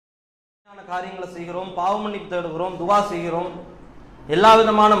காரியங்களை செய்கிறோம், பாவ மன்னிப்பு தேடுகிறோம், துவா செய்கிறோம். எல்லா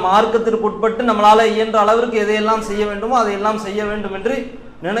விதமான மார்க்கத்திற்கு உட்பட்டு நம்மளால இயன்ற அளவிற்கு எதையெல்லாம் செய்ய வேண்டுமோ அதையெல்லாம் செய்ய வேண்டும் என்று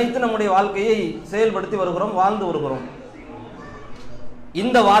நினைத்து நம்முடைய வாழ்க்கையை செயல்படுத்தி வருகிறோம், வாழ்ந்து வருகிறோம்.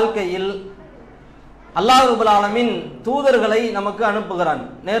 இந்த வாழ்க்கையில் அல்லாஹ் ரப்பல் ஆலமீன் தூதர்களை நமக்கு அனுப்புகிறான்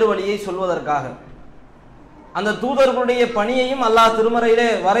நேர்வழியை சொல்வதற்காக. அந்த தூதர்களுடைய பணியையும் அல்லாஹ் திருமறையிலே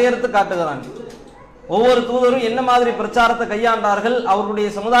வரையறுத்து காட்டுகிறான். ஒவ்வொரு தூதரும் என்ன மாதிரி பிரச்சாரத்தை கையாண்டார்கள், அவர்களுடைய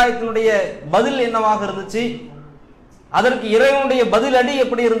சமுதாயத்தினுடைய பதில் என்னவாக இருந்துச்சு, அதற்கு இறைவனுடைய பதில் அடி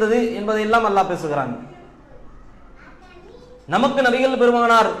எப்படி இருந்தது என்பதையெல்லாம் அல்லாஹ் பேசுகிறான். நமக்கு நபிகள்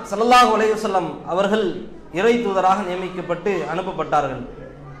பெருமானார் ஸல்லல்லாஹு அலைஹி வஸல்லம் அவர்கள் இறை தூதராக நியமிக்கப்பட்டு அனுப்பப்பட்டார்கள்.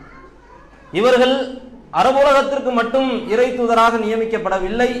 இவர்கள் அரபுலகத்திற்கு மட்டும் இறை தூதராக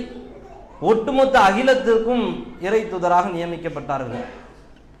நியமிக்கப்படவில்லை, ஒட்டுமொத்த அகிலத்திற்கும் இறை தூதராக நியமிக்கப்பட்டார்கள்.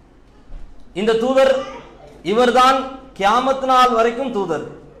 இந்த தூதர் இவர்தான் கியாமத் நாள் வரைக்கும் தூதர்.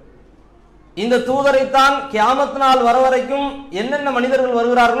 இந்த தூதரைத்தான் கியாமத் நாள் வர வரைக்கும் என்னென்ன மனிதர்கள்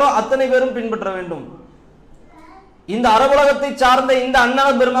வருகிறார்களோ அத்தனை பேரும் பின்பற்ற வேண்டும். இந்த அரபுலகத்தை சார்ந்த இந்த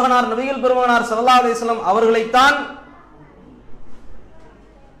அண்ணன் பெருமகனார் நபிகள் பெருமகனார் ஸல்லல்லாஹு அலைஹி வஸல்லம் அவர்களைத்தான்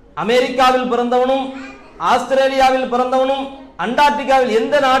அமெரிக்காவில் பிறந்தவனும் ஆஸ்திரேலியாவில் பிறந்தவனும் அண்டார்டிகாவில்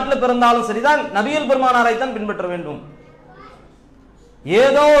எந்த நாட்டில் பிறந்தாலும் சரிதான் நபிகள் பெருமானாரை தான் பின்பற்ற வேண்டும்.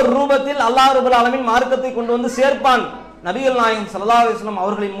 ஏதோ ஒரு ரூபத்தில் அல்லாஹ் ரப்பல் ஆலமீன் மார்க்கத்தை கொண்டு வந்து சேர்ப்பான். நபிகள் நாயகம் ஸல்லல்லாஹு அலைஹி வஸல்லம்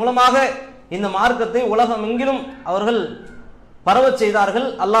அவர்களின் மூலமாக இந்த மார்க்கத்தை உலகம் எங்கிலும் அவர்கள் பரவச் செய்தார்கள்.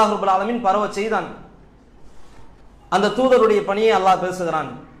 அல்லாஹ் ரப்பல் ஆலமீன் பரவச் செய்தான். அந்த தூதருடைய பணியை அல்லாஹ் பேசுகிறான்.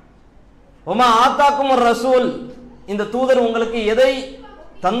 ஒமா ஆத்தாக்கும் ஒரு ரசூல், இந்த தூதர் உங்களுக்கு எதை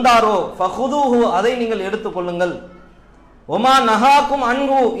தந்தாரோ ஃபஹுதுஹு, அதை நீங்கள் எடுத்துக்கொள்ளுங்கள். ஒமா நஹாக்கும்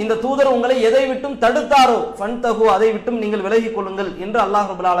அன்ஹு, இந்த தூதர் உங்களை எதை விட்டும் தடுத்தாரோ ஃபன்தஹு, அதை விட்டும் நீங்கள் விலகிக் கொள்ளுங்கள் என்று அல்லாஹ்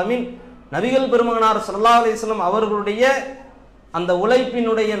ரப்பல் ஆலமீன் நபிகள் பெருமகனார் ஸல்லல்லாஹு அலைஹி வஸல்லம் அவர்களுடைய அந்த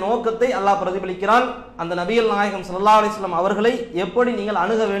உழைப்பினுடைய நோக்கத்தை அல்லாஹ் பிரதிபலிக்கிறான். அந்த நபிகள் நாயகம் ஸல்லல்லாஹு அலைஹி வஸல்லம் அவர்களை எப்படி நீங்கள்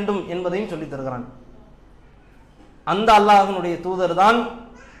அணுக வேண்டும் என்பதையும் சொல்லித் தருகிறான். அந்த அல்லாஹ்வினுடைய தூதர் தான்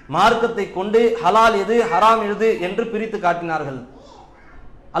மார்க்கத்தை கொண்டு ஹலால் எது ஹராம் எது என்று பிரித்து காட்டினார்கள்.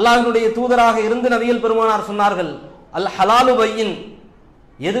 அல்லாஹ்வினுடைய தூதராக இருந்து நபிகள் பெருமானார் சொன்னார்கள், அல் ஹலாலு பையின்,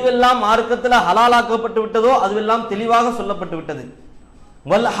 எதுவெல்லாம் மார்க்கத்தில் ஹலாலாக்கப்பட்டு விட்டதோ அதுவெல்லாம் தெளிவாக சொல்லப்பட்டு விட்டது.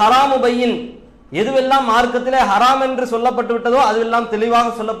 வல் ஹராமு பையின், எதுவெல்லாம் மார்க்கத்திலே ஹராம் என்று சொல்லப்பட்டு விட்டதோ அதுவெல்லாம்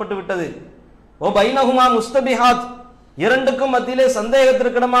தெளிவாக சொல்லப்பட்டு விட்டது. ஓ பைனஹுமா முஸ்தபிஹாத், இரண்டுக்கும் மத்தியிலே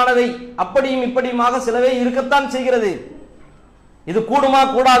சந்தேகத்திற்கிடமானவை அப்படியும் இப்படியுமாக சிலவே இருக்கத்தான் செய்கிறது. இது கூடுமா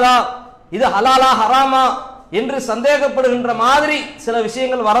கூடாதா, இது ஹலாலா ஹராமா என்று சந்தேகப்படுகின்ற மாதிரி சில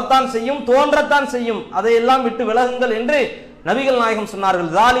விஷயங்கள் வரத்தான் செய்யும், தோன்றத்தான் செய்யும். அதையெல்லாம் விட்டு விலகுங்கள் என்று நபிகள் நாயகம் சொன்னார்கள்.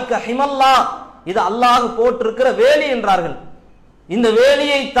 ஸாலிக ஹிமல்லா, இது அல்லாஹ் போட்டிருக்கிற வேலி என்றார்கள். இந்த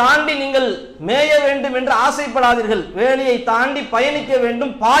வேலியை தாண்டி நீங்கள் மேய வேண்டும் என்று ஆசைப்படாதீர்கள், வேலியை தாண்டி பயணிக்க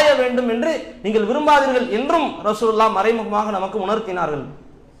வேண்டும், பாய வேண்டும் என்று நீங்கள் விரும்பாதீர்கள் என்றும் ரசூலுல்லாஹ் மறைமுகமாக நமக்கு உணர்த்தினார்கள்.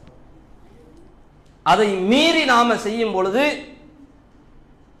 அதை மீறி நாம செய்யும் பொழுது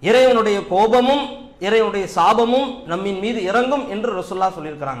இறைவனுடைய கோபமும் இறைவனுடைய சாபமும் நம்மின் மீது இறங்கும் என்று ரசூலுல்லாஹ்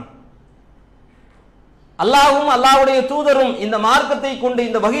சொல்லியிருக்கிறாங்க. அல்லாஹ்வும் அல்லாஹ்வுடைய தூதரும் இந்த மார்க்கத்தை கொண்டு,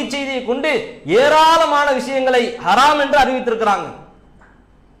 இந்த வகை செய்தியை கொண்டு ஏராளமான விஷயங்களை ஹராம் என்று அறிவித்திருக்கிறாங்க.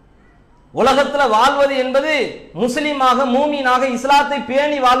 உலகத்துல வாழ்வது என்பது முஸ்லிமாக மூமீனாக இஸ்லாத்தை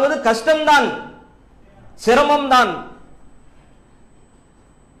பேணி வாழ்வது கஷ்டம்தான், சிரமம்தான்.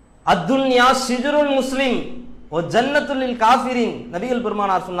 அத்துன்யா சிஜ்ருல் முஸ்லிம் ஓ ஜன்னத்துல் காஃபிரின், நபிகள்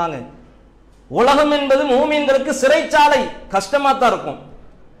பெருமானார் சொன்னாங்க. உலகம் என்பது மூமீன்களுக்கு சிறைச்சாலை. கஷ்டமா தான் இருக்கும்,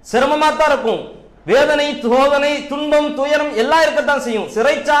 சிரமமா தான் இருக்கும், வேதனை சோதனை துன்பம் துயரம் எல்லாம் இருக்கத்தான் செய்யும்.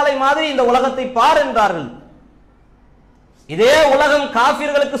 சிறைச்சாலை மாதிரி இந்த உலகத்தை பார் என்றார்கள். இதே உலகம்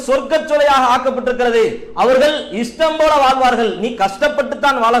காஃபிர்களுக்கு சொர்க்க சோலையாக ஆக்கப்பட்டிருக்கிறது. அவர்கள் இஷ்டம் போல வாழ்வார்கள், நீ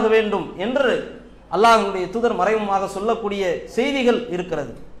கஷ்டப்பட்டுத்தான் வாழ வேண்டும் என்று அல்லாஹ்வுடைய தூதர் மறைமுகமாக சொல்லக்கூடிய செய்திகள்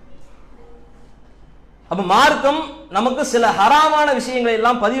இருக்கிறது. அப்ப மார்க்கம் நமக்கு சில ஹராமான விஷயங்களை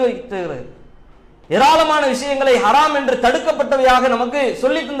எல்லாம் பதிவு வைத்திருக்கிறது. ஏராளமான விஷயங்களை ஹராம் என்று தடுக்கப்பட்டவையாக நமக்கு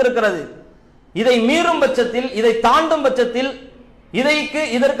சொல்லி தந்திருக்கிறது. இதை மீறும் பட்சத்தில், இதை தாண்டும் பட்சத்தில்,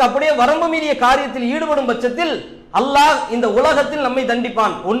 இதற்கு அப்படியே வரம்பு மீறிய காரியத்தில் ஈடுபடும் பட்சத்தில் அல்லாஹ் இந்த உலகத்தில் நம்மை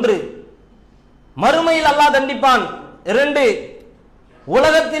தண்டிப்பான். ஒன்று, மறுமையில் அல்லாஹ் தண்டிப்பான். இரண்டு,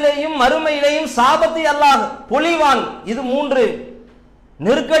 உலகத்திலேயும் மறுமையிலேயும் சாபத்தை அல்லாஹ் பொழிவான். இது மூன்று,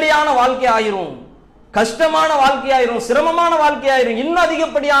 நெருக்கடியான வாழ்க்கை ஆயிரும், கஷ்டமான வாழ்க்கையாயிரும், சிரமமான வாழ்க்கையாயிரும், இன்னும்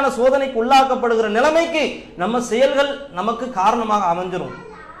அதிகப்படியான சோதனைக்கு உள்ளாக்கப்படுகிற நிலைமைக்கு நம்ம செயல்கள் நமக்கு காரணமாக அமைஞ்சிரும்.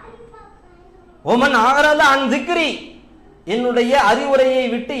 ஓமன் ஆகரல அன் திக்ரி, என்னுடைய அறிவுரையை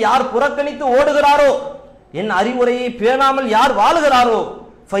விட்டு யார் புறக்கணித்து ஓடுகிறாரோ, என் அறிவுரையை பேணாமல் யார் வாழுகிறாரோ,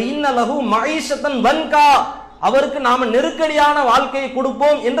 ஃபைன்ன லஹு மஈஷத்தன் வன்கா, அவருக்கு நாம நெருக்கடியான வாழ்க்கையை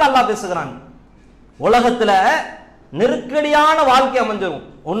கொடுப்போம் என்று அல்லாஹ் பேசுகிறான். உலகத்துல நெருக்கடியான வாழ்க்கை அமைஞ்சிடும்.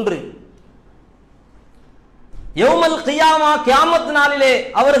 ஒன்று, யௌமல் கியாமா, கியாமத் நாளிலே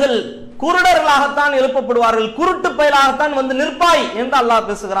அவர்கள் குருடர்களாகத்தான் எழுப்பப்படுவார்கள், குருட்டு பயலாகத்தான் வந்து நிற்பாய் என்று அல்லாஹ்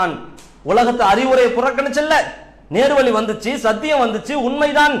பேசுகிறான். உலகத்து அறிவுரையை புறக்கணிச்சல்ல, நேர்வழி வந்துச்சு, சத்தியம் வந்துச்சு,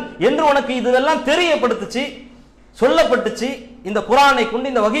 உண்மைதான் என்று உனக்கு இதெல்லாம் தெரியப்படுத்துச்சு, சொல்லப்பட்டுச்சு. இந்த குர்ஆனை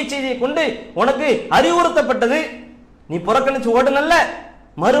கொண்டு, இந்த வகை செய்தியை கொண்டு உனக்கு அறிவுறுத்தப்பட்டது. நீ புறக்கணிச்சு ஓடுனல்ல,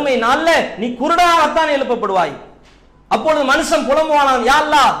 மறுமை நாள்ல நீ குருடாகத்தான் எழுப்பப்படுவாய். அப்பொழுது மனுஷன் புலம்புவானான், யா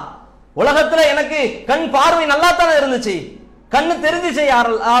அல்லாஹ், உலகத்துல எனக்கு கண் பார்வை நல்லா தானே இருந்துச்சு, கண்ணு தெரிஞ்சிச்சு,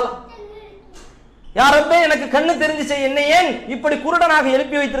 யாரப்பே எனக்கு கண்ணு தெரிஞ்சிச்சு, என்னை ஏன் இப்படி குருடனாக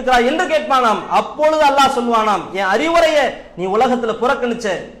எழுப்பி வைத்திருக்கிறாய் என்று கேட்பானாம். அப்பொழுது அல்லாஹ் சொல்வானாம், என் அறிவுரைய நீ உலகத்துல புறக்கணிச்ச,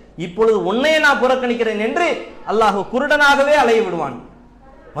 இப்பொழுது உன்னையே நான் புறக்கணிக்கிறேன் என்று அல்லாஹ் குருடனாகவே அலைய விடுவான்.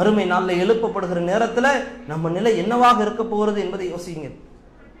 மறுமை நாளில் எழுப்பப்படுகிற நேரத்துல நம்ம நிலை என்னவாக இருக்க போகிறது என்பதை யோசிங்க.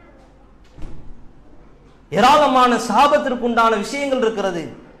 ஏராளமான சாபத்திற்குண்டான விஷயங்கள் இருக்கிறது.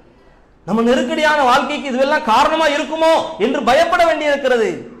 நம்ம நெருக்கடியான வாழ்க்கைக்கு இதுவெல்லாம் காரணமா இருக்குமோ என்று பயப்பட வேண்டியிருக்கிறது.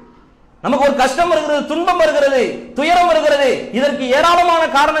 நமக்கு ஒரு கஷ்டம் வருகிறது, துன்பம் வருகிறது, துயரம் வருகிறது, இதற்கு ஏராளமான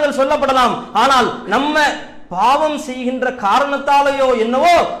காரணங்கள் சொல்லப்படலாம். ஆனால் நம்ம பாவம் செய்கின்ற காரணத்தாலேயோ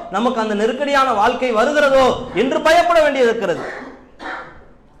என்னவோ நமக்கு அந்த நெருக்கடியான வாழ்க்கை வருகிறதோ என்று பயப்பட வேண்டியிருக்கிறது.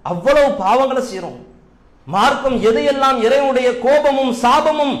 அவ்வளவு பாவங்களை செய்யறோம். மார்க்கம் எதையெல்லாம் இறைவனுடைய கோபமும்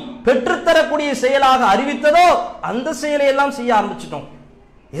சாபமும் பெற்றுத்தரக்கூடிய செயலாக அறிவித்ததோ அந்த செயலை எல்லாம் செய்ய ஆரம்பிச்சிட்டோம்.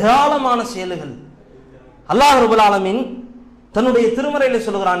 ஏராளமான செயல்கள். அல்லாஹ் ரப்பல் ஆலமீன் தன்னுடைய திருமறையில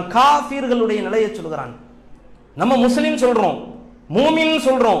சொல்கிறான், காஃபிர்களுடைய நிலையை சொல்கிறான். நம்ம முஸ்லிம் சொல்றோம், மூமின்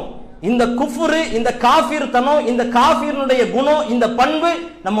சொல்றோம். இந்த குஃப்ரு, இந்த காஃபிர் தனம், இந்த காஃபிருடைய குணம், இந்த பண்பு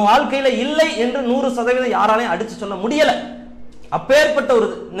நம்ம வாழ்க்கையில இல்லை என்று 100% யாராலையும் அடிச்சு சொல்ல முடியல. அப்பேற்பட்ட ஒரு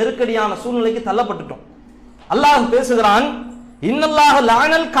நெருக்கடியான சூழ்நிலைக்கு தள்ளப்பட்டுட்டோம். அல்லாஹ் பேசுகிறான், இன்னல்லாஹ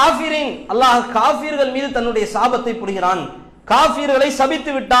லஅனல் காஃபிரின், அல்லாஹ் காஃபிர்கள் மீது தன்னுடைய சாபத்தை புரிகிறான், காஃபிர்களை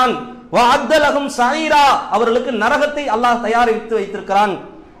சபித்து விட்டான். வஅத்தலஹும் ஸஈரா, அவர்களுக்கு நரகத்தை அல்லாஹ் தயாரித்து வைத்திருக்கிறான்.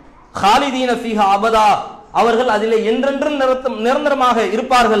 காலிதீன ஃபீஹா அபதா, அவர்கள் அதிலே என்றென்றும் நிரந்தரமாக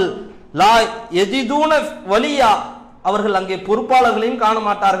இருப்பார்கள். லா யஜிதூன வலியா, அவர்கள் அங்கே பொறுப்பாளர்களையும் காண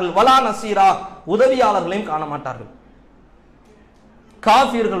மாட்டார்கள். வலா நசீரா, உதவியாளர்களையும் காண மாட்டார்கள்.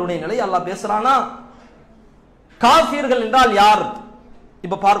 காஃபிர்களுடைய நிலை அல்லாஹ் பேசுறானா? காஃபிர்கள் என்றால் யார்?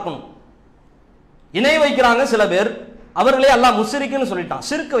 இப்ப பார்க்கணும். இணை வைக்கிறாங்க சில பேர், அவர்களே அல்லாஹ் முஸ்ரிக்குன்னு சொல்லிட்டான்.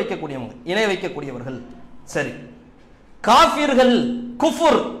 ஷிர்க் வைக்கக்கூடியவங்க, இணை வைக்கக்கூடியவர்கள். சரி, காஃபிர்கள்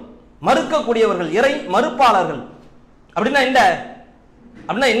குஃபுர் மறுக்கக்கூடியவர்கள், இறை மறுப்பாளர்கள். அப்படின்னா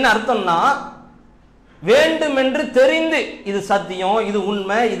என்ன அர்த்தம்னா, வேண்டுமென்று தெரிந்து இது சத்தியம், இது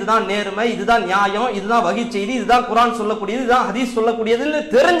உண்மை, இதுதான் நேர்மை, இதுதான் நியாயம், இதுதான் வகை செய்தி, இதுதான் குர்ஆன் சொல்லக்கூடியது, இதுதான் ஹதீஸ் சொல்லக்கூடியதுன்னு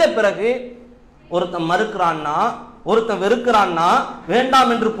தெரிஞ்ச பிறகு ஒருத்தன் மறுக்கிறான்னா, ஒருத்தன் வெறுக்கிறான்னா,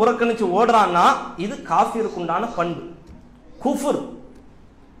 வேண்டாம் என்று புறக்கணிச்சு ஓடுறான்னா, இது காஃபிருக்குண்டான பண்பு, குஃபுர்.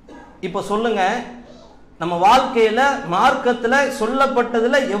 இப்ப சொல்லுங்க, நம்ம வாழ்க்கையில மார்க்கத்துல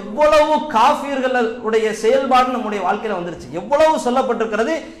சொல்லப்பட்டதுல எவ்வளவு காஃபிர்களுடைய செயல்பாடு நம்முடைய வாழ்க்கையில வந்துருச்சு, எவ்வளவு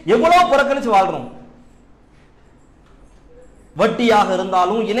சொல்லப்பட்டிருக்கிறது, எவ்வளவு புறக்கணிச்சு வாழ்றோம். வட்டியாக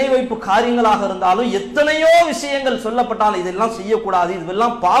இருந்தாலும், இணை வைப்பு காரியங்களாக இருந்தாலும், எத்தனையோ விஷயங்கள் சொல்லப்பட்டாலும் இதெல்லாம் செய்யக்கூடாது,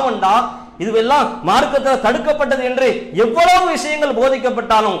 இதுவெல்லாம் பாவண்டா, இதுவெல்லாம் மார்க்கத்தில் தடுக்கப்பட்டது என்று எவ்வளவு விஷயங்கள்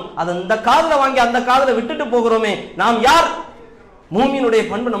போதிக்கப்பட்டாலும் அதை இந்த காதுல வாங்கி அந்த காதுல விட்டுட்டு போகிறோமே, நாம் யார்? மூமினுடைய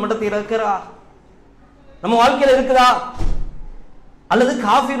பண்பு நம்மிடத்தில் இருக்கிறா? நம்ம வாழ்க்கையில இருக்குதா? அல்லது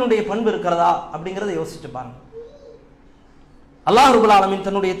காஃபிருடைய பண்பு இருக்கிறதா? அப்படிங்கறத யோசிச்சு பாருங்க. அல்லாஹ் ரப்பல் ஆலமீன்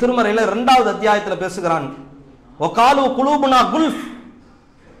தன்னுடைய திருமறையில 2வது அத்தியாயத்துல பேசுகிறான், வகாலு குலூபுனா குல்ஃப்,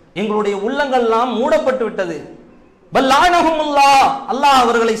 எங்களுடைய உள்ளங்கள்லாம் மூடப்பட்டு விட்டது. பல்லானஹுமுல்லாஹ், அல்லாஹ்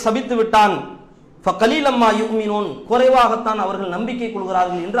அவர்களை சபித்து விட்டான். ஃபகலீலம்மா யுமினூன், குறைவாகத்தான் அவர்கள் நம்பிக்கை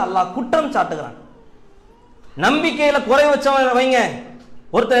கொள்கிறார்கள் என்று அல்லாஹ் குற்றம் சாட்டுகிறான். நம்பிக்கையில குறை வச்சவன் வைங்க,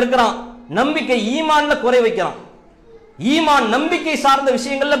 ஒருத்தர் இருக்கிறான், நம்பிக்கை ஈமான்ல குறை வைக்கிறான், ஈமான் நம்பிக்கை சார்ந்த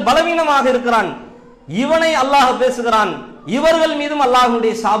விஷயங்கள்ல பலவீனமாக இருக்கிறான், இவனை அல்லாஹ் பேசுகிறான். இவர்கள் மீதும்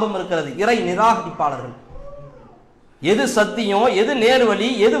அல்லாஹ்வுடைய சாபம் இருக்கிறது. இறை நிராகரிப்பாளர்கள். எது சத்தியம், எது நேர்வழி,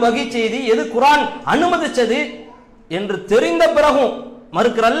 எது வகை செய்தி, எது குர்ஆன் அனுமதிச்சது என்று தெரிந்த பிறகும்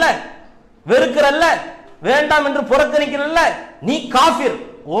மறுக்கிறல்ல, வெறுக்கிறல்ல, வேண்டாம் என்று புறக்கணிக்கிறல்ல, நீ காஃபிர்,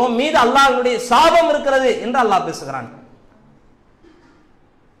 உன் மீது அல்லாஹ்வுடைய சாபம் இருக்கிறது என்று அல்லாஹ் பேசுகிறான்.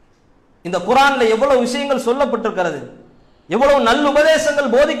 இந்த குர்ஆன்ல எவ்வளவு விஷயங்கள் சொல்லப்பட்டிருக்கிறது, எவ்வளவு நல்ல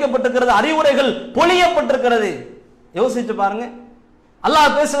உபதேசங்கள் போதிக்கப்பட்டிருக்கிறது, அறிவுரைகள் பொழியப்பட்டிருக்கிறது. யோசிச்சு பாருங்க.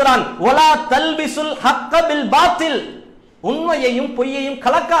 அல்லாஹ் பேசுகிறான், வலா தல்பிசுல் ஹக்க பில் பாத்தில், உண்மையையும் பொய்யையும்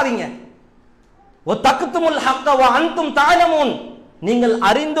கலக்காதீங்க. வ தக்துமுல் ஹக்க வ அன்தும் தஅலமூன், நீங்கள்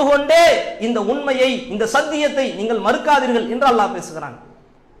அறிந்து கொண்டே இந்த உண்மையை, இந்த சத்தியத்தை நீங்கள் மறுக்காதீர்கள் என்று அல்லாஹ் பேசுகிறான்.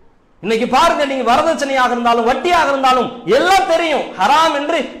 இன்னைக்கு பாருங்க, நீங்க வரதட்சணையாக இருந்தாலும் வட்டியாக இருந்தாலும் எல்லாம் தெரியும், ஹராம்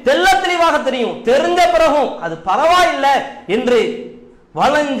என்று தெள்ள தெளிவாக தெரியும். தெரிஞ்ச பிறகும் அது பரவாயில்லை என்று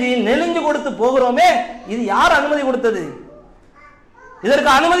வளைஞ்சி நெளிஞ்சு கொடுத்து போகிறோமே, இது யார் அனுமதி கொடுத்தது? இதற்கு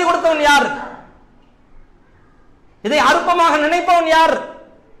அனுமதி கொடுத்தவன் யார்? இதை அற்பமாக நினைப்பவன் யார்?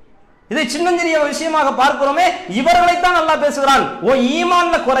 இதை சின்னஞ்சிறிய விஷயமாக பார்க்கிறோமே, இவர்களைத்தான் அல்லாஹ் பேசுகிறான். ஓ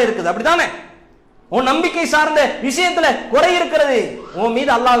ஈமான்ல குறை இருக்குது, அப்படித்தானே? உன் நம்பிக்கை சார்ந்த விஷயத்துல குறை இருக்கிறது, உன்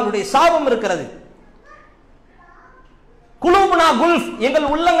மீது அல்லாஹ்வுடைய சாபம் இருக்கிறது. குலூபுனா குல்ஃப்,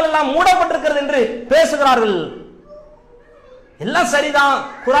 எங்கள் உள்ளங்கள் எல்லாம் மூடப்பட்டிருக்கிறது என்று பேசுகிறார்கள். எல்லாம் சரிதான்,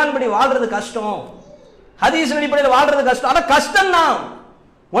 குர்ஆன் படி வாழ்றது கஷ்டம், ஹதீஸ் அடிப்படையில் வாழ்றது கஷ்டம். ஆனா கஷ்டம் தான்,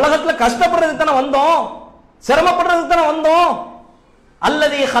 உலகத்துல கஷ்டப்படுறதுக்கு தானே வந்தோம், சிரமப்படுறதுக்கு தானே வந்தோம்.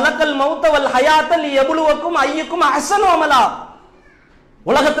 அல்லதி ஹலக்கல் மௌத்த வல் ஹயாத்த லியப்லுவக்கும் அய்யுக்கும் அஹ்ஸனு அமலா.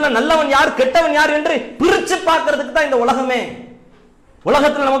 உலகத்துல நல்லவன் யார் கெட்டவன் யார் என்று பிரிச்சு பார்க்கிறதுக்கு தான் இந்த உலகமே.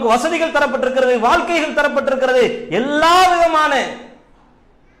 உலகத்தில் நமக்கு வசதிகள் தரப்பட்டிருக்கிறது, வாழ்க்கைகள் தரப்பட்டிருக்கிறது, எல்லா விதமான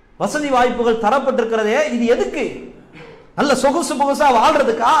வசதி வாய்ப்புகள் தரப்பட்டிருக்கிறதே. இது எதுக்கு? நல்ல சொகுசு புகுசா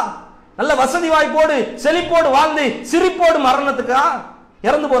வாழ்றதுக்கா? நல்ல வசதி வாய்ப்போடு செழிப்போடு வாழ்ந்து சிரிப்போடு மரணத்துக்கா,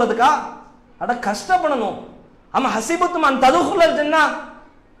 இறந்து போறதுக்கா? அட கஷ்டப்படணும். ஆமா, ஹசிபத்துமான் ததுகுலல் ஜன்னா,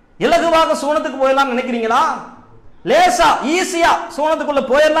 இலகுவாக சூனத்துக்கு போயிடலாம் நினைக்கிறீங்களா? லேசா ஈஸியா சூனத்துக்குள்ள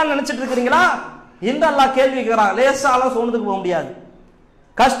போயிடலாம் நினைச்சிட்டு இருக்கிறீங்களா என்று அல்லாஹ் கேள்வி கேட்கிறான். லேசாலாம் சூனத்துக்கு போக முடியாது.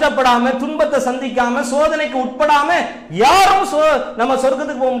 கஷ்டப்படாம, துன்பத்தை சந்திக்காம, சோதனைக்கு உட்படாம யாரும் நம்ம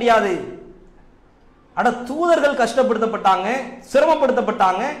சொர்க்கத்துக்கு போக முடியாது. அட தூதர்கள் கஷ்டப்படுத்தப்பட்டாங்க,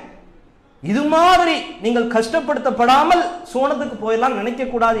 சிரமப்படுத்தப்பட்டாங்க. இது மாதிரி நீங்கள் கஷ்டப்படுத்தப்படாமல் சோனத்துக்கு போயெல்லாம் நினைக்க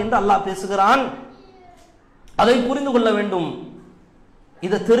கூடாது என்று அல்லாஹ் பேசுகிறான். அதை புரிந்து கொள்ள வேண்டும்.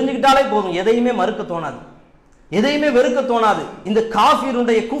 இதை தெரிஞ்சுக்கிட்டாலே போதும், எதையுமே மறுக்க தோணாது, எதையுமே வெறுக்க தோணாது. இந்த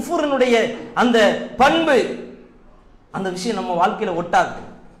காஃபிருடைய குஃபுரினுடைய அந்த பண்பு, அந்த விஷயம் நம்ம வாழ்க்கையில ஒட்டாது.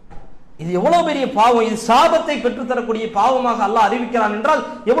 இது எவ்வளவு பெரிய பாவம், இது சாபத்தை பெற்றுத்தரக்கூடிய பாவமாக அல்லாஹ் அறிவிக்கிறான் என்றால்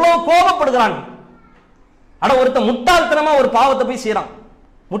எவ்வளவு கோபப்படுகிறான். ஆனா ஒருத்த முட்டாள்தனமா ஒரு பாவத்தை போய் செய்யறான்,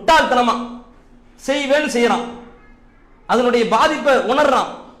 முட்டாள்தனமா செய்வேன்னு செய்யறான், அதனுடைய பாதிப்பை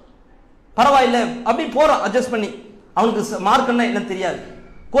உணர்றான், பரவாயில்ல அப்படி போறான் அட்ஜஸ்ட் பண்ணி. அவனுக்கு மார்க்கம்னா என்ன தெரியாது,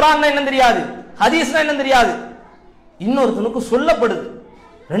 குர்ஆன்னா என்ன தெரியாது, ஹதீஸ்னா என்ன தெரியாது. இன்னொருத்தனுக்கு சொல்லப்படுது,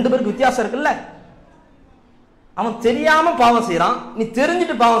 ரெண்டு பேருக்கு வித்தியாசம் இருக்குல்ல. அவன் தெரியாம பாவம் செய்யறான், நீ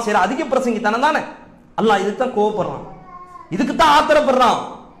தெரிஞ்சுட்டு பாவம் செய்யற, அதிக பிரசங்கித்தானே தானே. அல்லாஹ் இதுக்குத்தான் கோவப்படுறான், இதுக்குத்தான் ஆத்திரப்படுறான்.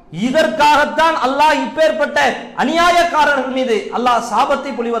 இதற்காகத்தான் அல்லாஹ் இப்பேற்பட்ட அநியாயக்காரர்கள் மீது அல்லாஹ்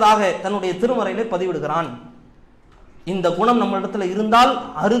சாபத்தை பொழிவதாக தன்னுடைய திருமறையிலே பதிவிடுகிறான். இந்த குணம் நம்ம இடத்துல இருந்தால்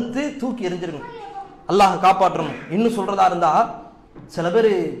அறுத்து தூக்கி எறிஞ்சிருங்க, அல்லாஹ் காப்பாற்றணும். இன்னும் சொல்றதா இருந்தா, சில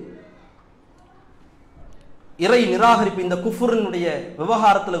பேர் இறை நிராகரிப்பு, இந்த குஃபுரினுடைய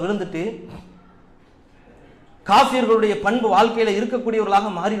விவகாரத்தில் விழுந்துட்டு காஃபியர்களுடைய பண்பு வாழ்க்கையில இருக்கக்கூடியவர்களாக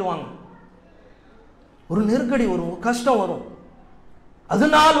மாறிடுவாங்க. ஒரு நெருக்கடி வரும், கஷ்டம் வரும். அது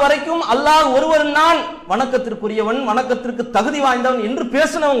நாள் வரைக்கும் அல்லாஹ் ஒருவர் நான் வணக்கத்திற்குரியவன், வணக்கத்திற்கு தகுதி வாய்ந்தவன் என்று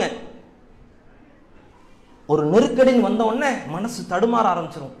பேசினவங்க, ஒரு நெருக்கடின்னு வந்த உடனே மனசு தடுமாற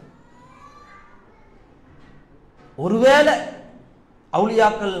ஆரம்பிச்சிடும். ஒருவேளை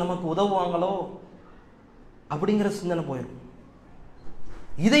அவுலியாக்கள் நமக்கு உதவுவாங்களோ அப்படிங்கிற சிந்தனை போயிடும்.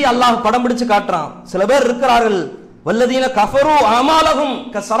 இதை அல்லாஹ் படம் பிடிச்சு காட்டுறான். சில பேர் இருக்கிறார்கள், வல்லதீன கஃபரு அமாலஹும்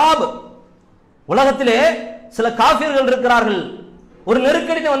கஸராப். உலகத்திலே சில காஃபிர்கள் இருக்கிறார்கள், ஒரு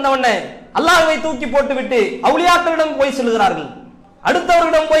நெருக்கடி வந்தவனே அல்லாஹ்வை தூக்கி போட்டு விட்டு அவுலியாக்களிடம் போய் செல்கிறார்கள்,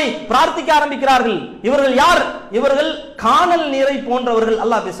 அடுத்தவர்களிடம் போய் பிரார்த்திக்க ஆரம்பிக்கிறார்கள். இவர்கள் யார்? இவர்கள் காணல் நீரை போன்றவர்கள்.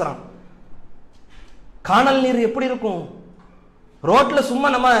 அல்லாஹ் பேசுறான். காணல் நீர் எப்படி இருக்கும்? ரோட்ல சும்மா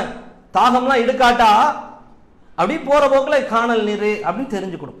நம்ம தாகம்லாம் எடுக்காட்டா அப்படி போற போக்குல காணல் நீர் அப்படின்னு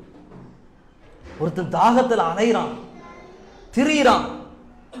தெரிஞ்சுக்கணும். ஒருத்தன் தாகத்தில் அலைகிறான், திரியிறான்,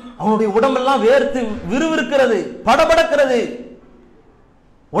 அவனுடைய உடம்பெல்லாம் வேர்த்து விறுவிறுக்கிறது, படபடக்கிறது,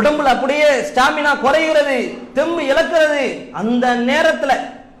 உடம்புல அப்படியே ஸ்டாமினா குறைகிறது, தெம்பு இழக்கிறது. அந்த நேரத்தில்,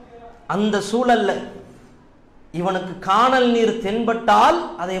 அந்த சூழல்ல இவனுக்கு காணல் நீர் தென்பட்டால்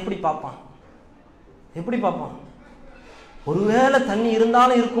அதை எப்படி பார்ப்பான்? எப்படி பார்ப்பான்? ஒருவேளை தண்ணி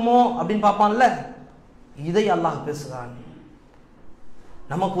இருந்தாலும் இருக்குமோ அப்படின்னு பார்ப்பான்ல. இதை அல்லாஹ் பேசுகிறான்.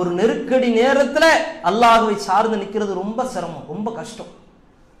 நமக்கு ஒரு நெருக்கடி நேரத்தில் அல்லாஹ்வை சார்ந்து நிற்கிறது ரொம்ப சிரமம், ரொம்ப கஷ்டம்,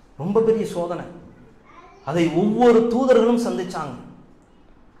 ரொம்ப பெரிய சோதனை. அதை ஒவ்வொரு தூதர்களும் சந்திச்சாங்க.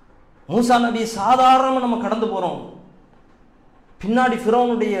 மூசா நபி சாதாரண நம்ம கடந்து போறோம், பின்னாடி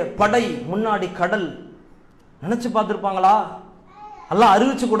ஃபிரௌனுடைய படை, முன்னாடி கடல். நினைச்சு பார்த்திருப்பாங்களா? அல்லாஹ்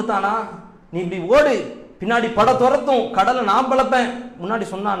அறிவிச்சு கொடுத்தானா? நீ இப்படி ஓடு, பின்னாடி பட துரத்தும், கடலை நான் பழப்பேன் முன்னாடி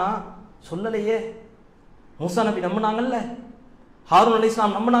சொன்னானா? சொல்லலையே. மூசா நபி நம்பினாங்கல்ல. ஹாரூன்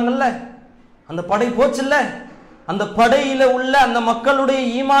அலைஹிஸ்ஸலாம் நம்பினாங்கல்ல, அந்த படை போச்சுல்ல, அந்த படையில உள்ள அந்த மக்களுடைய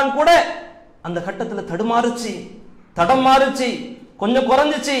ஈமான் கூட அந்த கட்டத்தில் தடம் மாறுச்சு, கொஞ்சம்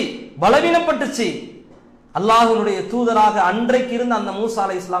குறைஞ்சிச்சு, பலவீனப்பட்டுச்சு. அல்லாஹ்வுடைய தூதராக அன்றைக்கு இருந்த அந்த மூசா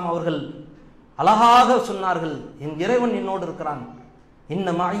அலைஹிஸ்ஸலாம் அவர்கள் அழகாக சொன்னார்கள், என் இறைவன் என்னோடு இருக்கிறான், இன்ன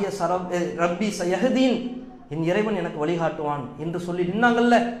மாய ரப்பி சயஹதீன், என் இறைவன் எனக்கு வழிகாட்டுவான் என்று சொல்லி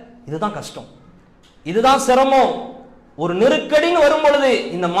நின்னாங்கல்ல. இதுதான் கஷ்டம், இதுதான் சிரமம். ஒரு நெருக்கடின்னு வரும் பொழுது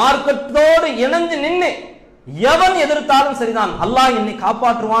இந்த மார்க்கத்தோடு இணைஞ்சு நின்று எவன் எதிர்த்தாலும் சரிதான், அல்லாஹ் என்னை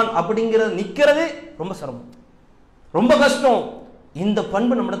காப்பாற்றுவான் அப்படிங்கிறது நிக்கிறது ரொம்ப சிரமம், ரொம்ப கஷ்டம். இந்த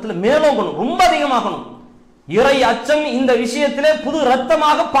பண்பு நம்மிடத்துல மேலோங்கணும், ரொம்ப அதிகமாகணும். இறை அச்சம் இந்த விஷயத்திலே புது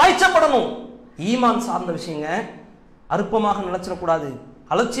ரத்தமாக பாய்ச்சப்படணும். ஈமான் சார்ந்த விஷயங்க அற்பமாக நினைச்சிடக்கூடாது,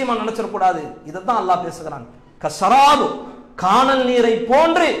 அலட்சியமா நினைச்சிடக்கூடாது. இதைத்தான் அல்லாஹ் பேசுகிறான். கசராது, காணல் நீரை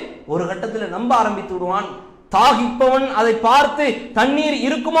போன்று ஒரு கட்டத்தில் நம்ப ஆரம்பித்து விடுவான். தாகிப்பவன் அதை பார்த்து தண்ணீர்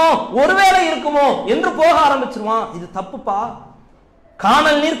இருக்குமோ, ஒருவேளை இருக்குமோ என்று போக ஆரம்பிச்சிருவான். இது தப்புப்பா.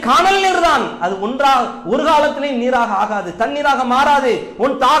 காணல் நீர் தான், அது ஒரு காலத்திலே நீராக ஆகாது, தண்ணீராக மாறாது,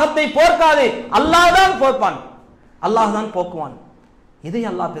 உன் தாகத்தை போர்க்காது. அல்லாஹ் தான் போர்ப்பான், அல்லாஹ் தான் போக்குவான். இதை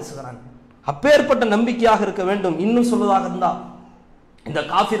அல்லாஹ் பேசுகிறான். அப்பேற்பட்ட நம்பிக்கையாக இருக்க வேண்டும். இன்னும் சொல்வதாக இருந்தா இந்த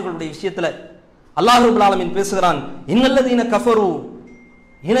காஃபிர்களுடைய விஷயத்துல அல்லாஹ் ரப்பல் ஆலமீன் பேசுகிறான், இன்னல்லதீன கஃபரு,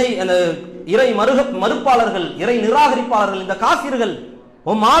 இறை மறுப்பாளர்கள், இறை நிராகரிப்பாளர்கள், இந்த காஃபிர்கள்,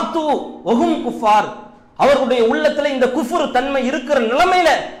 ஓ மாத்து ஒஹும் குஃபார், அவர்களுடைய உள்ளத்தில் இந்த குஃபுர் தன்மை இருக்கிற நிலைமையில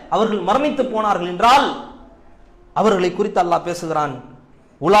அவர்கள் மரணித்து போனார்கள் என்றால் அவர்களை குறித்து அல்லாஹ் பேசுகிறான்.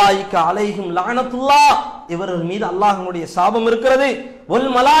 உலாயிக அலைஹிம் லஅனத்துல்லாஹ், இவர்கள் மீது அல்லாஹ்வுடைய சாபம் இருக்கிறது. வல்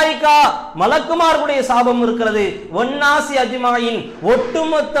மலாயிகா, மலக்குமார்களுடைய சாபம் இருக்கிறது. வன்னாசி அஜ்மாயின்,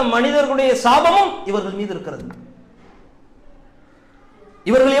 ஒட்டுமொத்த மனிதர்களுடைய சாபமும் இவர்கள் மீது இருக்கிறது.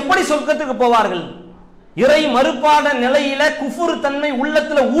 இவர்கள் எப்படி சொர்க்கத்துக்கு போவார்கள்? இறை மறுப்பான நிலையில, குஃபுர் தன்மை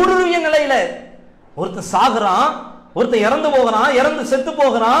உள்ளத்துல ஊடுருவிய நிலையில. ஒருத்தன் சாகுறான், ஒருத்தன் இறந்து போகிறான், இறந்து செத்து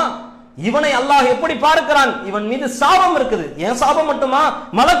போகிறான். இவனை அல்லாஹ் எப்படி பார்க்கிறான்? இவன் மீது சாபம் இருக்குது. ஏன் சாபம் மட்டுமா?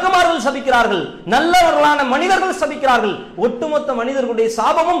 மலக்குமார்கள் சபிக்கிறார்கள், நல்லவர்களான மனிதர்கள் சபிக்கிறார்கள். ஒட்டுமொத்த மனிதர்களுடைய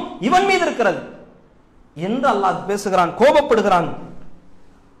சாபமும் இவன் மீது இருக்கிறது என்று அல்லாஹ் பேசுகிறான், கோபப்படுகிறான்.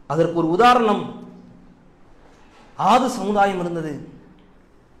 அதற்கு ஒரு உதாரணம், ஆது சமுதாயம் இருந்தது.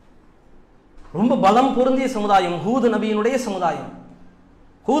 ரொம்ப பலம் பொருந்திய சமுதாயம், ஹூத் நபியினுடைய சமுதாயம்.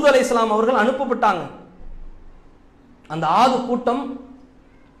 ஹூத் அலைஹிஸ்ஸலாம் அவர்கள் அனுப்பப்பட்டாங்க. அந்த ஆது கூட்டம்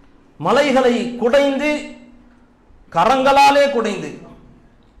மலைகளை குடைந்து, கரங்களாலே குடைந்து,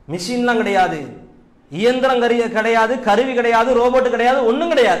 மிஷின்லாம் கிடையாது, இயந்திரம் கிடையாது, கருவி கிடையாது, ரோபோட் கிடையாது,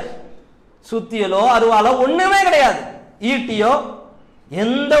 ஒன்றும் கிடையாது, சுத்தியலோ அருவாலோ ஒண்ணுமே கிடையாது, ஈட்டியோ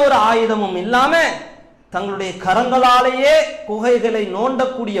எந்த ஒரு ஆயுதமும் இல்லாம தங்களுடைய கரங்களாலேயே குகைகளை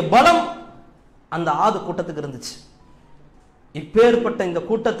நோண்டக்கூடிய பலம் அந்த ஆது கூட்டத்துக்கு இருந்துச்சு. இப்பேற்பட்ட இந்த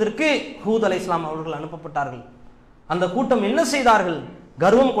கூட்டத்திற்கு ஹூத் அலைஹிஸ்ஸலாம் அவர்கள் அனுப்பப்பட்டார்கள். அந்த கூட்டம் என்ன செய்தார்கள்?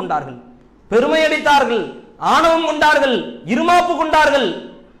 கர்வம் கொண்டார்கள், பெருமை அடித்தார்கள், ஆணவம் கொண்டார்கள், இருமாப்பு கொண்டார்கள்.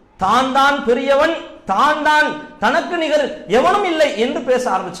 தான் தான் பெரியவன், தான் தான் தனக்கு நிகர் எவனும் இல்லை என்று பேச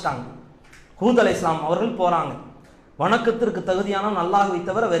ஆரம்பிச்சிட்டாங்க. ஹூத் அலைஹிஸ்ஸலாம் அவர்கள் போறாங்க, வணக்கத்திற்கு தகுதியான அல்லாஹ்வை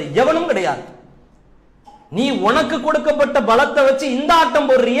தவிர வேறு எவனும் கிடையாது, நீ உனக்கு கொடுக்கப்பட்ட பலத்தை வச்சு இந்த ஆட்டம்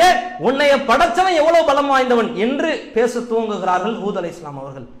போடுறிய, உன்னைய படைச்சவன் எவ்வளவு பலம் வாய்ந்தவன் என்று பேச துவங்குகிறார்கள் ஹூத் அலைஹிஸ்ஸலாம்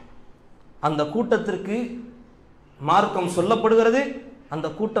அவர்கள். அந்த கூட்டத்திற்கு மார்க்கம் சொல்லப்படுகிறது, அந்த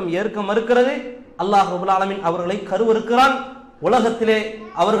கூட்டம் ஏற்க மறுக்கிறது. அல்லாஹ் ரப்பல் ஆலமீன் அவர்களை கருவறுக்கிறான். உலகத்திலே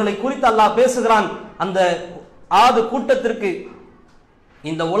அவர்களை குறித்து அல்லாஹ் பேசுகிறான். அந்த ஆது கூட்டத்திற்கு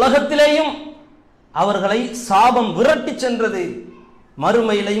இந்த உலகத்திலேயும் அவர்களை சாபம் விரட்டி சென்றது,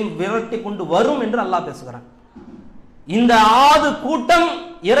 மறுமையிலையும் விரட்டி கொண்டு வரும் என்று அல்லாஹ் பேசுகிறான். இந்த ஆது கூட்டம்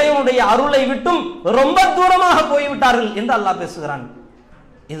இறைவனுடைய அருளை விட்டும் ரொம்ப தூரமாக போய்விட்டார்கள் என்று அல்லாஹ் பேசுகிறான்.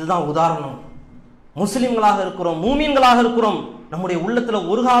 இதுதான் உதாரணம். முஸ்லிம்களாக இருக்கிறோம், மூமீன்களாக இருக்கிறோம், நம்முடைய உள்ளத்துல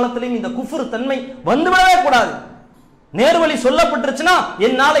ஒரு காலத்திலையும் இந்த குஃப்ர் தன்மை வந்துவிடவே கூடாது. நேர்வழி சொல்லப்பட்டுருச்சுன்னா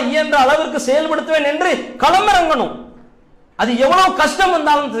என்னால இயன்ற அளவிற்கு செயல்படுத்துவேன் என்று களமிறங்கணும். அது எவ்வளவு கஷ்டம்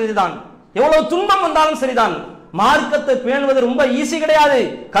வந்தாலும் சரிதான், எவ்வளவு துன்பம் வந்தாலும் சரிதான். மார்க்கத்தை பேணுவது ரொம்ப ஈஸி கிடையாது,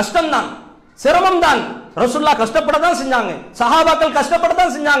 கஷ்டம்தான், சிரமம் தான். ரசூலுல்லாஹ் கஷ்டப்படத்தான் செஞ்சாங்க, சஹாபாக்கள்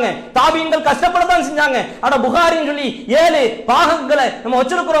கஷ்டப்படத்தான் செஞ்சாங்க, தாபீன்கள் கஷ்டப்படத்தான் செஞ்சாங்க. ஆனா புகாரின்னு சொல்லி 7 பாகங்களை நம்ம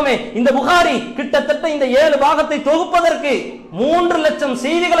வச்சிருக்கிறோமே, இந்த புகாரி கிட்டத்தட்ட இந்த 7 பாகத்தை தொகுப்பதற்கு 3 லட்சம்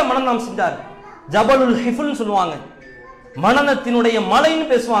செய்திகளை மனனம் செஞ்சார். ஜபலுல் ஹிஃபுல் சொல்லுவாங்க, மனனத்தினுடைய மலைன்னு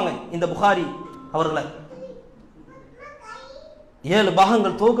பேசுவாங்க இந்த புகாரி அவர்களை. 7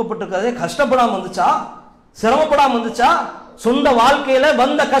 பாகங்கள் தொகுக்கப்பட்டிருக்கிறதே கஷ்டப்படாம வந்துச்சா, சிரமப்படாம வந்துச்சா? சொந்த வாழ்க்கையில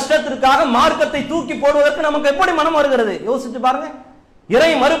வந்த கஷ்டத்திற்காக மார்க்கத்தை தூக்கி போடுவதற்கு நமக்கு எப்படி மனம் வருகிறது? யோசிச்சு பாருங்க. இறை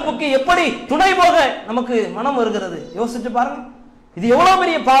மறுப்புக்கு எப்படி துணை போக நமக்கு மனம் வருகிறது? யோசிச்சு பாருங்க. இது எவ்வளவு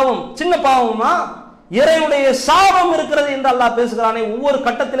பெரிய பாவம், சின்ன பாவமா? இறைவனுடைய சாபம் இருக்கிறது என்று அல்லாஹ் பேசுகிறானே, ஒவ்வொரு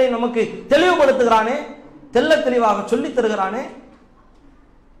கட்டத்திலே நமக்கு தெளிவுபடுத்துகிறானே, தெல்ல தெளிவாக சொல்லி தருகிறானே.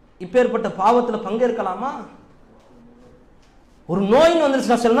 இப்பேற்பட்ட பாவத்தில் பங்கேற்கலாமா? ஒரு நோயின்னு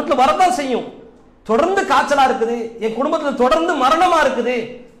வந்துருச்சுன்னா சில நேரத்தில் வரதான் செய்யும். தொடர்ந்து காய்ச்சலா இருக்குது, என் குடும்பத்தில் தொடர்ந்து மரணமா இருக்குது,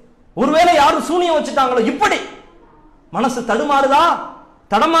 ஒருவேளை யாரும் சூனியம் வச்சுட்டாங்களோ, இப்படி மனசு தடுமாறுதா,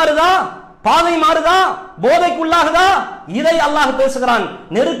 தடமாறுதா, பாதை மாறுதா, போதைக்குள்ளாகுதா? இதை அல்லாஹ் பேசுகிறான்.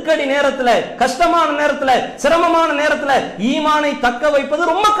 நெருக்கடி நேரத்தில், கஷ்டமான நேரத்தில், சிரமமான நேரத்தில் ஈமானை தக்க வைப்பது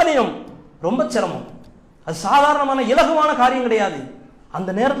ரொம்ப கடினம், ரொம்ப சிரமம். அது சாதாரணமான இலகுவான காரியம் கிடையாது. அந்த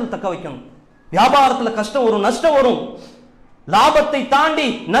நேரத்தில் தக்க வைக்கணும். வியாபாரத்தில் கஷ்டம் வரும், நஷ்டம் வரும். லாபத்தை தாண்டி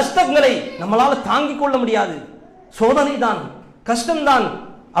நஷ்டங்களை நம்மளால தாங்கிக் கொள்ள முடியாது. சோதனை தான், கஷ்டம்தான்.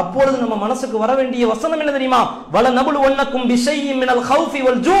 அப்பொழுது நம்ம மனசுக்கு வர வேண்டிய வசனம் என்ன தெரியுமா? வல நபுலுவன்னக்கும் பிஷைஇம் மினல் ஹௌஃபி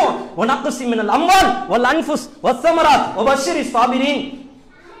வல் ஜூ வ நக்ஸி மினல் அம்வால் வல் அன்ஃபுஸ் வஸ்ஸமராத் வ பஷ்ஷிரிஸ் சாபிரீன்.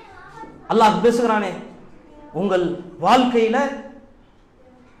 அல்லாஹ் பேசுகிறானே, உங்கள் வாழ்க்கையில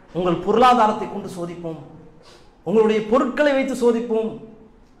உங்கள் பொருளாதாரத்தை கொண்டு சோதிப்போம், உங்களுடைய பொருட்களை வைத்து சோதிப்போம்,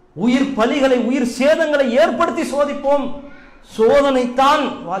 உயிர் பலிகளை, உயிர் சேதங்களை ஏற்படுத்தி சோதிப்போம். சோதனைத்தான்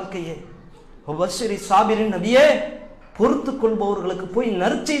வாழ்க்கையே. சாபிரின் நபியே, பொறுத்து கொள்பவர்களுக்கு போய்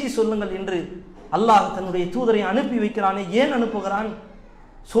நற்செய்தி சொல்லுங்கள் என்று அல்லாஹ் தன்னுடைய தூதரை அனுப்பி வைக்கிறானே. ஏன் அனுப்புகிறான்?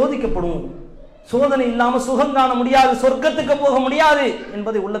 சோதிக்கப்படுவோம். சோதனை இல்லாம சுகம் காண முடியாது, சொர்க்கத்துக்கு போக முடியாது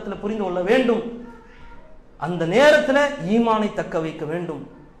என்பதை உள்ளத்தில் புரிந்து கொள்ள வேண்டும். அந்த நேரத்தில் ஈமானை தக்க வைக்க வேண்டும்.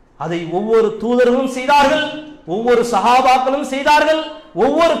 அதை ஒவ்வொரு தூதர்களும் செய்தார்கள், ஒவ்வொரு சஹாபாக்களும் செய்தார்கள்,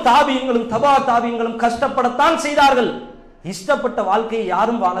 ஒவ்வொரு தாபியங்களும் தபா தாபியங்களும் கஷ்டப்படத்தான் செய்தார்கள். இஷ்டப்பட்ட வாழ்க்கையை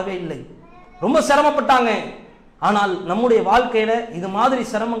யாரும் வாழவே இல்லை, ரொம்ப சிரமப்பட்டாங்க. ஆனால் நம்முடைய வாழ்க்கையில இது மாதிரி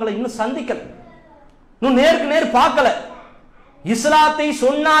சிரமங்களை இன்னும் சந்திக்கல, இன்னும் நேருக்கு நேர் பார்க்கல. இஸ்லாத்தை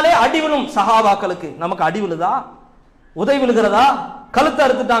சொன்னாலே அடி விழும் சஹாபாக்களுக்கு. நமக்கு அடி விழுதா? உதை விழுகிறதா? கழுத்தை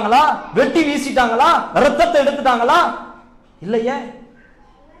அறுத்துட்டாங்களா? வெட்டி வீசிட்டாங்களா? ரத்தத்தை எடுத்துட்டாங்களா? இல்லையே,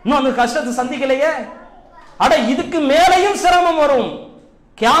 இன்னும் அந்த கஷ்டத்தை சந்திக்கலையே. அட, இதுக்கு மேலையும் சிரமம் வரும்.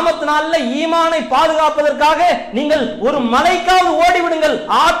 கியாமத் நாள்ல ஈமானை பாதுகாப்பதற்காக நீங்கள் ஒரு மலைக்காவது ஓடிவிடுங்கள்,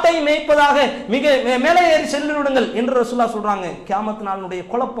 ஆட்டை மேய்ப்பதாக மிக மேலே ஏறி சென்று விடுங்கள் என்று ரசூலுல்லாஹ் சொல்றாங்க. கியாமத் நாளுடைய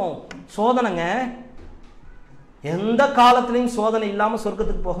குழப்பம், சோதனைங்க. எந்த காலத்திலையும் சோதனை இல்லாம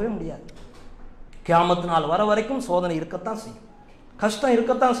சொர்க்கத்துக்கு போகவே முடியாது. கியாமத் நாள் வர வரைக்கும் சோதனை இருக்கத்தான் செய்யும், கஷ்டம்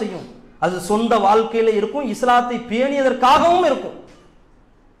இருக்கத்தான் செய்யும். அது சொந்த வாழ்க்கையில இருக்கும், இஸ்லாத்தை பேணியதற்காகவும் இருக்கும்.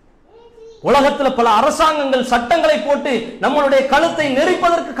 உலகத்தில் பல அரசாங்கங்கள் சட்டங்களை போட்டு நம்மளுடைய கழுத்தை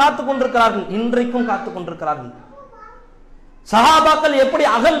நெரிப்பதற்கு காத்துக் கொண்டிருக்கிறார்கள், இன்றைக்கும் காத்துக் கொண்டிருக்கிறார்கள். சஹாபாக்கள் எப்படி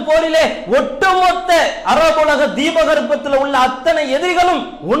அகல் போரிலே ஒட்டுமொத்த அரபுலக தீபகற்பத்தில் உள்ள அத்தனை எதிரிகளும்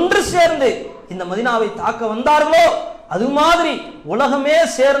ஒன்று சேர்ந்து இந்த மதீனாவை தாக்க வந்தார்களோ, அது மாதிரி உலகமே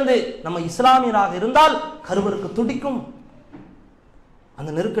சேர்ந்து நம்ம இஸ்லாமியராக இருந்தால் கருவருக்கு துடிக்கும். அந்த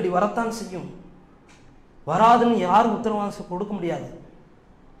நெருக்கடி வரத்தான் செய்யும். வராதுன்னு யாரும் உத்தரவாதம் கொடுக்க முடியாது.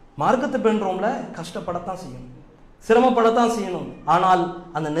 மார்க்கத்தை பெற்றோம்ல கஷ்டப்படத்தான் செய்யும், சிரமப்படத்தான் செய்யணும். ஆனால்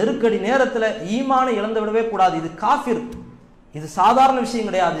அந்த நெருக்கடி நேரத்தில் ஈமானை இழந்து விடவே கூடாது. இது காஃபிர், இது சாதாரண விஷயம்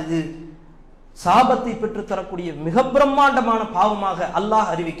கிடையாது. இது சாபத்தை பெற்று தரக்கூடிய மிக பிரம்மாண்டமான பாவமாக அல்லாஹ்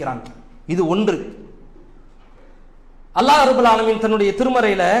அறிவிக்கிறான். இது ஒன்று. அல்லாஹ் ரப்பல் ஆலமீன் தன்னுடைய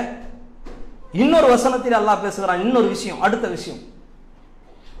திருமறையில இன்னொரு வசனத்தில் அல்லாஹ் பேசுகிறான். இன்னொரு விஷயம், அடுத்த விஷயம்.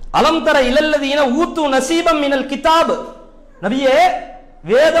 அலம் தர இலல்லதீன ஊத்து நசீபம் மினல் கிதாப். நபியே,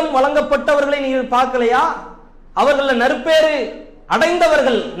 வேதம் வழங்கப்பட்டவர்களை நீங்கள் பார்க்கலையா? அவர்கள் நற்பேறு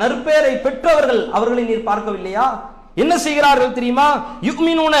அடைந்தவர்கள், நற்பேரை பெற்றவர்கள், அவர்களை நீர் பார்க்கவில்லையா? என்ன செய்கிறார்கள் தெரியுமா?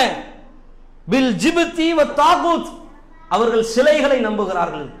 யுக்மினூன பில் ஜிப்தி வ தாகூத். அவர்கள் சிலைகளை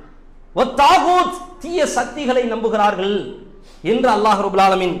நம்புகிறார்கள், வ தாகூத் தீய சக்திகளை நம்புகிறார்கள் என்று அல்லாஹ் ரப்பல்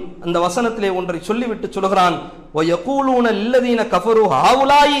ஆலமீன் அந்த வசனத்திலே ஒன்றை சொல்லிவிட்டு சொல்கிறான். வ யகூலூன லில்லதீன கஃபரு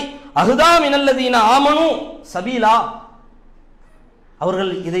ஹாவுலாயி அஹ்தா மினல்லதீன ஆமனு சபீலா. அவர்கள்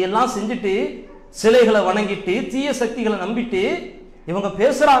இதையெல்லாம் செஞ்சுட்டு, சிலைகளை வணங்கிட்டு, தீய சக்திகளை நம்பிட்டு இவங்க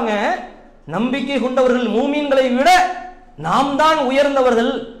பேசுறாங்க, நம்பிக்கை கொண்டவர்கள் மூமீன்களை விட நாம் தான்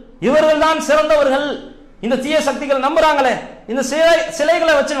உயர்ந்தவர்கள், இவர்கள் தான் சிறந்தவர்கள். இந்த தீய சக்திகள் நம்புறாங்களே, இந்த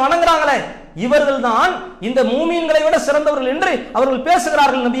சிலைகளை வச்சு வணங்குறாங்களே, இவர்கள் தான் இந்த மூமீன்களை விட சிறந்தவர்கள் என்று அவர்கள்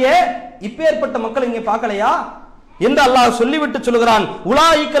பேசுகிறார்கள். நபியே, இப்பேற்பட்ட மக்கள் இங்கே பார்க்கலையா என்று அல்லாஹ் சொல்லிவிட்டு சொல்கிறான்.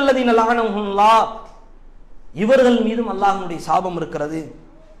 உலாயிக்கல்லதீன லஅனஹுல்லாஹ். இவர்கள் மீதும் அல்லாஹ்வுடைய சாபம் இருக்கிறது.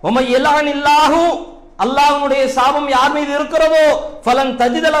 ஒமை யலஅனில்லாஹு. அல்லாஹ்வுடைய சாபம் யார் மீது இருக்கிறதோ ஃபலன்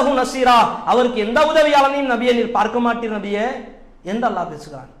தஜிதலஹு நஸீரா. அவருக்கு எந்த உதவியாளனையும் நபியே நீர் பார்க்க மாட்டீர் நபியே என்று அல்லாஹ்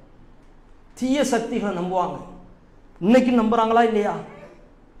பேசுகிறான். தீய சக்திகளை நம்புவாங்க. இன்னைக்கு நம்புறாங்களா இல்லையா?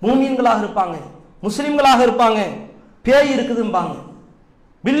 மூமீன்களாக இருப்பாங்க, முஸ்லிம்களாக இருப்பாங்க. பேய் இருக்குதும்பாங்க,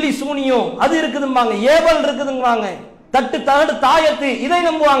 பில்லி சூனியம் அது இருக்குதும்பாங்க, ஏவல் இருக்குதும்பாங்க, தட்டு தகடு தாயத்து இதை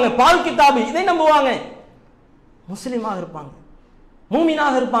நம்புவாங்க, பால் கிதாபு இதை நம்புவாங்க. முஸ்லிமாக இருப்பாங்க,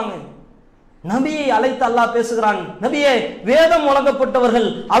 மூமினாக இருப்பாங்க. நபியை அழைத்து அல்லாஹ் பேசுகிறான், நபியே வேதம் வழங்கப்பட்டவர்கள்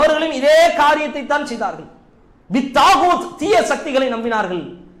அவர்களும் இதே காரியத்தை தான் செய்தார்கள். பித்தாகூத் தீய சக்திகளை நம்பினார்கள்.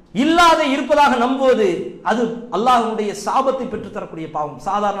 இல்லாத இருப்பதாக நம்புவது அது அல்லாஹ்வுடைய சாபத்தை பெற்றுத்தரக்கூடிய பாவம்,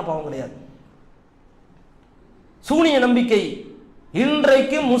 சாதாரண பாவம் கிடையாது. சூனிய நம்பிக்கை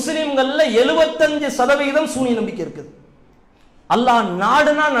இன்றைக்கு முஸ்லிம்கள்ல 75% சூனிய நம்பிக்கை இருக்குது. அல்லாஹ்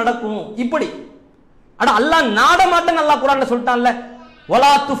நாடுனா நடக்கும் இப்படி. அட அல்லாஹ் நாட மாட்டேன்னு அல்லாஹ் குர்ஆன்ல சொல்லிட்டான்ல,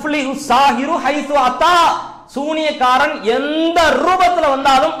 வலா துஃப்லிஹு சாஹிரு ஹைது அத்தா, சூனியக்காரன் எந்த ரூபத்துல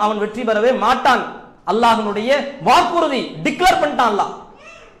வந்தாலும் அவன் வெற்றி பெறவே மாட்டான். அல்லாஹ்வுடைய வாக்குறுதி டிக்ளேர் பண்ணிட்டான் அல்லாஹ்.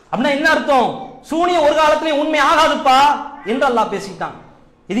 அப்படின்னா என்ன அர்த்தம்? சூனியம் ஒரு காலத்திலே உண்மை ஆகாதுப்பா என்று அல்லாஹ் பேசிட்டான்.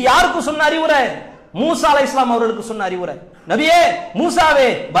 இது யாருக்கு சொன்ன அறிவுரை? மூசா அலைஹிஸ்ஸலாம் அவர்களுக்கு சொன்ன அறிவுரை. நபியே மூசாவே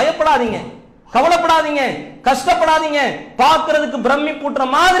பயப்படாதீங்க, கவலைப்படாதீங்க, கஷ்டப்படாதீங்க. பார்க்கிறதுக்கு பிரம்மி பூட்டுற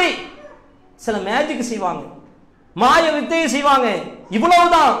மாதிரி சில மேஜிக் செய்வாங்க, மாய வித்தையை செய்வாங்க,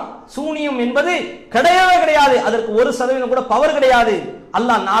 இவ்வளவுதான். சூனியம் என்பது கிடையவே கிடையாது. அதற்கு 1% கூட பவர் கிடையாது.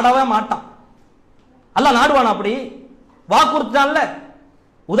 அல்லாஹ் நாடவே மாட்டான். அல்லாஹ் நாடுவான் அப்படி வாக்குறுத்தான்ல.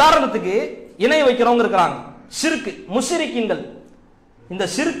 உதாரணத்துக்கு இணை வைக்கிறவங்க இருக்கிறாங்க, ஷிர்க் முஷ்ரிக்கீன்கள். இந்த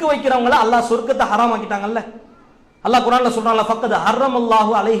ஷிர்க் வைக்கிறவங்கள அல்லாஹ் சொர்க்கத்தை ஹராமாக்கிட்டாங்கல்ல. அல்லாஹ் குர்ஆன்ல சொல்றான்ல, ஃபக்கத்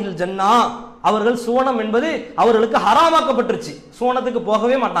ஹர்ரமல்லாஹு அலைஹில் ஜன்னா, அவர்கள் சுவனம் என்பது அவர்களுக்கு ஹராமாக்கப்பட்டுருச்சு, சுவனத்துக்கு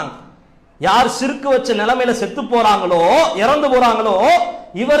போகவே மாட்டாங்க. யார் ஷிர்க் வச்ச நிலைமையில செத்து போறாங்களோ, இறந்து போறாங்களோ,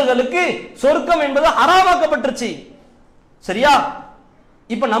 இவர்களுக்கு சொர்க்கம் என்பது ஹராமாக்கப்பட்டுருச்சு. சரியா?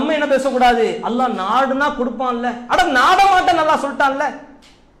 இப்ப நம்ம என்ன பேசக்கூடாது? அல்லாஹ் நாடுனா கொடுப்பான்ல. அட நாட மாட்டேன் நல்லா சொல்லிட்டான்ல.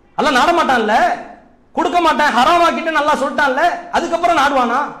 அல்லாஹ் நாட மாட்டான்ல, கொடுக்க மாட்டேன் ஹராமாக்கிட்டு நல்லா சொல்லிட்டான்ல, அதுக்கப்புறம்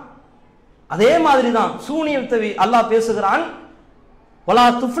நாடுவானா? அதே மாதிரி தான் சூனியத்தை அல்லாஹ் பேசுகிறான். வலா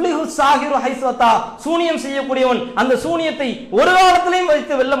துஃப்லிஹு சாஹிரு ஹைது அத்தா, சூனியம் செய்யக்கூடியவன் அந்த சூனியத்தை ஒரு காலத்திலையும்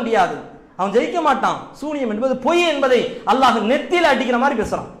வைத்து வெல்ல முடியாது, அவன் ஜெயிக்க மாட்டான். சூனியம் என்பது பொய் என்பதை அல்லாஹ் நெத்தியில அடிக்கிற மாதிரி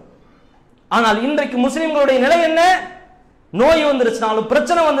பேசுறான். ஆனால் இன்றைக்கு முஸ்லிம்களுடைய நிலை என்ன? நோய் வந்துருச்சுனாலும்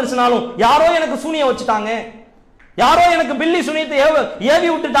பிரச்சனை வந்துருச்சுனாலும் யாரோ எனக்கு சூனியம் வச்சுட்டாங்க, யாரோ எனக்கு பில்லி சூனியத்தை ஏவி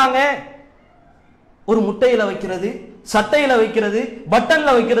விட்டுட்டாங்க. ஒரு முட்டையில வைக்கிறது, சட்டையில வைக்கிறது, பட்டன்ல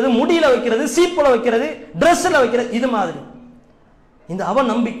வைக்கிறது, முடியில வைக்கிறது, சீப்புல வைக்கிறது, டிரெஸ்ல வைக்கிறது, இது மாதிரி இந்த அவ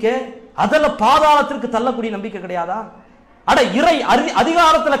நம்பிக்கை அதல பாதாளத்திற்கு தள்ளக்கூடிய நம்பிக்கை கிடையாதா? அட இறை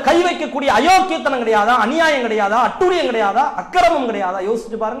அதிகாரத்துல கை வைக்கக்கூடிய அயோக்கியத்தனம் கிடையாதா? அநியாயம் கிடையாதா? அட்டூழியம் கிடையாதா? அக்கிரமம் கிடையாதா?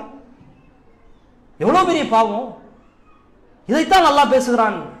 யோசிச்சு பாருங்க, எவ்வளவு பெரிய பாவம். இதைத்தான் அல்லாஹ்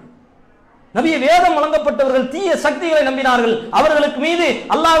பேசுகிறான். நபியே வேதம் வழங்கப்பட்டவர்கள் தீய சக்திகளை நம்பினார்கள், அவர்களுக்கு மீது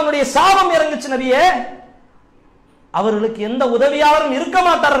அல்லாஹ்வுடைய சாபம் இறங்குச்சு நபியே, அவர்களுக்கு எந்த உதவியாளரும் இருக்க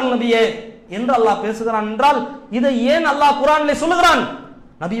மாட்டார்கள் நபியே என்று அல்லாஹ் பேசுகிறான். என்றால் இதை ஏன் அல்லாஹ் குர்ஆனிலே சொல்லுகிறான்?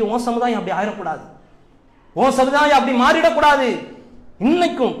 நபியே உன் சமுதாயம் அப்படி ஆயிடக்கூடாது, உன் சமுதாயம் அப்படி மாறிடக்கூடாது.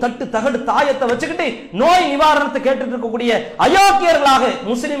 இன்னைக்கும் தட்டு தகடு தாயத்தை வச்சுக்கிட்டு நோய் நிவாரணத்தை கேட்டுட்டு இருக்கக்கூடிய அயோக்கியர்களாக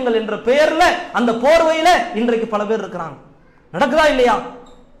முஸ்லிம்கள் என்ற பெயர்ல அந்த போர்வையில இன்றைக்கு பல பேர் இருக்கிறாங்க. நடக்குதா இல்லையா?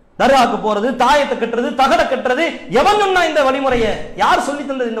 தர்காவுக்கு போறது, தாயத்தை கட்டுறது, தகட கட்டுறது, எவன் சொன்னா இந்த வழிமுறையை? யார் சொல்லி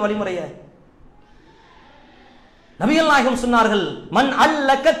தந்தது இந்த வழிமுறையை? நபிகள் நாயகம் சொன்னார்கள், மன்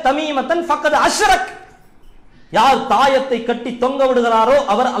அல்லக தமீமத்தன் ஃபக்கத் அஷ்ரக், யார் தாயத்தை கட்டி தொங்க விடுகிறாரோ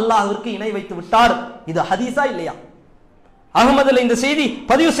அவர் அல்லாஹ்விற்கு இணை வைத்து விட்டார். இது ஹதீஸா இல்லையா? அகமதுல இந்த செய்தி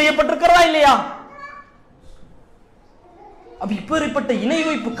பதிவு செய்யப்பட்டிருக்கிறதா இல்லையா? இப்பேற்பட்ட இணை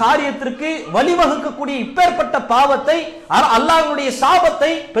வைப்பு காரியத்திற்கு வழிவகுக்கக்கூடிய இப்பேற்பட்ட பாவத்தை, அல்லாஹ்வுடைய சாபத்தை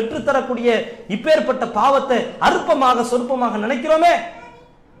பெற்றுத்தரக்கூடிய இப்பேற்பட்ட பாவத்தை அற்பமாக சொற்பமாக நினைக்கிறோமே,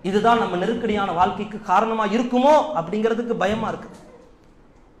 இதுதான் நம்ம நெருக்கடியான வாழ்க்கைக்கு காரணமா இருக்குமோ அப்படிங்கிறதுக்கு பயமா இருக்கு.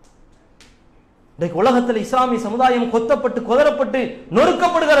 இன்றைக்கு உலகத்தில் இஸ்லாமிய சமுதாயம் கொத்தப்பட்டு கொதறப்பட்டு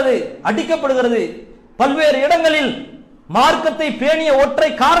நொறுக்கப்படுகிறது, அடிக்கப்படுகிறது. பல்வேறு இடங்களில் மார்க்கத்தை பேணிய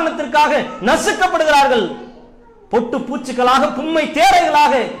ஒற்றை காரணத்திற்காக நசுக்கப்படுகிறார்கள். பொட்டு பூச்சிகளாக புண்மை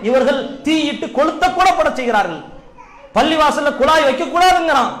தேரைகளாக இவர்கள் தீயிட்டு கொளுத்த கூட பட செய்கிறார்கள். பள்ளிவாசல்ல குழாய் வைக்க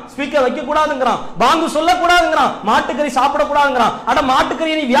கூடாதுங்கிறான், ஸ்பீக்கர் வைக்க கூடாதுங்கிறான், பாங்கு சொல்ல கூடாதுங்கிறான், மாட்டுக்கறி சாப்பிட கூடாதுங்கிறான், அட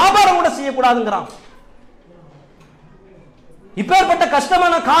மாட்டுக்கறி நீ வியாபாரம் கூட செய்யக்கூடாதுங்கிறான். இப்பேற்பட்ட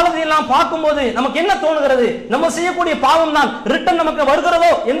கஷ்டமான காலத்தை எல்லாம் பார்க்கும்போது நமக்கு என்ன தோணுகிறது? நம்ம செய்யக்கூடிய பாவம் தான் ரிட்டன் நமக்கு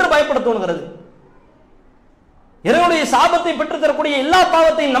வருகிறதோ என்று பயப்பட தோணுகிறது. இறைவனுடைய சாபத்தை பெற்று தரக்கூடிய எல்லா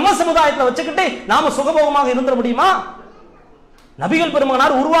பாவத்தையும் நம்ம சமுதாயத்தில் வச்சுக்கிட்டு நாம சுகபோகமாக இருந்துட முடியுமா? நபிகள்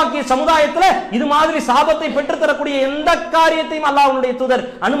பெருமகனார் உருவாக்கிய சமுதாயத்தில் இது மாதிரி சாபத்தை பெற்று தரக்கூடிய எந்த காரியத்தையும் அல்லாஹ்வுடைய தூதர்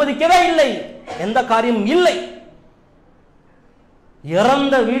அனுமதிக்கவே இல்லை, எந்த காரியமும் இல்லை.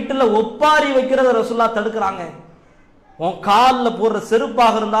 இறந்த வீட்டுல ஒப்பாரி வைக்கிறத ரசூலுல்லாஹ் தடுக்கிறாங்க. உன் காலில் போடுற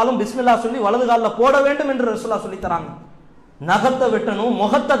செருப்பாக இருந்தாலும் பிஸ்மில்லா சொல்லி வலது காலில் போட வேண்டும் என்று ரசூலுல்லாஹ் சொல்லி தராங்க. நகத்தை வெட்டணும்,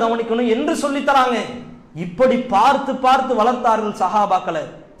 முகத்தை கவனிக்கணும் என்று சொல்லி தராங்க. இப்படி பார்த்து பார்த்து வளர்த்தார்கள் சஹாபாக்களை.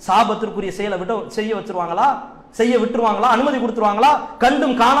 சாபத்திற்குரிய செயலை செய்ய வச்சிருவாங்களா? செய்ய விட்டுருவாங்களா? அனுமதி கொடுத்துருவாங்களா?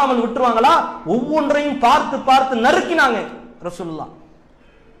 கண்டும் காணாமல் விட்டுருவாங்களா? ஒவ்வொன்றையும் பார்த்து பார்த்து நறுக்கினாங்க ரசூலுல்லாஹ்.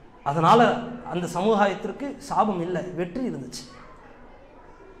 அதனால அந்த சமுதாயத்திற்கு சாபம் இல்லை, வெற்றி இருந்துச்சு.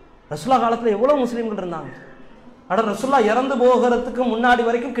 ரசூலுல்லாஹ் காலத்தில் எவ்வளவு முஸ்லீம்கள் இருந்தாங்க. ரசூலுல்லாஹ் இறந்து போகிறதுக்கு முன்னாடி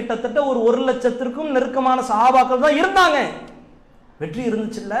வரைக்கும் கிட்டத்தட்ட ஒரு 1,00,000க்கும் நெருக்கமான சஹாபாக்கள் தான் இருந்தாங்க. வெற்றி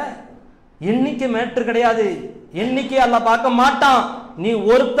இருந்துச்சுல்ல. எண்ணிக்கை மேட்டர் கிடையாது. எண்ணிக்கை அல்லாஹ் பார்க்க மாட்டான். நீ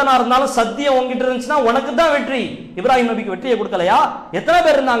ஒருத்தனா இருந்தாலும் சத்தியம் உங்ககிட்ட இருந்துச்சுன்னா உனக்கு தான் வெற்றி. இப்ராஹிம் நபிக்கு வெற்றியை கொடுக்கலையா? எத்தனை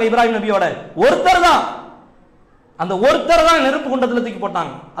பேர் இருந்தாங்க இப்ராஹிம் நபியோட? ஒருத்தர் தான். அந்த ஒருத்தர் தான் நெருப்பு குண்டத்துல தூக்கி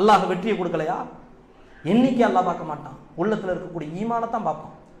போட்டாங்க. அல்லாஹ் வெற்றியை கொடுக்கலையா? எண்ணிக்கை அல்லாஹ் பார்க்க மாட்டான். உள்ளத்துல இருக்கக்கூடிய ஈமானத்தான்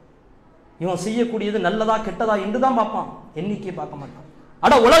பார்ப்பான். இவன் செய்யக்கூடியது நல்லதா கெட்டதா என்று தான் பார்ப்பான். எண்ணிக்கையை பார்க்க மாட்டான்.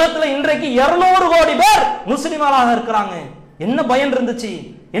 அட உலகத்துல இன்றைக்கு 200 கோடி பேர் முஸ்லிமானாக இருக்கிறாங்க. என்ன பயன் இருந்துச்சு?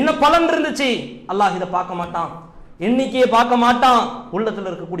 என்ன பலன் இருந்துச்சு? அல்லாஹ் இதை பார்க்க மாட்டான். எண்ணிக்கையை பார்க்க மாட்டான். உள்ளத்துல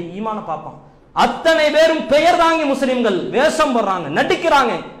இருக்கக்கூடிய ஈமான பார்ப்பான். அத்தனை பேரும் பெயர் தாங்கி முஸ்லிம்கள் வேஷம் போடுறாங்க,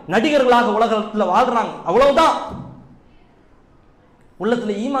 நடிக்கிறாங்க, நடிகர்களாக உலகத்துல வாழ்றாங்க. அவ்வளவுதான்.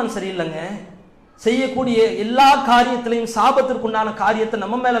 உள்ளத்துல ஈமான் சரியில்லைங்க. செய்யக்கூடிய எல்லா காரியத்திலையும் சாபத்திற்குண்டான காரியத்தை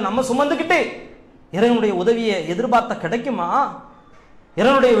நம்ம மேல நம்ம சுமந்துக்கிட்டு இறைவனுடைய உதவியை எதிர்பார்த்தா கிடைக்குமா?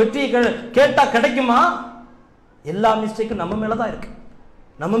 இறைவனுடைய வெற்றியை கேட்டா கிடைக்குமா? எல்லா மிஸ்டேக்கும் நம்ம மேலதான் இருக்கு.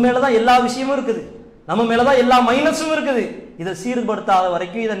 நம்ம மேலதான் எல்லா விஷயமும் இருக்குது. நம்ம மேலதான் எல்லா மைனஸும் இருக்குது. இதை சீர்படுத்தாத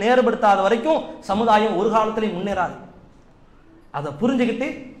வரைக்கும், இதை நேர்படுத்தாத வரைக்கும் சமுதாயம் ஒரு காலத்திலையும் முன்னேறாது. அதை புரிஞ்சுக்கிட்டு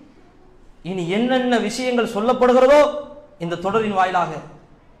இனி என்னென்ன விஷயங்கள் சொல்லப்படுகிறதோ இந்த தொடரின் வாயிலாக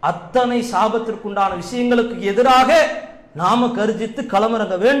அத்தனை சாபத்திற்குண்டான விஷயங்களுக்கு எதிராக நாம கர்ஜித்து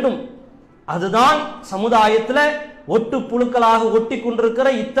களமிறங்க வேண்டும். அதுதான் சமுதாயத்தில் ஒட்டு புழுக்களாக ஒட்டி கொண்டிருக்கிற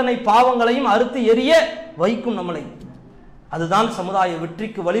இத்தனை பாவங்களையும் அறுத்து எரிய வைக்கும் நம்மளை. அதுதான் சமுதாய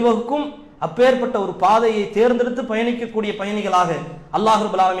வெற்றிக்கு வழிவகுக்கும். அப்பேற்பட்ட ஒரு பாதையை தேர்ந்தெடுத்து பயணிக்கக்கூடிய பயணிகளாக அல்லாஹ்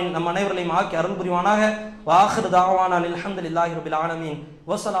ரப்பல் ஆலமீன் நம் அனைவர்களையும் ஆக்கி அருள் புரிவானாக. வாஹிரு தாவானா அல்ஹம்துலில்லாஹி ரப்பில் ஆலமீன்.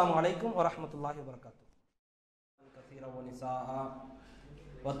 வஸ்ஸலாமு அலைக்கும் வரஹ்மத்துல்லாஹி வபரகாத்துஹு. கஸீரா வ நிஸாஅ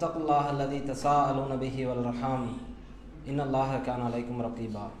வத்தகுல்லாஹ அல்லதி தஸாஅலூன பிஹி வல் ரஹாம் இன்னல்லாஹ கான அலைக்கும்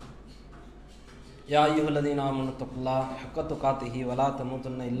ரகீபா. யா அய்யுஹல்லதீன ஆமனு தக்குல்லாஹ ஹக்க துகாத்திஹி வலா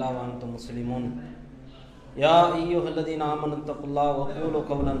தமூதுன்ன இல்லா வ அன்தும் முஸ்லிமூன். யா அய்யுஹல்லதீன ஆமனு தக்குல்லாஹ வகூலு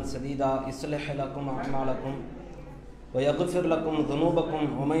கௌலன் சதீதா யுஸ்லிஹ் லக்கும் அஅமாலக்கும் வ யக்ஃபிர் லக்கும் துனூபக்கும்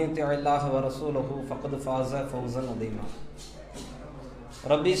வ மை யுத்திஇல்லாஹ வ ரசூலஹு ஃபக்கத் ஃபாஸ ஃபௌஸன் அதீமா.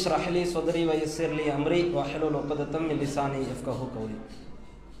 ரப்பி இஷ்ரஹ் லி ஸத்ரி வ யஸ்ஸிர் லி அம்ரி வஹ்லுல் உக்ததம் மின் லிசானி யஃப்கஹு கௌலி.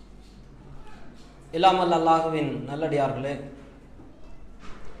 இல்லாமல் அல்லாஹுவின் நல்லடியார்களே,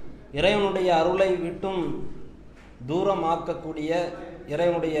 இறைவனுடைய அருளை விட்டும் தூரமாக்கக்கூடிய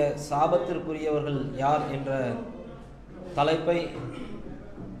இறைவனுடைய சாபத்திற்குரியவர்கள் யார் என்ற தலைப்பை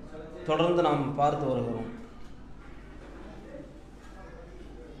தொடர்ந்து நாம் பார்த்து வருகிறோம்.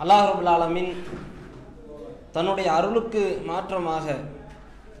 அல்லாஹ் ரப்பல் ஆலமீன் தன்னுடைய அருளுக்கு மாற்றமாக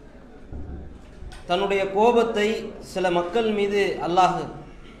தன்னுடைய கோபத்தை சில மக்கள் மீது அல்லாஹ்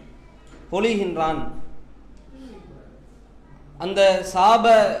பொழிகின்றான். அந்த சாப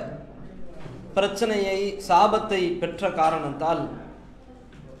பிரச்சனையை, சாபத்தை பெற்ற காரணத்தால்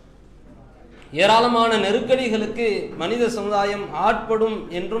ஏராளமான நெருக்கடிகளுக்கு மனித சமுதாயம் ஆட்படும்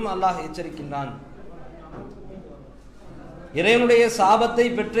என்றும் அல்லாஹ் எச்சரிக்கின்றான். இறைவனுடைய சாபத்தை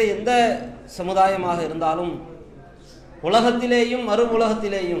பெற்ற எந்த சமுதாயமாக இருந்தாலும் உலகத்திலேயும் மறு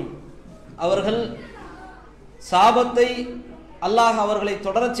உலகத்திலேயும் அவர்கள் சாபத்தை அல்லாஹ் அவர்களை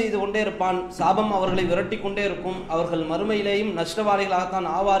தொடரச் செய்து கொண்டே இருப்பான். சாபம் அவர்களை விரட்டி கொண்டே இருக்கும். அவர்கள் மறுமையிலேயும் நஷ்டவாளிகளாகத்தான்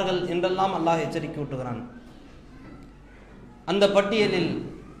ஆவார்கள் என்றெல்லாம் அல்லாஹ் எச்சரிக்கை ஊட்டுகிறான். அந்த பட்டியலில்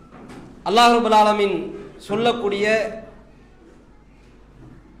அல்லாஹ் ரப்பல் ஆலமீன் சொல்லக்கூடிய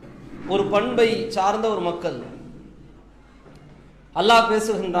ஒரு பண்பை சார்ந்த ஒரு மக்கள் அல்லாஹ்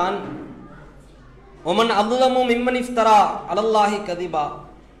பேசுகின்றான். ஒமன் அظلمு மிம்மன் இஃப்தரா அலல்லாஹி கதிபா.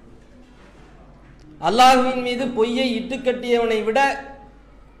 அல்லாஹ்வின் மீது பொய்யை இட்டு கட்டியவனை விட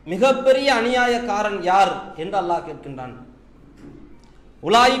மிகப்பெரிய அநியாயக்காரன் யார் என்று அல்லாஹ் கேட்கின்றான்.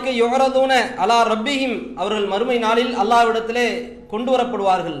 உலாயிக்க யுரதுன அலா ரப்பிஹிம். அவர்கள் மறுமை நாளில் அல்லாஹ்விடத்திலே கொண்டு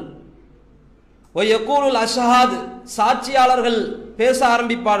வரப்படுவார்கள். ஒ யகூலுல் அஷ்ஹாத். சாட்சியாளர்கள் பேச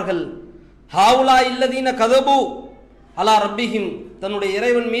ஆரம்பிப்பார்கள். ஹாவுலா இல்லதீன கதபு அலா ரப்பிஹிம். தன்னுடைய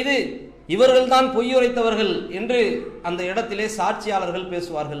இறைவன் மீது இவர்கள்தான் பொய்யுரைத்தவர்கள் என்று அந்த இடத்திலே சாட்சியாளர்கள்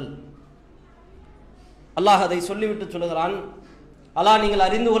பேசுவார்கள். அல்லாஹ் அதை சொல்லிவிட்டு சொல்லுகிறான், அல்லாஹ் நீங்கள்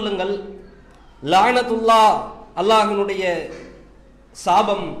அறிந்து கொள்ளுங்கள், லானத்துல்லா அல்லாஹினுடைய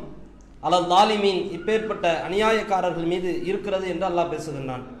சாபம் அலல் ஸாலிமீன் இப்பேற்பட்ட அநியாயக்காரர்கள் மீது இருக்கிறது என்று அல்லாஹ்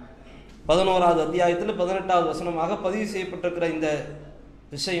பேசுகின்றான். 11வது அத்தியாயத்தில் 18வது வசனமாக பதிவு செய்யப்பட்டிருக்கிற இந்த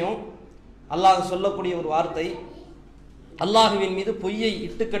விஷயம் அல்லாஹ் சொல்லக்கூடிய ஒரு வார்த்தை, அல்லாஹுவின் மீது பொய்யை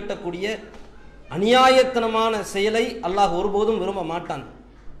இட்டு கட்டக்கூடிய அநியாயத்தனமான செயலை அல்லாஹ் ஒருபோதும் விரும்ப மாட்டான்.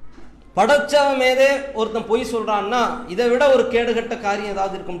 படைச்சவன் மீதே ஒருத்தன் பொய் சொல்றான்னா இதை விட ஒரு கேடுகட்ட காரியம்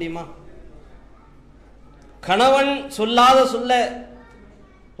ஏதாவது இருக்க முடியுமா? கணவன் சொல்லாத சொல்ல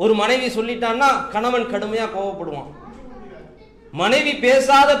ஒரு மனைவி சொல்லிட்டான்னா கணவன் கடுமையா கோபப்படுவான். மனைவி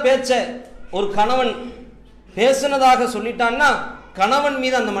பேசாத பேச்ச ஒரு கணவன் பேசினதாக சொல்லிட்டான்னா கணவன்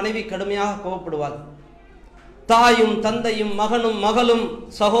மீது அந்த மனைவி கடுமையாக கோபப்படுவாள். தாயும் தந்தையும் மகனும் மகளும்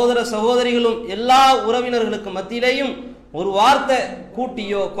சகோதர சகோதரிகளும் எல்லா உறவினர்களுக்கு மத்தியிலேயும் ஒரு வார்த்தை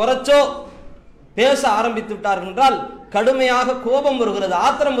கூட்டியோ குறைச்சோ பேச ஆரம்பித்து விட்டார்கள் என்றால் கடுமையாக கோபம் வருகிறது,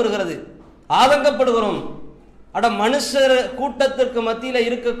 ஆத்திரம் வருகிறது, ஆதங்கப்படுகிறோம். அட மனுஷர் கூட்டத்திற்கு மத்தியில்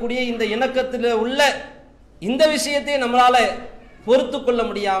இருக்கக்கூடிய இந்த இணக்கத்தில் உள்ள இந்த விஷயத்தை நம்மளால பொறுத்து கொள்ள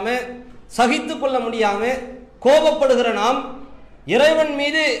முடியாம சகித்து கொள்ள முடியாம கோபப்படுகிற நாம் இறைவன்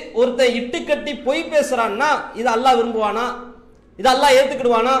மீது ஒருத்தன் இட்டு கட்டி பொய் பேசுறான்னா இது அல்லாஹ் விரும்புவானா? இது அல்லாஹ்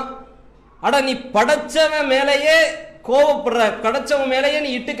ஏத்துக்கிடுவானா? அட நீ படைச்சவன் மேலேயே கோபப்படுற, படைச்சவன் மேலேயே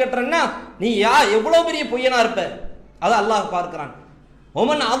நீ இட்டு கட்டுறன்னா நீ எவ்வளவு பெரிய பொய்யனா இருப்ப? அதை அல்லாஹ் பார்க்கிறான்.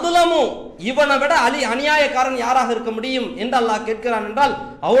 ஒமன் அதுலமும் இவனை விட அநியாயக்காரன் யாராக இருக்க முடியும் என்று அல்லாஹ் கேட்கிறான் என்றால்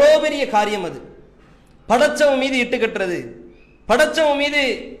அவ்வளோ பெரிய காரியம் அது. படைச்சவன் மீது இட்டு கட்டுறது, படைச்சவன் மீது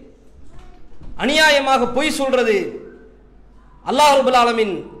அநியாயமாக பொய் சொல்றது. அல்லாஹ் ரப்பல்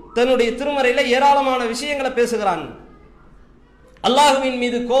ஆலமீன் தன்னுடைய திருமறையில ஏராளமான விஷயங்களை பேசுகிறான். அல்லாஹுவின்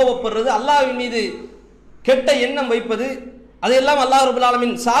மீது கோபப்படுறது, அல்லாஹ்வின் மீது கெட்ட எண்ணம் வைப்பது, அதையெல்லாம் அல்லாஹ் ரப்பல்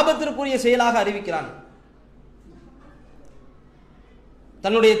ஆலமீன் சாபத்திற்குரிய செயலாக அறிவிக்கிறான்.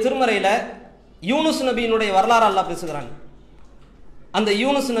 தன்னுடைய திருமறையில யூனுஸ் நபியினுடைய வரலாறு அல்லாஹ் பேசுகிறான். அந்த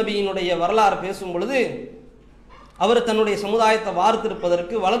யூனுஸ் நபியினுடைய வரலாறு பேசும் பொழுது அவர் தன்னுடைய சமுதாயத்தை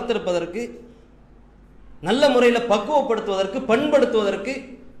வார்த்திருப்பதற்கு, வளர்த்திருப்பதற்கு, நல்ல முறையில் பக்குவப்படுத்துவதற்கு, பண்படுத்துவதற்கு,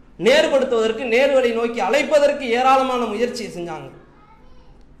 நேர்படுத்துவதற்கு, நேர்வழி நோக்கி அழைப்பதற்கு ஏராளமான முயற்சியை செஞ்சாங்க.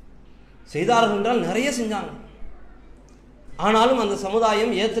 செய்தார்கள் என்றால் நிறைய செஞ்சாங்க. ஆனாலும் அந்த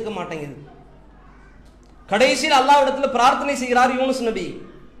சமுதாயம் ஏற்றுக்க மாட்டேங்குது. கடைசியில் அல்லாஹ்விடத்தில் பிரார்த்தனை செய்கிறார் யூனுஸ் நபி,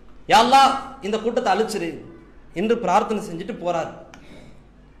 யா அல்லாஹ் இந்த கூட்டத்தை அழிச்சிரு என்று பிரார்த்தனை செஞ்சுட்டு போறார்.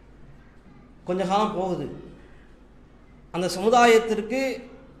 கொஞ்ச காலம் போகுது. அந்த சமுதாயத்திற்கு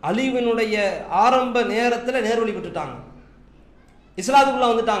அழிவினுடைய ஆரம்ப நேரத்தில் நேர்வழி விட்டுட்டாங்க, இஸ்லாத்துக்குள்ள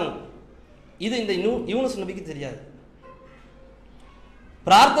வந்துட்டாங்க. இது இந்த யூனுஸ் நபிக்கு தெரியாது.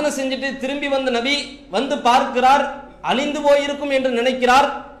 பிரார்த்தனை செஞ்சுட்டு திரும்பி வந்த நபி வந்து பார்க்கிறார், அழிந்து போயிருக்கும் என்று நினைக்கிறார்.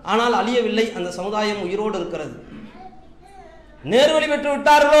 ஆனால் அழியவில்லை, அந்த சமுதாயம் உயிரோடு இருக்கிறது. நேர்வழி பெற்று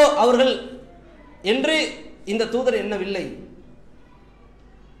விட்டார்களோ அவர்கள் என்று இந்த தூதர் எண்ணவில்லை.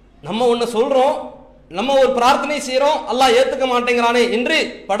 நம்ம ஒன்னு சொல்றோம், நம்ம ஒரு பிரார்த்தனை செய்யறோம், அல்லாஹ் ஏத்துக்க மாட்டேங்கிறானே என்று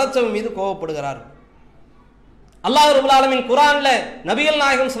படைச்சவன் மீது கோபப்படுகிறார். அல்லாஹ் ரப்பல் ஆலமீன் குர்ஆன்ல நபிகள்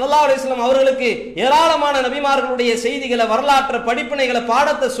நாயகம் ஸல்லல்லாஹு அலைஹி வஸல்லம் அவர்களுக்கு ஏராளமான நபிமார்களுடைய செய்திகளை, வரலாற்று படிப்பினைகளை,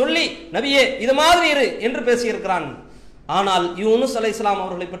 பாடத்தை சொல்லி நபியே இது மாதிரி இரு என்று பேசியிருக்கிறான். ஆனால் யூனுஸ் அலைஹிஸ்ஸலாம்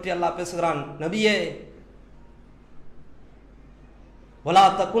அவர்களை பற்றி அல்லாஹ் பேசுகிறான், நபியே வலா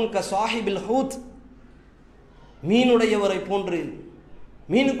தகுன் க ஸாஹிபில் ஹூத், மீனுடையவரை போன்று,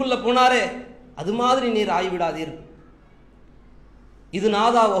 மீனுக்குள்ள போனாரே அது மாதிரி நீர் ஆய்விடாதீர். இது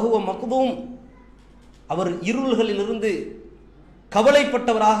நாதா வஹுவ மக்தூம், அவர் இருள்களிலிருந்து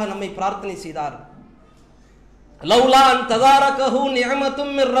கவலைப்பட்டவராக நம்மை பிரார்த்தனை செய்தார். லவ்லா அன் ததாரகஹு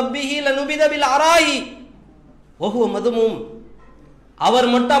நிஅமத்தும் மிர் ரப்பிஹி லனுபித பில் அராயி வஹுவ மதுமூம், அவர்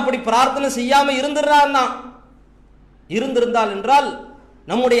மட்டும் அப்படி பிரார்த்தனை செய்யாம இருந்திருந்தால் என்றால்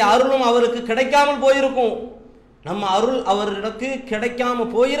நம்முடைய அருளும் அவருக்கு கிடைக்காமல் போயிருக்கும். நம்ம அருள் அவருக்கு கிடைக்காம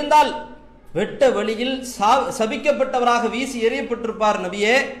போயிருந்தால் வெட்ட வழியில் சபிக்கப்பட்டவராக வீசி எறியப்பட்டிருப்பார்.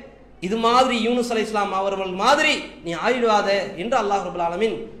 நபியே இது மாதிரி யூனுஸ் அலைஹிஸ்ஸலாம் அவர்கள் மாதிரி நீ ஆயிடுவாத என்று அல்லாஹ் ரப்பல்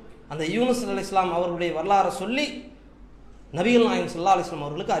ஆலமீன் அந்த யூனுஸ் அலைஹிஸ்ஸலாம் அவர்களுடைய வரலாறை சொல்லி நபிகள் நாயகம் ஸல்லல்லாஹு அலைஹி வஸல்லம்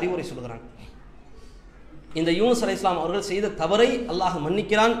அவர்களுக்கு அறிவுரை சொல்கிறான். இந்த யூனுஸ் அலைஹிஸ்ஸலாம் அவர்கள் செய்த தவறை அல்லாஹ்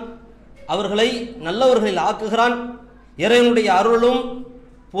மன்னிக்கிறான், அவர்களை நல்லவர்களில் ஆக்குகிறான். இறைவனுடைய அருளும்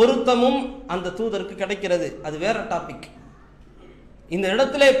பொருத்தமும் அந்த தூதருக்கு கிடைக்கிறது. அது வேற டாபிக். இந்த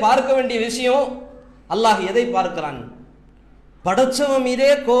இடத்திலே பார்க்க வேண்டிய விஷயம், அல்லாஹ் எதை பார்க்கிறான்? படைச்சவன் மீதே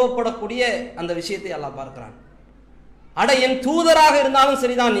கோபப்படக்கூடிய அந்த விஷயத்தை அல்லாஹ் பார்க்கிறான். அட என் தூதராக இருந்தாலும்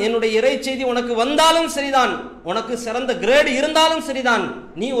சரிதான், என்னுடைய இறை செய்தி உனக்கு வந்தாலும் சரிதான், உனக்கு சிறந்த கிரேடு இருந்தாலும் சரிதான்,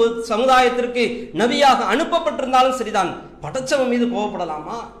 நீ ஒரு சமுதாயத்திற்கு நபியாக அனுப்பப்பட்டிருந்தாலும் சரிதான், படைச்சவன் மீது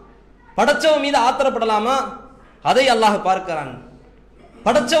கோபப்படலாமா? படைச்சவன் மீது ஆத்திரப்படலாமா? அதை அல்லாஹ் பார்க்கிறான்.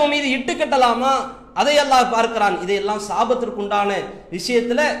 படைச்சவன் மீது இட்டு கட்டலாமா? அதை அல்லாஹ் பார்க்கிறான். இதையெல்லாம் சாபத்திற்குண்டான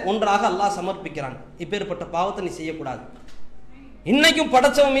விஷயத்துல ஒன்றாக அல்லாஹ் சமர்ப்பிக்கிறான். இப்பேற்பட்ட பாவத்தை நீ செய்யக்கூடாது. இன்னைக்கும்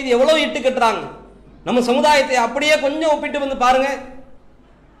படைச்சவன் மீது எவ்வளவு இட்டு கட்டுறாங்க. நம்ம சமுதாயத்தை அப்படியே கொஞ்சம் ஒப்பிட்டு வந்து பாருங்க.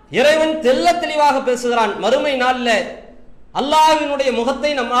 இறைவன் தெள்ள தெளிவாக பேசுகிறான். மறுமை நாளில் அல்லாஹ்வினுடைய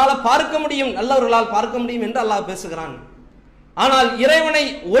முகத்தை நம்மால் பார்க்க முடியும், நல்லவர்களால் பார்க்க முடியும் என்று அல்லாஹ் பேசுகிறான். ஆனால் இறைவனை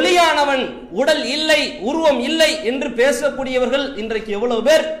ஒளியானவன், உடல் இல்லை, உருவம் இல்லை என்று பேசக்கூடியவர்கள் இன்றைக்கு எவ்வளவு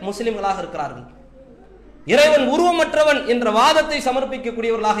பேர் முஸ்லிம்களாக இருக்கிறார்கள். இறைவன் உருவமற்றவன் என்ற வாதத்தை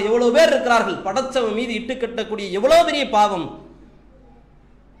சமர்ப்பிக்கக்கூடியவர்களாக எவ்வளவு பேர் இருக்கிறார்கள். படைச்சவன் மீது இட்டு கட்டக்கூடிய எவ்வளவு பெரிய பாவம்.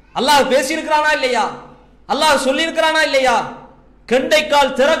 அல்லாஹ் பேசியிருக்கிறானா இல்லையா? அல்லாஹ் சொல்லியிருக்கிறானா இல்லையா?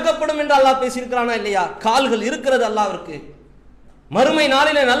 கெண்டைக்கால் திறக்கப்படும் என்று அல்லாஹ் பேசியிருக்கிறானா இல்லையா? கால்கள் இருக்கிறது அல்லாஹ்விற்கு. மறுமை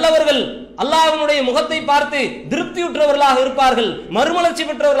நாளில நல்லவர்கள் அல்லாஹ்வினுடைய முகத்தை பார்த்து திருப்தியுற்றவர்களாக இருப்பார்கள், மறுமலர்ச்சி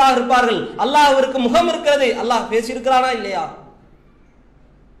பெற்றவர்களாக இருப்பார்கள். அல்லாஹ்விற்கு முகம் இருக்கிறது, அல்லாஹ் பேசியிருக்கிறானா இல்லையா?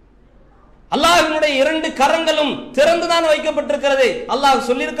 அல்லாஹ்வினுடைய 2 கரங்களும் திறந்துதான் வைக்கப்பட்டிருக்கிறது, அல்லாஹ்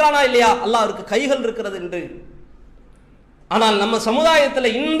சொல்லியிருக்கிறானா இல்லையா? அல்லாஹ்விற்கு கைகள் இருக்கிறது என்று. ஆனால் நம்ம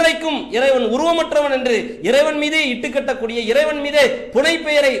சமுதாயத்தில் இன்றைக்கும் இறைவன் உருவமற்றவன் என்று இறைவன் மீதே இட்டுக்கட்டக்கூடிய, இறைவன் மீதே புனை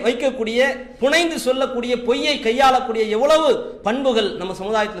பெயரை வைக்கக்கூடிய, புனைந்து சொல்லக்கூடிய, பொய்யை கையாளக்கூடிய எவ்வளவு பண்புகள் நம்ம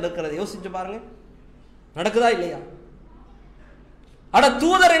சமுதாயத்தில் இருக்கிறது. யோசிச்சு பாருங்க, நடக்குதா இல்லையா? அட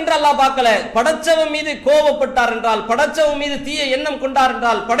தூதர் என்று அல்லாஹ் பார்க்கல. படைச்சவன் மீது கோபப்பட்டார் என்றால், படைச்சவன் மீது தீய எண்ணம் கொண்டார்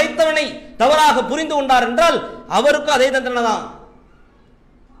என்றால், படைத்தவனை தவறாக புரிந்து கொண்டார் என்றால் அவருக்கும் அதே தண்டனை தான்.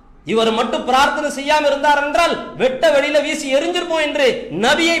 இவர் மட்டும் பிரார்த்தனை செய்யாம இருந்தார் என்றால் வெட்ட வெளியில வீசி எரிஞ்சிருப்போம் என்று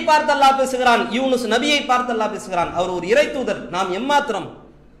நபியை பார்த்து அல்லாஹ் பேசுகிறான். யூனுஸ் நபியை பார்த்து அல்லாஹ் பேசுகிறான். அவர் ஒரு இறை தூதர், நாம் எம்மாத்திரம்?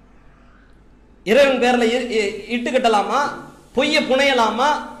 இறைவன் பேர்ல இட்டு கட்டலாமா? பொய்ய புனையலாமா?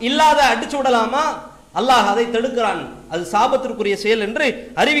 இல்லாத அடிச்சு விடலாமா? அல்லாஹ் அதை தடுக்கிறான். அது சாபத்திற்குரிய செயல் என்று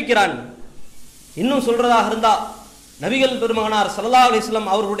அறிவிக்கிறான். இன்னும் சொல்றதாக இருந்தா, நபிகள் பெருமகனார் ஸல்லல்லாஹு அலைஹி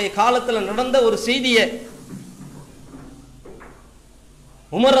வஸல்லம் அவர்களுடைய காலத்தில் நடந்த ஒரு செய்தியை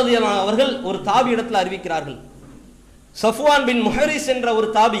உமர் ரலியல்லாஹு அன்ஹு அவர்கள் ஒரு தாபி இடத்துல அறிவிக்கிறார்கள். சஃப்வான் பின் முஹரிஸ் என்ற ஒரு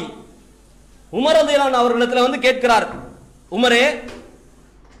தாபி உமர் ரலியல்லாஹு அன்ஹு அவர்களிடத்துல வந்து கேட்கிறார், உமரே,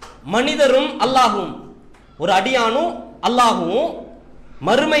 மனிதரும் அல்லாஹும், ஒரு அடியானும் அல்லாஹும்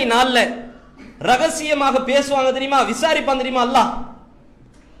மறுமை நாள்ல ரகசியமாக பேசுவாங்க தெரியுமா, விசாரிப்பான் தெரியுமா அல்லாஹ்,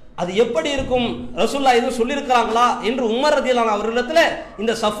 அது எப்படி இருக்கும்? ரசூலுல்லாஹ் எதுவும் சொல்லியிருக்கிறாங்களா என்று உமர் ரலியல்லாஹு அன்ஹு அவர்களிடத்துல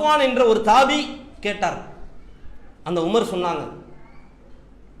இந்த சஃப்வான் என்ற ஒரு தாபி கேட்டார். அந்த உமர் சொன்னாங்க,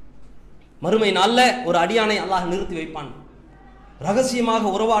 மறுமை நாள்ல ஒரு அடியானை அல்லாஹ் நிறுத்தி வைப்பான், ரகசியமாக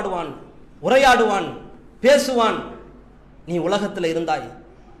உறவாடுவான், உரையாடுவான், பேசுவான். நீ உலகத்தில் இருந்தாய்,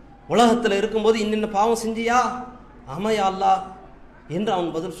 உலகத்தில் இருக்கும்போது இன்னென்ன பாவம் செஞ்சியா? ஆமையா அல்லாஹ் என்று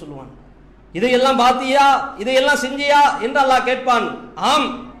அவன் பதில் சொல்லுவான். இதையெல்லாம் பார்த்தியா, இதையெல்லாம் செஞ்சியா என்று அல்லாஹ் கேட்பான். ஆம்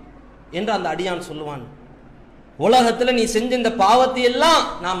என்று அந்த அடியான் சொல்லுவான். உலகத்தில் நீ செஞ்ச இந்த பாவத்தை எல்லாம்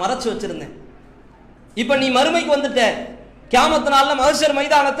நான் மறைச்சு வச்சிருந்தேன், இப்ப நீ மறுமைக்கு வந்துட்ட, கியாமத் நாள்ல மஹ்ஷர்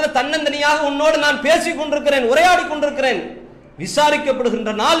மைதானத்தில் தன்னந்தனியாக உன்னோடு நான் பேசிக் கொண்டிருக்கிறேன், உரையாடி கொண்டிருக்கிறேன்.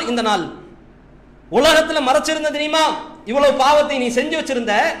 விசாரிக்கப்படுகின்ற நாள் இந்த நாள். உலகத்தில் மறைச்சிருந்த தெரியுமா, இவ்வளவு பாவத்தை நீ செஞ்சு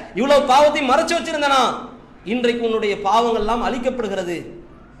வச்சிருந்த, இவ்வளவு பாவத்தை மறைச்சு வச்சிருந்தனா, இன்றைக்கு உன்னுடைய பாவங்கள் எல்லாம் அழிக்கப்படுகிறது,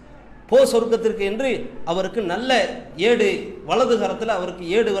 போ சொர்க்கத்திற்கு என்று அவருக்கு நல்ல ஏடு, வலது கரத்தில் அவருக்கு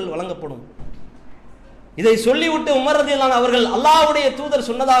ஏடுகள் வழங்கப்படும். இதை சொல்லிவிட்டு உமர் ரலியல்லாஹு அன்ஹு அவர்கள் அல்லாஹ்வுடைய தூதர்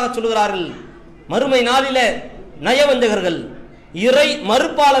சொன்னதாக சொல்கிறார்கள், மறுமை நாளில நயவஞ்சகர்கள், இறை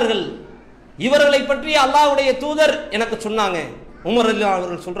மறுப்பாளர்கள், இவர்களை பற்றி அல்லாஹ்வுடைய தூதர் எனக்கு சொன்னாங்க. உமர் ரலியல்லாஹு அன்ஹு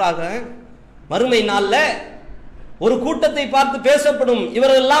அவர்கள் சொல்றாங்க, மறுமை நாள்ல ஒரு கூட்டத்தை பார்த்து பேசப்படும்,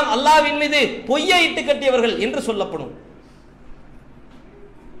 இவர்கள் எல்லாம் அல்லாஹ்வின் மீது பொய்யை இட்டு கட்டியவர்கள் என்று சொல்லப்படும்.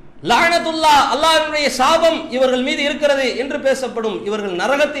 லானத்துல்லாஹ், அல்லாஹ்வுடைய சாபம் இவர்கள் மீது இருக்கிறது என்று பேசப்படும். இவர்கள்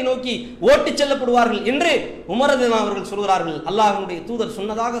நரகத்தை நோக்கி ஓட்டிச் செல்லப்படுவார்கள் என்று உமர் ரலியல்லாஹு அன்ஹு அவர்கள் சொல்கிறார்கள். அல்லாஹ்வுடைய தூதர்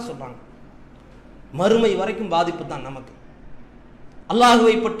சொன்னதாக சொல்றாங்க. மறுமை வரைக்கும் பாதிப்பு தான் நமக்கு.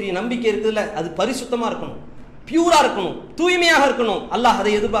 அல்லாஹுவை பற்றிய நம்பிக்கை இருக்குதுல்ல, அது பரிசுத்தமா இருக்கணும், பியூரா இருக்கணும், தூய்மையாக இருக்கணும். அல்லாஹ்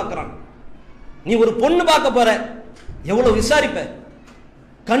அதை எதிர்பார்க்கிறான். நீ ஒரு பொண்ணு பார்க்க போற, எவ்வளவு விசாரிப்ப?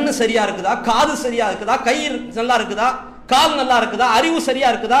 கண்ணு சரியா இருக்குதா, காது சரியா இருக்குதா, கை நல்லா இருக்குதா, கால் நல்லா இருக்குதா, அறிவு சரியா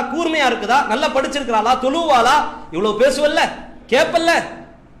இருக்குதா, கூர்மையா இருக்குதா, நல்லா படிச்சிருக்கிறாளா, தொழுவாளா, இவ்வளவு பேசுவல்ல, கேப்பல்ல.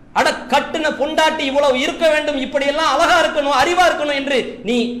 அட கட்டுன பொண்டாட்டி இவ்வளவு இருக்க வேண்டும், இப்படி எல்லாம் அழகா இருக்கணும், அறிவா இருக்கணும் என்று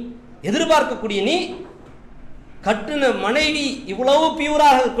நீ எதிர்பார்க்கக்கூடிய நீ, கட்டுன மனைவி இவ்வளவு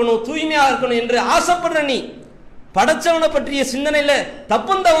பியூராக இருக்கணும், தூய்மையாக இருக்கணும் என்று ஆசைப்படுற நீ, படைச்சவனை பற்றிய சிந்தனையில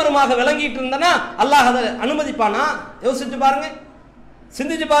தப்புந்தவருமாக விளங்கிட்டு இருந்தனா அல்லாஹ் அதை அனுமதிப்பானா? யோசிச்சு பாருங்க,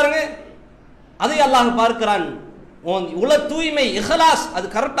 சிந்திச்சு பாருங்க. அதை அல்லாஹ் பார்க்கிறான். உல தூய்மை, இஹ்லாஸ், அது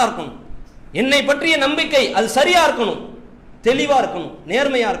கரெக்டா இருக்கணும். என்னை பற்றிய நம்பிக்கை அது சரியா இருக்கணும், தெளிவா இருக்கணும்,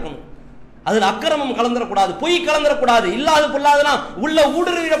 நேர்மையா இருக்கணும். அதில் அக்கிரமம் கலந்துடக்கூடாது, பொய் கலந்துடக்கூடாது, இல்லாது பொல்லாதெல்லாம் உள்ள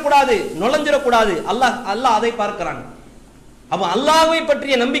ஊடுருவிடக்கூடாது, நுழைஞ்சிடக்கூடாது. அல்லாஹ் அதை பார்க்கிறாங்க. அப்ப அல்லாஹ்வை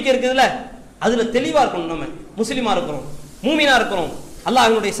பற்றிய நம்பிக்கை இருக்குதுல்ல, அதுல தெளிவா இருக்கணும். நம்ம முஸ்லிமா இருக்கிறோம், மூமினா இருக்கிறோம்,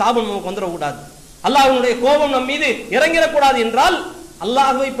 அல்லாஹ்வினுடைய சாபம் நமக்கு வந்துடக்கூடாது, அல்லாஹ்வினுடைய கோபம் நம் மீது இறங்கிடக்கூடாது என்றால்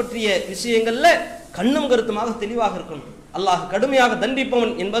அல்லாஹ்வை பற்றிய விஷயங்கள்ல கண்ணும் கருத்துமாக தெளிவாக இருக்கணும். அல்லாஹ் கடுமையாக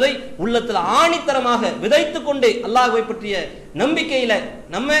தண்டிப்பவன் என்பதை உள்ளத்தில் ஆணித்தரமாக விதைத்து கொண்டு அல்லாஹ்வை பற்றிய நம்பிக்கையில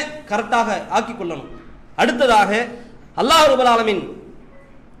நம்ம கரெக்டாக ஆக்கிக் கொள்ளணும். அடுத்ததாக அல்லாஹ் ரப்பல் ஆலமீன்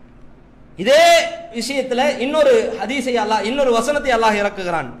இதே விஷயத்துல இன்னொரு ஹதீஸை அல்லாஹ், இன்னொரு வசனத்தை அல்லாஹ்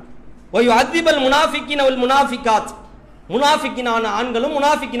இறக்குகிறான். வயுஅதிபல் முனாஃபிகீன வல் முனாஃபிகாத், முனாஃபிக்கினான ஆண்களும்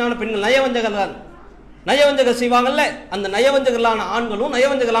முனாஃபிக்கினான பெண்கள், நயவஞ்சகர் செய்வாங்கல்ல, அந்த நயவஞ்சகர்களான ஆண்களும்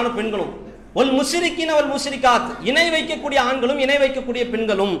நயவஞ்சகர்களான பெண்களும், வல் முஷ்ரிகீன வல் முஷ்ரிகாத், இணை வைக்கக்கூடிய ஆண்களும் இணை வைக்கக்கூடிய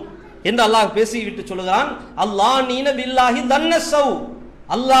பெண்களும் என்று அல்லாஹ் பேசிவிட்டு சொல்லுகிறான். அல்லாஹ் நீன பில்லாஹி தன்னஸவ்,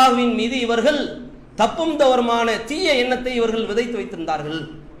 அல்லாஹ்வின் மீது இவர்கள் தப்பும் தவறுமான தீய எண்ணத்தை இவர்கள் விதைத்து வைத்திருந்தார்கள்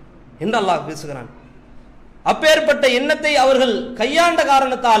என்று அல்லாஹ் பேசுகிறான். அப்பேற்பட்ட எண்ணத்தை அவர்கள் கையாண்ட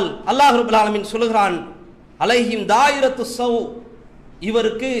காரணத்தால் அல்லாஹ் ரப்பல் ஆலமீன் சொல்லுகிறான், அலைஹிம் தாயிரத்து ஸவ்,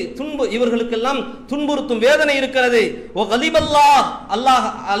 இவர்களுக்கெல்லாம் துன்புறுத்தும் வேதனை இருக்கிறது. ஓ கலிபல்லாஹ், அல்லாஹ்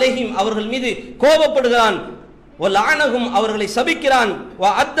அலைஹிம் அவர்கள் மீது கோபப்படுகிறான். ஓ லானகும் அவர்களை சபிக்கிறான். ஓ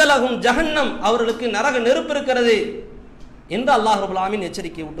அத்தலகும் ஜஹன்னம், அவர்களுக்கு நரக நெருப்பு இருக்கிறது என்று அல்லாஹ் ரப்பல் ஆலமீன்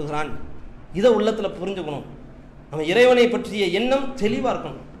எச்சரிக்கை ஊட்டுகிறான். இதை உள்ளத்துல புரிஞ்சுக்கணும். நம்ம இறைவனை பற்றிய எண்ணம் தெளிவா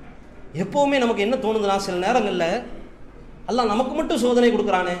இருக்கணும். எப்பவுமே நமக்கு என்ன தோணுதுன்னா, சில நேரங்கள்ல அல்லாஹ் நமக்கு மட்டும் சோதனை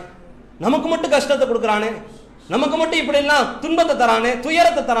கொடுக்குறானே, நமக்கு மட்டும் கஷ்டத்தை கொடுக்குறானே, நமக்கு மட்டும் இப்படி எல்லாம் துன்பத்தை தரானே,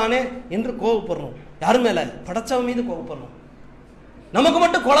 துயரத்தை தரானே என்று கோபப்படுறோம். யாரு மேல? படைச்சவன் மீது கோபப்படுறோம். நமக்கு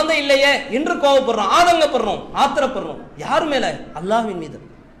மட்டும் குழந்தை இல்லையே என்று கோபப்படுறோம், ஆதங்கப்படுறோம், ஆத்திரப்படுறோம். யாரு மேல? அல்லாஹ்வின் மீது.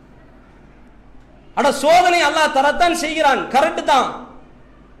 அட சோதனை அல்லாஹ் தரத்தான் செய்கிறான், கரெக்ட் தான்,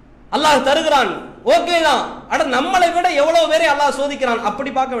 அல்லாஹ் தருகிறான், ஓகே தான். அட நம்மளை விட எவ்வளவு பேரை அல்லாஹ் சோதிக்கிறான், அப்படி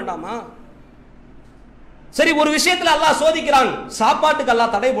பார்க்க வேண்டாமா? சரி, ஒரு விஷயத்துல அல்லாஹ் சோதிக்கிறான், சாப்பாட்டுக்கு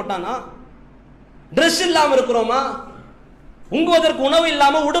அல்லாஹ் தடை போட்டானா? ட்ரெஸ் இல்லாம இருக்கிறோமா? உங்குவதற்கு உணவு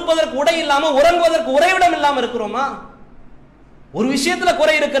இல்லாம, உடுப்பதற்கு உடை இல்லாம, உறங்குவதற்கு உறைவிடம் இல்லாம இருக்கிறோமா? ஒரு விஷயத்துல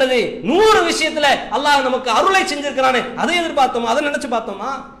குறை இருக்கிறது, 100 விஷயத்துல அல்லாஹ் நமக்கு அருளை செஞ்சிருக்கிறானே, அதை எதிர்பார்த்தோமா? அதை நினைச்சு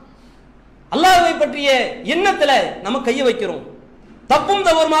பார்த்தோமா? அல்லாஹ்வை பற்றிய எண்ணத்துல நம்ம கையை வைக்கிறோம், தப்பும்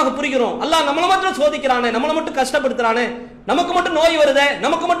தவறுமாக புரிகிறோம். அல்லாஹ் நம்மளை மட்டும் சோதிக்கிறானே, நம்மளை மட்டும் கஷ்டப்படுத்துறானே, நமக்கு மட்டும் நோய் வருதே,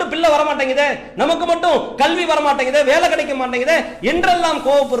 நமக்கு மட்டும் பிள்ளை வரமாட்டேங்குதே, நமக்கு மட்டும் கல்வி வரமாட்டேங்குதே, வேலை கிடைக்க மாட்டேங்குதே என்றெல்லாம்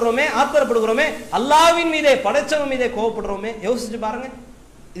கோவப்படுறோமே, ஆத்திரப்படுகிறோமே. அல்லாஹ்வின் மீதே, படைச்சவன் மீதே கோவப்படுறோமே. யோசிச்சு பாருங்க,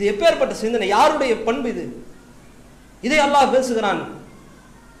 இது எப்பேற்பட்ட சிந்தனை, யாருடைய பண்பு இது? இதை அல்லாஹ் பேசுகிறான்.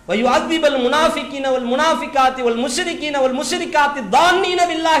 வயுஅதிபல் முனாஃபிகீன வல் முனாஃபிகாத்தி வல் முஷ்ரிகீன வல் முஷ்ரிகாத்தி தான்னீன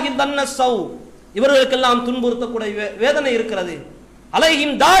பில்லாஹி தன்னஸவ், இவர்களுக்கெல்லாம் துன்புறுத்தக்கூடிய வேதனை இருக்கிறது.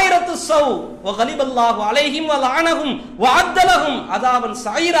 அலைஹிம் தாயிரத்து ஸவ் வ கலிபல்லாஹு அலைஹிம் வ லஅனஹும் வ அத்தலஹும் அதாபன்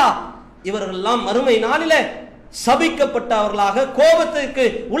ஸஈரா, இவர்களெல்லாம் மறுமை நாளிலே சபிக்கப்பட்டவர்களாக, கோபத்திற்கு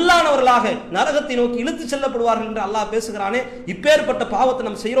உள்ளானவர்களாக நரகத்தை நோக்கி இழுத்து செல்லப்படுவார்கள் என்று அல்லாஹ் பேசுகிறானே. இப்பேற்பட்ட பாவத்தை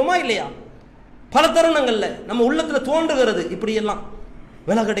நம்ம செய்யறோமா இல்லையா? பல தருணங்கள்ல நம்ம உள்ளத்துல தோன்றுகிறது, இப்படி எல்லாம்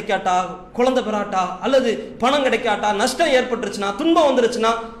வேலை கிடைக்காட்டா, குழந்தை பெறாட்டா, அல்லது பணம் கிடைக்காட்டா, நஷ்டம் ஏற்பட்டுருச்சுன்னா, துன்பம்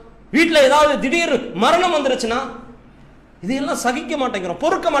வந்துருச்சுன்னா, வீட்டுல ஏதாவது திடீர் மரணம் வந்துருச்சுன்னா, இதையெல்லாம் சகிக்க மாட்டேங்கிறோம்,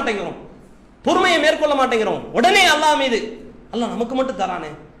 பொறுக்க மாட்டேங்கிறோம், பொறுமையை மேற்கொள்ள மாட்டேங்கிறோம். உடனே அல்லாஹ் மீது, அல்லாஹ் நமக்கு மட்டும்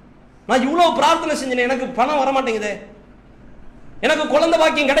தரானே, நான் இவ்வளவு பிரார்த்தனை செஞ்சேன், எனக்கு பணம் வர மாட்டேங்குதே, எனக்கு குழந்தை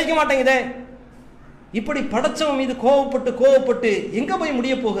பாக்கியம் கிடைக்க மாட்டேங்குதே. இப்படி படைச்சவன் மீது கோவப்பட்டு எங்க போய்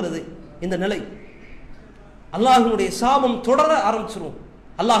முடிய போகிறது இந்த நிலை? அல்லாஹ்வினுடைய சாபம் தொடர ஆரம்பிச்சிரும்.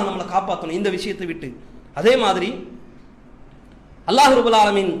 அல்லாஹ் நம்மளை காப்பாற்றணும் இந்த விஷயத்தை விட்டு. அதே மாதிரி அல்லாஹ் ரப்பல்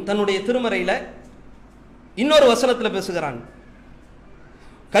ஆலமீன் தன்னுடைய திருமறையில இன்னொரு வசனத்துல பேசுகிறான்.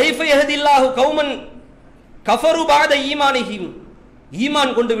 கைஃப யஹ்தில்லாஹு கௌமன் கஃபரு பஅத ஈமானிஹிம்,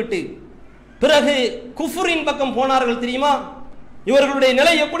 ஈமான் கொண்டு விட்டு பிறகு குஃப்ரின் பக்கம் போனார்கள் தெரியுமா? இவர்களுடைய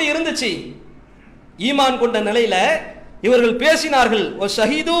நிலை எப்படி இருந்துச்சு? ஈமான் கொண்ட நிலையில இவர்கள் பேசினார்கள், வ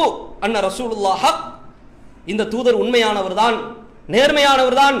ஷஹீது அன்ன ரசூலுல்லாஹ் ஹக், இந்த தூதர் உண்மையானவர் தான்,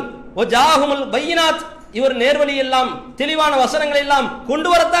 நேர்மையானவர் தான். வ ஜாஹுமுல் பையினாத், இவர் நேர்வழி எல்லாம் தெளிவான வசனங்களை எல்லாம் கொண்டு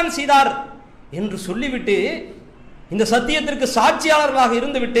வரத்தான் செய்தார் என்று சொல்லிவிட்டு, இந்த சத்தியத்திற்கு சாட்சியாளர்களாக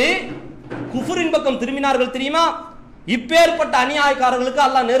இருந்துவிட்டு குஃப்ரின் பக்கம் திரும்பினார்கள் தெரியுமா? இப்பேற்பட்ட அநியாயக்காரர்களுக்கு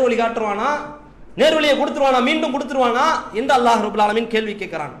அல்லாஹ் நேர்வழி காட்டுவானா? நேர்வழியை கொடுத்துருவானா? மீண்டும் கொடுத்துருவானா என்று அல்லாஹ் ரப்பல் ஆலமீன் கேள்வி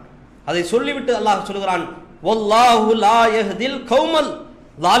கேட்கிறான். அதை சொல்லிவிட்டு அல்லாஹ் சொல்கிறான், வல்லாஹு லா யஹ்தில் கௌமல்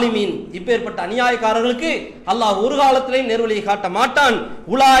ஸாலிமீன், இப்பேற்பட்ட அநியாயக்காரர்களுக்கு அல்லாஹ் ஒரு காலத்திலேயும் நேர்வழியை காட்ட மாட்டான்.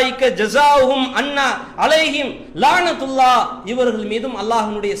 உலாயிக ஜஸாஉஹும் அன்னா அலைஹிம் லானத்துல்லாஹ், இவர்கள் மீதும்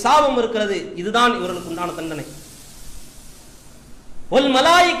அல்லாஹ்வினுடைய சாபம் இருக்கிறது, இதுதான் இவர்களுக்கு உண்டான தண்டனை. வல்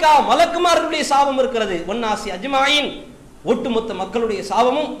மலாயிகா, மலக்குமார்களுடைய சாபம் இருக்கிறது. வன்னாசி அஜ்மாயின், ஒட்டுமொத்த மக்களுடைய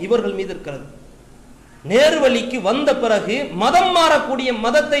சாபமும் இவர்கள் மீது இருக்கிறது. நேர்வழிக்கு வந்த பிறகு மதம் மாறக்கூடிய,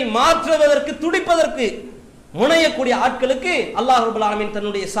 மதத்தை மாற்றுவதற்கு துடிப்பதற்கு முனையக்கூடிய ஆட்களுக்கு அல்லாஹ் ரப்பல் ஆலமீன்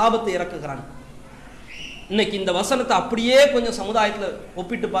தன்னுடைய சாபத்தை இறக்குகிறான். இன்னைக்கு இந்த வசனத்தை அப்படியே கொஞ்சம் சமுதாயத்தில்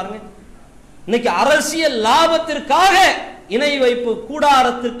ஒப்பிட்டு பாருங்க. இன்னைக்கு அரசியல் லாபத்திற்காக இணை வைப்பு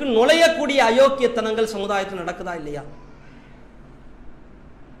கூடாரத்திற்கு நுழையக்கூடிய அயோக்கியத்தனங்கள் சமுதாயத்தில் நடக்குதா இல்லையா?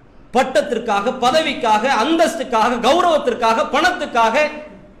 பட்டத்திற்காக, பதவிக்காக, அந்தஸ்துக்காக, கௌரவத்திற்காக, பணத்துக்காக,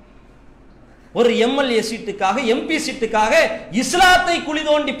 ஒரு எம்எல்ஏ சீட்டுக்காக, எம்பி சீட்டுக்காக இஸ்லாத்தை குழி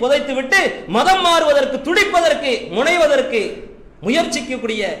தோண்டி புதைத்து விட்டு மதம் மாறுவதற்கு, துடிப்பதற்கு, முனைவதற்கு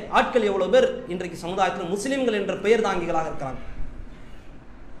முயற்சிக்கக்கூடிய ஆட்கள் எவ்வளவு பேர் இன்றைக்கு சமுதாயத்தில் முஸ்லிம்கள் என்ற பெயர் தாங்கிகளாக இருக்கிறாங்க.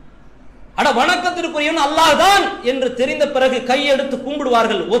 அட வணக்கத்திற்குரியவன் அல்லாஹ் தான் என்று தெரிந்த பிறகு கையெடுத்து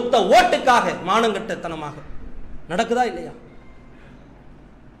கும்பிடுவார்கள் ஒத்த ஓட்டுக்காக. மானங்கட்டத்தனமாக நடக்குதா இல்லையா?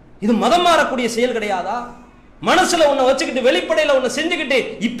 இது மதம் மாறக்கூடிய செயல் கிடையாதா? மனசுல ஒண்ணு வச்சுக்கிட்டு வெளிப்படையில ஒண்ணு செஞ்சுக்கிட்டு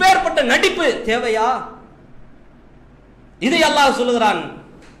இப்பேற்பட்ட நடிப்பு தேவையா? இதை அல்லாஹ் சொல்லுகிறான்,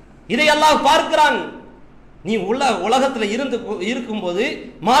 இதை அல்லாஹ் பார்க்கிறான். நீ உலகத்துல இருக்கும்போது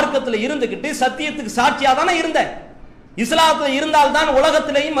மார்க்கத்துல இருந்துகிட்டு சத்தியத்துக்கு சாட்சியா தானே இருந்த. இஸ்லாத்துல இருந்தால்தான்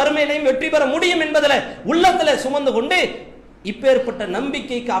உலகத்திலையும் மறுமையிலையும் வெற்றி பெற முடியும் என்பதில் உள்ளத்துல சுமந்து கொண்டு இப்பேற்பட்ட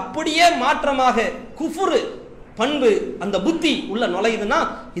நம்பிக்கைக்கு அப்படியே மாற்றமாக குஃபுரு பண்பு, அந்த புத்தி உள்ள நுழையுதுன்னா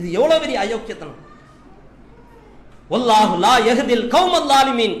இது எவ்வளவு பெரிய அயோக்கியத்தனம். வல்லாஹு லா யஹ்தில் கௌமல்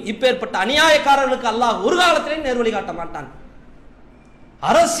ஸாலிமீன். இப்பேற்பட்ட அநியாயக்காரர்களுக்கு அல்லாஹ் ஒரு காலத்திலே நேர்வழி காட்ட மாட்டான்.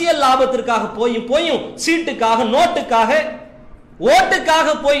 அரசியல் லாபத்திற்காக போயும் சீட்டுக்காக, நோட்டுக்காக, ஓட்டுக்காக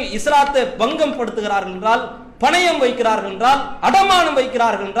போய் இஸ்லாத்தை பங்கம் படுத்துகிறார்கள் என்றால், பணயம் வைக்கிறார்கள் என்றால், அடமானம்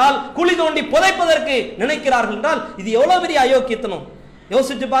வைக்கிறார்கள் என்றால், குழி தோண்டி புதைப்பதற்கு நினைக்கிறார்கள் என்றால் இது எவ்வளவு பெரிய அயோக்கியத்தனம்.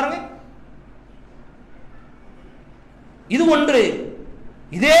 யோசிச்சு பாருங்க. இது ஒன்று.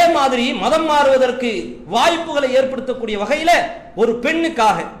 இதே மாதிரி மதம் மாறுவதற்கு வாய்ப்புகளை ஏற்படுத்தக்கூடிய வகையில ஒரு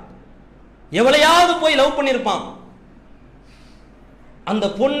பெண்ணுக்காக எவளையாவது போய் லவ் பண்ணிருப்பான். அந்த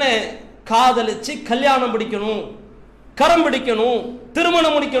பொண்ணை காதலிச்சு கல்யாணம் பிடிக்கணும், கரம் பிடிக்கணும்,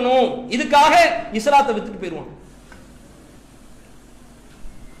 திருமணம் முடிக்கணும், இதுக்காக இஸ்லாத்தை வித்துட்டு போயிருவான்.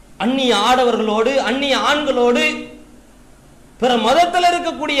 அந்நிய ஆடவர்களோடு, அந்நிய ஆண்களோடு, பிற மதத்தில்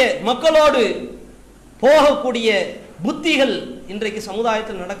இருக்கக்கூடிய மக்களோடு போகக்கூடிய புத்திகள் இன்றைக்கு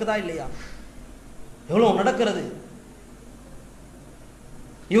சமுதாயத்தில் நடக்குதா இல்லையா? எவ்வளவு நடக்கிறது.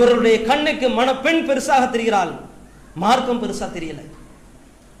 இவர்களுடைய கண்ணுக்கு பெண் பெருசாக தெரிகிறாள், மார்க்கம் பெருசா தெரியல,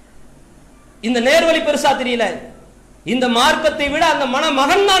 இந்த நேர்வழி பெருசா தெரியல. இந்த மார்க்கத்தை விட அந்த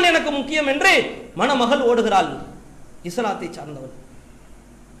மணமகன் தான் எனக்கு முக்கியம் என்று மணமகள் ஓடுகிறாள். இஸ்லாத்தை சார்ந்தவள்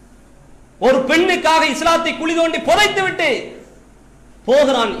ஒரு பெண்ணுக்காக இஸ்லாத்தை குழி தோண்டி புதைத்து விட்டு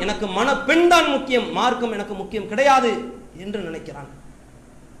போகிறான். எனக்கு பெண் தான் முக்கியம், மார்க்கம் எனக்கு முக்கியம் கிடையாது என்று நினைக்கிறான்.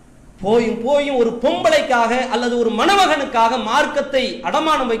 போயும் ஒரு பொம்பளைக்காக அல்லது ஒரு மணமகனுக்காக மார்க்கத்தை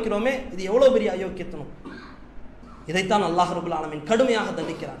அடமானம் வைக்கிறோமே, இது எவ்வளவு பெரிய அயோக்கியத்தனம். இதைத்தான் அல்லாஹ் ரப்பல் ஆலமீன் கடுமையாக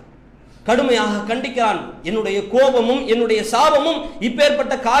தண்டிக்கிறான், கடுமையாக கண்டிக்கிறான். என்னுடைய கோபமும் என்னுடைய சாபமும்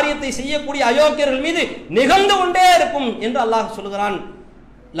இப்பேற்பட்ட காரியத்தை செய்யக்கூடிய அயோக்கியர்கள் மீது நிகழ்ந்து கொண்டே இருக்கும் என்று அல்லாஹ் சொல்கிறான்.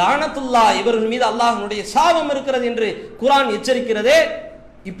 லானத்துல்லா, இவர்கள் மீது அல்லாஹ்வுடைய சாபம் இருக்கிறது என்று குர்ஆன் எச்சரிக்கிறதே.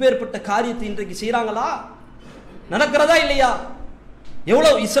 இப்பேற்பட்ட காரியத்தை இன்றைக்கு செய்யறாங்களா? நடக்கிறதா இல்லையா?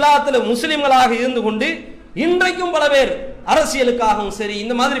 எவ்வளவு இஸ்லாத்துல முஸ்லிம்களாக இருந்து கொண்டு இன்றைக்கும் பல பேர் அரசியலுக்காகவும் சரி,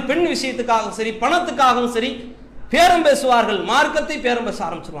 இந்த மாதிரி பெண் விஷயத்துக்காகவும் சரி, பணத்துக்காகவும் சரி பேரம் பேசுவார்கள். மார்க்கத்தை பேரம் பேச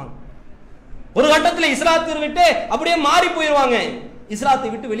ஆரம்பிச்சிருவாங்க. ஒரு கட்டத்தில் இஸ்லாத்தை விட்டு அப்படியே மாறி போயிருவாங்க, இஸ்லாத்தை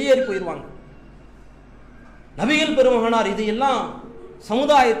விட்டு வெளியேறி போயிருவாங்க. நபிகள் பெருமகனார் இதையெல்லாம்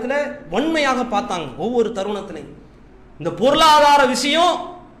சமுதாயத்தில் வன்மையாக பார்த்தாங்க. ஒவ்வொரு தருணத்திலையும் இந்த பொருளாதார விஷயம்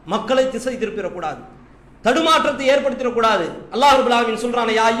மக்களை திசை திருப்பிடக்கூடாது, தடுமாற்றத்தை ஏற்படுத்திடக்கூடாது. அல்லாஹ் ரப்பல் ஆலமீன்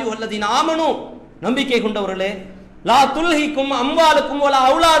சொல்றானே, யா அய்யுஹல்லதீன ஆமனூ, நம்பிக்கை கொண்டவர்களே, லா துல்ஹிக்கும் அம்வாலுக்கும் வலா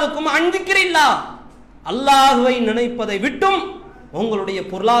அவுலாதுக்கும் அன் திக்ரில்லாஹ், அல்லாஹ்வை நினைப்பதை விட்டும் உங்களுடைய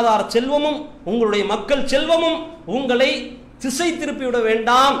பொருளாதார செல்வமும் உங்களுடைய மக்கள் செல்வமும் உங்களை திசை திருப்பிவிட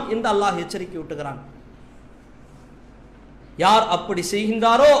வேண்டாம் என்று அல்லாஹ் எச்சரிக்கை விட்டுகிறான். யார் அப்படி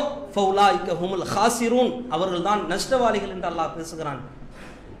செய்கின்றாரோ ஃபௌலாயிக ஹுமுல் ஹாசிரூன், அவர்கள் தான் நஷ்டவாளிகள் என்று அல்லாஹ் பேசுகிறான்.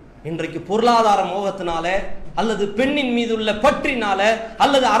 இன்றைக்கு பொருளாதார மோகத்தினால அல்லது பெண்ணின் மீது உள்ள பற்றினால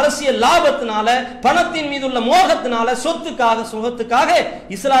அல்லது அரசியல் லாபத்தினால பணத்தின் மீது உள்ள மோகத்தினால சொத்துக்காக சுகத்துக்காக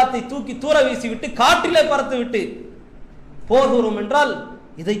இஸ்லாத்தை தூக்கி தூர வீசிவிட்டு காற்றிலே பறத்து விட்டு போகிறோம் என்றால்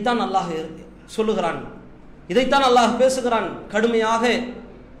இதைத்தான் அல்லாஹ் சொல்லுகிறான், இதைத்தான் அல்லாஹ் பேசுகிறான், கடுமையாக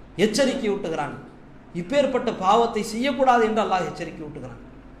எச்சரிக்கை ஊட்டுகிறான். இப்பேற்பட்ட பாவத்தை செய்யக்கூடாது என்று அல்லாஹ் எச்சரிக்கை ஊட்டுகிறான்.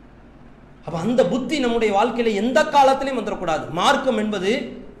 அப்ப அந்த புத்தி நம்முடைய வாழ்க்கையில எந்த காலத்திலையும் வந்துடக்கூடாது. மார்க்கம் என்பது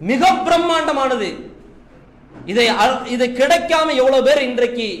மிக பிரம்மாண்டமானது. இதை கிடைக்காம எவ்வளவு பேர்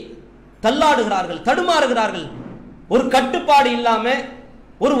இன்றைக்கு தள்ளாடுகிறார்கள், தடுமாறுகிறார்கள். ஒரு கட்டுப்பாடு இல்லாம,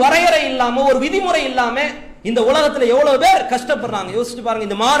 ஒரு வரையறை இல்லாம, ஒரு விதிமுறை இல்லாம இந்த உலகத்துல எவ்வளவு பேர் கஷ்டப்படுறாங்க. யோசிச்சு பாருங்க.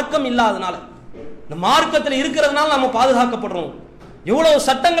 இந்த மார்க்கம் இல்லாதனால, இந்த மார்க்கத்தில் இருக்கிறதுனால நம்ம பாதுகாக்கப்படுறோம். எவ்வளவு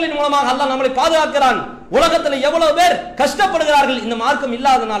சட்டங்களின் மூலமாக அல்லாஹ் நம்மளை பாதுகாக்கிறான். உலகத்துல எவ்வளவு பேர் கஷ்டப்படுகிறார்கள் இந்த மார்க்கம்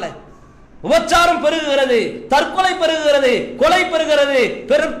இல்லாதனால. உபச்சாரம் பெருகுகிறது, தற்கொலை பெருகுகிறது, கொலை பெருகிறது,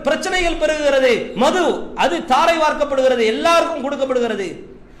 பிரச்சனைகள் பெருகுகிறது, மது அது தாரை வார்க்கப்படுகிறது, எல்லாருக்கும் கொடுக்கப்படுகிறது,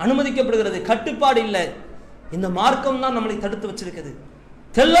 அனுமதிக்கப்படுகிறது, கட்டுப்பாடு இல்லை. இந்த மார்க்கம் தான் நம்மளை தடுத்து வச்சிருக்குது.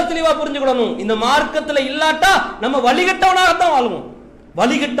 தெள்ள தெளிவா புரிஞ்சுக்கணும். இந்த மார்க்கத்துல இல்லாட்டா நம்ம வழிகட்டவனாகத்தான் வாழ்வோம்,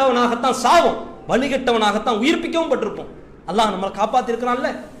 வழிகட்டவனாகத்தான் சாவோம், வழிகட்டவனாகத்தான் உயிர்ப்பிக்கவும் பட்டிருப்போம். அல்லாஹ் நம்மளை காப்பாத்தி இருக்கிறான்ல.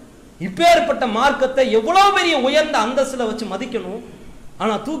 இப்பேற்பட்ட மார்க்கத்தை எவ்வளவு பெரிய உயர்ந்த அந்தஸ்துல வச்சு மதிக்கணும்.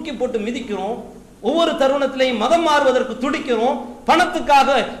 ஆனா தூக்கி போட்டு மிதிக்கிறோம். ஒவ்வொரு தருணத்திலையும் மதம் மாறுவதற்கு துடிக்கிறோம். பணத்துக்காக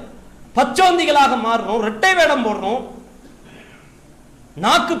பச்சோந்திகளாக மாறுறோம், இரட்டை வேடம் போடுறோம்,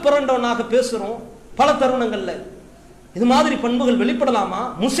 நாக்கு பிறண்டவனாக பேசுறோம். பல தருணங்கள்ல இது மாதிரி பண்புகள் வெளிப்படலாமா?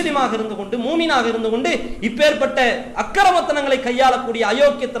 முஸ்லிமாக இருந்து கொண்டு, மூமினாக இருந்து கொண்டு இப்பேற்பட்ட அக்கிரமத்தனங்களை கையாளக்கூடிய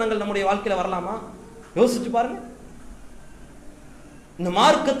அயோக்கியத்தனங்கள் நம்முடைய வாழ்க்கையில வரலாமா? யோசிச்சு பாருங்க. இந்த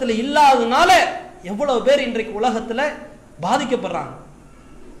மார்க்கத்தில் இல்லாதனால எவ்வளவு பேர் இன்றைக்கு உலகத்துல பாதிக்கப்படுறாங்க.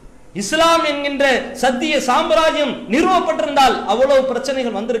 இஸ்லாம் என்கின்ற சத்திய சாம்ராஜ்யம் நிறுவப்பட்டிருந்தால் அவ்வளவு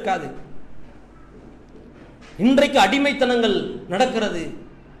பிரச்சனைகள் வந்திருக்காது. இன்றைக்கு அடிமைத்தனங்கள் நடக்கிறது,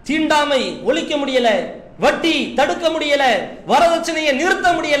 தீண்டாமை ஒழிக்க முடியல, வட்டி தடுக்க முடியல, வரதட்சணையை நிறுத்த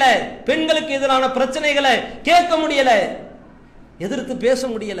முடியல, பெண்களுக்கு எதிரான பிரச்சனைகளை கேட்க முடியல, எதிர்த்து பேச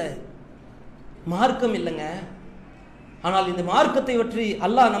முடியல. மார்க்கம் இல்லைங்க. ஆனால் இந்த மார்க்கத்தை பற்றி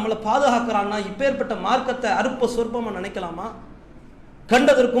அல்லாஹ் நம்மளை பாதுகாக்கிறான்னா இப்பேற்பட்ட மார்க்கத்தை அற்ப சொற்பமா நினைக்கலாமா?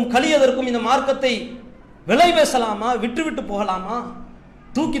 கண்டதற்கும் கலியதற்கும் இந்த மார்க்கத்தை விலை பேசலாமா? விட்டு விட்டு போகலாமா?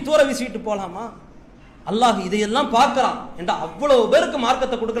 தூக்கி தூர வீசிட்டு போகலாமா? அல்லாஹ் இதையெல்லாம் பார்க்கிறான் என்ற அவ்வளவு பேருக்கு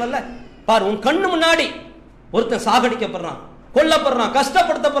மார்க்கத்தை கொடுக்கல. பாரு, உன் கண்ணு முன்னாடி ஒருத்தன் சாகடிக்கப்படுறான், கொல்லப்படுறான்,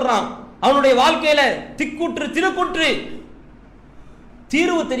 கஷ்டப்படுத்தப்படுறான், அவனுடைய வாழ்க்கையில திக்குற்று திருக்குற்று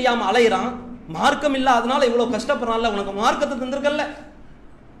தீர்வு தெரியாம அலையிறான். மார்க்கம் இல்ல, அதனால இவ்வளவு கஷ்டப்படுறான்ல. உனக்கு மார்க்கத்தை தந்திருக்கல,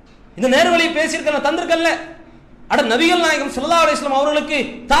 இந்த நேர்வழியை பேசியிருக்க தந்திருக்கல. அட நபிகள் நாயகம் ஸல்லல்லாஹு அலைஹி வஸல்லம் அவர்களுக்கு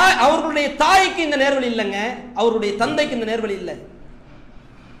அவர்களுடைய தாய்க்கு இந்த நேர்வழி இல்லைங்க, அவருடைய தந்தைக்கு இந்த நேர்வழி இல்லை.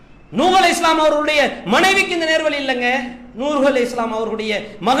 நூஹ் அலைஹிஸ்ஸலாம் அவர்களுடைய மனைவிக்கு இந்த நேர்வழி இல்லைங்க, நூஹ் அலைஹிஸ்ஸலாம் அவர்களுடைய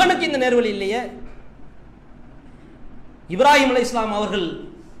மகனுக்கு இந்த நேர்வழி இல்லையே. இப்ராஹிம் அலைஹிஸ்ஸலாம் அவர்கள்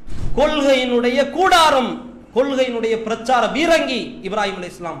கொள்கையினுடைய கூடாரம், கொள்கையினுடைய பிரச்சார பீரங்கி இப்ராஹிம்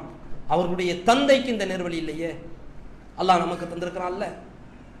அலைஹிஸ்ஸலாம் அவர்களுடைய தந்தைக்கு இந்த நேர்வழி இல்லையே. அல்லாஹ் நமக்கு தந்திருக்கிறான்ல.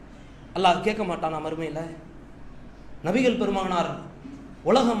 அல்லாஹ் கேட்க மாட்டானா மறுமையில? நபிகள் பெருமானார்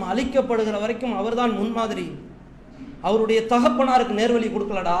உலகம் அழிக்கப்படுகிற வரைக்கும் அவர்தான் முன்மாதிரி. அவருடைய தகப்பனாருக்கு நேர்வழி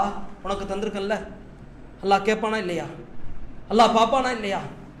கொடுக்கலடா, உனக்கு தந்திருக்கல்ல. அல்லாஹ் கேட்பானா இல்லையா? அல்லாஹ் பாப்பானா இல்லையா?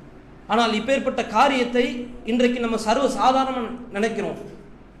 ஆனால் இப்பேற்பட்ட காரியத்தை இன்றைக்கு நம்ம சர்வ சாதாரண நினைக்கிறோம்.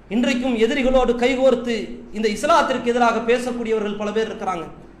 இன்றைக்கும் எதிரிகளோடு கைகோர்த்து இந்த இஸ்லாத்திற்கு எதிராக பேசக்கூடியவர்கள் பல பேர் இருக்கிறாங்க.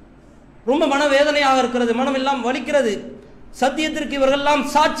 ரொம்ப மனவேதனையாக இருக்கிறது, மனம் எல்லாம் வலிக்கிறது. சத்தியத்திற்கு இவர்கள் எல்லாம்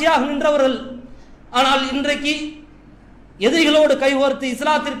சாட்சியாக நின்றவர்கள். ஆனால் இன்றைக்கு எதிரிகளோடு கைகோர்த்து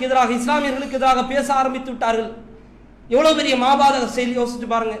இஸ்லாத்திற்கு எதிராக, இஸ்லாமியர்களுக்கு எதிராக பேச ஆரம்பித்து விட்டார்கள். எவ்வளவு பெரிய மாபாதக செயல் யோசிச்சு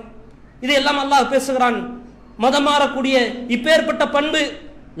பாருங்க. இதையெல்லாம் அல்லாஹ் பேசுகிறான். மதம் மாறக்கூடிய இப்பேற்பட்ட பண்பு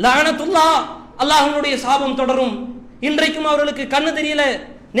லஅனத்துல்லா, அல்லாஹ்வுடைய சாபம் தொடரும். இன்றைக்கும் அவர்களுக்கு கண்ணு தெரியல,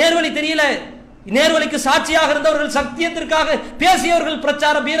 நேர்வழி தெரியல. நேர்வழிக்கு சாட்சியாக இருந்தவர்கள், சத்தியத்திற்காக பேசியவர்கள்,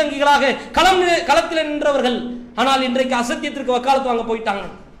 பிரச்சார பீரங்கிகளாக களத்தில் நின்றவர்கள். ஆனால் இன்றைக்கு அசத்தியத்திற்கு வக்காலத்து வாங்க போயிட்டாங்க.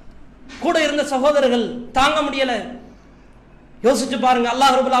 கூட இருந்த சகோதரர்கள் தாங்க முடியல. யோசிச்சு பாருங்க.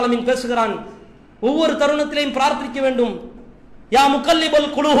 அல்லாஹ் ரப்பல் ஆலமீன் பேசுகிறான், ஒவ்வொரு தருணத்திலையும் பிரார்த்திக்க வேண்டும். யா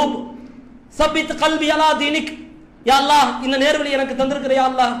முகல்லிபல் குலூப் சபித் கல்பி அலா தீனிக். யா அல்லாஹ், இந்த நேர்வழி எனக்கு தந்திருக்கிற யா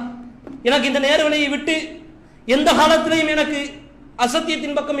அல்லாஹ், எனக்கு இந்த நேர்வழியை விட்டு எந்த காலத்திலையும் எனக்கு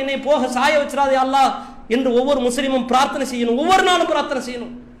அசத்தியத்தின் பக்கம் என்னை போக சாய வச்சிடாதே அல்லாஹ் என்று ஒவ்வொரு முஸ்லிமும் பிரார்த்தனை செய்யணும். ஒவ்வொரு நாளும் பிரார்த்தனை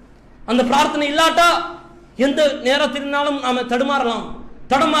செய்யணும். அந்த பிரார்த்தனை இல்லாட்டா எந்த நேரத்தினாலும் நாம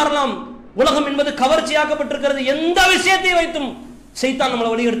தடுமாறலாம். உலகம் என்பது கவர்ச்சியாக்கப்பட்டிருக்கிறது. எந்த விஷயத்தை வைத்தும் சைத்தான் நம்மளை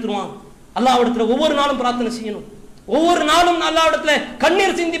வழிகெடுத்துருவான். அல்லாஹ்விடத்துல ஒவ்வொரு நாளும் பிரார்த்தனை செய்யணும். ஒவ்வொரு நாளும் அல்லாஹ்விடத்துல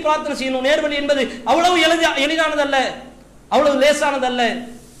கண்ணீர் சிந்தி பிரார்த்தனை செய்யணும். நேர்வழி என்பது அவ்வளவு எளிதானதல்ல, அவ்வளவு லேசானதல்ல.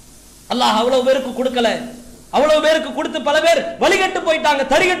 அல்லாஹ் அவ்வளவு பேருக்கு கொடுக்கல. அவ்வளவு பேருக்கு கொடுத்து பல பேர் வழிகட்டு போயிட்டாங்க,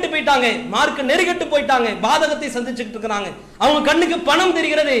 தரிகட்டு போயிட்டாங்க, மார்க்க நெறிகட்டு போயிட்டாங்க, பாதகத்தை சந்திச்சுட்டு இருக்கிறாங்க. அவங்க கண்ணுக்கு பணம்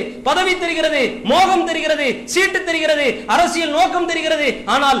தெரிகிறது, பதவி தெரிகிறது, மோகம் தெரிகிறது, சீட்டு தெரிகிறது, அரசியல் நோக்கம் தெரிகிறது.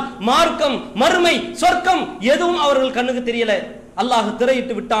 ஆனால் மார்க்கம், மறுமை, சொர்க்கம் எதுவும் அவர்கள் கண்ணுக்கு தெரியல. அல்லாஹ்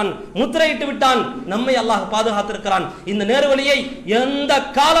திரையிட்டு விட்டான், முத்திரையிட்டு விட்டான். நம்மை அல்லாஹ் பாதுகாத்திருக்கிறான். இந்த நேர்வழியை எந்த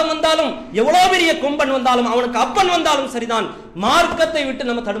காலம் வந்தாலும், எவ்வளவு பெரிய கொம்பன் வந்தாலும், அவனுக்கு அப்பன் வந்தாலும் சரிதான், மார்க்கத்தை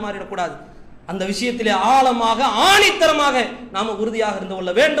விட்டு நம்ம தடுமாறிடக்கூடாது. அந்த விஷயத்திலே ஆழமாக ஆணித்தரமாக நாம உறுதியாக இருந்து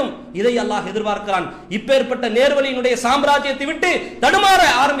கொள்ள வேண்டும். இதை அல்லாஹ் எதிர்பார்க்கிறான். இப்பேற்பட்ட நேர்வழியினுடைய சாம்ராஜ்யத்தை விட்டு தடுமாற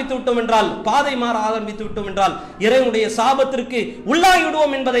ஆரம்பித்து விட்டோம் என்றால், பாதை மாற ஆரம்பித்து விட்டோம் என்றால், இறைவனுடைய சாபத்திற்கு உள்ளாகி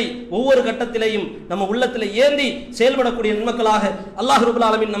விடுவோம் என்பதை ஒவ்வொரு கட்டத்திலேயும் நம்ம உள்ளத்திலே ஏந்தி செயல்படக்கூடிய நன்மக்களாக அல்லாஹ் ரப்பல்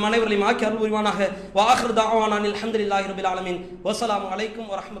ஆலமீன் நம் அனைவரையும் ஆக்கி அருள் புரிவானாக. வ ஆகிரு தஅவானா அல்ஹம்துலில்லாஹி ரப்பில் ஆலமீன். வஸ்ஸலாமு அலைக்கும்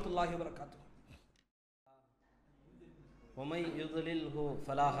வரஹ்மத்துல்லாஹி வபரகாத்துஹு. வமை யுத்லில்ஹு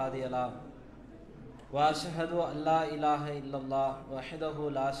ஃபலா ஹாதிய லஹு وأشهد أن لا إله إلا الله وحده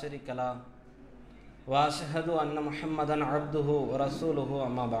لا شريك له وأشهد أن محمدا عبده ورسوله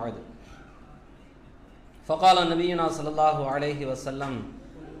أما بعد فقال نبينا صلى الله عليه وسلم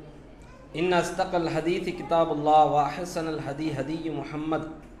إن أصدق الحديث كتاب الله وأحسن الهدي هدي محمد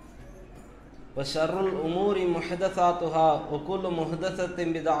وشر الأمور محدثاتها وكل محدثة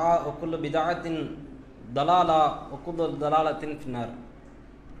بدعة وكل بدعة ضلالة وكل ضلالة في النار.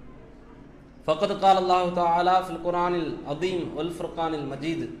 فقد قال الله تعالى في القرآن العظيم والفرقان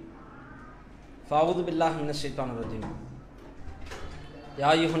المجيد فأعوذ بالله من الشيطان الرجيم يا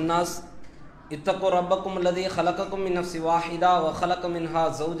أيها الناس اتقوا ربكم الذي خلقكم من نفس واحدة وخلق منها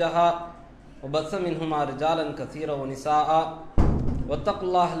زوجها وبث منهما رجالا كثيرا ونساء واتقوا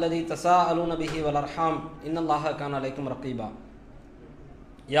الله الذي تساءلون به والأرحام إن الله كان عليكم رقيبا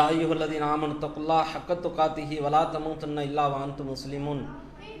يا أيها الذين آمنوا اتقوا الله حق تقاته ولا تموتن إلا وأنتم مسلمون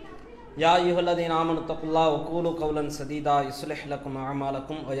يا أيها الذين آمنوا اتقوا الله وقولوا قولا سديدا يصلح لكم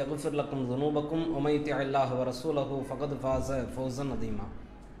أعمالكم ويغفر لكم ذنوبكم ومن يطع الله ورسوله فقد فاز فوزا عظيما.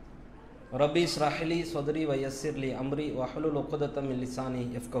 ربي اشرح لي صدري ويسر لي أمري واحلل عقدة من لساني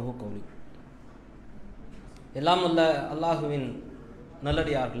يفقهوا قولي. எல்லாம் உள்ள அல்லாஹுவின்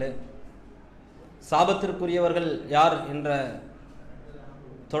நல்லடியார்களே, சாபத்திற்குரியவர்கள் யார் என்ற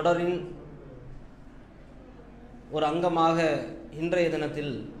தொடரின் ஒரு அங்கமாக இன்றைய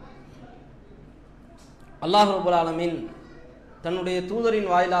தினத்தில் அல்லாஹ் ரப்பல் ஆலமீன் தன்னுடைய தூதரின்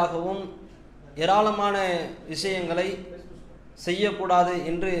வாயிலாகவும் ஏராளமான விஷயங்களை செய்யக்கூடாது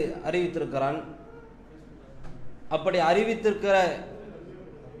என்று அறிவித்திருக்கிறான். அப்படி அறிவித்திருக்கிற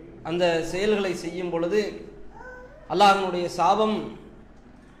அந்த செயல்களை செய்யும் பொழுது அல்லாஹ்வினுடைய சாபம்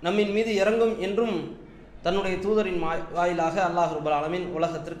நம்மின் மீது இறங்கும் என்றும் தன்னுடைய தூதரின் வாயிலாக அல்லாஹ் ரப்பல் ஆலமீன்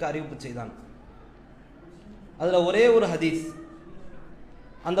உலகத்திற்கு அறிவிப்பு செய்தான். அதில் ஒரே ஒரு ஹதீஸ்,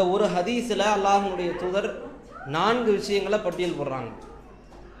 அந்த ஒரு ஹதீஸில் அல்லாஹ்வுடைய தூதர் 4 விஷயங்களை பட்டியல் போடுறாங்க.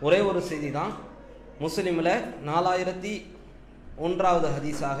 ஒரே ஒரு செய்தி தான். முஸ்லிமில் 4001வது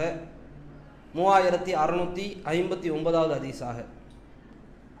ஹதீஸாக, 3659வது ஹதீஸாக,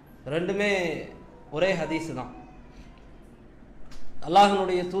 ரெண்டுமே ஒரே ஹதீஸ் தான்.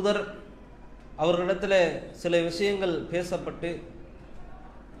 அல்லாஹ்வுடைய தூதர் அவர்களிடத்தில் சில விஷயங்கள் பேசப்பட்டு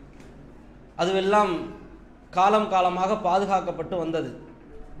அதுவெல்லாம் காலம் காலமாக பாதுகாக்கப்பட்டு வந்தது.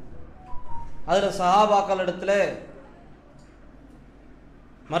 அதில் சஹாபாக்களிடத்தில்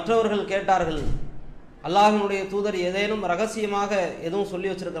மற்றவர்கள் கேட்டார்கள், அல்லாஹ்வினுடைய தூதர் ஏதேனும் ரகசியமாக எதுவும் சொல்லி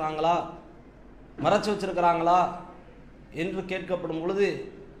வச்சிருக்கிறாங்களா, மறைச்சு வச்சிருக்கிறாங்களா என்று கேட்கப்படும் பொழுது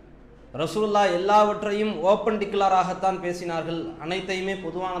ரசூலுல்லாஹ் எல்லாவற்றையும் ஓப்பன் டிக்ளராகத்தான் பேசினார்கள், அனைத்தையுமே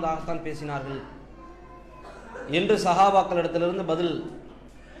பொதுவானதாகத்தான் பேசினார்கள் என்று சஹாபாக்களிடத்திலிருந்து பதில்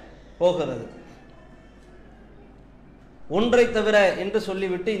போகிறது. ஒன்றை தவிர என்று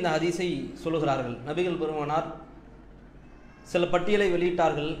சொல்லிவிட்டு இந்த ஹதீஸை சொல்லுகிறார்கள். நபிகள் பெருமானார் சில பட்டியலை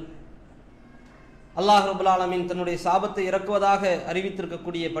வெளியிட்டார்கள். அல்லாஹ் ரப்பல் ஆலமீன் தன்னுடைய சாபத்தை இறக்குவதாக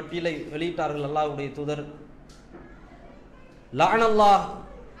அறிவித்திருக்கக்கூடிய பட்டியலை வெளியிட்டார்கள். அல்லாஹ்வுடைய தூதர், லஅனல்லாஹ்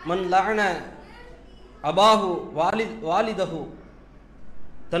மன் லஅன அபாஹு வாலிதஹு,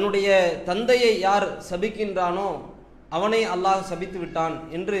 தன்னுடைய தந்தையை யார் சபிக்கின்றானோ அவனை அல்லாஹ் சபித்து விட்டான்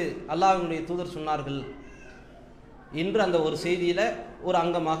என்று அல்லாஹ்வினுடைய தூதர் சொன்னார்கள் என்று அந்த ஒரு செய்தியில் ஒரு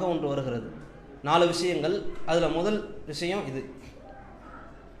அங்கமாக ஒன்று வருகிறது. 4 விஷயங்கள். அதில் முதல் விஷயம் இது,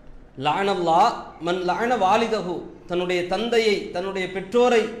 லஅனல்லாஹ் மன் லஅன வாலிதஹு, தன்னுடைய தந்தையை தன்னுடைய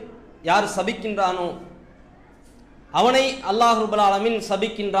பெற்றோரை யார் சபிக்கின்றானோ அவனை அல்லாஹ் ரப்பல் ஆலமீன்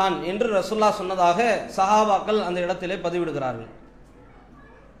சபிக்கின்றான் என்று ரசூலுல்லாஹ் சொன்னதாக சஹாபாக்கள் அந்த இடத்திலே பதிவிடுகிறார்கள்.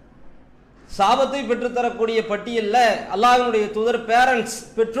 சாபத்தை பெற்றுத்தரக்கூடிய பட்டியலில் அல்லாஹ்வினுடைய தூதர் பேரண்ட்ஸ்,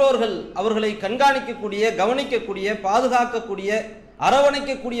 பெற்றோர்கள், அவர்களை கண்காணிக்கக்கூடிய, கவனிக்கக்கூடிய, பாதுகாக்கக்கூடிய,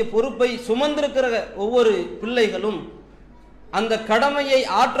 அரவணைக்கக்கூடிய பொறுப்பை சுமந்திருக்கிற ஒவ்வொரு பிள்ளைகளும் அந்த கடமையை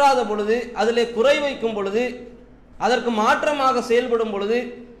ஆற்றாத பொழுது, அதிலே குறை வைக்கும் பொழுது, அதற்கு மாற்றமாக செயல்படும் பொழுது,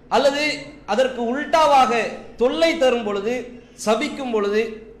 அல்லது அதற்கு உல்டாவாக தொல்லை தரும் பொழுது, சபிக்கும் பொழுது,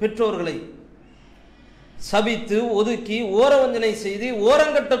 பெற்றோர்களை சபித்து ஒதுக்கி ஓரவஞ்சனை செய்து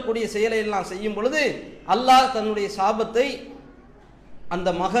ஓரங்கட்டக்கூடிய செயலை எல்லாம் செய்யும் பொழுது அல்லாஹ் தன்னுடைய சாபத்தை அந்த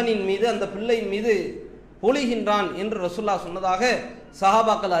மகனின் மீது, அந்த பிள்ளையின் மீது பொழிகின்றான் என்று ரசூலுல்லாஹ் சொன்னதாக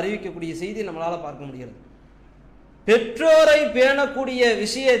சஹாபாக்கள் அறிவிக்கக்கூடிய செய்தி நம்மளால பார்க்க முடிகிறது. பெற்றோரை பேணக்கூடிய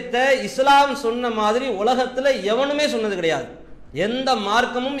விஷயத்தை இஸ்லாம் சொன்ன மாதிரி உலகத்துல எவனுமே சொன்னது கிடையாது. எந்த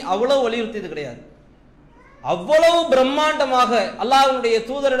மார்க்கமும் அவ்வளவு வலியுறுத்தியது கிடையாது. அவ்வளவு பிரம்மாண்டமாக அல்லாஹ்வுடைய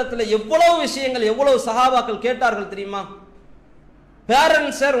தூதரிடத்துல எவ்வளவு விஷயங்கள், எவ்வளவு சஹாபாக்கள் கேட்டார்கள் தெரியுமா?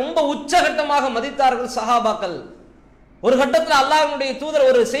 பேரண்ட்ஸை ரொம்ப உச்சகட்டமாக மதித்தார்கள் சஹாபாக்கள். ஒரு கட்டத்தில் அல்லாஹ்வுடைய தூதர்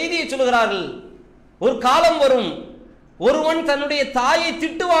ஒரு செய்தியை சொல்கிறார்கள். ஒரு காலம் வரும், ஒருவன் தன்னுடைய தாயை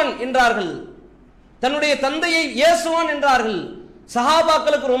திட்டுவான் என்றார்கள், தன்னுடைய தந்தையை ஏசுவான் என்றார்கள்.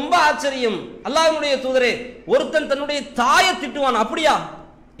 சஹாபாக்களுக்கு ரொம்ப ஆச்சரியம். அல்லாஹ்வுடைய தூதரே, ஒருத்தன் தன்னுடைய தாயை திட்டுவான் அப்படியா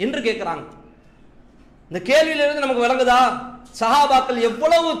என்று கேட்கிறாங்க. இந்த கேள்வியிலிருந்து நமக்கு விளங்குதா சஹாபாக்கள்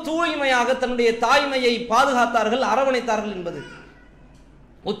எவ்வளவு தூய்மையாக தன்னுடைய தாய்மையை பாதுகாத்தார்கள், அரவணைத்தார்கள் என்பது.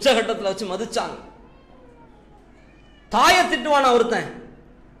 உச்சகட்டத்தில் வச்சு மதிச்சாங்க. தாயை திட்டுவானா ஒருத்தன்,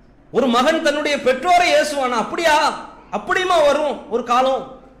 ஒரு மகன் தன்னுடைய பெற்றோரை ஏசுவானா அப்படியா, அப்படியுமா வரும் ஒரு காலம்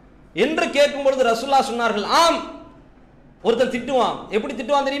என்று கேட்கும் பொழுது ரசூலுல்லாஹ் சொன்னார்கள், ஆம், ஒருத்தன் திட்டுவான். எப்படி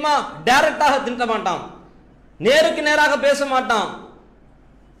திட்டுவான் தெரியுமா? டைரக்டாக திட்ட மாட்டான், நேருக்கு நேராக பேச மாட்டான்,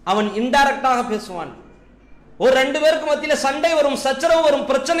 அவன் இன்டைரக்டாக பேசுவான். ஒரு ரெண்டு பேருக்கு மத்தியில சண்டை வரும், சச்சரவு வரும்,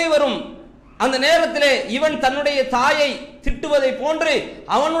 பிரச்சனை வரும். அந்த நேரத்திலே இவன் தன்னுடைய தாயை திட்டுவதை போன்று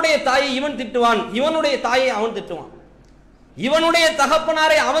அவனுடைய தாயை இவன் திட்டுவான், இவனுடைய தாயை அவன் திட்டுவான், இவனுடைய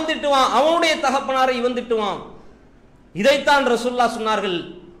தகப்பனாரை அவன் திட்டுவான், அவனுடைய தகப்பனாரை இவன் திட்டுவான். இதைத்தான் ரசூலுல்லாஹ் சொன்னார்கள்.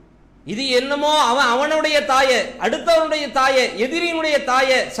 இது என்னமோ அவனுடைய தாயை, அடுத்தவனுடைய தாயை, எதிரியினுடைய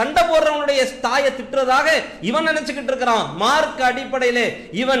தாயை, சண்டை போடுறவனுடைய தாயை திட்டுறதாக இவன் நினைச்சுக்கிட்டு இருக்கிறான். மார்க் அடிப்படையிலே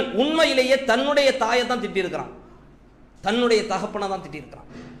இவன் உண்மையிலேயே தன்னுடைய தாயை தான் திட்டி இருக்கிறான், தன்னுடைய தகப்பனை தான் திட்டி இருக்கிறான்,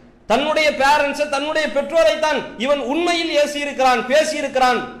 தன்னுடைய பேரண்ட்ஸை, தன்னுடைய பெற்றோரை தான் இவன் உண்மையில் ஏசி இருக்கிறான், பேசி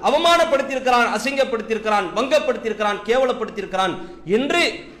இருக்கிறான், அவமானப்படுத்தி இருக்கிறான், அசிங்கப்படுத்தி இருக்கிறான், வங்கப்படுத்தி இருக்கிறான், கேவலப்படுத்தி இருக்கிறான் என்று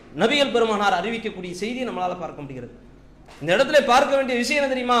நபிகள் பெருமானார் அறிவிக்கக்கூடிய செய்தி நம்மளால பார்க்க முடிகிறது. இந்த இடத்துல பார்க்க வேண்டிய விஷயம்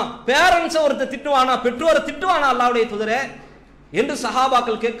என்ன தெரியுமா? பேரண்ட்ஸை ஒருத்தர் திட்டுவானா, பெற்றோரை திட்டுவானா அல்லாஹ்வுடைய தூதரே என்று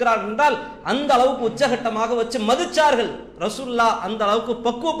சஹாபாக்கள் கேட்கிறார்கள் என்றால் அந்த அளவுக்கு உச்சகட்டமாக வச்சு மதிச்சார்கள் ரசூலுல்லாஹ். அந்த அளவுக்கு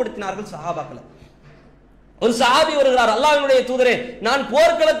பக்குவப்படுத்தினார்கள் சஹாபாக்களை. ஒரு சஹாபி வருகிறார், அல்லாஹ்வுடைய தூதரே, நான்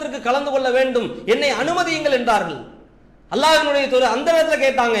போர்க்களத்திற்கு கலந்து கொள்ள வேண்டும், என்னை அனுமதியுங்கள் என்றார்கள். அல்லாஹ்வுடைய தூதர் அந்த நேரத்தில்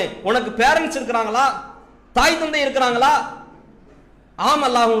கேட்டாங்க, உனக்கு பேரண்ட்ஸ் இருக்கிறாங்களா, தாய் தந்தை இருக்கிறாங்களா? ஆம்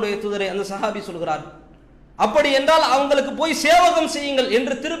அல்லாஹ்வுடைய தூதரே. அந்த சஹாபி சொல்கிறார், அப்படி என்றால் அவங்களுக்கு போய் சேவகம் செய்யுங்கள்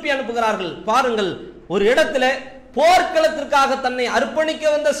என்று திருப்பி அனுப்புகிறார்கள். பாருங்கள், ஒரு இடத்துல போர்க்களத்திற்காக தன்னை அர்ப்பணிக்க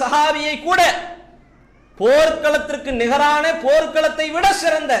வந்த சஹாபியை கூட போர்க்களத்திற்கு நிகரான, போர்க்களத்தை விட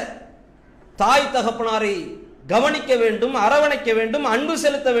சிறந்த தாய் தகப்பனாரை கவனிக்க வேண்டும், அரவணைக்க வேண்டும், அன்பு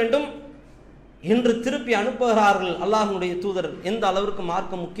செலுத்த வேண்டும் என்று திருப்பி அனுப்புகிறார்கள் அல்லாஹ்வுடைய தூதர். எந்த அளவிற்கு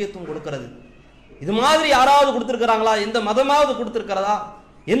மார்க்கம் முக்கியத்துவம் கொடுக்கிறது. இது மாதிரி யாராவது கொடுத்திருக்கிறாங்களா? எந்த மதமாவது கொடுத்திருக்கிறதா?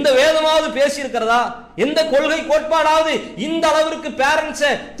 எந்த வேதமாவது பேசி இருக்கிறதா? எந்த கொள்கை கோட்பாடாவது இந்த அளவிற்கு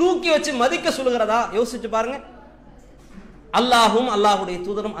பேரண்ட்ஸை தூக்கி வச்சு மதிக்க சொல்லுகிறதா? யோசிச்சு பாருங்க. அல்லாஹும் அல்லாஹ்வுடைய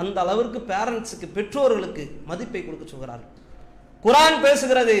தூதரும் அந்த அளவிற்கு பேரண்ட்ஸுக்கு, பெற்றோர்களுக்கு மதிப்பை கொடுக்க சொல்கிறார்கள். குர்ஆன்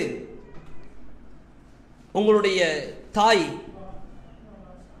பேசுகிறது, உங்களுடைய தாய்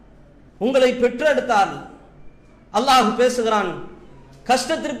உங்களை பெற்றெடுத்தார். அல்லாஹ் பேசுகிறான்,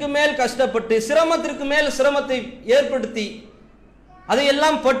 கஷ்டத்திற்கு மேல் கஷ்டப்பட்டு, சிரமத்திற்கு மேல் சிரமத்தை ஏற்படுத்தி,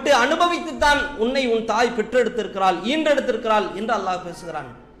 அதையெல்லாம் பட்டு அனுபவித்துத்தான் உன்னை உன் தாய் பெற்றெடுத்திருக்கிறாள், ஈன்றெடுத்திருக்கிறாள் என்று அல்லாஹ் பேசுகிறான்.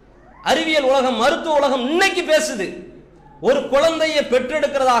 அறிவியல் உலகம், மருத்துவ உலகம் இன்னைக்கு பேசுது. ஒரு குழந்தையை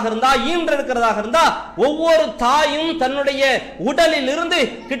பெற்றெடுக்கிறதாக இருந்தா, ஈன்றெடுக்கிறதாக இருந்தா, ஒவ்வொரு தாயும் தன்னுடைய உடலில் இருந்து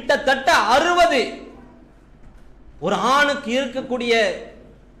கிட்டத்தட்ட 60, ஒரு ஆணுக்கு இருக்கக்கூடிய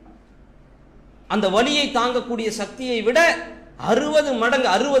அந்த வலியை தாங்கக்கூடிய சக்தியை விட 60 மடங்கு,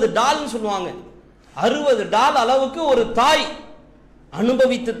 60 டால்னு சொல்லுவாங்க, 60 டால் அளவுக்கு ஒரு தாய்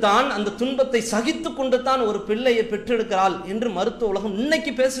அனுபவித்துத்தான், அந்த துன்பத்தை சகித்து கொண்டு தான் ஒரு பிள்ளையை பெற்றெடுக்கிறாள் என்று மருத்துவ உலகம்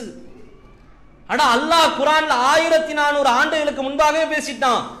இன்னைக்கு பேசுது. ஆனா அல்லாஹ் குர்ஆன்ல 1400 ஆண்டுகளுக்கு முன்பாகவே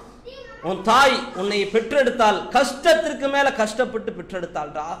பேசிட்டான், உன் தாய் உன்னை பெற்றெடுத்தால் கஷ்டத்திற்கு மேல கஷ்டப்பட்டு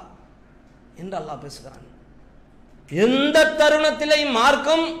பெற்றெடுத்தாள்டா என்று அல்லாஹ் பேசுகிறான். எந்த தருணத்திலே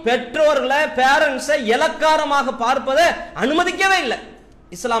மார்க்கம் பெற்றோர்களை, பேரண்ட்ஸை இலக்காரமாக பார்ப்பதை அனுமதிக்கவே இல்லை.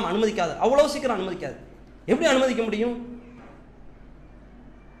 இஸ்லாம் அனுமதிக்காது, அவ்வளவு சீக்கிரம் அனுமதிக்காது. எப்படி அனுமதிக்க முடியும்?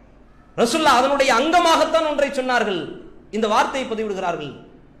 ரசூலுல்லாஹ் அதனுடைய அங்கமாகத்தான் ஒன்றை சொன்னார்கள். இந்த வார்த்தையை பதிவிடுகிறார்கள்,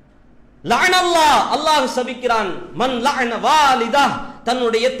 லஅனல்லாஹ், அல்லாஹ் சபிக்கிறான், மன் லஅன வாலிதா,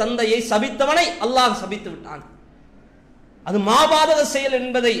 தன்னுடைய தந்தையை சபித்தவனை அல்லாஹ் சபித்து விட்டான். அது மாபாதக செயல்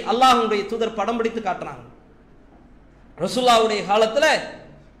என்பதை அல்லாஹ்வுடைய தூதர் படம் பிடித்து காட்டுறாங்க. ரசூலுல்லாஹ்வுடைய காலத்துல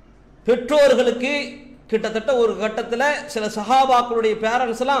பெற்றோர்களுக்கு கிட்டத்தட்ட ஒரு கட்டத்துல சில சஹாபாக்களுடைய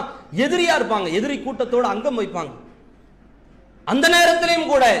பேரண்ட்ஸ் எல்லாம் எதிரியா இருப்பாங்க, எதிரி கூட்டத்தோடு அங்கம் வைப்பாங்க. அந்த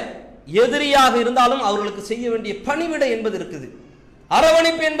நேரத்திலையும் கூட எதிரியாக இருந்தாலும் அவர்களுக்கு செய்ய வேண்டிய பணிவிடை என்பது இருக்குது.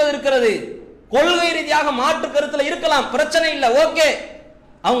 அரவணைப்பு என்பது இருக்கிறது. கொள்கை ரீதியாக மாற்று கருத்துல இருக்கலாம், பிரச்சனை இல்லை, ஓகே.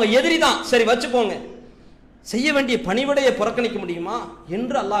 அவங்க எதிரி தான், சரி வச்சுக்கோங்க. செய்ய வேண்டிய பணிவிடையை புறக்கணிக்க முடியுமா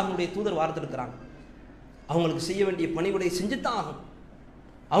என்று அல்லாஹ்வுடைய தூதர் வார்த்திருக்கிறாங்க. அவங்களுக்கு செய்ய வேண்டிய பணிவிடையை செஞ்சுத்தான் ஆகணும்.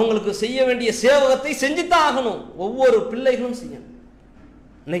 அவங்களுக்கு செய்ய வேண்டிய சேவகத்தை செஞ்சுத்தான் ஆகணும். ஒவ்வொரு பிள்ளைகளும் செய்யணும்.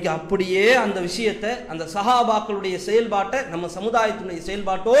 இன்னைக்கு அப்படியே அந்த விஷயத்தை, அந்த சஹாபாக்களுடைய செயல்பாட்டை நம்ம சமுதாயத்தினுடைய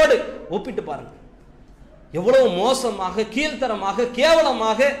செயல்பாட்டோடு ஒப்பிட்டு பாருங்க. எவ்வளவு மோசமாக, கீழ்த்தரமாக,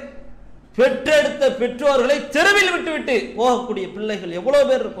 கேவலமாக பெற்றெடுத்த பெற்றோர்களை தெருவில் விட்டுவிட்டு போகக்கூடிய பிள்ளைகள் எவ்வளவு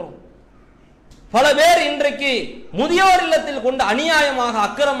பேர் இருக்கிறோம். பல பேர் இன்றைக்கு முதியோர் இல்லத்தில் கொண்டு அநியாயமாக,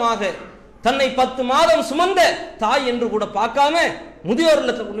 அக்கிரமாக தன்னை 10 மாதம் சுமந்த தாய் என்று கூட பார்க்காம முதியோர்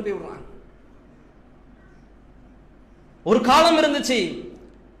இல்லத்தில் கொண்டு போய் விடுறாங்க. ஒரு காலம் இருந்துச்சு,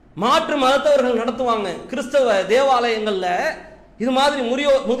 மாற்று மதத்தவர்கள் நடத்துவாங்க கிறிஸ்தவ தேவாலயங்கள்ல இது மாதிரி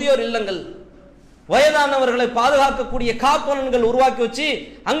முதியோர் இல்லங்கள், வயதானவர்களை பாதுகாக்கக்கூடிய காப்பலன்கள் உருவாக்கி வச்சு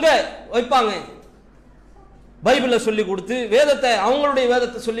அங்க வைப்பாங்க. பைபிளை சொல்லி கொடுத்து, வேதத்தை, அவங்களுடைய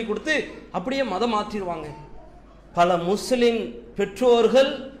வேதத்தை சொல்லி கொடுத்து அப்படியே மதம் மாற்றிடுவாங்க. பல முஸ்லிம்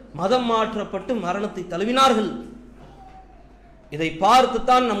பெற்றோர்கள் மதம் மாற்றப்பட்டு மரணத்தை தழுவினார்கள். இதை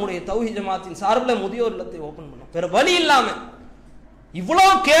பார்த்துத்தான் நம்முடைய தௌஹீத் ஜமாத்தின் சார்பில் முதியோர் இல்லத்தை ஓபன் பண்ணோம். வேற வழி இல்லாம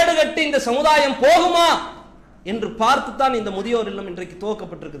இவ்வளவு கேடு கட்டி இந்த சமுதாயம் போகுமா என்று பார்த்துத்தான் இந்த முதியோர் இல்லம் இன்றைக்கு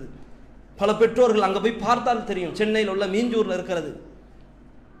துவக்கப்பட்டிருக்குது. பல பெற்றோர்கள் அங்க போய் பார்த்தால் தெரியும். சென்னையில் உள்ள மீஞ்சூர்ல இருக்கிறது.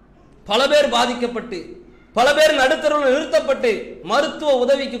 பல பேர் பாதிக்கப்பட்டு, பல பேர் நடுத்தருவில் நிறுத்தப்பட்டு, மருத்துவ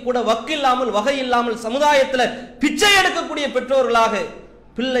உதவிக்கு கூட வக்கில்லாமல், வகை இல்லாமல் சமுதாயத்தில் பிச்சை எடுக்கக்கூடிய பெற்றோர்களாக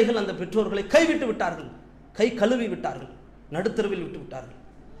பிள்ளைகள் அந்த பெற்றோர்களை கைவிட்டு விட்டார்கள், கை கழுவி விட்டார்கள், நடுத்தருவில் விட்டு விட்டார்கள்.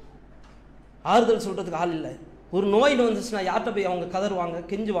 ஆறுதல் சொல்றதுக்கு ஆள் இல்லை. ஒரு நோய் வந்துச்சுன்னா யார்கிட்ட போய் அவங்க கதறுவாங்க,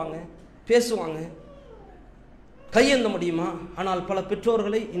 கெஞ்சுவாங்க, பேசுவாங்க, கையெந்த முடியுமா? ஆனால் பல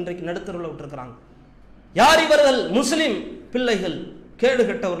பெற்றோர்களை இன்றைக்கு நடுத்தருவில் விட்டுருக்கிறாங்க. யார் இவர்கள்? முஸ்லிம் பிள்ளைகள் கேடு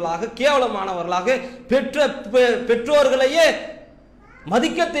கெட்டவர்களாக, கேவலமானவர்களாக, பெற்றோர்களையே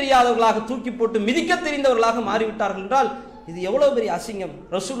மதிக்க தெரியாதவர்களாக தூக்கி போட்டு மிதிக்க தெரிந்தவர்களாக மாறிவிட்டார்கள் என்றால் இது எவ்வளவு பெரிய அசிங்கம்.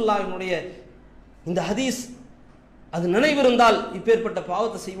 ரசூலுல்லாஹினுடைய இந்த ஹதீஸ் அது நினைவிருந்தால் இப்பேற்பட்ட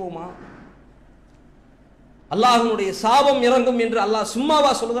பாவத்தை செய்வோமா? அல்லாஹ்வுடைய சாபம் இறங்கும் என்று அல்லாஹ்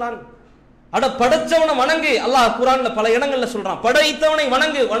சும்மாவா சொல்கிறான்? அட படைச்சவனை வணங்கு. அல்லாஹ் குர்ஆன்ல பல இடங்கள்ல சொல்றான், படைத்தவனை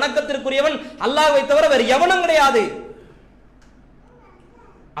வணங்கு, வணக்கத்திற்குரியவன் அல்லாஹ்வை தவிர வேறு எவனும் கிடையாது.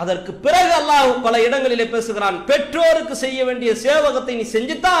 அதற்கு பிறகு அல்லாஹ் பல இடங்களிலே பேசுகிறான், பெற்றோருக்கு செய்ய வேண்டிய சேவகத்தை நீ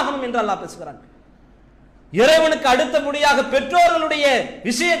செஞ்சுத்தான் ஆகணும் என்று அல்லாஹ் பேசுகிறான். இறைவனுக்கு அடுத்தபடியாக பெற்றோர்களுடைய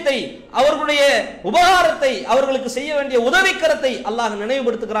விஷயத்தை, அவர்களுடைய உபகாரத்தை, அவர்களுக்கு செய்ய வேண்டிய உதவிக்கரத்தை அல்லாஹ்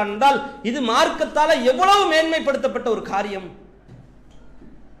நினைவுபடுத்துகிறான் என்றால் இது மார்க்கத்தால எவ்வளவு மேன்மைப்படுத்தப்பட்ட ஒரு காரியம்.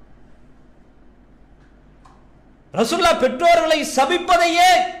 ரசூலுல்லாஹ் பெற்றோர்களை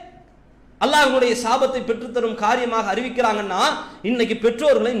சபிப்பதையே அல்லாஹ்வுடைய சாபத்தை பெற்றுத்தரும் காரியமாக அறிவிக்கிறாங்கன்னா இன்னைக்கு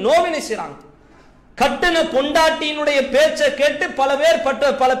பெற்றோர்களை நோவினை செய்றாங்க. கட்டின பொண்டாட்டியினுடைய பேச்சை கேட்டு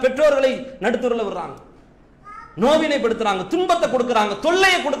பல பெற்றோர்களை நடுத்தூரில் விடுறாங்க, நோவினைப்படுத்துறாங்க, துன்பத்தை கொடுக்கறாங்க,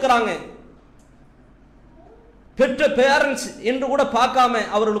 தொல்லையை கொடுக்கறாங்க. பெற்ற பேரண்ட்ஸ் என்று கூட பார்க்காம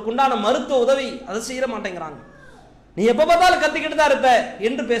அவர்களுக்கு உண்டான மருத்துவ உதவி அதை செய்ய மாட்டேங்கிறாங்க. நீ எப்ப பார்த்தாலும் கத்திக்கிட்டு தான் இருப்ப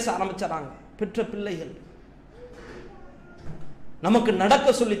என்று பேச ஆரம்பிச்சாங்க. பெற்ற பிள்ளைகள் நமக்கு நடக்க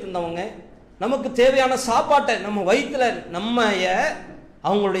சொல்லி தந்தவங்க, நமக்கு தேவையான சாப்பாட்டை நம்ம வயிற்றுல,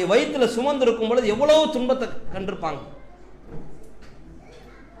 அவங்களுடைய வயிற்றுல சுமந்து இருக்கும் பொழுது எவ்வளவு துன்பத்தை கண்டிருப்பாங்க.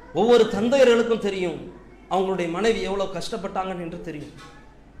 ஒவ்வொரு தந்தையர்களுக்கும் தெரியும் அவங்களுடைய மனைவி எவ்வளவு கஷ்டப்பட்டாங்கன்னு என்று தெரியும்.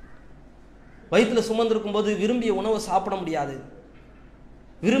 வயிற்றுல சுமந்திருக்கும் போது விரும்பிய உணவை சாப்பிட முடியாது,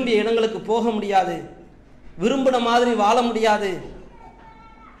 விரும்பிய இடங்களுக்கு போக முடியாது, விரும்பின மாதிரி வாழ முடியாது,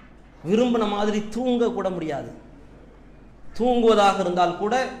 விரும்பின மாதிரி தூங்க கூட முடியாது. தூங்குவதாக இருந்தால்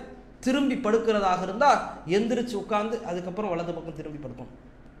கூட திரும்பி படுக்கிறதாக இருந்தால் எந்திரிச்சு உட்கார்ந்து அதுக்கப்புறம் வலது பக்கம் திரும்பி படுக்கணும்,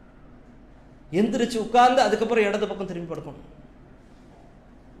 எந்திரிச்சு உட்கார்ந்து அதுக்கப்புறம் இடது பக்கம் திரும்பி படுக்கணும்.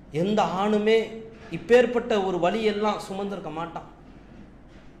 எந்த ஆணுமே இப்பேற்பட்ட ஒரு வலியெல்லாம் சுமந்திருக்க மாட்டான்.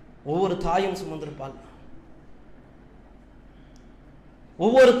 ஒவ்வொரு தாயும் சுமந்திருப்பாள்.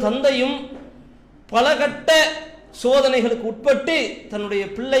 ஒவ்வொரு தந்தையும் பல கட்ட சோதனைகளுக்கு உட்பட்டு தன்னுடைய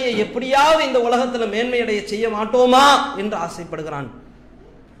பிள்ளையை எப்படியாவது இந்த உலகத்தில் மேன்மையடைய செய்ய மாட்டோமா என்று ஆசைப்படுகிறான்.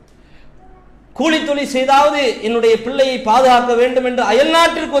 கூலி தொழில் செய்தாவது என்னுடைய பிள்ளையை பாதுகாக்க வேண்டும் என்று அயல்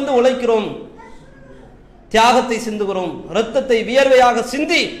நாட்டிற்கு வந்து உழைக்கிறோம், தியாகத்தை சிந்துகிறோம், இரத்தத்தை வியர்வையாக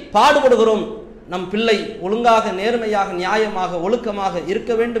சிந்தி பாடுபடுகிறோம். நம் பிள்ளை ஒழுங்காக, நேர்மையாக, நியாயமாக, ஒழுக்கமாக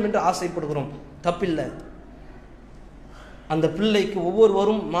இருக்க வேண்டும் என்று ஆசைப்படுகிறோம். தப்பில்லை. அந்த பிள்ளைக்கு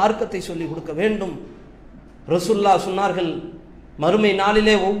ஒவ்வொருவரும் மார்க்கத்தை சொல்லிக் கொடுக்க வேண்டும். ரசூலுல்லாஹ் சொன்னார்கள், மறுமை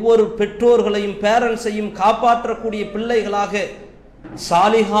நாளிலே ஒவ்வொரு பெற்றோர்களையும் பேரண்ட்ஸையும் காப்பாற்றக்கூடிய பிள்ளைகளாக,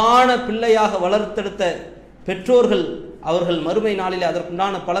 சாலிகான பிள்ளையாக வளர்த்தெடுத்த பெற்றோர்கள் அவர்கள் மறுமை நாளிலே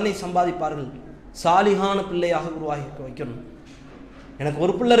அதற்குண்டான பலனை சம்பாதிப்பார்கள். சாலிகான பிள்ளையாக உருவாகி வைக்கணும். எனக்கு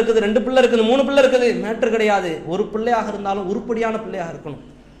ஒரு பிள்ளை இருக்குது, 2 பிள்ளை இருக்குது, 3 பிள்ளை இருக்குது, மேட்ரு கிடையாது. ஒரு பிள்ளையாக இருந்தாலும் உருப்படியான பிள்ளையாக இருக்கணும்.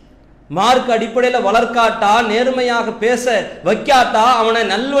 மார்க் அடிப்படையில் வளர்க்காட்டா, நேர்மையாக பேச வைக்காட்டா, அவனை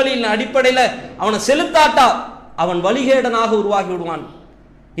நல்வழியின் அடிப்படையில் அவனை செலுத்தாட்டா அவன் வழிகேடனாக உருவாகி விடுவான்.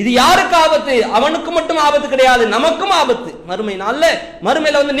 இது யாருக்கு ஆபத்து? அவனுக்கு மட்டும் ஆபத்து கிடையாது, நமக்கும் ஆபத்து. மறுமை நாள்ல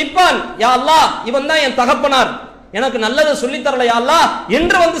மறுமையில வந்து நிப்பான், யா அல்லாஹ் இவன் தான் என் தகப்பனார், எனக்கு நல்லதை சொல்லித்தரல யா அல்லாஹ்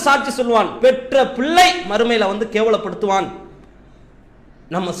என்று வந்து சாட்சி சொல்லுவான். பெற்ற பிள்ளை மறுமையில வந்து கேவலப்படுத்துவான்,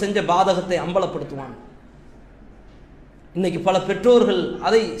 நம்ம செஞ்ச பாதகத்தை அம்பலப்படுத்துவான். இன்னைக்கு பல பெற்றோர்கள்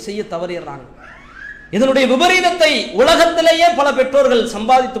அதை செய்ய தவறிடுறாங்க. இதனுடைய விபரீதத்தை உலகத்திலேயே பல பெற்றோர்கள்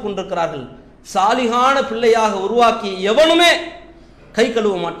சம்பாதித்துக் கொண்டிருக்கிறார்கள். சாலிகான பிள்ளையாக உருவாக்கி எவனுமே கை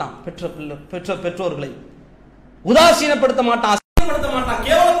கழுவ மாட்டான். பெற்ற பெற்றோர்களை உதாசீனப்படுத்த மாட்டான், அசிங்கப்படுத்த மாட்டான்,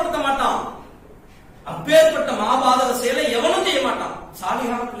 கேவலப்படுத்த மாட்டான். அப்பேற்பட்ட மாபாதக செயலை எவனும் செய்ய மாட்டான்.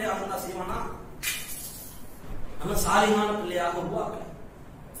 சாலிகான பிள்ளையாக இருந்தா செய்வானா? நம்ம சாலிகான பிள்ளையாக உருவாக்க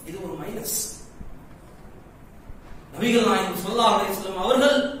இது ஒரு மைனஸ். நபிகள் நாயகம் ஸல்லல்லாஹு அலைஹி வஸல்லம்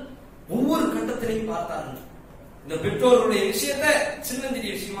அவர்கள் ஒவ்வொரு கட்டத்திலையும் பார்த்தார்கள். இந்த பெற்றோருடைய விஷயத்தை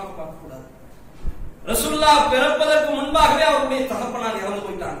சின்னஞ்சிறிய விஷயமாக பார்க்க கூடாது. ரசூலுல்லாஹ் பிறப்பதற்கு முன்பாகவே அவருடைய தகப்பனார் இறந்து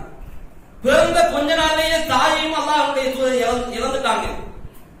போயிட்டாங்க. பிறந்த கொஞ்ச நாளையே தாயையும் அல்லாஹ்வுடைய தூதர் இறந்துட்டாங்க.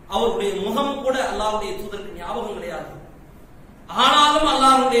 அவருடைய முகம் கூட அல்லாஹ்வுடைய தூதருக்கு ஞாபகம் கிடையாது. ஆனாலும்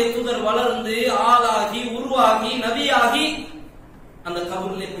அல்லாஹ்வுடைய தூதர் வளர்ந்து ஆளாகி உருவாகி நபியாகி அந்த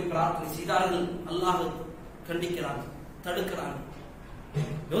கபரிலே போய் பிரார்த்தனை செய்தார்கள். அல்லாஹ் கண்டிக்கிறாங்க, தடுக்கிறாங்க.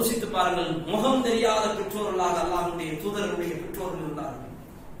 யோசித்து பாருங்கள், முகம் தெரியாத பெற்றோர்களாக அல்லாஹ்வுடைய தூதருடைய பெற்றோர்கள் இருந்தார்கள்.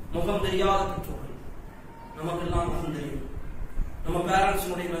 முகம் தெரியாத பெற்றோர்கள். நமக்கெல்லாம் முகம் தெரியும், நம்ம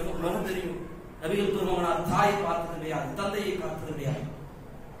பேரண்ட்ஸுடைய முகம் தெரியும். நபிகள் பெருமானார் தாயை பார்த்தது கிடையாது, தந்தையை பார்த்தது கிடையாது.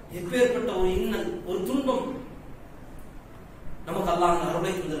 எப்பேற்பட்ட ஒரு இன்னல், ஒரு துன்பம் நமக்கு அல்லாஹ்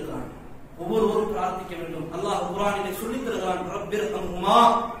அருளை தந்திருக்கிறான். ஒவ்வொருவரும் பிரார்த்திக்க வேண்டும். அல்லாஹ் குர்ஆனிலே சொல்லித் தருகிறான், ரப்பிர்ஹம்ஹுமா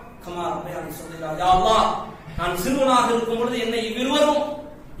கமா ரப்பயானி ஸகீரா. யா அல்லாஹ், நான் சிறுவனாக இருக்கும் பொழுது என்னை இவ்விருவரும்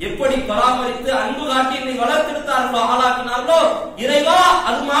எப்படி பராமரித்து அன்பு காட்டி என்னை வளர்த்தெடுத்தார்களோ, ஆளாக்கினார்களோ, இறைவா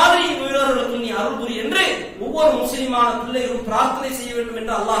அது மாதிரி இவ்விருவர்களுக்கு நீ அருள் புரி என்று ஒவ்வொரு முஸ்லிமான பிள்ளைகளும் பிரார்த்தனை செய்ய வேண்டும்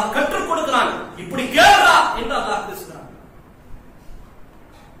என்று அல்லாஹ் கற்றுக் கொடுக்கிறான். இப்படி கேளா என்று அல்லாஹ் பேசுகிறான்.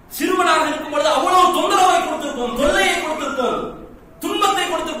 சிறுவனாக இருக்கும் பொழுது அவ்வளவு தொந்தரவை கொடுத்திருப்போம், தொல்லையை கொடுத்திருப்போம், துன்பத்தை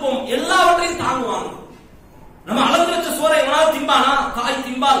கொடுத்திருப்போம், எல்லாவற்றையும் தாங்குவாங்க. நம்ம அளந்து வச்ச சோறை எவனாவது திம்பானா? தாய்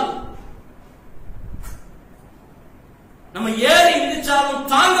திம்பால். நம்ம ஏறி மிதிச்சாலும்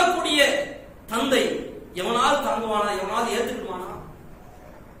தாங்கக்கூடிய தந்தை எவனாவது தாங்குவானா? எவனாவது ஏத்துக்குவானா?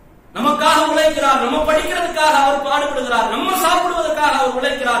 நமக்காக உழைக்கிறார், நம்ம படிக்கிறதுக்காக அவர் பாடுபடுகிறார், நம்ம சாப்பிடுவதற்காக அவர்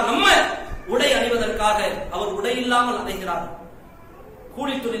உழைக்கிறார், நம்ம உடை அணிவதற்காக அவர் உடை இல்லாமல் அடைகிறார்.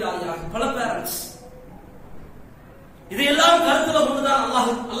 கூலி தொழிலாளியாக பல பேரண்ட்ஸ். இதையெல்லாம் கருத்துல கொண்டுதான்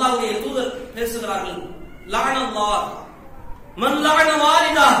அல்லாஹ்வுடைய தூதர் பேசுகிறார்கள். லஅனல்லாஹ் மன் லஅன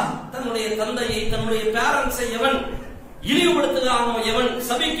வாலிதா, தன்னுடைய தந்தையை தன்னுடைய பேரண்ட்ஸை எவன் இழிவுபடுத்துகிறானோ, எவன்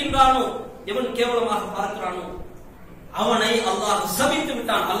சபிக்கின்றானோ, எவன் கேவலமாக பார்க்கிறானோ அவனை அல்லாஹ் சபித்து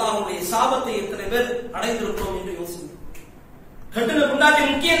விட்டான். அல்லாஹ்வுடைய சாபத்தை எத்தனை பேர் அடைந்திருக்கிறோம் என்று யோசிங்க. கட்டின கொண்டாட்டி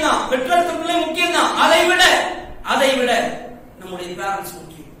முக்கியம் தான், பெற்றெடுத்த பிள்ளை முக்கியம் தான். அதை விட நம்முடைய பேரண்ட்ஸ்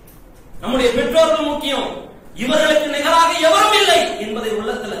முக்கியம், நம்முடைய பெற்றோர்கள் முக்கியம். இவர்களுக்கு நிகராக எவரும் இல்லை என்பதை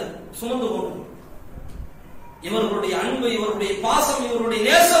உள்ளத்துல சுமந்து கொண்டு இவர்களுடைய அன்பு, இவருடைய பாசம், இவருடைய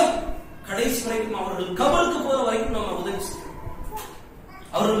நேசம் கடைசி வரைக்கும், அவர்கள் கபருக்கு போற வரைக்கும் நம்ம உதவி செய்யணும்.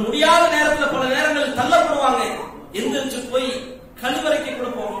 அவர்கள் முடியாத நேரத்தில் பல நேரங்களில் தள்ளப்படுவாங்க, எந்திரிச்சு போய் கழிவறைக்கு கூட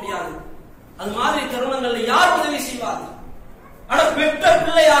போக முடியாது. அது மாதிரி தருணங்கள்ல யார் உதவி செய்வார்? ஆனா பெற்ற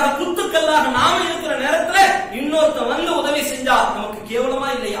பிள்ளையாக குத்துக்கல்லாக நாம இருக்கிற நேரத்துல இன்னொருத்த வந்து உதவி செஞ்சா நமக்கு கேவலமா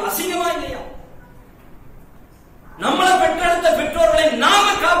இல்லையா, அசிங்கமா இல்லையா? நம்மளை பெற்றெடுத்த பெற்றோர்களை நாம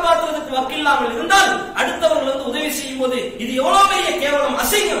காப்பாற்றுவதற்கு வக்கில்லாமல் இருந்தால் அடுத்தவர்கள் வந்து உதவி செய்யும் போது இது எவ்வளவு பெரிய கேவலம்,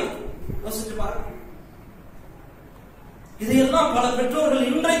 அசிங்கம். யோசிச்சு பாருங்க. இதையெல்லாம் பல பெற்றோர்கள்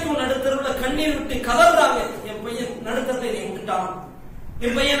இன்றைக்கும் நடுத்தருவில் கண்ணீர் விட்டு கதறாங்க. என் பையன் நடுத்தரத்தை நீ விட்டுட்டான்,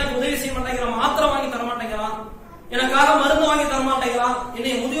 என் பையன் எனக்கு உதவி செய்ய மாட்டேங்கிறான், மாத்திரை வாங்கி தர மாட்டேங்கிறான், எனக்காக மருந்து வாங்கி தர மாட்டேங்கிறான்,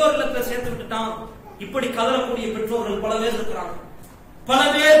 என்னை முதியோர் இல்லத்துல சேர்த்து விட்டுட்டான். இப்படி கதறக்கூடிய பெற்றோர்கள் பல பேர் இருக்கிறாங்க. பல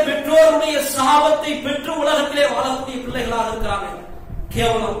பேர் பெற்றோருடைய சாபத்தை பெற்று உலகத்திலே வாழக்கூடிய பிள்ளைகளாக இருக்கிறாங்க.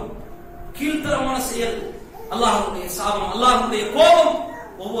 கேவலம், கீழ்த்தரமான செயல், அல்லாஹ்வுடைய சாபம், அல்லாஹ்வுடைய கோபம்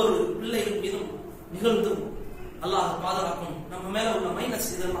ஒவ்வொரு பிள்ளைகள் மீதும் நிகழ்ந்தும் அல்லாஹ் பாதுகாக்கும். நம்ம மேல உள்ள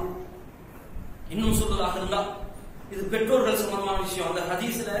மைனஸ் இதெல்லாம். இன்னும் சொல்வதாக இருந்தா இது பெற்றோர்கள் சம்பந்தமான விஷயம். அந்த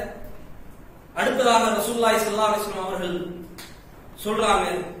ஹதீஸ்ல அடுத்ததாக ரசூலுல்லாஹி ஸல்லல்லாஹு அலைஹி வஸல்லம் அவர்கள் சொல்றாங்க,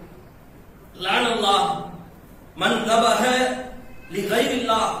 லஅனல்லாஹ் மன் தபஹ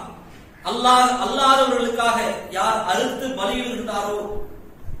லிகைரில்லாஹ் அல்லாதவர்களுக்காக யார் அறுத்து பலியிடுகின்றாரோ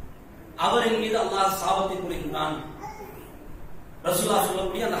அவரின் மீது அல்லாஹ் சாபத்தை கூறுகின்றான். ரசூலுல்லாஹ்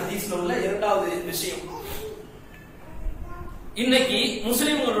சொல்லக்கூடிய அந்த ஹதீஸ்ல உள்ள இரண்டாவது விஷயம். இன்னைக்கு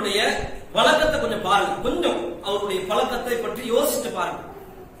முஸ்லிம்களுடைய வழக்கத்தை கொஞ்சம் பாருங்க, கொஞ்சம் அவருடைய பழக்கத்தை பற்றி யோசித்து பாருங்க.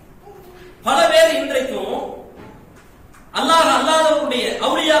 பல பேர் இன்றைக்கும் அல்லாதவருடைய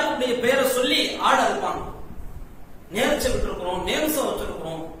அவுலியாக்களுடைய பெயரை சொல்லி ஆட இருப்பாங்க. நேர்ச்சை விட்டுருக்கிறோம், நேம்சம்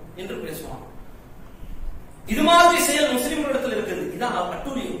வச்சிருக்கிறோம் என்று பேசுவாங்க. இது மாதிரி செயல் முஸ்லிம்களிடத்தில் இருக்குது. இதான்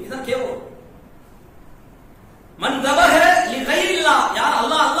அட்டூழியம், இதான் கேவலம். மன் தபஹ லிகைரில்லாஹ், யார்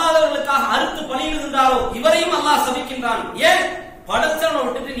அல்லாதவர்களுக்காக அறுத்து பலியிடுகின்றாரோ இவரையும் அல்லாஹ் சபிக்கின்றான். ஏன்? படைச்சவனை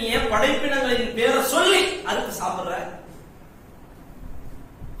விட்டுட்டு நீ ஏன் படைப்பினங்களின் பேரை சொல்லி அறுத்து சாப்பிடுற?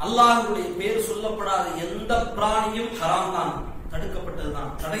 அல்லாஹ்வுடைய பேர் சொல்லப்படாத எந்த பிராணியும் ஹராம் தான்,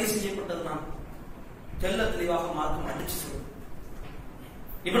 தடுக்கப்பட்டதுதான், தடை செய்யப்பட்டதுதான். தெல்ல தெளிவாக மார்க்கம் அடிச்சு சொல்லுது.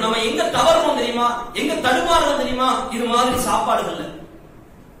 இப்ப நம்ம எங்க தவறணும் தெரியுமா, எங்க தடுமாறுறோம் தெரியுமா? இது மாதிரி சாப்பாடுகள்ல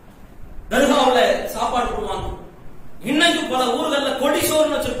தர்காவுல சாப்பாடு போடுவாங்க. இன்னைக்கு பல ஊர்கள்ல கொடி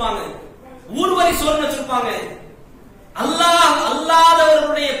சோறுன்னு வச்சிருப்பாங்க, ஊர்வரி சோறுன்னு வச்சிருப்பாங்க.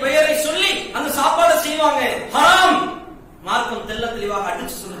 அல்லாதவர்களுடைய பெயரை சொல்லி அந்த சாப்பாடை செய்வாங்க. ஹராம். மார்க்கம் தெல்ல தெளிவாக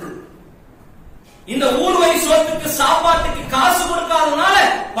அடிச்சு சொல்லுது. இந்த ஊர்வரி சோற்றுக்கு சாப்பாட்டுக்கு காசு கொடுக்காதனால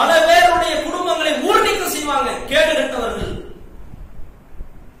பல பேருடைய குடும்பங்களை ஊர் நீக்கம் செய்வாங்க. கேடு கட்டவர்கள்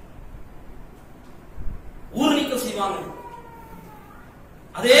ஊர் நீக்கம் செய்வாங்க.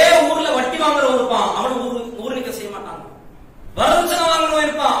 அதே ஊர்ல வட்டி வாங்குறவன் இருப்பான், அவனை ஊர் நீக்கம் செய்ய மாட்டாங்க. வரதட்சணை வாங்குறவன்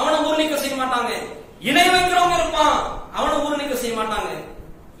இருப்பான், அவனை ஊர் நீக்கம் செய்ய மாட்டாங்க. இணை வைக்கிறவங்க இருப்பான், அவனை ஊர் நீக்கம் செய்ய மாட்டாங்க.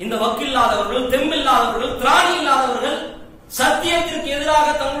 இந்த வக்கில்லாதவர்கள், தெம்பில்லாதவர்கள், திராணி இல்லாதவர்கள், சத்தியத்திற்கு எதிராக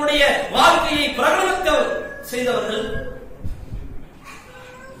தங்களுடைய வாழ்க்கையை பிரகடனத்த செய்தவர்கள்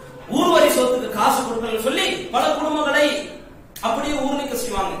ஊர்வரி சொத்துக்கு காசு கொடுக்கணும்னு சொல்லி பல குடும்பங்களை அப்படியே ஊர் நீக்கம்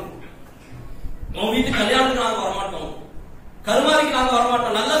செய்வாங்க. உங்க வீட்டு கல்யாணத்துக்கு நாங்க வரமாட்டோம், கருமாரிக்கு நாங்க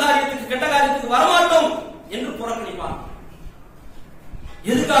வரமாட்டோம், நல்ல காரியத்துக்கு கெட்ட காரியத்துக்கு வரமாட்டோம் என்று புறக்கணிப்பாங்க.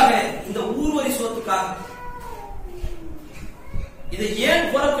 எதுக்காக? இந்த ஊர்வரி சொத்துக்காக. இதை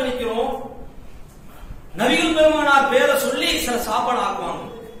ஏன் புறக்கணிக்கிறோம்? நபிகள் பெருமானார் பேரை சொல்லி சில சாப்பாடு ஆக்குவாங்க,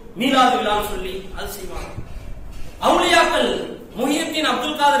 மீலாது விழான்னு சொல்லி அது செய்வாங்க. அவுலியாக்கள் முஹியத்தீன்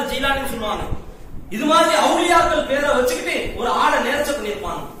அப்துல் காதர் ஜீலானி சொல்லுவாங்க. இது மாதிரி அவுலியாக்கள் பேரை வச்சுக்கிட்டு ஒரு ஆடை நேர்ச்சை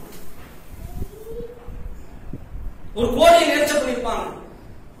பண்ணிருப்பாங்க, ஒரு கோழியை நேர்ச்சை பண்ணிருப்பாங்க.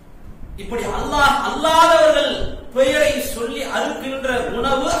 இப்படி அல்லாதவர்கள் பெயரை சொல்லி அறுக்கின்ற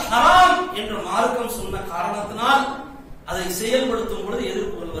உணவு ஹராம் என்று மார்க்கம் சொன்ன காரணத்தினால் அதை செயல்படுத்தும் பொழுது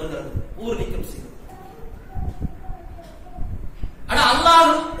எதிர்ப்புகள் வருகிறது, ஊர் நீக்கம் செய்யும். ஆனா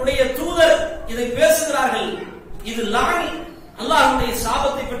அல்லாஹ்வுடைய தூதர் இதை பேசுகிறார்கள். இது லான், அல்லாஹ்வுடைய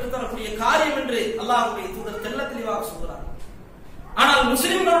சாபத்தை பெற்றுத் தரக்கூடிய காரியம் என்று அல்லாஹ்வுடைய தூதர் தெல்ல தெளிவாக சொல்கிறார். ஆனால்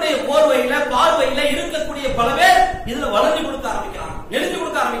முஸ்லிம்களுடைய போர்வையில பார்வையில இருக்கக்கூடிய பல பேர் இதுல வளர்ந்து கொடுக்க ஆரம்பிக்கிறாங்க, நெருங்கி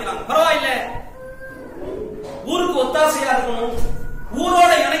கொடுக்க ஆரம்பிக்கிறாங்க. பரவாயில்ல, ஊருக்கு ஒத்தாசையா இருக்கணும்,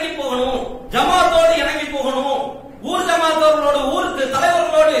 ஊரோட இணங்கி போகணும், ஜமாத்தோடு இணங்கி போகணும், ஊர் ஜமாத்தோர்களோடு, ஊருக்கு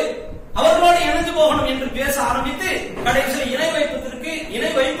தலைவர்களோடு அவர்களோடு இணைந்து போகணும் என்று பேச ஆரம்பித்து கடைசியில்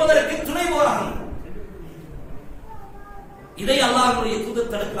இணை வைப்பதற்கு துணை போறாங்க. இதை அல்லாஹ்வுடைய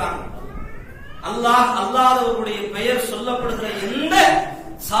தூதர் தடுக்கிறாங்க. அல்லாதவர்களுடைய பெயர் சொல்லப்படுகிற எந்த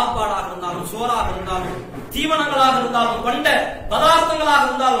சாப்பாடாக இருந்தாலும், சோறாக இருந்தாலும், தீவனங்களாக இருந்தாலும், பண்ட பதார்த்தங்களாக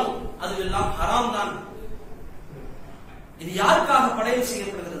இருந்தாலும் அதுவெல்லாம் ஹராம் தான். இது யாருக்காக படையல்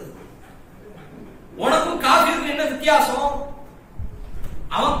செய்யப்படுகிறது? உனக்கும் காஃபிருக்கு என்ன வித்தியாசம்?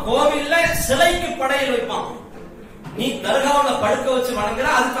 அவன் கோவில்ல சிலைக்கு படையல் வைப்பான், நீ தர்காவுல படுக்க வச்சு வணங்குற,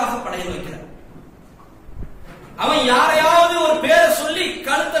 அதுக்காக படையல் வைக்கிற. அவன் யாரையாவது ஒரு பேரை சொல்லி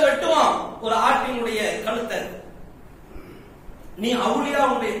கழுத்தை வெட்டுவான், ஒரு ஆட்டினுடைய கழுத்தை, நீ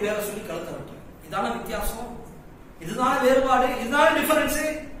அவுலியாவுடைய பேரை சொல்லி கழுத்தை வெட்டுற. இதான வித்தியாசம், இதுதான வேறுபாடு, இதுதான டிஃபரன்ஸ்.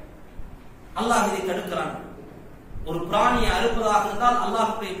 அல்லாஹ் இதை தடுக்கிறான். ஒரு பிராணியை அறுப்பதாக இருந்தால்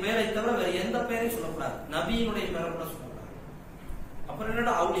அல்லாஹ்வுடைய பெயரை தவிர வேற எந்த பெயரையும் சொல்லக்கூடாது, நபியினுடைய பெயரை கூட சொல்லக்கூடாது. அப்புறம்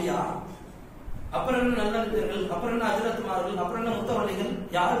என்னடா அவுலியா, அப்புறம் என்ன நல்லறிஞர்கள், அப்புறம் என்ன அஜரத்துமார்கள், அப்புறம் என்ன முத்தவள்ளிகள்,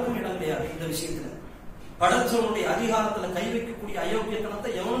 யாருக்கும் இடம் கிடையாது இந்த விஷயத்துல. படைச்சவனுடைய அதிகாரத்துல கை வைக்கக்கூடிய அயோக்கியத்தனத்தை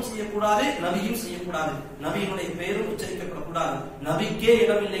எவனும் செய்யக்கூடாது, நபியும் செய்யக்கூடாது, நபியினுடைய பெயரும் உச்சரிக்கப்படக்கூடாது. நபிக்கே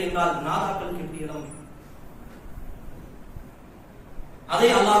இடமில்லை என்றால் நாதாக்களுக்கு எப்படி இடம்? அதை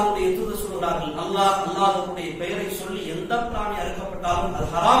அல்லாஹ்வுடைய தூதர் சொல்கிறார்கள். அல்லாஹ்வுடைய பெயரை சொல்லி எந்த பிராணி அறுக்கப்பட்டாலும் அது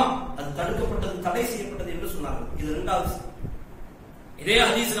ஹராம், அது தடுக்கப்பட்டது, தடை செய்யப்பட்டது என்று சொன்னார்கள். இது இரண்டாவது. இதே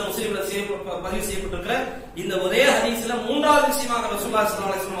ஹதீஸ்ல முஸ்லிம்ல பதிவு செய்யப்பட்டிருக்கிற இந்த ஒரே ஹதீஸ்ல மூன்றாவது விஷயமாக ரசூலுல்லாஹி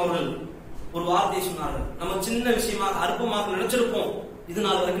ஸல்லல்லாஹு அலைஹி வஸல்லம் அவர்கள் ஒரு வார்த்தையை சொன்னார்கள். நம்ம சின்ன விஷயமாக அற்பமாக நினைச்சிருப்போம், இது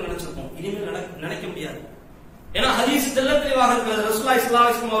நாள் வரைக்கும் நினைச்சிருப்போம், இனிமேல் நினைக்க முடியாது. ஏன்னா ஹதீஸ் தெளிவாக இருக்கிறது. ரசூலுல்லாஹி ஸல்லல்லாஹு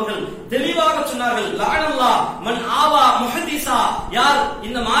அலைஹி வஸல்லம் அவர்கள் தெளிவாக சொன்னார்கள், லஅனல்லாஹ் மன் ஆவா முஹதிஸா, யார்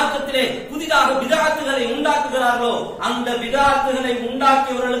இந்த மார்க்கத்திலே புதிதாக பிதஅத்துகளை உண்டாக்குகிறார்களோ அந்த பிதஅத்துகளை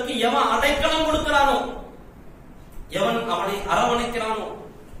உண்டாக்கியவர்களுக்கு எவன் அடைக்கலம் கொடுக்கிறானோ, எவன் அவனை அரவணைக்கிறானோ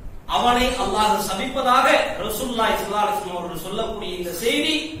அவனை அல்லாஹ் சபிப்பதாக ரசூலுல்லாஹி ஸல்லல்லாஹு அலைஹி வஸல்லம் அவர்கள் சொல்லக்கூடிய இந்த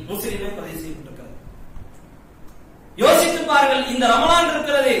செய்தி முஸ்லிமிலே பதிவு செய்யப்பட்டிருக்கிறது. யோசித்து பாருங்கள், இந்த ரமலான்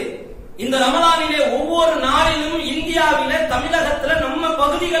இருக்கிறது, இந்த ரமலானிலே ஒவ்வொரு நாளிலும் இந்தியாவில தமிழகத்துல நம்ம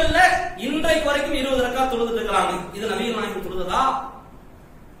பகுதிகளில் இன்றைக்கு வரைக்கும் 20 ரக்காத் தொழுதுட்டு இருக்காங்க. இது நபிகள் நாயகம் தொழுதா?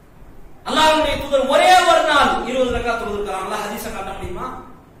 அல்லாஹ்வுடைய தூதர் ஒரே ஒரு நாள் 20 ரக்காத் தொழுதுறாங்களா? ஹதீஸ காட்ட முடியுமா?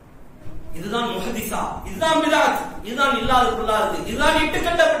 இதுதான் முஹதிஸா, இதுதான் பிதஅத், இதுதான் இல்லாத பொல்லாதது, இதுதான்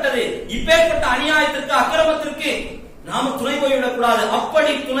இட்டுக்கட்டப்பட்டது. இப்பேற்பட்ட அநியாயத்திற்கு அக்கிரமத்திற்கு நாம துணை போய்விடக் கூடாது.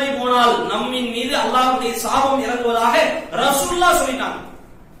 அப்படி துணை போனால் நம்மின் மீது அல்லாஹ்வுடைய சாபம் இறங்குவதாக ரசூலுல்லாஹ் சொல்லிட்டாங்க,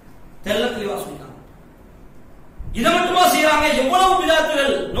 தெளிவா சொல்லிட்டாங்க. இதை மட்டுமா செய்யறாங்க? எவ்வளவு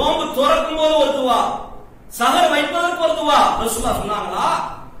பிதாத்துகள்! நோன்பு துறக்கும் போது ஒரு துவா, சஹர் வைப்பதற்கு ஒரு துவா ரசூலுல்லாஹ் சொன்னாங்களா?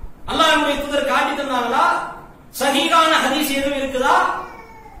 அல்லாஹ்வுடைய தூதர் காட்டி தந்தாங்களா? சஹீஹான ஹதீஸ் எதுவும் இருக்குதா?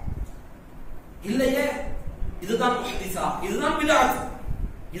 இல்லையே. இதுதான் முஹதிஸா, இதுதான் பிதஅத்.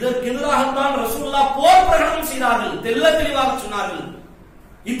 இதற்கு எதிராகத்தான் ரசூலுல்லாஹ் போர் பிரகடனம் செய்தார்கள், தெளிவாக சொன்னார்கள்.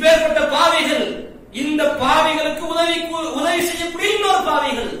 இப்பேற்பட்ட பாவிகள், இந்த பாவிகளுக்கு உதவி செய்யக்கூடிய இன்னொரு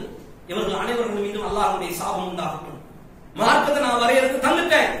பாவிகள், இவர்கள் அனைவர்கள் மீதும் அல்லாஹ்வுடைய சாபம் உண்டாகட்டும். மார்க்கத்தை நான் வரையறுத்து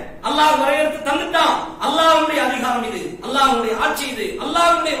தந்துட்டேன், அல்லாஹ் வரையறுத்து தந்துட்டான். அல்லாஹ்வுடைய அதிகாரம் இது, அல்லாஹ்வுடைய ஆட்சி இது,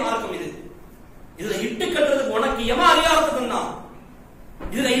 அல்லாஹ்வுடைய மார்க்கம் இது. இதுல இட்டு கட்டுறதுக்கு உனக்கு எவன் அதிகாரத்தை தந்தான்?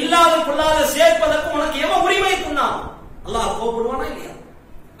 இதுல இல்லாத கொள்ளாத சேர்ப்பதற்கு உனக்கு எவன் உரிமை தந்தான்? அல்லாஹ் கோபப்படுவானா இல்லையா?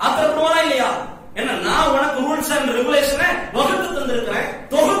 ஆத்திரப்படுவானா இல்லையா? என்ன, நான் உனக்கு ரூல்ஸ் அண்ட் ரெகுலேஷனை வகுத்து தந்திருக்கிறேன்,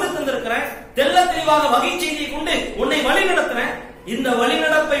 தொகுத்து தந்திருக்கிறேன், தெளிவாக வகை செய்தியை கொண்டு உன்னை வழி நடத்துறேன். இந்த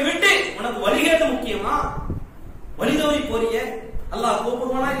வழிநடப்பை விட்டு உனக்கு வழிகேட்டு முக்கியமா? வழிதோறி போறிய, அல்லாஹ்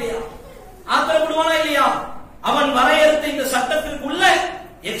கோபப்படுவானா இல்லையா? ஆத்திரப்படுவானா இல்லையா? அவன் வரையறுத்த இந்த சட்டத்திற்குள்ள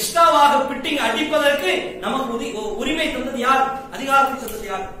எக்ஸ்ட்ராவாக பிட்டிங் அடிப்பதற்கு நமக்கு உரிமை தந்தது யார்? அதிகாரத்தை தந்தது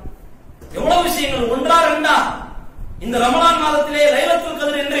யார்? எவ்வளவு விஷயங்கள், ஒன்றா ரெண்டா? இந்த ரமலான் மாதத்திலே லைலத்துல்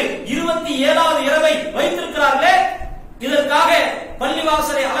கத்ர் என்று 27வது இரவை வைத்திருக்கிறார்களே, இதற்காக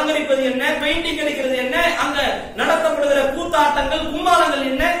பள்ளிவாசலை அலங்கரிப்பது என்ன, பெயிண்டிங் அடிக்கிறது என்ன, அங்க நடத்தப்படுகிற கூத்தாட்டங்கள் கும்மாளங்கள்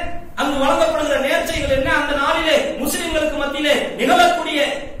என்ன, அங்கு வழங்கப்படுகிற நேர்ச்சைகள் என்ன, அந்த நாளிலே முஸ்லிம்களுக்கு மத்தியிலே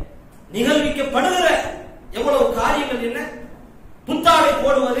நிகழ்விக்கப்படுகிற எவ்வளவு காரியங்கள் என்ன, புத்தாடை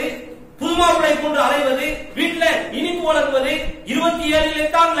போடுவது, புதுமாப்பிளை கொண்டு அலைவது, வீட்டுல இனிப்பு வழங்குவது, 27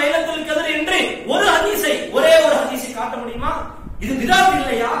 தான் லைலத்துல் கத்ர் என்று ஒரு ஹதீஸை, ஒரே ஒரு ஹதீஸை காட்ட முடியுமா? இது பிதஅத்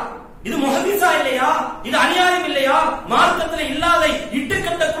இல்லையா? இது முஹதிஸா இல்லையா? இது அநியாயம் இல்லையா? மார்க்கத்தில் இல்லாத இட்டு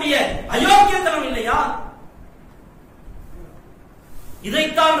கட்டக்கூடிய அயோக்கியத்தனம் இல்லையா?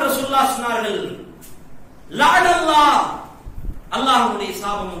 இதைத்தான் ரசூலுல்லாஹ் சொன்னார்கள், லஅனல்லாஹ், அல்லாஹ்வுடைய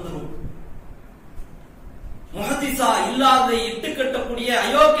சாபம் வந்துரும். முஹதிஸா இல்லாத இட்டு கட்டக்கூடிய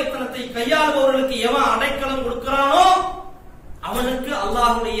அயோக்கியத்தனத்தை கையாளுபவர்களுக்கு எவன் அடைக்கலம் கொடுக்கிறானோ அவனுக்கு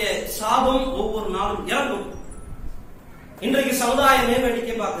அல்லாஹ்வுடைய சாபம் ஒவ்வொரு நாளும் இறங்கும். இன்றைக்கு சமுதாயமே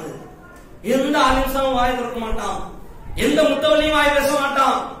வேடிக்கை பார்க்குது. எந்த அலிம்சாவும் வாயை திறக்க மாட்டான், எந்த முத்தவள்ளியும் வாயை பேச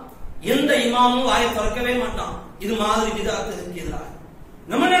மாட்டான், எந்த இமாமும் வாயை திறக்கவே மாட்டான். இது மாதிரி பிதஅத்துக்கு எதிராக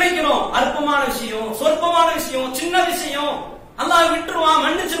நம்ம நினைக்கிறோம், அற்பமான விஷயம், சொற்பமான விஷயம், சின்ன விஷயம், அல்லாஹ் விட்டுருவான்,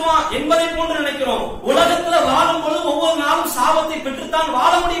 மன்னிச்சிருவான் என்பதை போன்று நினைக்கிறோம். உலகத்துல வாழும் பொழுது ஒவ்வொரு நாளும் சாபத்தை பெற்றுத்தான்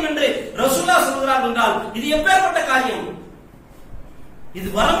வாழ முடியும் என்று ரசூலுல்லாஹ் சொல்கிறார் என்றால் இது எப்பேற்பட்ட காரியம்? இது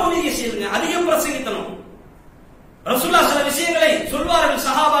வரம்பு மீறிய செயலுங்க, அதிக பிரசங்கித்தனம். ரசூலுல்லாஹ் சில விஷயங்களை சொல்வார்கள்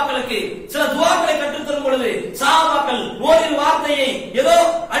சஹாபாக்களுக்கு, சில துஆக்களை கற்றுத் தரும் பொழுது சஹாபாக்கள் ஓரிரு வார்த்தையை ஏதோ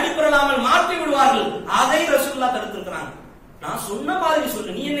அடிப்படலாமல் மாற்றி விடுவார்கள். அதை ரசூலுல்லாஹ் தடுத்திருக்கிறாங்க. நான் சொன்ன மாதிரி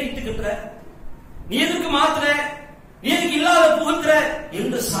சொல்லு, நீ என்ன இட்டுக்கிற, நீ எதுக்கு மாத்துற, நீ எதுக்கு இல்லாத புகுத்துற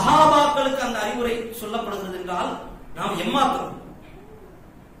என்று சஹாபாக்களுக்கு அந்த அறிவுரை சொல்லப்படுகிறது என்றால் நாம் ஏமாத்துறோம்.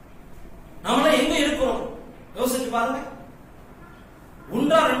 நாம எங்க இருக்கிறோம் யோசிச்சு பாருங்க.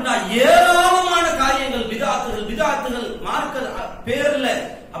 ஒன்றா ரெண்டா ஏராளமான காரியங்கள், பிதஅத்துகள் மார்க்க பேர்ல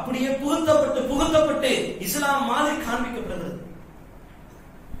அப்படியே புகுத்தப்பட்டு இஸ்லாம் மாதிரி காண்பிக்கப்படுகிறது.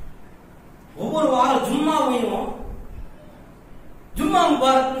 ஒவ்வொரு வாரம் ஜும்மாவையும் ஜும்மா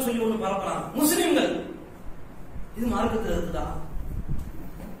முபாரக்னு சொல்லி ஒண்ணு பரப்புறாங்க முஸ்லிம்கள். இது மார்க்கத்தில் இருக்குதா?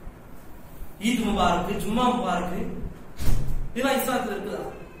 ஈத் முபாரக், ஜும்மா முபாரக், இதெல்லாம் இஸ்லாத்தில் இருக்குதா?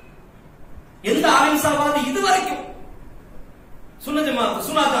 எந்த அஹிம்சாவாதி இதுவரைக்கும் சுன்னத் ஜமாத்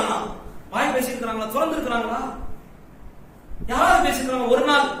சுன்னாதானா வாய் பேசியிருக்கிறாங்களா? திறந்து இருக்கிறாங்களா? யாராவது பேசியிருக்கிறாங்க? ஒரு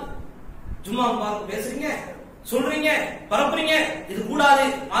நாள் ஜும்மா முபாரக் பேசுறீங்க, சொல்றீங்க, பரப்புறீங்க, இது கூடாது,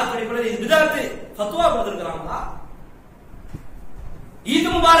 மார்க்க அடிப்படையில் இது பிதஅத், ஃபத்வா கொடுத்திருக்கிறாங்களா? ஈத்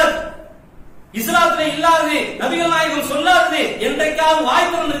முபாரக் இஸ்லாத்திலே இல்லாதது, நபிகள் நாயகம் சொல்லாதது என்றைக்காவது வாய்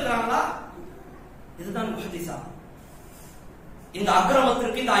திறந்து இருக்கிறாங்களா? இதுதான் முஹ்திஸா. இந்த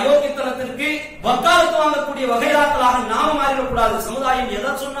அக்கிரமத்திற்கு, இந்த அயோக்கியத்தனத்திற்கு வக்காலத்து வாங்கக்கூடிய வகைராக்களாக நாம மாறிடக்கூடாது. சமுதாயம்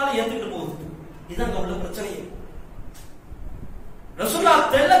எதை சொன்னாலும் ஏத்துக்கிட்டு போகுது. இதுதான் உள்ள பிரச்சனை. ரசூலுல்லாஹ்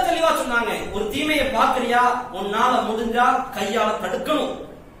தெள்ள தெளிவா சொன்னாங்க, ஒரு தீமையை பார்க்கறியா, உன்னால முடிஞ்சா கையால தடுக்கணும்,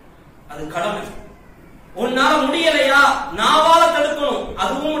 அது கடமை. உன்னால முடியலையா நாவால தடுக்கணும்,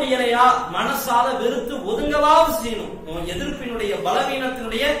 அதுவும் முடியலையா மனசால வெறுத்து ஒதுங்கவாவது செய்யணும். எதிர்ப்பினுடைய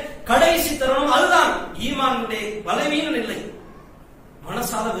பலவீனத்தினுடைய கடைசி தருணம் அதுதான். ஈமானுடைய பலவீனம் இல்லை,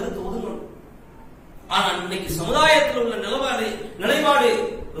 மனசால வெறுத்து ஒதுங்கணும். ஆனா இன்னைக்கு சமுதாயத்தில் உள்ள நிலைப்பாடு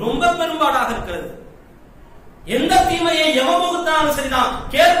ரொம்ப பெரும்பாடாக இருக்கிறது. எந்த தீமையை எவமுகத்தாலும் சரிதான்,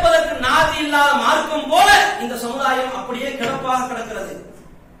 கேட்பதற்கு நாதி இல்லாத மார்க்கம் போல இந்த சமுதாயம் அப்படியே கிடப்பாக கிடக்கிறது.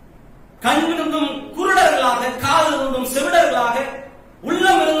 கண்ணிருந்தும் குருடர்களாக, காதிலிருந்தும் செவிடர்களாக,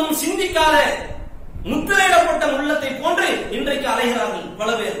 உள்ளம் இருந்தும் சிந்திக்காத முத்திரையிடப்பட்ட உள்ளத்தை போன்று இன்றைக்கு அலைகிறார்கள்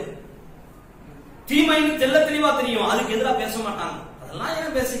பல பேர். தீமைன்னு தெள்ள தெளிவா தெரியும், அதுக்கு எதிராக பேச மாட்டாங்க. அதெல்லாம்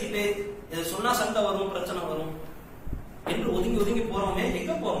ஏன் பேசிக்கிட்டு, இதை சொன்னா சண்டை வரும், பிரச்சனை வரும் என்று ஒதுங்கி ஒதுங்கி போறோமே,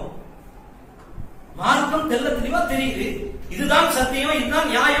 எங்க போறோம்? மார்க்கம் தெள்ள தெளிவா தெரியுது, இதுதான் சத்தியம், இதுதான்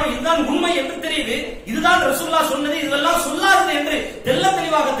நியாயம், இதுதான் உண்மை என்று தெரியுது, இதுதான் ரசூலுல்லாஹ் சொன்னது, இதெல்லாம் சொல்லாதது என்று தெள்ள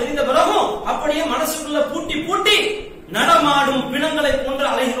தெளிவாக தெரிந்த பிறகும் அப்படியே மனசுக்குள்ள பூட்டி பூட்டி நடமாடும் பிணங்களை போன்று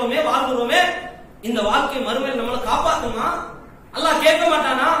அலைகிறோமே, வாழ்கிறோமே. இந்த வாழ்க்கை மறுமையில் நம்மளை காப்பாத்துமா? அல்லாஹ் கேட்க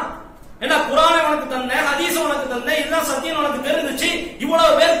மாட்டானா? ஏன்னா குர்ஆனை உனக்கு தந்தேன், ஹதீஸை உனக்கு தந்தேன், இதுதான் சத்தியம் உனக்கு தெரிஞ்சிச்சு,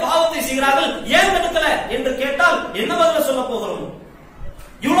 இவ்வளவு பேர் பாவத்தை செய்கிறார்கள், ஏன் தடுக்கல என்று கேட்டால் என்ன பதில சொல்ல போகிறோம்?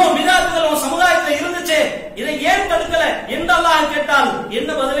 இவ்வளவு பிதாத்துகள் உன் சமுதாயத்தில் இருந்துச்சு, இதை ஏன் தடுக்கல என்று அல்லாஹ் கேட்டால்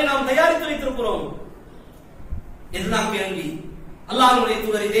என்ன பதிலை நாம் தயாரித்து வைத்திருக்கிறோம்? இதுதான் கேள்வி. அல்லாஹ்வுடைய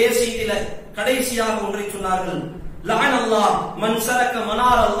தூதர் இதே செய்தியில கடைசியாக ஒன்றை சொன்னார்கள், லஅன அல்லாஹ் மன் சரக்க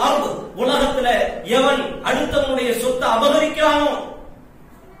மனாரல் அர்த். உலகத்துல எவன் அடுத்தவனுடைய சொத்தை அபகரிக்கிறானோ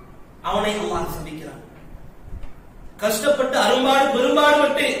அவனை அல்லாஹ் சபிக்கிறான். கஷ்டப்பட்டு அரும்பாடு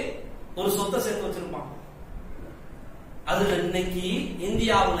பெரும்பாடுபட்டு ஒரு சொத்தை சேர்த்து வச்சிருப்பான். அதுல இன்னைக்கு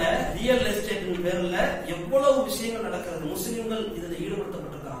இந்தியாவுல ரியல் எஸ்டேட் பேர்ல எவ்வளவு விஷயங்கள் நடக்கிறது. முஸ்லிம்கள் இதுல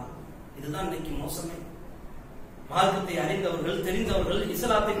ஈடுபடுத்தப்பட்டிருக்காங்க. இதுதான் இன்னைக்கு மோசமே. மார்க்கத்தை அறிந்தவர்கள், தெரிந்தவர்கள்,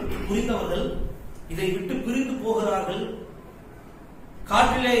 இஸ்லாத்தை புரிந்தவர்கள் இதை விட்டு பிரிந்து போகிறார்கள்.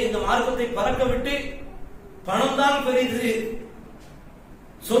 காற்றிலே இந்த மார்க்கத்தை பறக்க விட்டு பணம் தான் பெரிது,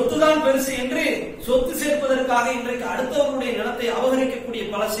 சொத்து தான் பெருசு என்று சொத்து சேர்ப்பதற்காக இன்றைக்கு அடுத்தவர்களுடைய நிலத்தை அபகரிக்கக்கூடிய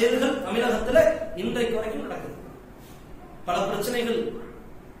பல செயல்கள் தமிழகத்தில் இன்றைக்கு வரைக்கும் நடக்குது. பல பிரச்சனைகள்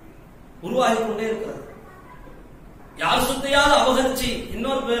உருவாகி கொண்டே இருக்கிறது. யார் சொத்தையாவது அபகரிச்சு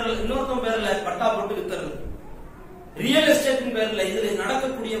இன்னொருத்தன் பேர்ல பட்டா போட்டு வித்தறது, ரியல் எஸ்டேட்டின் பேர்ல இதுல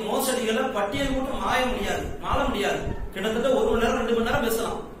நடக்கக்கூடிய மோசடிகளை பட்டியல் போட்டு மாற முடியாது. கிட்டத்தட்ட 1 மணி நேரம் 2 மணி நேரம்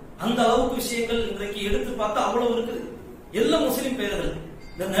பேசலாம். அந்த அளவுக்கு விஷயங்கள் இன்றைக்கு எடுத்து பார்த்தா அவ்வளவு இருக்குது. எல்லாம் முஸ்லிம் பேர்கள்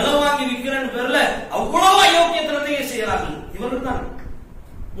இந்த நிலம் வாங்கி விற்கிறேன்னு பேர்ல அவ்வளவு அயோக்கியத்தனத்தையே செய்யறார்கள். இவர்கள் தான்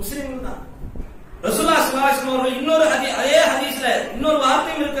முஸ்லிம்கள் தான். ரசூலுல்லாஹ் ஸல்லல்லாஹு அலைஹி வஸல்லம் அவர்கள் இன்னொரு அதே ஹதீஸ்ல இன்னொரு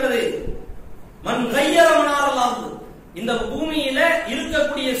வார்த்தையும் இருக்கிறது, மன் கய்யர மனாரல் அர்த். இந்த பூமியில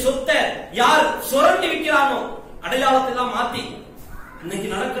இருக்கக்கூடிய சொத்தை யார் சுரண்டி விற்கிறானோ, அடையாளத்தை எல்லாம் மாத்தி, இன்னைக்கு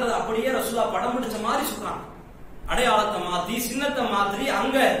நடக்கிறது அப்படியே ரசூலுல்லாஹ் படம் பிடிச்ச மாதிரி சொல்றாங்க. அடையாளத்தை மாத்தி, சின்னத்தை மாத்தி,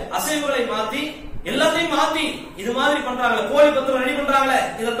 அங்க அசைவுகளை மாத்தி, எல்லாத்தையும் மாத்தி இது மாதிரி பண்றாங்க. போலி பத்திரம் ரெடி பண்றாங்களே,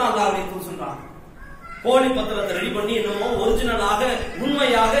 இதைத்தான் அல்லாஹ்வுடைய தூதர் சொல்றாங்க. போலி பத்திரத்தை ரெடி பண்ணி என்னமோ ஒரிஜினலாக,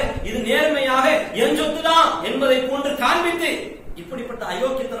 உண்மையாக, இது நேர்மையாக என் சொத்துதான் என்பதை போன்று காண்பித்து இப்படிப்பட்ட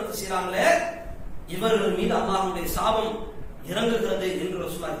அயோக்கியத்தனத்தை செய்யறாங்களே, இவர்கள் மீது அல்லாஹ்வுடைய சாபம் இறங்குகிறது என்று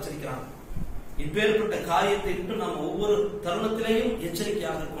ரசூலுல்லாஹ் எச்சரிக்கிறாங்க. இப்பேற்பட்ட காரியத்தை விட்டு நாம் ஒவ்வொரு தருணத்திலையும்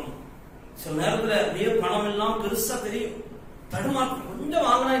எச்சரிக்கையாக இருக்கணும். சில நேரத்துல அப்படியே பணம் எல்லாம் பெருசா தெரியும், தடுமாற்றம், கொஞ்சம்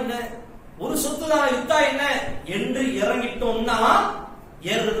வாங்கினா என்ன, ஒரு சொத்து தான் வித்தா என்ன என்று இறங்கிட்டோம்னா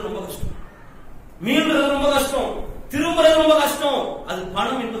ஏறுறது ரொம்ப கஷ்டம், மீள்றது ரொம்ப கஷ்டம், திரும்புறது ரொம்ப கஷ்டம். அது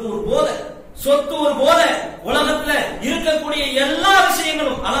பணம் என்பது ஒரு போதை, சொத்து ஒரு போதை. உலகத்துல இருக்கக்கூடிய எல்லா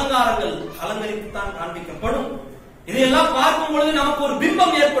விஷயங்களும் அலங்காரங்கள், அலங்கரித்துத்தான் காண்பிக்கப்படும். இதையெல்லாம் பார்க்கும் பொழுது நமக்கு ஒரு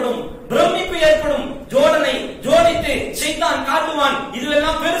பிம்பம் ஏற்படும், பிரமிப்பு ஏற்படும். ஜோடனை ஜோடித்து சைத்தான் காட்டுவான்,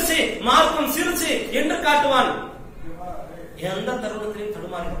 இதுவெல்லாம் பெருசு, மார்க்கம் சிறுசு என்று காட்டுவான். எந்த தருணத்திலையும்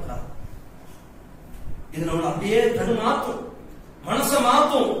தடுமாறி இருக்காது. இது நம்மளை அப்படியே தடுமாற்றும், மனசை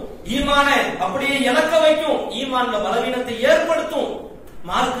மாற்றும், ஈமானை அப்படியே இழக்க வைக்கும், ஈமான்ல பலவீனத்தை ஏற்படுத்தும்,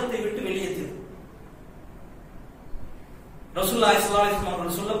 மார்க்கத்தை விட்டு வெளியேற்றும். ரசூலுல்லாஹி ஸல்லல்லாஹு அலைஹி வஸல்லம்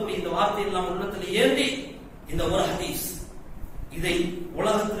அவர்கள் சொல்லக்கூடிய இந்த வார்த்தை எல்லாம் உள்ளத்தில் ஏந்தி இந்த ஒரு ஹதீஸ், இதை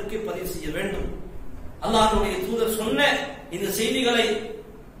உலகத்திற்கு பதிவு செய்ய வேண்டும். அல்லாஹ்வுடைய தூதர் சொன்ன இந்த செய்திகளை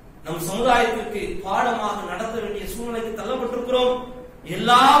நம் சமுதாயத்திற்கு பாடமாக நடத்த வேண்டிய சூழ்நிலைக்கு தள்ளப்பட்டிருக்கிறோம்.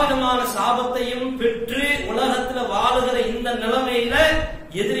 எல்லா விதமான சாபத்தையும் பெற்று உலகத்துல வாழுகிற இந்த நிலைமையில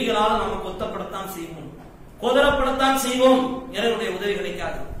எதிரிகளால் நம்ம கொத்தப்படத்தான் செய்வோம், கொதரப்படத்தான் செய்வோம். இறைவனுடைய உதவி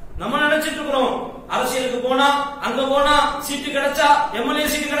கிடைக்காது. நம்ம நினைச்சிட்டு இருக்கிறோம் அரசியலுக்கு போனா அங்க போனா சீட்டு கிடைச்சா, எம்எல்ஏ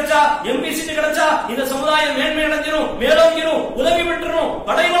சீட்டு கிடைச்சா, எம்பி சீட்டு கிடைச்சா இந்த சமுதாயம் மேன்மை அடைஞ்சிரும், மேலோங்கிரும், உதவி பெற்றுரும்,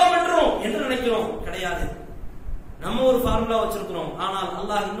 படைபலம் பெற்றுரும் என்று நினைக்கிறோம். கிடையாது. நம்ம ஒரு ஃபார்முலா வச்சிருக்கிறோம், ஆனால்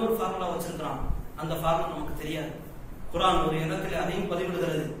அல்லாஹ் இன்னொரு ஃபார்முலா வச்சிருக்கிறான். அந்த ஃபார்முலா நமக்கு தெரியாது. குர்ஆன் ஒரு இடத்துல அதையும்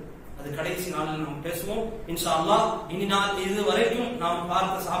பதிவிடுகிறது. அது கடைசி நாளில் நாம் பேசுவோம் இன்ஷா அல்லாஹ். இனி நாள் இது வரைக்கும் நாம்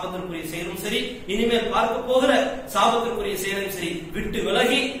பார்த்த சாபத்திற்குரிய செயலும் சரி, இனிமேல் பார்க்க போகிற சாபத்திற்குரிய செயலும் சரி, விட்டு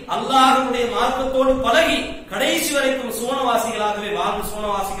விலகி அல்லாஹ்வுடைய மார்க்கத்தோடு பழகி கடைசி வரைக்கும் சோனவாசிகளாகவே வாழ்ந்து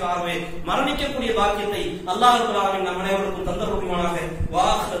சோனவாசிகளாகவே மரணிக்கக்கூடிய பாக்கியத்தை அல்லாஹ் ரப்பல் ஆலமீன் நம் அனைவருக்கும் தந்தருள்வானாக.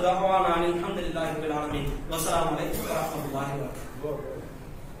 வாஹிரு தஅவானா அல்ஹம்துலில்லாஹி ரப்பில் ஆலமீன். வஸ்ஸலாமு அலைக்கும் வரஹ்மத்துல்லாஹி வபரகாத்துஹு.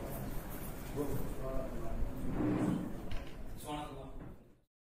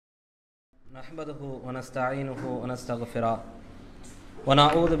 نحمده ونستعينه ونستغفره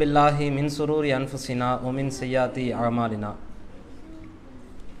ونعوذ بالله من شرور أنفسنا ومن سيئات أعمالنا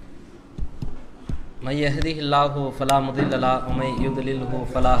من يهده الله فلا مضل له ومن يضلله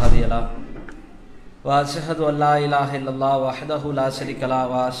فلا هادي له وأشهد أن لا إله إلا الله وحده لا شريك له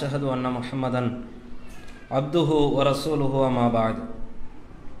وأشهد أن محمدا عبده ورسوله أما بعد.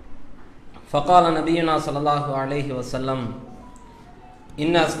 فقال نبينا صلى الله عليه وسلم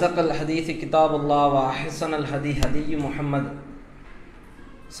إن أصدق الحديث كتاب الله وأحسن الهدي هدي محمد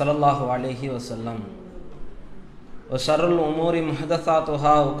صلى الله عليه وسلم وشر الأمور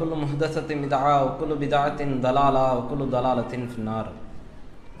محدثاتها وكل محدثة بدعة وكل بدعة ضلالة وكل ضلالة في النار.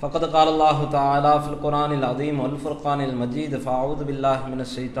 فقد قال الله تعالى في القرآن العظيم والفرقان المجيد فأعوذ بالله من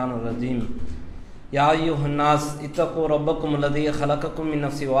الشيطان الرجيم يا أيها الناس اتقوا ربكم الذي خلقكم من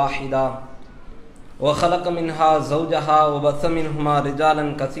نفس واحدة وخلق منها زوجها وبث منهما رجالا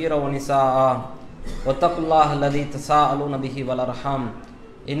كثيرا ونساء واتقوا الله الذي تساءلون به والأرحام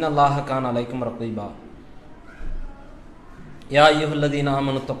إن الله كان عليكم رقيبا. يا أيها الذين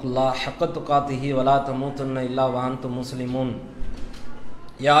آمنوا اتقوا الله حق تقاته ولا تموتن إلا وأنتم مسلمون.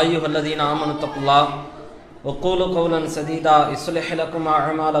 يا أيها الذين آمنوا اتقوا الله وقولوا قولا سديدا يصلح لكم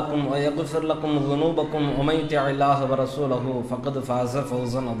أعمالكم ويغفر لكم ذنوبكم ومن يطع الله ورسوله فقد فاز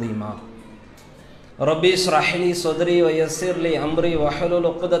فوزا عظيما. ربي اشرح لي صدري ويسر لي امري واحلل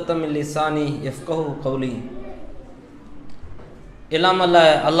عقدة من لساني يفقهوا قولي. எல்லாம் அல்ல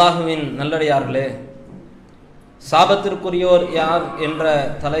அல்லாஹுவின் நல்லடியார்களே, சாபத்திற்குரியோர் யார் என்ற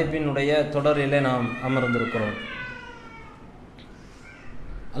தலைப்பினுடைய தொடரிலே நாம் அமர்ந்திருக்கிறோம்.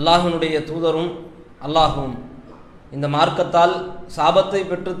 அல்லாஹ்வினுடைய தூதரும் அல்லாஹும் இந்த மார்க்கத்தால் சாபத்தை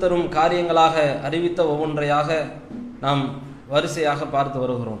பெற்றுத்தரும் காரியங்களாக அறிவித்த ஒவ்வொன்றையாக நாம் வரிசையாக பார்த்து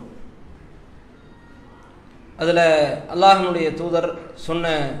வருகிறோம். அதில் அல்லாஹ்வினுடைய தூதர் சொன்ன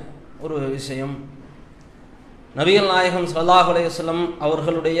ஒரு விஷயம், நபிகள் நாயகம் ஸல்லல்லாஹு அலைஹி வஸல்லம்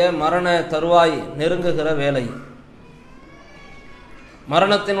அவர்களுடைய மரண தருவாய் நெருங்குகிற வேளை,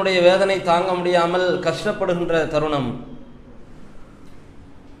 மரணத்தினுடைய வேதனை தாங்க முடியாமல் கஷ்டப்படுகின்ற தருணம்,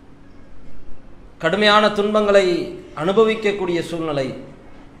 கடுமையான துன்பங்களை அனுபவிக்கக்கூடிய சூழ்நிலை.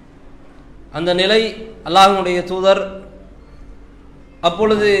 அந்த நிலை அல்லாஹ்வினுடைய தூதர்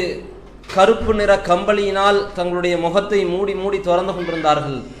அப்பொழுது கருப்பு நிற கம்பளியினால் தங்களுடைய முகத்தை மூடி மூடி திறந்து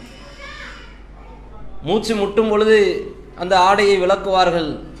கொண்டிருந்தார்கள். மூச்சு முட்டும் பொழுது அந்த ஆடையை விலக்குவார்கள்,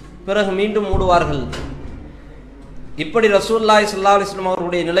 பிறகு மீண்டும் மூடுவார்கள். இப்படி ரசூலுல்லாஹி ஸல்லல்லாஹு அலைஹி வஸல்லம்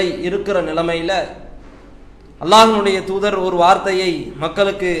அவர்களுடைய நிலை இருக்கிற நிலைமையில் அல்லாஹ்வினுடைய தூதர் ஒரு வார்த்தையை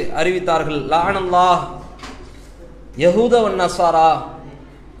மக்களுக்கு அறிவித்தார்கள். லஅனல்லாஹ் யஹூத வன் நஸாரா,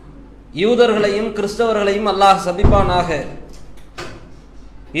 யூதர்களையும் கிறிஸ்தவர்களையும் அல்லாஹ் சபிப்பானாக.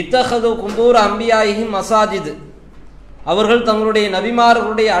 இத்தஹது கும்பூர் அம்பியாயிஹிம் மசாஜித், அவர்கள் தங்களுடைய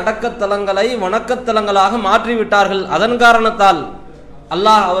நபிமார்களுடைய அடக்கத்தலங்களை வணக்கத்தலங்களாக மாற்றிவிட்டார்கள், அதன் காரணத்தால்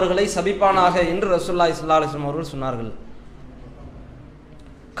அல்லாஹ் அவர்களை சபிப்பானாக என்று ரசூலுல்லாஹி ஸல்லல்லாஹு அலைஹி வஸல்லம் அவர்கள் சொன்னார்கள்.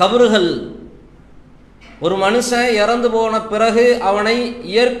 கபறுகள், ஒரு மனுஷன் இறந்து போன பிறகு அவனை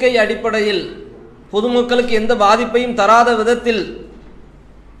இயற்கை அடிப்படையில் பொதுமக்களுக்கு எந்த பாதிப்பையும் தராத விதத்தில்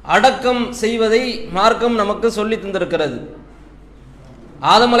அடக்கம் செய்வதை மார்க்கம் நமக்கு சொல்லி தந்திருக்கிறது.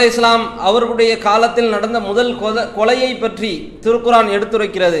 ஆதம் அலைஹிஸ்ஸலாம் அவர்களுடைய காலத்தில் நடந்த முதல் கொலையை பற்றி திருக்குர்ஆன்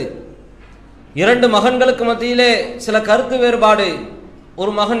எடுத்துரைக்கிறது. 2 மகன்களுக்கு மத்தியிலே சில கருத்து வேறுபாடு,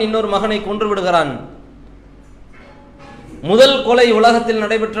 ஒரு மகன் இன்னொரு மகனை கொன்று விடுகிறான். முதல் கொலை, உலகத்தில்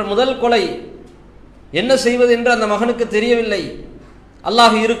நடைபெற்ற முதல் கொலை, என்ன செய்வது என்று அந்த மகனுக்கு தெரியவில்லை.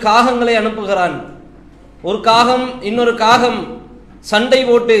 அல்லாஹ் 2 காகங்களை அனுப்புகிறான். ஒரு காகம் இன்னொரு காகம் சண்டை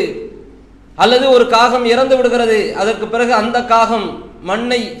போட்டு, அல்லது ஒரு காகம் இறந்து விடுகிறது, அதற்கு பிறகு அந்த காகம்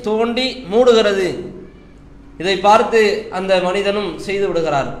மண்ணை தோண்டி மூடுகிறது. இதை பார்த்து அந்த மனிதனும் செய்து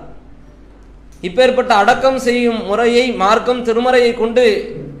விடுகிறார். இப்பேற்பட்ட அடக்கம் செய்யும் முறையை மார்க்கம் திருமறையை கொண்டு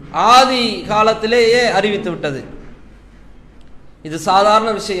ஆதி காலத்திலேயே அறிவித்து விட்டது. இது சாதாரண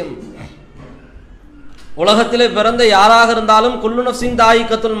விஷயம். உலகத்திலே பிறந்த யாராக இருந்தாலும் குல்லு நஃப்ஸின்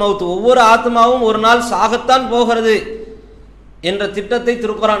தாயிகத்துல் மவுத், ஒவ்வொரு ஆத்மாவும் ஒரு நாள் சாகத்தான் போகிறது என்ற திட்டத்தை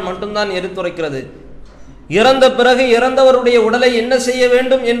திருக்குர்ஆன் மட்டும்தான் எடுத்துரைக்கிறது. இறந்த பிறகு இறந்தவருடைய உடலை என்ன செய்ய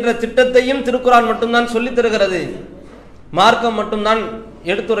வேண்டும் என்ற திட்டத்தையும் திருக்குர்ஆன் மட்டும்தான் சொல்லித் தருகிறது, மார்க்கம் மட்டும்தான்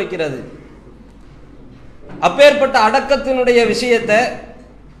எடுத்துரைக்கிறது. அப்பேற்பட்ட அடக்கத்தினுடைய விஷயத்தை,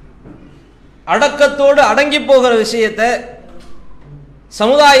 அடக்கத்தோடு அடங்கி போகிற விஷயத்தை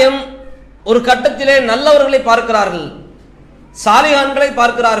சமுதாயம் ஒரு கட்டத்திலே நல்லவர்களை பார்க்கிறார்கள், சாலிஹான்களை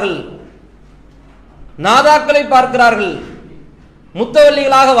பார்க்கிறார்கள், நாதாக்களை பார்க்கிறார்கள்,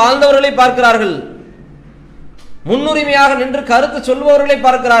 முத்தவல்லிகளாக வாழ்ந்தவர்களை பார்க்கிறார்கள், முன்னுரிமையாக நின்று கருத்து சொல்பவர்களை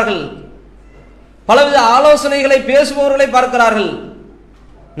பார்க்கிறார்கள், பலவித ஆலோசனைகளை பேசுபவர்களை பார்க்கிறார்கள்,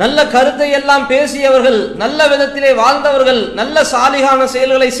 நல்ல கருத்தை எல்லாம் பேசியவர்கள், நல்ல விதத்திலே வாழ்ந்தவர்கள், நல்ல சாலிகான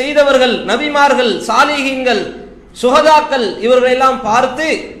செயல்களை செய்தவர்கள், நபிமார்கள், சாலிஹீன்கள், சுஹதாக்கள், இவர்களெல்லாம் பார்த்து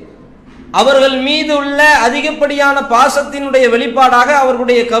அவர்கள் மீது உள்ள அதிகப்படியான பாசத்தினுடைய வெளிப்பாடாக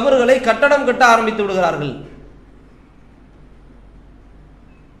அவர்களுடைய கபறுகளை கட்டடம் கட்ட ஆரம்பித்து விடுகிறார்கள்.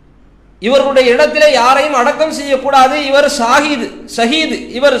 இவர்களுடைய இடத்திலே யாரையும் அடக்கம் செய்யக்கூடாது, இவர் ஷஹீது,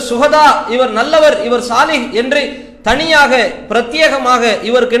 இவர் சுஹதா, இவர் நல்லவர், இவர் சாலிஹ் என்று தனியாக பிரத்யேகமாக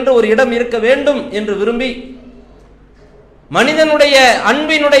இவருக்கென்று ஒரு இடம் இருக்க வேண்டும் என்று விரும்பி மனிதனுடைய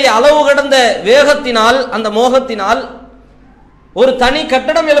அன்பினுடைய அளவு கடந்த வேகத்தினால், அந்த மோகத்தினால் ஒரு தனி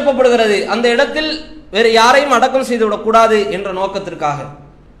கட்டடம் எழுப்பப்படுகிறது. அந்த இடத்தில் வேறு யாரையும் அடக்கம் செய்துவிடக்கூடாது என்ற நோக்கத்திற்காக.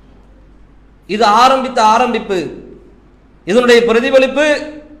 இது ஆரம்பிப்பு. இதனுடைய பிரதிபலிப்பு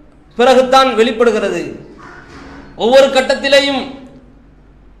பிறகுதான் வெளிப்படுகிறது. ஒவ்வொரு கட்டத்திலேயும்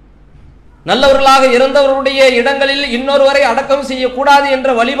நல்லவர்களாக இறந்தவர்களுடைய இடங்களில் இன்னொருவரை அடக்கம் செய்யக்கூடாது என்ற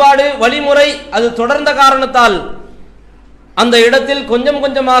வழிபாடு, வழிமுறை அது தொடர்ந்த காரணத்தால் அந்த இடத்தில் கொஞ்சம்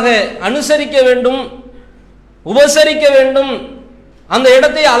கொஞ்சமாக அனுசரிக்க வேண்டும், உபசரிக்க வேண்டும், அந்த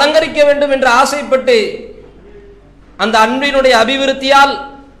இடத்தை அலங்கரிக்க வேண்டும் என்று ஆசைப்பட்டு அந்த அன்பினுடைய அபிவிருத்தியால்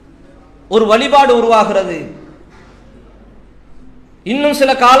ஒரு வழிபாடு உருவாகிறது. இன்னும்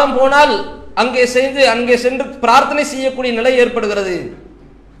சில காலம் போனால் அங்கே சென்று பிரார்த்தனை செய்யக்கூடிய நிலை ஏற்படுகிறது.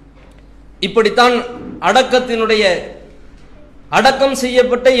 இப்படித்தான் அடக்கம்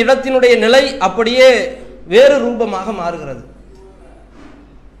செய்யப்பட்ட இடத்தினுடைய நிலை அப்படியே வேறு ரூபமாக மாறுகிறது.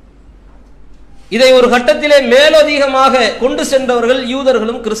 இதை ஒரு கட்டத்திலே மேலதிகமாக கொண்டு சென்றவர்கள்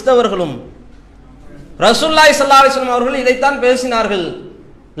யூதர்களும் கிறிஸ்தவர்களும். ரசூலுல்லாஹி ஸல்லல்லாஹு அலைஹி வஸல்லம் அவர்கள் இதைத்தான் பேசினார்கள்.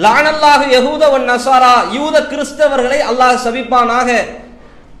 லானல்லாஹு யஹூத வன் நஸாரா, யூத கிறிஸ்தவர்களை அல்லாஹ் சபிப்பானாக.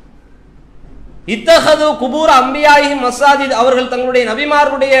 இத்தஹது குபூர் அம்பியாயிஹிம் மஸாஜித், அவர்கள் தங்களுடைய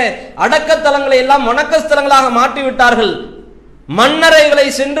நபிமார்களுடைய அடக்கத்தலங்களை எல்லாம் வணக்கஸ்தலங்களாக மாற்றி விட்டார்கள். மன்னரைகளை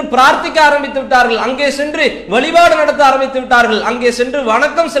சென்று பிரார்த்திக்க ஆரம்பித்து விட்டார்கள், அங்கே சென்று வழிபாடு நடத்த ஆரம்பித்து விட்டார்கள், அங்கே சென்று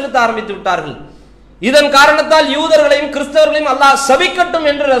வணக்கம் செலுத்த ஆரம்பித்து விட்டார்கள். இதன் காரணத்தால் யூதர்களையும் கிறிஸ்தவர்களையும் அல்லாஹ் சபிக்கட்டும்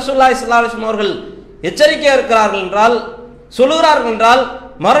என்று ரசூலுல்லாஹி ஸல்லல்லாஹு அலைஹி வஸல்லம் அவர்கள் எச்சரிக்கை இருக்கிறார்கள் என்றால், சொல்லுகிறார்கள் என்றால்,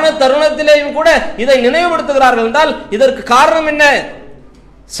 மரண தருணத்திலேயும் கூட இதை நினைவுபடுத்துகிறார்கள் என்றால் இதற்கு காரணம் என்ன?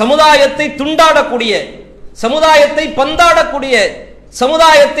 சமுதாயத்தை துண்டாடக்கூடிய, சமுதாயத்தை பந்தாடக்கூடிய,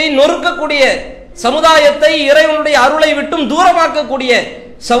 சமுதாயத்தை நொறுக்கக்கூடிய, சமுதாயத்தை இறைவனுடைய அருளை விட்டும் தூரமாக்கக்கூடிய,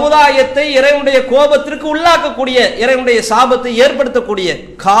 சமுதாயத்தை இறைவனுடைய கோபத்திற்கு உள்ளாக்கக்கூடிய, இறைவனுடைய சாபத்தை ஏற்படுத்தக்கூடிய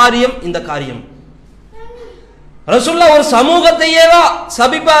காரியம் இந்த காரியம். ரசூலுல்லாஹ் ஒரு சமூகத்தையேவா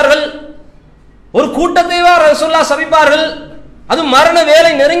சபிப்பார்கள், ஒரு கூட்டத்தையேவா ரசூலுல்லாஹ் சபிப்பார்கள்? அது மரண வேலை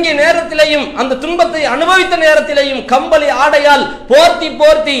நெருங்கிய நேரத்திலேயும், அந்த துன்பத்தை அனுபவித்த நேரத்திலேயும் கம்பளி ஆடையால்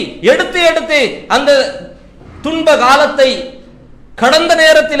போர்த்தி எடுத்து அந்த துன்ப காலத்தை கடந்த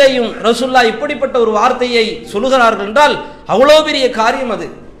நேரத்திலேயும் ரசூலுல்லாஹ் இப்படிப்பட்ட ஒரு வார்த்தையை சொல்லுகிறார்கள் என்றால் அவ்வளவு பெரிய காரியம் அது.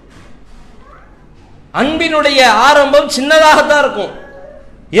 அன்பினுடைய ஆரம்பம் சின்னதாகத்தான் இருக்கும்.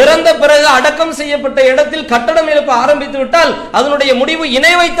 இறந்த பிறகு அடக்கம் செய்யப்பட்ட இடத்தில் கட்டடம் எழுப்ப ஆரம்பித்து விட்டால் அதனுடைய முடிவு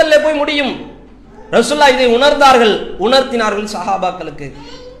இணை வைத்தல்ல போய் முடியும். ரசூலுல்லாஹ் இதை உணர்ந்தார்கள், உணர்த்தினார்கள் சஹாபாக்களுக்கு.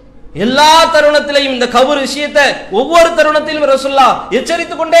 எல்லா தருணத்திலையும் இந்த கபர் விஷயத்தை ஒவ்வொரு தருணத்திலும் ரசூலுல்லாஹ்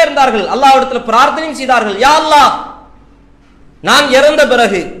எச்சரித்துக் கொண்டே இருந்தார்கள். அல்லாஹ்விடத்தில் பிரார்த்தனை செய்தார்கள், யா அல்லாஹ், நான் இறந்த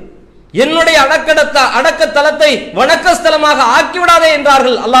பிறகு என்னுடைய அடக்க தலத்தை வணக்கஸ்தலமாக ஆக்கிவிடாதே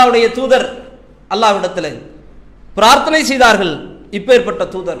என்றார்கள். அல்லாஹ்வுடைய தூதர் அல்லாஹ்விடத்தில் பிரார்த்தனை செய்தார்கள். இப்பேற்பட்ட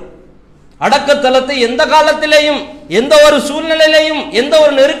தூதர் அடக்கத்தலத்தை எந்த காலத்திலேயும், எந்த ஒரு சூழ்நிலையிலையும், எந்த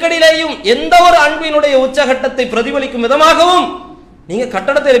ஒரு நெருக்கடியிலையும், எந்த ஒரு அன்பினுடைய உச்சகட்டத்தை பிரதிபலிக்கும் விதமாகவும் நீங்க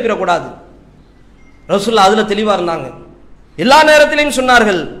கட்டடத்தை எழுப்பிடக்கூடாது. ரசூலுல்லாஹ் அதுல தெளிவா இருந்தாங்க. எல்லா நேரத்திலையும்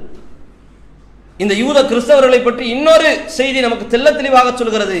சொன்னார்கள். இந்த யூத கிறிஸ்தவர்களை பற்றி இன்னொரு செய்தி நமக்கு தெள்ள தெளிவாக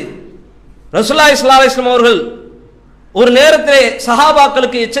சொல்கிறது. ரசூலுல்லாஹி ஸல்லல்லாஹு அலைஹி வஸல்லம் அவர்கள் ஒரு நேரத்திலே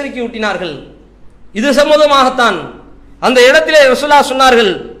சஹாபாக்களுக்கு எச்சரிக்கை ஊட்டினார்கள். இது சம்பந்தமாகத்தான் அந்த இடத்திலே ரசூலுல்லாஹ்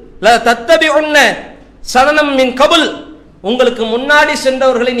சொன்னார்கள், ல தத்தபிஉன்ன சனனம் மின் கபுல், உங்களுக்கு முன்னாடி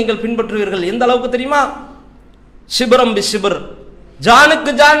சென்றவர்களை நீங்கள் பின்பற்றுவீர்கள். எந்த அளவுக்கு தெரியுமா? ஷிப்ரம் பி ஷிப்ர்,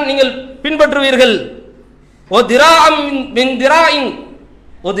 ஜானுக்கு ஜான் நீங்கள் பின்பற்றுவீர்கள். ஓ திராஅம் மின் திராஇன்,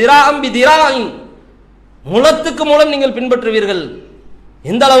 ஓ திராஅம் பி திராஇன், முலத்துக்கு மூலம் நீங்கள் பின்பற்றுவீர்கள்.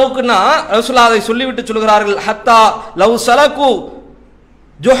 எந்த அளவுக்குன்னா ரசூலுல்லாஹ் அதை சொல்லிவிட்டு சொல்கிறார்கள், ஹத்தா லவ் சலகு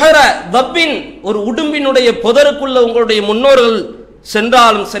ஜுஹர தப்பின், ஒரு உடும்பினுடைய புதருக்குள்ள உங்களுடைய முன்னோர்கள்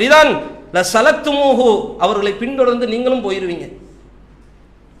சென்றாலும் சரிதான், ல சலக்துமூஹு, அவர்களை பின்தொடர்ந்து நீங்களும் போயிருவீங்க.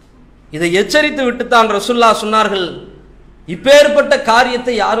 இதை எச்சரித்து விட்டுத்தான் ரசூலுல்லாஹ் சொன்னார்கள், இப்பேற்பட்ட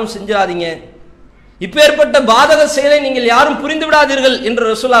காரியத்தை யாரும் செஞ்சிடாதீங்க, இப்பேற்பட்ட பாதக செயலை நீங்கள் யாரும் புரிந்து விடாதீர்கள் என்று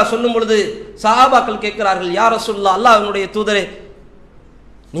ரசூலுல்லாஹ் சொல்லும் பொழுது சஹாபாக்கள் கேட்கிறார்கள், யா ரசூலுல்லாஹ், அல்லாஹ்வுடைய தூதரே,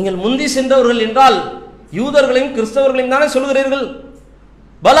 நீங்கள் முந்தி சென்றவர்கள் என்றால் யூதர்களையும் கிறிஸ்தவர்களையும் தானே சொல்கிறீர்கள்?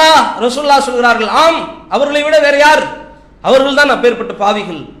 பலா, ரசூலுல்லாஹ் சொல்கிறார்கள், ஆம், அவர்களை விட வேற யார்? அவர்கள் தான் அப்பேற்பட்ட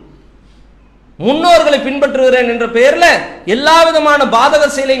பாவிகள். முன்னோர்களை பின்பற்றுகிறேன் என்ற பெயர்ல எல்லா விதமான பாதக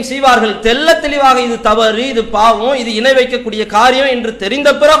செயலையும் செய்வார்கள். தெல்ல தெளிவாக இது தவறு, இது பாவம், இது இணை வைக்கக்கூடிய காரியம் என்று தெரிந்த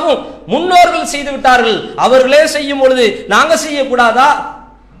பிறகும் முன்னோர்கள் செய்து விட்டார்கள், அவர்களே செய்யும் பொழுது நாங்க செய்யக்கூடாதா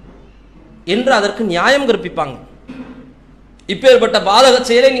என்று அதற்கு நியாயம் கற்பிப்பாங்க. இப்பேற்பட்ட பாதக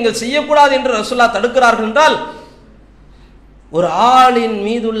செயலை நீங்கள் செய்யக்கூடாது என்று ரசூலுல்லாஹ் தடுக்கிறார்கள் என்றால், ஒரு ஆளின்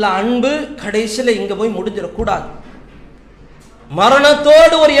மீதுள்ள அன்பு கடைசியில் இங்க போய் முடிஞ்சிடக்கூடாது.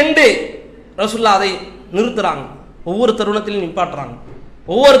 மரணத்தோடு ஒரு எண்டு ரசூலுல்லாஹ் அதை நிறுத்துறாங்க. ஒவ்வொரு தருணத்திலையும் நிப்பாட்டுறாங்க.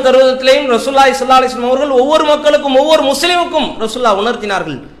 ஒவ்வொரு தருணத்திலையும் ரசூலுல்லாஹி ஸல்லல்லாஹு அலைஹி வஸல்லம் அவர்கள் ஒவ்வொரு மக்களுக்கும் ஒவ்வொரு முஸ்லிமுக்கும் ரசூலுல்லாஹ்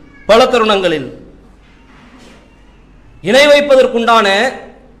உணர்த்தினார்கள். பல தருணங்களில் இணை வைப்பதற்குண்டான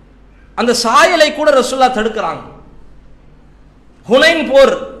அந்த சாயலை கூட ரசூலுல்லாஹ் தடுக்கிறாங்க. ஹுனைன்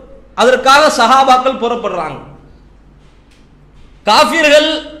போர், அதற்காக சஹாபாக்கள் புறப்படுறாங்க. காஃபிர்கள்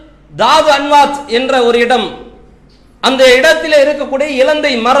தாது அன்வாத் என்ற ஒரு இடம், அந்த இடத்திலே இருக்கக்கூடிய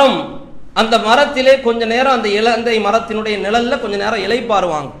இலந்தை மரம், அந்த மரத்திலே கொஞ்ச நேரம் அந்த இலந்தை மரத்தினுடைய நிழல்ல கொஞ்ச நேரம்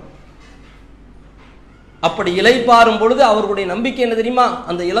இலைப்பாருவாங்க. அப்படி இலைப்பாரும் பொழுது அவர்களுடைய நம்பிக்கை என்ன தெரியுமா?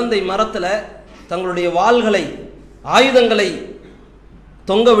 அந்த இலந்தை மரத்துல தங்களுடைய வாள்களை, ஆயுதங்களை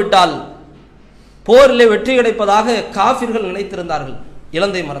தொங்கவிட்டால் போரிலே வெற்றி கிடைப்பதாக காஃபிர்கள் நினைத்திருந்தார்கள்.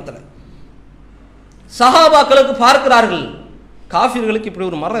 இலந்தை மரத்துல சஹாபாக்களுக்கு பார்க்கிறார்கள், காஃபிர்களுக்கு இப்படி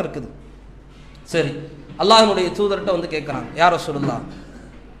ஒரு மரம் இருக்குது. சரி, அல்லாஹ்வுடைய தூதர்கிட்ட வந்து கேட்கிறாங்க, யா ரசூலுல்லாஹ்,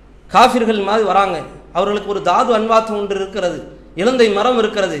 காஃபிர்கள் மாதிரி வராங்க, அவர்களுக்கு ஒரு தாது அன்வாத் ஒன்று இருக்கிறது, இலந்தை மரம்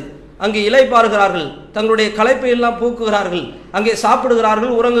இருக்கிறது, அங்கே இலை பாருகிறார்கள், தங்களுடைய களைப்பை எல்லாம் போக்குகிறார்கள், அங்கே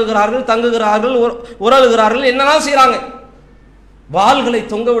சாப்பிடுகிறார்கள், உறங்குகிறார்கள், தங்குகிறார்கள், உறங்குகிறார்கள், என்னெல்லாம் செய்கிறாங்க, வாள்களை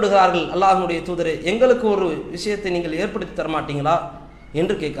தொங்க விடுகிறார்கள். அல்லாஹ்வுடைய தூதரே, எங்களுக்கு ஒரு விஷயத்தை நீங்கள் ஏற்படுத்தி தரமாட்டீங்களா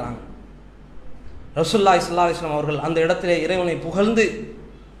என்று கேட்கிறாங்க. ரசூலுல்லாஹி ஸல்லல்லாஹு அலைஹி வஸல்லம் அவர்கள் அந்த இடத்திலே இறைவனை புகழ்ந்து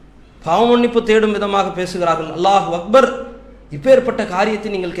பாவமன்னிப்பு தேடும் விதமாக பேசுகிறார்கள். அல்லாஹ் அக்பர், இப்பேற்பட்ட காரியத்தை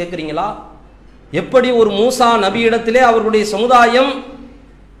நீங்கள் கேட்குறீங்களா? எப்படி ஒரு மூசா நபியிடத்திலே அவர்களுடைய சமுதாயம்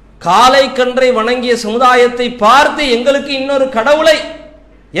காலை கன்றை வணங்கிய சமுதாயத்தை பார்த்து எங்களுக்கு இன்னொரு கடவுளை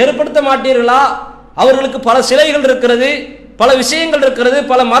ஏற்படுத்த மாட்டீர்களா? அவர்களுக்கு பல சிலைகள் இருக்கிறது, பல விஷயங்கள் இருக்கிறது,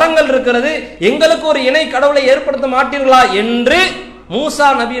 பல மரங்கள் இருக்கிறது, எங்களுக்கு ஒரு இணை கடவுளை ஏற்படுத்த மாட்டீர்களா என்று மூசா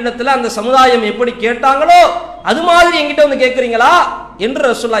நபியிடத்தில் அந்த சமுதாயம் எப்படி கேட்டாங்களோ அது மாதிரி என்கிட்ட வந்து கேட்குறீங்களா என்று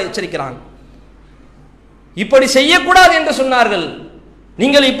ரசூலுல்லாஹ் எச்சரிக்கிறாங்க. இப்படி செய்யக்கூடாது என்று சொன்னார்கள்.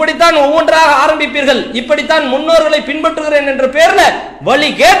 நீங்கள் இப்படித்தான் ஒவ்வொன்றாக ஆரம்பிப்பீர்கள், இப்படித்தான் முன்னோர்களை பின்பற்றுகிறேன் என்ற பேர்ல வழி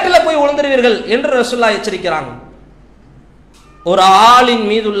கேட்டில் போய் விழுந்துருவீர்கள் என்று ரசூலுல்லாஹ் எச்சரிக்கிறாங்க. ஒரு ஆளின்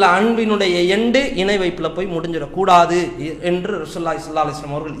மீதுள்ள அன்பினுடைய எண்டு இணை வைப்பில் போய் முடிஞ்சிடக்கூடாது என்று ரசூலுல்லாஹி ஸல்லல்லாஹு அலைஹி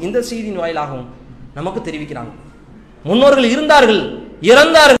வஸல்லம் அவர்கள் இந்த செய்தியின் வாயிலாகவும் நமக்கு தெரிவிக்கிறாங்க. முன்னோர்கள் இருந்தார்கள்,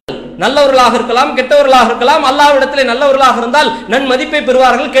 இறந்தார்கள், நல்லவர்களாக இருக்கலாம், கெட்டவர்களாக இருக்கலாம். அல்லாஹ்விடத்திலே நல்லவர்களாக இருந்தால் நன்மதிப்பை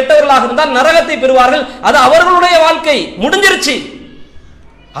பெறுவார்கள், கெட்டவர்களாக இருந்தால் நரகத்தை பெறுவார்கள். அது அவர்களுடைய வாழ்க்கை, முடிஞ்சிருச்சு.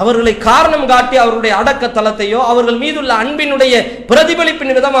 அவர்களை காரணம் காட்டி அவர்களுடைய அடக்க தலத்தையோ அவர்கள் மீதுள்ள அன்பினுடைய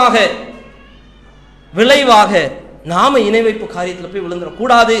பிரதிபலிப்பின் விதமாக விளைவாக நாம இணை வைப்பு காரியத்தில் போய்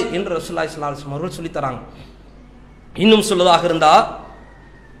விழுந்துடக்கூடாது என்று ரசூலுல்லாஹி ஸல்லல்லாஹு அலைஹி வஸல்லம் அவர்கள் சொல்லித்தராங்க. இன்னும் சொல்வதாக இருந்தா,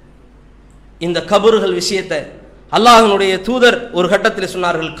 இந்த கபறுகள் விஷயத்தை அல்லாஹ்வுடைய தூதர் ஒரு கட்டத்தில்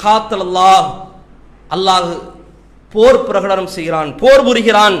சொன்னார்கள், காத்தல் அல்லாஹ், அல்லாஹ் போர் பிரகடனம் செய்கிறான், போர்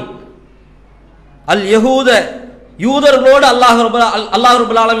புரிகிறான். அல் யஹூத, யூதர்களோடு அல்லாஹ்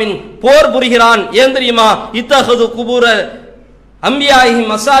ரப்பல் ஆலமீன் போர் புரிகிறான். ஏன் தெரியுமா? இத்தஹது குபூர அம்பியாஹி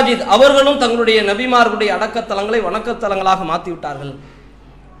மசாஜித், அவர்களும் தங்களுடைய நபிமார்களுடைய அடக்கத்தலங்களை வணக்கத்தலங்களாக மாற்றி விட்டார்கள்.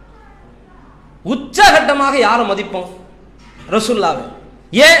 உச்சகட்டமாக யாரை மதிப்போம்? ரசூலுல்லாஹ்.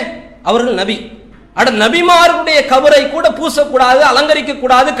 ஏன்? அவர்கள் நபி, அட நபிமார்களுடைய கபரை கூட பூசக்கூடாது, அலங்கரிக்க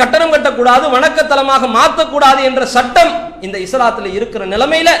கூடாது, கட்டணம் கட்டக்கூடாது, வணக்கத்தலமாக மாற்றக்கூடாது என்ற சட்டம் இந்த இஸ்லாத்தில் இருக்கிற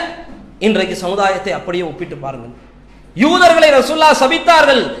நிலைமையில இன்றைக்கு சமுதாயத்தை அப்படியே ஒப்பிட்டு பாருங்கள். யூதர்களை ரசூலுல்லாஹ்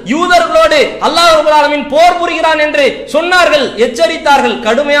சபித்தார்கள், யூதர்களோடு அல்லாஹ் ரப்பல் ஆலமீன் போர் புரிகிறான் என்று சொன்னார்கள், எச்சரித்தார்கள்,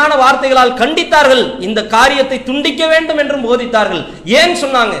 கடுமையான வார்த்தைகளால் கண்டித்தார்கள், இந்த காரியத்தை துண்டிக்க வேண்டும் என்றும் போதித்தார்கள். ஏன்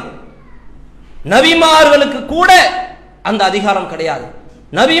சொன்னாங்க? நபிமார்களுக்கு கூட அந்த அதிகாரம் கிடையாது.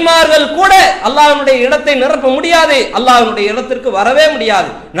 நபிமார்கள் கூட அல்லாஹ்வுடைய இடத்தை நிரப்ப முடியாது, அல்லாஹ்வுடைய இடத்திற்கு வரவே முடியாது.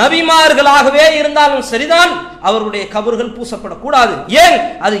 நபிமார்களாகவே இருந்தாலும் சரிதான், அவருடைய கபர்கள் பூசப்படக்கூடாது. ஏன்?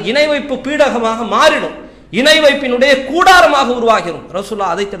 அது இணை வைப்பு பீடகமாக மாறிடும், இணை வைப்பினுடைய கூடாரமாக உருவாகிடும்.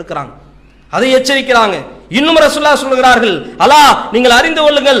 ரசூலுல்லாஹ் அதை தடுக்கிறாங்க, அதை எச்சரிக்கிறாங்க. இன்னும் ரசூலுல்லாஹ் சொல்கிறார்கள், அலா நீங்கள் அறிந்து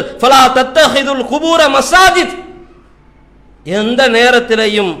கொள்ளுங்கள், ஃபலா தத்தஹிதுல் குபூர மசாஜித், எந்த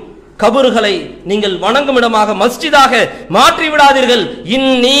நேரத்திலேயும் கபறுகளை நீங்கள் வணங்கும் இடமாக மஸ்ஜிதாக மாற்றி விடாதீர்கள்.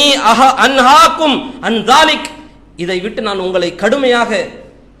 இன்னி அன்ஹாக்கும் அன் தாலிக், இதை விட்டு நான் உங்களை கடுமையாக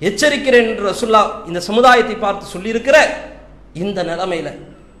எச்சரிக்கிறேன் என்று ரசூலுல்லாஹ் இந்த சமுதாயத்தை பார்த்து சொல்லியிருக்கிற இந்த நிலைமையில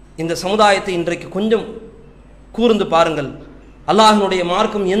இந்த சமுதாயத்தை இன்றைக்கு கொஞ்சம் கூர்ந்து பாருங்கள். அல்லாஹ்வுடைய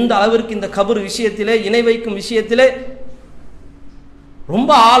மார்க்கம் எந்த அளவிற்கு இந்த கபர் விஷயத்திலே, இணை வைக்கும் விஷயத்திலே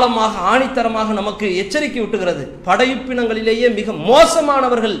ரொம்ப ஆழமாக ஆணித்தரமாக நமக்கு எச்சரிக்கை விட்டுகிறது. படைப்பினங்களிலேயே மிக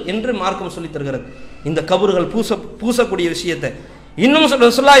மோசமானவர்கள் என்று மார்க்கம் சொல்லித் தருகிறது இந்த கபறுகள் பூசக்கூடிய விஷயத்தை. இன்னும்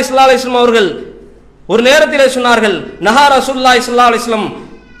ரசூலுல்லாஹி ஸல்லல்லாஹு அலைஹி வஸல்லம் அவர்கள் ஒரு நேரத்திலே சொன்னார்கள், நஹா ரசூலுல்லாஹி ஸல்லல்லாஹு அலைஹி வஸல்லம்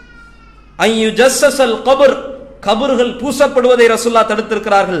ஐயு ஜஸ்ஸல் கபர், கபறுகள் பூசப்படுவதை ரசூலுல்லாஹ்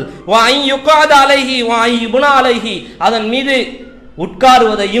தடுத்திருக்கிறார்கள். வ ஐயுகாத அலைஹி வ ஐயுபுனா அலைஹி, அதன் மீது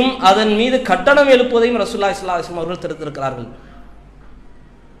உட்காருவதையும் அதன் மீது கட்டணம் எழுப்புவதையும் ரசூலுல்லாஹி ஸல்லல்லாஹு அலைஹி வஸல்லம் அவர்கள் தடுத்திருக்கிறார்கள்.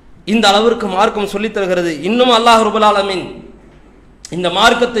 இந்த அளவிற்கு மார்க்கம் சொல்லித் தருகிறது. இன்னும் அல்லாஹ் ரப்பல் ஆலமீன் இந்த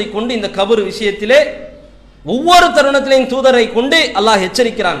மார்க்கத்தை கொண்டு இந்த கபர் விஷயத்திலே ஒவ்வொரு தருணத்திலையும் தூதரை கொண்டு அல்லாஹ்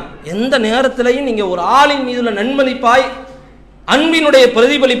எச்சரிக்கிறான். எந்த நேரத்திலையும் நீங்க ஒரு ஆளின் மீதுள்ள நன்மதிப்பாய், அன்பினுடைய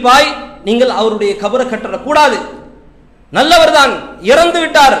பிரதிபலிப்பாய் நீங்கள் அவருடைய கபரை கட்டக்கூடாது. நல்லவர் தான், இறந்து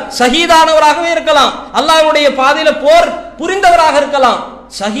விட்டார், ஷஹீதானவராகவே இருக்கலாம், அல்லாஹ்வுடைய பாதையில போர் புரிந்தவராக இருக்கலாம்,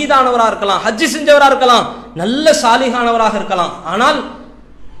 ஷஹீதானவராக இருக்கலாம், ஹஜ்ஜி செஞ்சவராக இருக்கலாம், நல்ல சாலிகானவராக இருக்கலாம். ஆனால்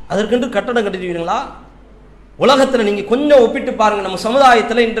அதற்கென்று கட்டடம் கட்டிடுவீங்களா? உலகத்தில் நீங்க கொஞ்சம் ஒப்பிட்டு பாருங்க. நம்ம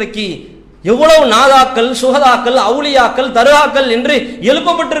சமுதாயத்தில் இன்றைக்கு எவ்வளவு நாதாக்கள், சுகதாக்கள், அவுலியாக்கள், தர்காக்கள் என்று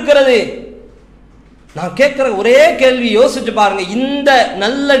எழுப்பப்பட்டிருக்கிறது. நான் கேட்கிற ஒரே கேள்வி, யோசிச்சு பாருங்க, இந்த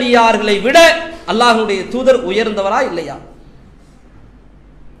நல்லடியார்களை விட அல்லாஹ்வுடைய தூதர் உயர்ந்தவரா இல்லையா?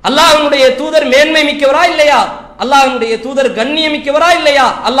 அல்லாஹ்வுடைய தூதர் மேன்மை மிக்கவரா இல்லையா? அல்லாஹ்வுடைய தூதர் கண்ணியமிக்கவரா இல்லையா?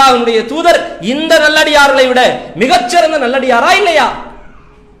 அல்லாஹ்வுடைய தூதர் இந்த நல்லடியார்களை விட மிகச்சிறந்த நல்லடியாரா இல்லையா?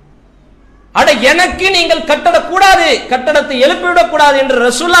 அட, எனக்கு நீங்கள் கட்டடக்கூடாது, கட்டடத்தை எழுப்பிவிடக் கூடாது என்று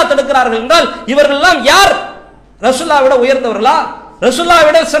ரசூலுல்லாஹ் தடுக்கிறார்கள் என்றால் இவர்கள் எல்லாம் யார்? ரசூலுல்லாஹ் விட உயர்ந்தவர்களா? ரசூலுல்லாஹ்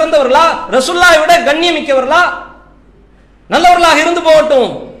விட சிறந்தவர்களா? ரசூலுல்லாஹ் விட கண்ணியமிக்கவர்களா? நல்லவர்களாக இருந்து போகட்டும்,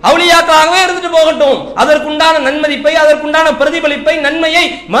 அவுலியாக்களாகவே இருந்துட்டு போகட்டும், அதற்குண்டான நன்மதிப்பை, அதற்குண்டான பிரதிபலிப்பை, நன்மையை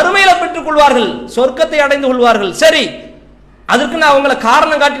மறுமையில பெற்றுக் கொள்வார்கள், சொர்க்கத்தை அடைந்து கொள்வார்கள். சரி, அதற்கு நான் அவங்களை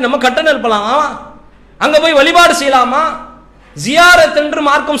காரணம் காட்டி நம்ம கட்டணம் எழுப்பலாமா? அங்க போய் வழிபாடு செய்யலாமா? ஜியாரத் என்று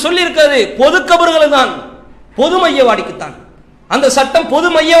மார்க்கம் சொல்லி இருக்கிறது பொது கபறுகள் தான், பொது மையவாடிக்குத்தான். அந்த சட்டம் பொது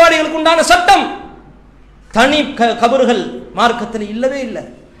மையவாடிகளுக்கு உண்டான சட்டம். தனி கபறுகள் மார்க்கத்தில் இல்லவே இல்லை.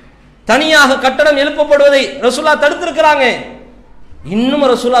 தனியாக கட்டடம் எழுப்பப்படுவதை ரசூலுல்லாஹ் தடுத்திருக்கிறாங்க. இன்னும்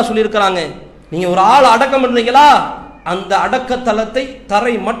ரசூலுல்லாஹ் சொல்லியிருக்கிறாங்க, நீங்க ஒரு ஆள் அடக்கம் பண்ணீங்களா, அந்த அடக்கத்தலத்தை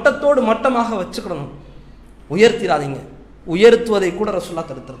தரை மட்டத்தோடு மட்டமாக வச்சுக்கணும், உயர்த்திடாதீங்க. உயர்த்துவதை கூட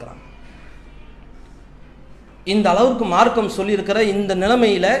ரசூலுல்லாஹ் தடுத்திருக்கிறாங்க. இந்த அளவுக்கு மார்க்கம் சொல்லியிருக்கிற இந்த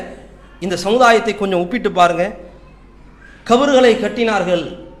நிலைமையில இந்த சமுதாயத்தை கொஞ்சம் ஒப்பிட்டு பாருங்க. கபறுகளை கட்டினார்கள்,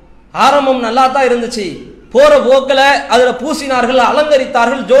 ஆரம்பம் நல்லா தான் இருந்துச்சு, போற போக்கில் அதில் பூசினார்கள்,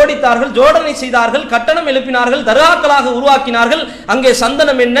 அலங்கரித்தார்கள், ஜோடித்தார்கள், ஜோடனை செய்தார்கள், கட்டணம் எழுப்பினார்கள், தர்காக்களாக உருவாக்கினார்கள். அங்கே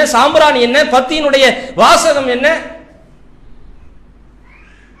சந்தனம் என்ன, சாம்பிராணி என்ன, பத்தியினுடைய வாசகம் என்ன,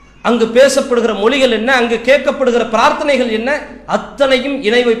 அங்கு பேசப்படுகிற மொழிகள் என்ன, அங்கு கேட்கப்படுகிற பிரார்த்தனைகள் என்ன, அத்தனையும்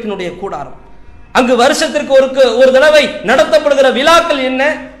இணை வைப்பினுடைய கூடாரம். அங்கு வருஷத்திற்கு ஒரு தடவை நடத்தப்படுகிற விழாக்கள் என்ன,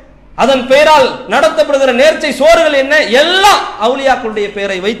 அதன் பெயரால் நடத்தப்படுகிற நேர்ச்சை சோறுகள் என்ன, எல்லாம் அவுலியாக்களுடைய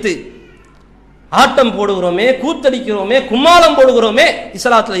பெயரை வைத்து ஆட்டம் போடுகிறோமே, கூத்தடிக்கிறோமே, கும்மாளம் போடுகிறோமே,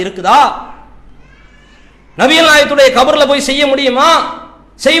 இஸ்லாத்துல இருக்குதா? நபிகள் நாயகத்துடைய கபர்ல போய் செய்ய முடியுமா?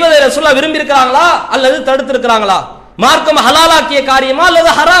 செய்வதை ரசூலுல்லாஹ் விரும்பி இருக்கிறாங்களா அல்லது தடுத்து இருக்கிறாங்களா? மார்க்கம் ஹலாலாக்கிய காரியமா அல்லது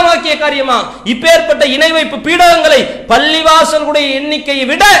ஹராமாக்கிய காரியமா? இப்பேற்பட்ட இணை வைப்பு பீடகங்களை, பள்ளிவாசல்களுடைய எண்ணிக்கையை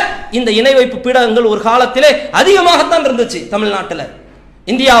விட இந்த இணை வைப்பு பீடகங்கள் ஒரு காலத்திலே அதிகமாகத்தான் இருந்துச்சு தமிழ்நாட்டில்,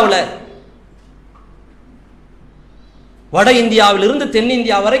 இந்தியாவில். வட இந்தியாவில் இருந்து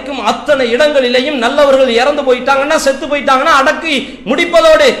தென்னிந்தியா வரைக்கும் அத்தனை இடங்களிலேயும் நல்லவர்கள் இறந்து போயிட்டாங்கன்னா, செத்து போயிட்டாங்கன்னா அடக்கி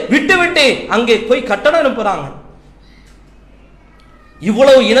முடிப்பதோடு விட்டு விட்டு அங்கே போய் கட்டணம் அனுப்புறாங்க.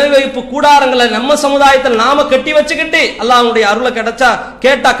 இவ்வளவு இணை வைப்பு கூடாரங்களை நம்ம சமுதாயத்தில் நாம கட்டி வச்சுக்கிட்டு அல்லாஹ்வுடைய அருளை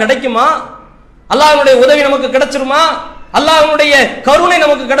கேட்டா கிடைக்குமா? அல்லாஹ்வுடைய உதவி நமக்கு கிடைச்சிருமா? அல்லாஹ்வுடைய கருணை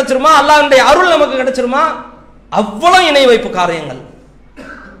நமக்கு கிடைச்சிருமா? அல்லாஹ்வுடைய அருள் நமக்கு கிடைச்சிருமா? அவ்வளவு இணை வைப்பு காரியங்கள்,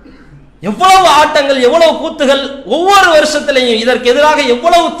 எவ்வளவு ஆட்டங்கள், எவ்வளவு கூத்துகள் ஒவ்வொரு வருஷத்திலையும். இதற்கு எதிராக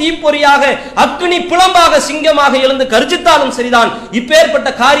எவ்வளவு தீப்பொறியாக அக்னி பிளம்பாக சிங்கமாக எழுந்து கர்ஜித்தாலும் சரிதான், இப்பேற்பட்ட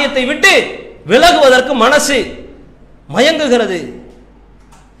காரியத்தை விட்டு விலகுவதற்கு மனசு மயங்குகிறது,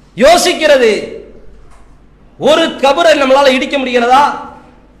 யோசிக்கிறது. ஒரு கபரை நம்மளால இடிக்க முடிகிறதா?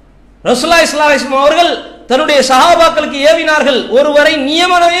 ரசூலுல்லாஹி ஸல்லல்லாஹு அலைஹி வஸல்லம் அவர்கள் தன்னுடைய சஹாபாக்களுக்கு ஏவினார்கள், ஒருவரை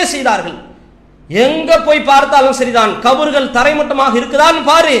நியமனமே செய்தார்கள். எங்க போய் பார்த்தாலும் சரிதான், கபர்கள் தரைமட்டமாக இருக்குதான்னு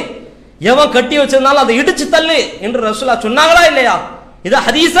பாரு, எவன் கட்டி வச்சிருந்தாலும் அதை இடிச்சு தள்ளு என்று ரசூலுல்லாஹ் சொன்னாங்களா இல்லையா? இது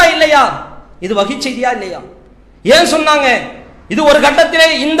ஹதீஸா இல்லையா? இது வகை செய்தியா இல்லையா? ஏன் சொன்னாங்க? இது ஒரு கட்டத்திலே,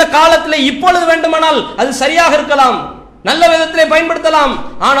 இந்த காலத்திலே, இப்பொழுது வேண்டுமானால் அது சரியாக இருக்கலாம், நல்ல விதத்திலே பயன்படுத்தலாம்.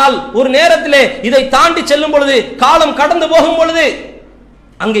 ஆனால் ஒரு நேரத்திலே இதை தாண்டி செல்லும் பொழுது, காலம் கடந்து போகும் பொழுது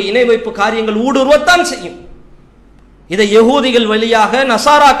அங்கே இணை வைப்பு காரியங்கள் ஊடுருவத்தான் செய்யும். இதை யகூதிகள் வழியாக,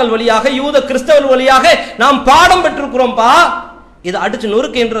 நசாராக்கள் வழியாக, யூத கிறிஸ்தவர்கள் வழியாக நாம் பாடம் பெற்றிருக்கிறோம்பா. இதை அடிச்சு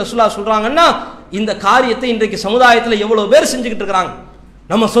நொறுக்கு என்று ரசூலுல்லாஹ் சொல்றாங்கன்னா, இந்த காரியத்தை இன்றைக்கு சமுதாயத்தில் எவ்வளவு பேர் செஞ்சுக்கிட்டு இருக்கிறாங்க.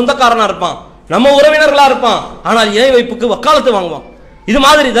 நம்ம சொந்தக்காரனா இருப்பான், நம்ம உறவினர்களா இருப்பான், ஆனால் இணை வைப்புக்கு வக்காலத்து வாங்குவான். இது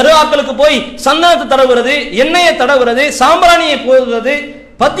மாதிரி தர்காக்களுக்கு போய் சந்தனத்தை தடவுறது, எண்ணெயை தடவுறது, சாம்பிராணியை போடுறது,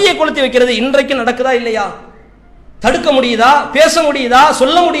 பத்தியை கொளுத்தி வைக்கிறது இன்றைக்கு நடக்குதா இல்லையா? தடுக்க முடியுதா? பேச முடியுதா?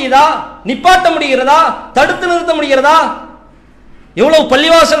 சொல்ல முடியுதா? நிப்பாட்ட முடிகிறதா? தடுத்து நிறுத்த முடிகிறதா? எவ்வளவு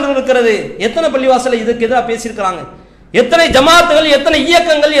பள்ளிவாசல் இருக்கிறது, எத்தனை பள்ளிவாசல் இதுக்கு எதிராக பேசியிருக்கிறாங்க, எத்தனை ஜமாத்துகள், எத்தனை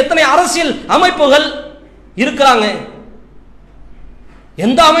இயக்கங்கள், எத்தனை அரசியல் அமைப்புகள் இருக்கிறாங்க,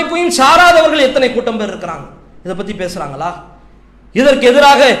 எந்த அமைப்பையும் சாராதவர்கள் எத்தனை கூட்டம் பேர் இருக்கிறாங்க. இதை பத்தி பேசுறாங்களா? இதற்கு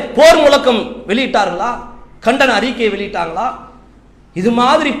எதிராக போர் முழக்கம் வெளியிட்டார்களா? கண்டன அறிக்கையை வெளியிட்டாங்களா? இது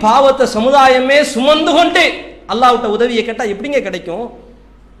மாதிரி பாவத்தை சமுதாயமே சுமந்து கொண்டு அல்லாஹ்விட்ட உதவியை கேட்டா எப்படிங்க கிடைக்கும்?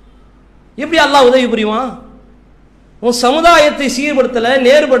 எப்படி அல்லாஹ் உதவி புரிவான்? உன் சமுதாயத்தை சீர்படுத்தல,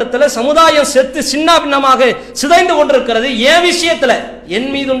 நேர்படுத்தல, சமுதாயம் செத்து சின்ன பின்னமாக சிதைந்து கொண்டிருக்கிறது. என் விஷயத்துல, என்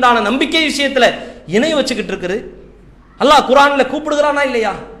மீது உண்டான நம்பிக்கை விஷயத்துல இணை வச்சுக்கிட்டு இருக்குது. அல்லாஹ் குர்ஆன்ல கூப்பிடுகிறானா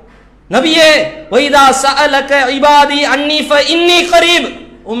இல்லையா? நபியே, வைதா சஅலக இபாதி அன்னி ஃபஇன்னி கரீப்,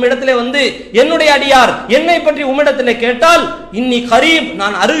 உம்மிடத்திலே வந்து என்னுடைய அடியார் என்னை பற்றி உம்மிடத்திலே கேட்டால், இன்னி கரீப்,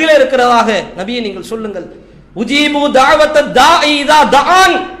 நான் அருகிலே இருக்கிறதாக நபியே நீங்கள் சொல்லுங்கள். உஜீபு தஅவத தாஇ இதா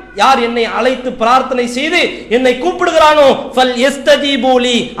தஆன், யார் என்னை அழைத்து பிரார்த்தனை செய்து என்னை கூப்பிடுகிறானோ ஃபல் யஸ்தஜீபு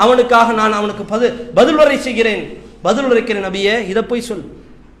லி, அவனுக்காக நான் அவனுக்கு பதில் உரை செய்கிறேன், பதில் உரைக்கிறேன். நபியே இதை போய் சொல்.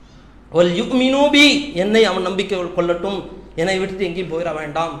 வல் யுமினு பி, என்னை அவன் நம்பிக்கை கொள்ளட்டும், என்னை விட்டு எங்கேயும் போயிட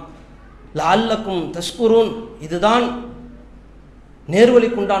வேண்டாம். லஅல்லக்கும் தஷ்குரூன், இதுதான்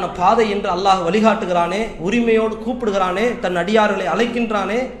நேர்வழிக்குண்டான பாதை என்று அல்லாஹ் வழிகாட்டுகிறானே, உரிமையோடு கூப்பிடுகிறானே, தன் அடியார்களை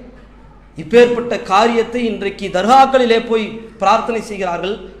அழைக்கின்றானே. இப்பேற்பட்ட காரியத்தை இன்றைக்கு தர்காக்களிலே போய் பிரார்த்தனை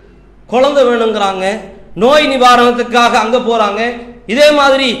செய்கிறார்கள். குழந்தை வேணுங்கிறாங்க, நோய் நிவாரணத்துக்காக அங்க போறாங்க, இதே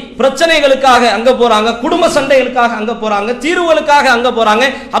மாதிரி பிரச்சனைகளுக்காக அங்க போறாங்க, குடும்ப சண்டைகளுக்காக அங்க போறாங்க, தீர்வுகளுக்காக அங்க போறாங்க.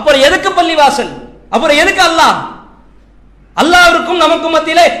 அப்புறம் எதுக்கு பள்ளிவாசல்? அப்புறம் எதுக்கு அல்லாஹ்? அல்லாஹ்விற்கும் நமக்கும்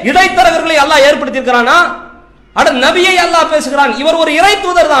மத்தியிலே இடைத்தரகர்களை அல்லாஹ் ஏற்படுத்தியிருக்கிறானா? அட நபியை அல்லாஹ் பேசுகிறான், இவர் ஒரு இறை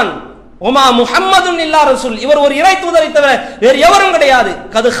தூதர் தான். ஒமா முஹம்மதுன் இல்லா ரசூல், இவர் ஒரு இறை தூதரை தவிர வேறு எவரும் கிடையாது.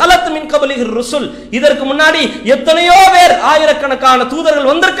 கது ஹலத் மின் கபலிஹி ரசூல், இதற்கு முன்னாடி எத்தனையோ பேர், ஆயிரக்கணக்கான தூதர்கள்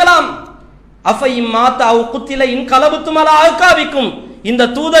வந்திருக்கலாம். அஃபைம் மாதா அவ் குத்தில இன் கலபுத்தும் அலா அகாபிக்கும், இந்த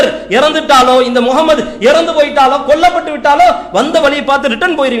தூதர் இறந்துட்டாலோ, இந்த முகமது இறந்து போயிட்டாலோ, கொல்லப்பட்டு விட்டாலோ வந்த வழியை பார்த்து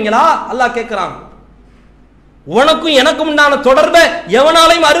ரிட்டர்ன் போயிருவீங்களா? அல்லாஹ் கேட்கிறான். உனக்கும் எனக்கும் உண்டான தொடர்பை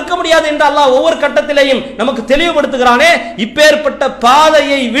எவனாலையும் அறுக்க முடியாது என்று அல்லாஹ் ஒவ்வொரு கட்டத்திலேயும் நமக்கு தெளிவுபடுத்துகிறானே. இப்பேற்பட்ட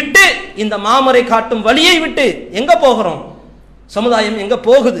பாதையை விட்டு, இந்த மாமரை காட்டும் வழியை விட்டு எங்க போகிறோம்? சமுதாயம் எங்க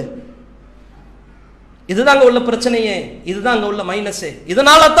போகுது? இதுதாங்க உள்ள பிரச்சனையே, இதுதாங்க உள்ள மைனஸே.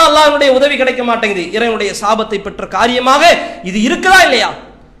 இதனால தான் அல்லாஹ்வுடைய உதவி கிடைக்க மாட்டேங்குது. இறைவனுடைய சாபத்தை பெற்ற காரியமாக இது இருக்குதா இல்லையா?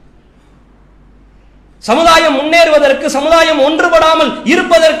 சமுதாயம் முன்னேறுவதற்கு, சமுதாயம் ஒன்றுபடாமல்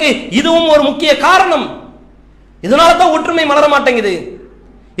இருப்பதற்கு இதுவும் ஒரு முக்கிய காரணம். இதனால தான் ஒற்றுமை மலர மாட்டேங்குது.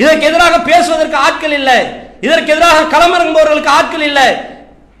 இதற்கு எதிராக பேசுவதற்கு ஆட்கள் இல்லை, இதற்கு எதிராக களமிறங்குபவர்களுக்கு ஆட்கள் இல்லை.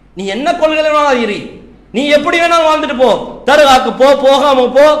 நீ என்ன கொள்கை வேணாலும் இரு, நீ எப்படி வேணாலும் வாழ்ந்துட்டு போ, தர்காக்கு போ, போகாம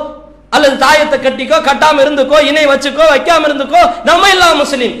போ, அல்லது தாயத்தை கட்டிக்கோ, கட்டாம இருந்துக்கோ, இணை வச்சுக்கோ, வைக்காம இருந்துக்கோ, நம்ம எல்லாம்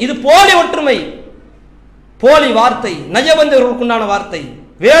முஸ்லிம். இது போலி ஒற்றுமை, போலி வார்த்தை, நயவந்தவர்களுக்குண்டான வார்த்தை.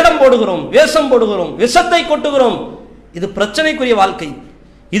 வேடம் போடுகிறோம், வேஷம் போடுகிறோம், விஷத்தை கொட்டுகிறோம். இது பிரச்சனைக்குரிய வாழ்க்கை.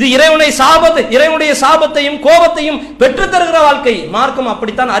 இது இறைவனுடைய சாபத்தையும் கோபத்தையும் பெற்று தருகிற வாழ்க்கை. மார்க்கம்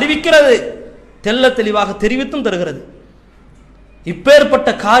அப்படித்தான் அறிவிக்கிறது, தெல்ல தெளிவாக தெரிவித்தும் தருகிறது. இப்பேற்பட்ட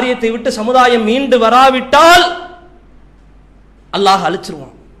காரியத்தை விட்டு சமுதாயம் மீண்டு வராவிட்டால் அல்லாஹ்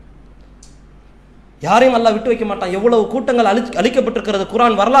அழிச்சிருவான். யாரையும் அல்லாஹ் விட்டு வைக்க மாட்டான். எவ்வளவு கூட்டங்கள் அழிக்கப்பட்டிருக்கிறது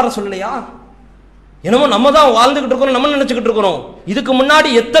குர்ஆன் வரலாறு சொல்லலையா? என்னமோ நம்ம தான் வாழ்ந்துகிட்டு இருக்கிறோம், நம்ம நினைச்சுக்கிட்டு இருக்கிறோம். இதுக்கு முன்னாடி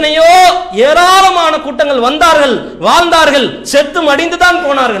எத்தனையோ ஏராளமான கூட்டங்கள் வந்தார்கள், வாழ்ந்தார்கள், செத்து மடிந்துதான்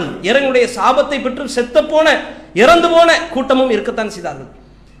போனார்கள். இறைவனுடைய சாபத்தை பெற்று இறந்து போன கூட்டமும் இருக்கத்தான் செய்தார்கள்.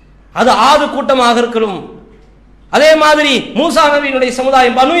 அது ஆது கூட்டமாக இருக்கட்டும், அதே மாதிரி மூசா நபியினுடைய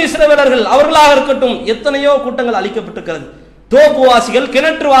சமுதாயம், பனு இஸ்ரவேலர்கள் அவர்களாக இருக்கட்டும், எத்தனையோ கூட்டங்கள் அழிக்கப்பட்டிருக்கிறது. தோப்பு வாசிகள்,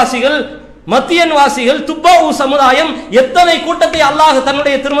 கிணற்று வாசிகள், மத்தியன் வாசிகள், துப்பாவு சமுதாயம், எத்தனை கூட்டத்தை அல்லாஹ்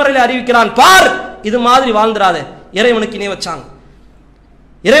தன்னுடைய திருமறையில் அறிவிக்கிறான். பார், இது மாதிரி வாழ்ந்துராத. இறைவனுக்கு இணை வச்சாங்க,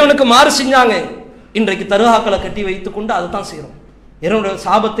 இறைவனுக்கு மாறு செஞ்சாங்க. இன்றைக்கு தருகாக்களை கட்டி வைத்துக் கொண்டு அதுதான் செய்யறோம். இறைவனுடைய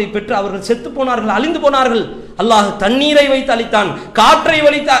சாபத்தை பெற்று அவர்கள் செத்து போனார்கள், அழிந்து போனார்கள். அல்லாஹ் தண்ணீரை வைத்து அளித்தான், காற்றை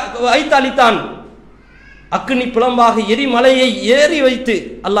வைத்து அளித்தான், அக்னி புலம்பாக எரிமலையை ஏறி வைத்து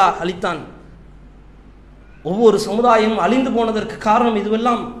அல்லாஹ் அளித்தான். ஒவ்வொரு சமுதாயம் அழிந்து போனதற்கு காரணம்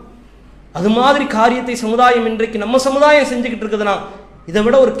இதுவெல்லாம். அது மாதிரி காரியத்தை சமுதாயம் இன்றைக்கு நம்ம சமுதாயம் செஞ்சுக்கிட்டு இருக்குதுன்னா இதை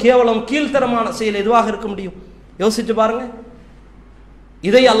விட ஒரு கேவலம் கீழ்த்தரமான செயல் எதுவாக இருக்க முடியும்? யோசிச்சு பாருங்க.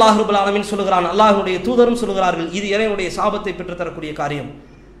 இதை அல்லாஹ் ரப்பல் ஆலமீன் சொல்லுகிறான், அல்லாஹ்வுடைய தூதரும் சொல்லுகிறார்கள், இது இறைவனுடைய சாபத்தை பெற்று தரக்கூடிய காரியம்.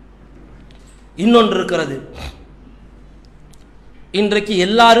 இன்னொன்று இருக்கிறது, இன்றைக்கு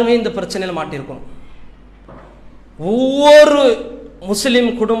எல்லாருமே இந்த பிரச்சனையில் மாட்டியிருக்கோம். ஒவ்வொரு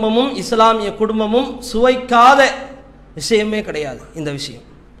முஸ்லிம் குடும்பமும் இஸ்லாமிய குடும்பமும் சுவைக்காத விஷயமே கிடையாது. இந்த விஷயம்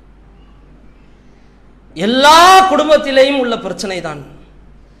எல்லா குடும்பத்திலேயும் உள்ள பிரச்சனை தான்.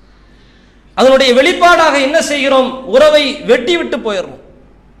 அதனுடைய வெளிப்பாடாக என்ன செய்கிறோம்? உறவை வெட்டி விட்டு போயிடுறோம்.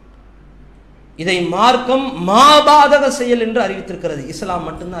 இதை மார்க்கம் மாபாதக செயல் என்று அறிவித்திருக்கிறது. இஸ்லாம்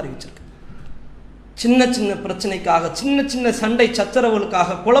மட்டும்தான் அறிவிச்சிருக்கு. சின்ன சின்ன பிரச்சனைக்காக, சின்ன சின்ன சண்டை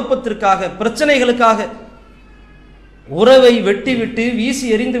சச்சரவுகளுக்காக, குழப்பத்திற்காக, பிரச்சனைகளுக்காக உறவை வெட்டி விட்டு, வீசி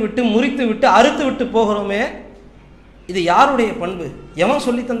எறிந்து விட்டு, முறித்து விட்டு, அறுத்து விட்டு போகிறோமே, இது யாருடைய பண்பு? எவன்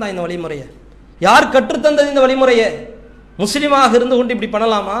சொல்லி தந்தா இந்த வழிமுறையை? யார் கற்றுத்தந்தது இந்த வழிமுறையை? முஸ்லிமாக இருந்து கொண்டு இப்படி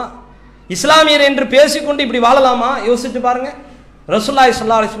பண்ணலாமா? இஸ்லாமியர் என்று பேசிக்கொண்டு இப்படி வாழலாமா? யோசிச்சு பாருங்க. ரசூலுல்லாஹி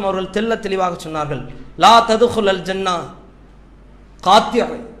ஸல்லல்லாஹு அலைஹி வஸல்லம் அவர்கள் தெல்ல தெளிவாக சொன்னார்கள், லா ததுகுல் ஜன்னா காத்திய,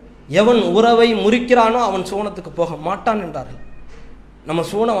 எவன் உறவை முறிக்கிறானோ அவன் சோனத்துக்கு போக மாட்டான் என்றார்கள். நம்ம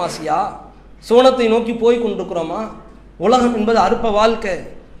சோனவாசியா? சோனத்தை நோக்கி போய் கொண்டிருக்கிறோமா? உலகம் என்பது அற்ப வாழ்க்கை.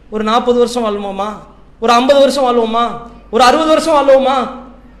 ஒரு 40 வருஷம் வாழ்வோமா? ஒரு 50 வருஷம் வாழ்வோமா? ஒரு 60 வருஷம் வாழ்வோமா?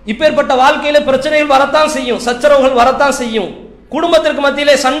 இப்பேற்பட்ட வாழ்க்கையில பிரச்சனைகள் வரத்தான் செய்யும், சச்சரவுகள் வரத்தான் செய்யும், குடும்பத்திற்கு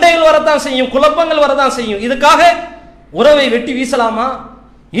மத்தியிலே சண்டைகள் வரத்தான் செய்யும், குழப்பங்கள் வரத்தான் செய்யும். இதுக்காக உறவை வெட்டி வீசலாமா?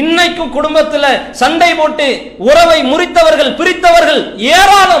 இன்னைக்கும் குடும்பத்தில் சண்டை போட்டு உறவை முறித்தவர்கள், பிரித்தவர்கள்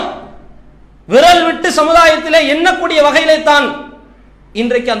ஏராளம். விரல் விட்டு சமுதாயத்திலே எண்ணக்கூடிய வகையிலே தான்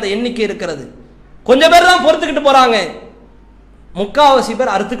இன்றைக்கு அந்த எண்ணிக்கை இருக்கிறது. கொஞ்சம் பேர் தான் பொறுத்துக்கிட்டு போறாங்க, முக்காவாசி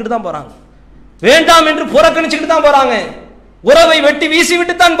பேர் அறுத்துக்கிட்டு தான் போறாங்க, வேண்டாம் என்று புறக்கணிச்சுக்கிட்டு தான் போறாங்க. உறவை வெட்டி வீசி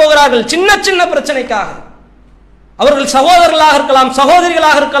விட்டு தான் போகிறார்கள். சின்ன சின்ன பிரச்சனைக்காக அவர்கள் சகோதரர்களாக இருக்கலாம்,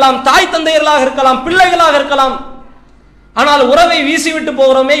 சகோதரிகளாக இருக்கலாம், தாய் தந்தையர்களாக இருக்கலாம், பிள்ளைகளாக இருக்கலாம். ஆனால் உறவை வீசி விட்டு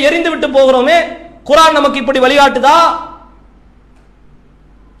போகிறோமே, எரிந்து விட்டு போகிறோமே, குர்ஆன் நமக்கு இப்படி வழிகாட்டுதா?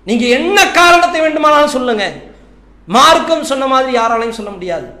 நீங்க என்ன காரணத்தை வேண்டுமானாலும் சொல்லுங்க, மார்க்கம் சொன்ன மாதிரி யாராலையும் சொல்ல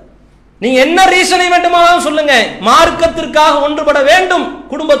முடியாது. நீங்க என்ன ரீசனை வேண்டுமானாலும் சொல்லுங்க, மார்க்கத்திற்காக ஒன்றுபட வேண்டும்,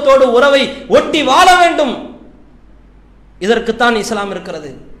 குடும்பத்தோடு உறவை ஒட்டி வாழ வேண்டும். இதற்குத்தான் இஸ்லாம்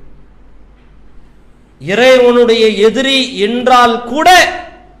இருக்கிறது. இறைவனுடைய எதிரி என்றால் கூட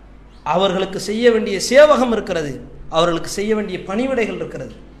அவர்களுக்கு செய்ய வேண்டிய சேவகம் இருக்கிறது, அவர்களுக்கு செய்ய வேண்டிய பணிவிடைகள்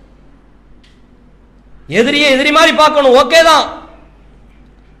இருக்கிறது. எதிரியை எதிரி மாதிரி பார்க்கணும், ஓகே தான்.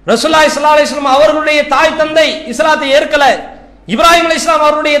 ரசூலுல்லாஹி ஸல்லல்லாஹு அலைஹி வஸல்லம் அவர்களுடைய தாய் தந்தை இஸ்லாத்தை ஏற்கல, இப்ராஹிம் அலைஹிஸ்ஸலாம்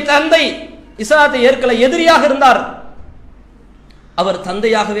அவருடைய தந்தை இஸ்லாத்தை ஏற்கல, எதிரியாக இருந்தார். அவர்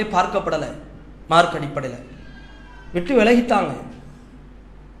தந்தையாகவே பார்க்கப்படல, மார்க் அடிப்படையில் விட்டு விலகித்தாங்க.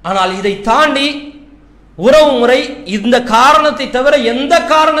 ஆனால் இதை தாண்டி உறவு முறை இந்த காரணத்தை தவிர எந்த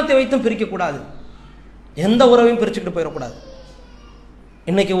காரணத்தை வைத்தும் பிரிக்கக்கூடாது, எந்த உறவையும் பிரிச்சுக்கிட்டு போயிடக்கூடாது.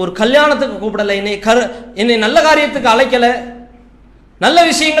 இன்னைக்கு ஒரு கல்யாணத்துக்கு கூப்பிடலை, என்னை நல்ல காரியத்துக்கு அழைக்கல, நல்ல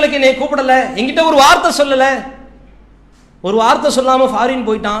விஷயங்களுக்கு என்னை கூப்பிடல, என்கிட்ட ஒரு வார்த்தை சொல்லல, ஒரு வார்த்தை சொல்லாம ஃபாரின்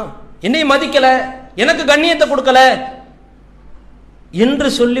போயிட்டான், என்னை மதிக்கல, எனக்கு கண்ணியத்தை கொடுக்கல என்று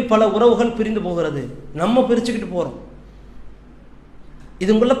சொல்லி பல உறவுகள் பிரிந்து போகிறது. நம்ம பிரிச்சுக்கிட்டு போறோம்.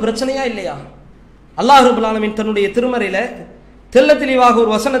 இது உள்ள பிரச்சனையா இல்லையா? அல்லாஹ் ரப்பல் ஆலமீன் தன்னுடைய திருமறையில தெள்ள தெளிவாக ஒரு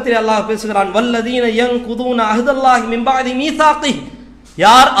வசனத்தில் அல்லாஹ் பேசுகிறான், வல்லதீன யன்குதூன அஹ்தல்லாஹி மின் பஅதி மீசாகி,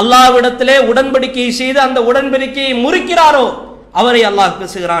 யார் அல்லாஹ்விடத்திலே உடன்படிக்கை செய்து அந்த உடன்படிக்கையை முறிக்கிறாரோ, அவரை அல்லாஹ்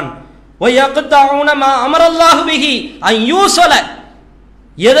பேசுகிறான்.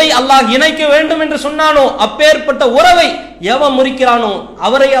 எதை அல்லாஹ் இணைக்க வேண்டும் என்று சொன்னானோ அப்பேற்பட்ட உறவை எவன் முறிக்கிறானோ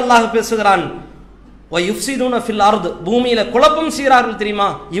அவரை அல்லாஹ் பேசுகிறான். பூமியில குழப்பம் செய்கிறார்கள் தெரியுமா,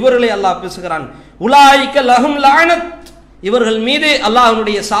 இவர்களை அல்லாஹ் பேசுகிறான். உலாயிக லஹும் லஅனத், இவர்கள் மீது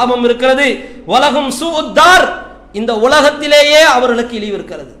அல்லாஹ்வுடைய சாபம் இருக்கிறது. வலஹும் சூஉத்தார், இந்த உலகத்திலேயே அவர்களுக்கு இழிவு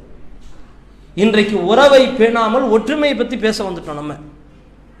இருக்கிறது. இன்றைக்கு உறவை பேணாமல் ஒற்றுமையை பற்றி பேச வந்துட்டோம். நம்ம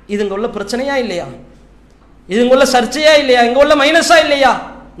இதுங்க உள்ள பிரச்சனையா இல்லையா, இதுங்க உள்ள சர்ச்சையா இல்லையா, இங்க உள்ள மைனஸா இல்லையா,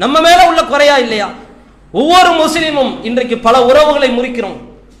 நம்ம மேல உள்ள குறையா இல்லையா? ஒவ்வொரு முஸ்லிமும் இன்றைக்கு பல உறவுகளை முறிக்கிறோம்,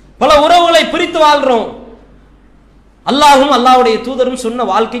 பல உறவுகளை பிரித்து வாழ்றோம். அல்லாஹும் அல்லாஹ்வுடைய தூதரும் சொன்ன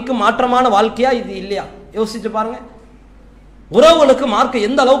வாழ்க்கைக்கு மாற்றமான வாழ்க்கையா இது இல்லையா? யோசிச்சு பாருங்க. உறவுகளுக்கு மார்க்க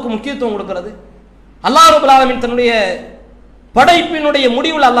எந்த அளவுக்கு முக்கியத்துவம் கொடுக்கிறது. அல்லாஹ் ரப்பல் ஆலமீன் தன்னுடைய படைப்பினுடைய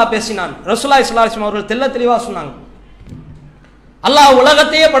முடிவில் அல்லாஹ் பேசினான். ரசூலுல்லாஹி ஸல்லல்லாஹு அலைஹி வஸல்லம் அவர்கள் தெள்ள தெளிவா சொன்னாங்க, அல்லாஹ்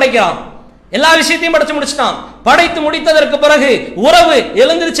உலகத்தையே படைக்கிறான், எல்லா விஷயத்தையும் படைச்சு முடிச்சிட்டான். படைத்து முடித்ததற்கு பிறகு உறவு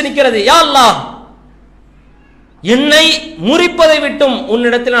எழுந்திருச்சு நிற்கிறது. யா அல்லாஹ், என்னை முறிப்பதை விட்டும்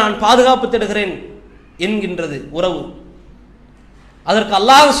உன்னிடத்தில் நான் பாதுகாப்பு தேடுகிறேன் என்கின்றது உறவு. அதற்கு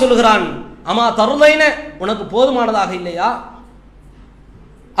அல்லாஹ் சொல்லுகிறான், அமா தருதைன, உனக்கு போதுமானதாக இல்லையா?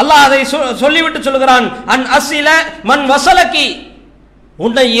 அல்லாஹ் அதை சொல்லிவிட்டு சொல்லுகிறான், அன் அஸ்ஸில மன் வஸலகி,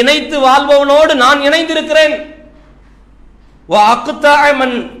 உன்னை இணைத்து வாழ்பவனோடு நான் இணைந்திருக்கிறேன். வ அக்தா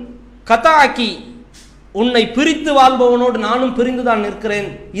மன் கதாக்கி, உன்னை பிரித்து வாழ்பவனோடு நானும் பிரிந்துதான் இருக்கிறேன்.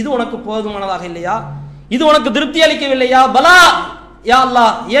 இது உனக்கு போதுமானதாக இல்லையா? இது உனக்கு திருப்தி அளிக்கவில்லையா? பலா யா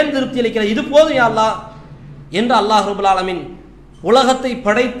அல்லாஹ், ஏன் திருப்தி அளிக்கிற? இது போதும் யா அல்லாஹ் என்று அல்லாஹ் ரப்பல் ஆலமீன் உலகத்தை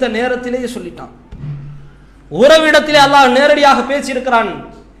படைத்த நேரத்திலேயே சொல்லிட்டான். உறவிடத்திலே அல்லாஹ் நேரடியாக பேசியிருக்கிறான்.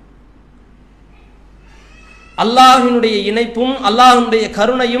 அல்லாஹ்வினுடைய இணைப்பும் அல்லாஹ்வினுடைய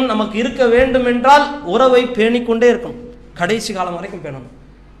கருணையும் நமக்கு இருக்க வேண்டும் என்றால் உறவை பேணிக்கொண்டே இருக்கும், கடைசி காலம் வரைக்கும் பேணணும்.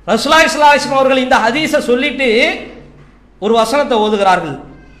 ரசூலுல்லாஹி ஸல்லல்லாஹு அலைஹி வஸல்லம் அவர்கள் இந்த ஹதீஸை சொல்லிட்டு ஒரு வசனத்தை ஓதுகிறார்கள்.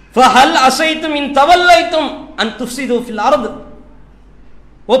 ஃபஹல் அஸைதும் இன் தவல்லைதும் அன் துஃப்ஸிது ஃபில் அர்த்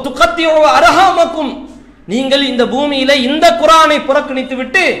வ துகத்திஉ அர்ஹாமக்கும், நீங்கள் இந்த பூமியில இந்த குர்ஆனை புறக்கணித்து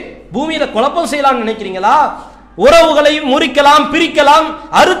விட்டு பூமியில குழப்பம் செய்யலாம் நினைக்கிறீங்களா? உறவுகளை முறிக்கலாம், பிரிக்கலாம்,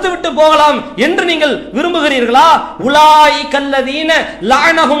 அறுத்து விட்டு போகலாம் என்று நீங்கள் விரும்புகிறீர்களா? உலாயிகல்லதீன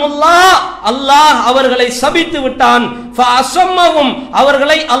லஅனஹுமுல்லாஹ், அல்லாஹ் அவர்களை சபித்து விட்டான். ஃபஅஸம்மஹும்,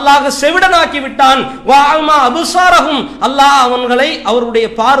 அவர்களை அல்லாஹ் செவிடனாக்கி விட்டான். வஅமா அப்சாரஹும், அல்லாஹ் அவர்களை அவருடைய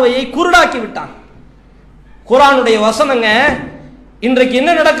பார்வையை குருடாக்கி விட்டான். குர்ஆனுடைய வசனங்க. இன்றைக்கு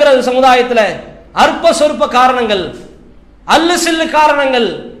என்ன நடக்கிறது சமுதாயத்தில்? அற்ப சொற்ப காரணங்கள், அல்லு சில்லு காரணங்கள்,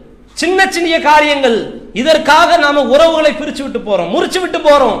 சின்ன சின்ன காரியங்கள், இதற்காக நாம உறவுகளை பிரிச்சு விட்டு போறோம், முறிச்சு விட்டு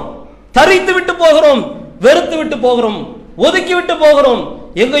போறோம், தரித்து விட்டு போகிறோம், வெறுத்து விட்டு போகிறோம், ஒதுக்கி விட்டு போகிறோம்,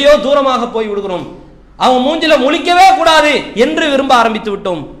 எங்கேயோ தூரமாக போய் விடுகிறோம். அவன் மூஞ்சில முழிக்கவே கூடாது என்று விரும்ப ஆரம்பித்து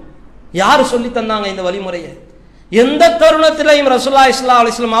விட்டோம். யாரு சொல்லி தந்தாங்க இந்த வழிமுறையை? எந்த தருணத்திலையும் ரசூலுல்லாஹி ஸல்லல்லாஹு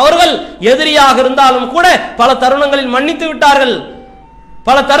அலைஹி வஸல்லம் அவர்கள் எதிரியாக இருந்தாலும் கூட பல தருணங்களில் மன்னித்து விட்டார்கள்,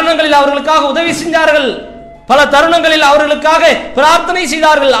 பல தருணங்களில் அவர்களுக்காக உதவி செஞ்சார்கள், பல தருணங்களில் அவர்களுக்காக பிரார்த்தனை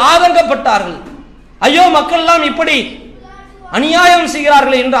செய்தார்கள், ஆதங்கப்பட்டார்கள். ஐயோ, மக்கள் எல்லாம் இப்படி அநியாயம்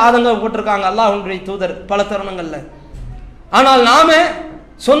செய்கிறார்கள் என்று ஆதங்கம் போட்டிருக்காங்க அல்லாஹ்வுடைய தூதர் பல தருணங்கள்ல. ஆனால் நாம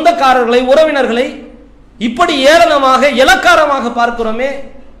சொந்தக்காரர்களை, உறவினர்களை இப்படி ஏளனமாக இலக்காரமாக பார்க்கிறோமே,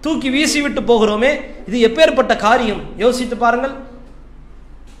 தூக்கி வீசிவிட்டு போகிறோமே, இது எப்பேற்பட்ட காரியம்? யோசித்து பாருங்கள்.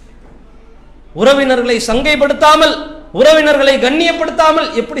 உறவினர்களை சங்கைப்படுத்தாமல், உறவினர்களை கண்ணியப்படுத்தாமல்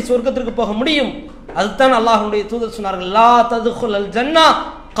எப்படி சொர்க்கத்திற்கு போக முடியும்? அதுதான் அல்லாஹ்வுடைய தூதர் சொன்னார்கள், லா ததுகுல் ஜன்னா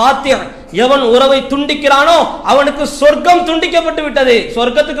காத்திய, எவன் உறவை துண்டிக்கிறானோ அவனுக்கு சொர்க்கம் துண்டிக்கப்பட்டு விட்டது,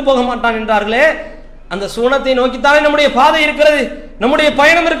 சொர்க்கத்துக்கு போக மாட்டான் என்றார்களே. அந்த சூனத்தை நோக்கித்தானே நம்முடைய பாதை இருக்கிறது, நம்முடைய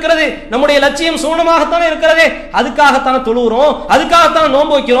பயணம் இருக்கிறது, நம்முடைய லட்சியம் சூனமாகத்தானே இருக்கிறது. அதுக்காகத்தானே தொழுகிறோம், அதுக்காகத்தானே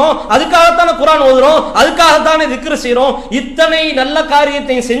நோன்பு வைக்கிறோம், அதுக்காகத்தானே குர்ஆன் ஓதுறோம், அதுக்காகத்தானே திக்ர் செய்றோம். இத்தனை நல்ல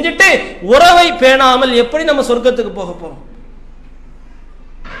காரியத்தை செஞ்சுட்டு உறவை பேணாமல் எப்படி நம்ம சொர்க்கத்துக்கு போக போறோம்?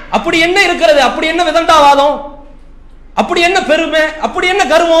 அப்படி என்ன இருக்கிறது? அப்படி என்ன விதண்டாவாதம்? அப்படி என்ன பெருமை? அப்படி என்ன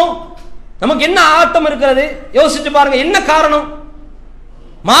கர்வம்? நமக்கு என்ன ஆட்டம் இருக்கிறது? யோசிச்சு பாருங்க. என்ன காரணம்?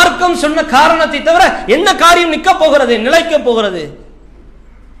 மார்க்கம் சொன்ன காரணத்தை தவிர என்ன காரியம் நிக்க போகிறது, நிலைக்க போகிறது?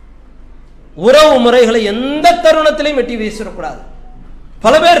 உறவு முறைகளை எந்த தருணத்திலையும் வெட்டி வீசிடக்கூடாது.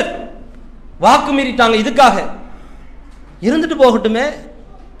 பல பேர் வாக்கு மீறிட்டாங்க, இதுக்காக இருந்துட்டு போகட்டுமே,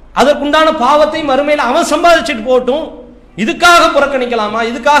 அதற்குண்டான பாவத்தை மறுமையில் அவன் சம்பாதிச்சுட்டு போகட்டும், இதுக்காக புறக்கணிக்கலாமா?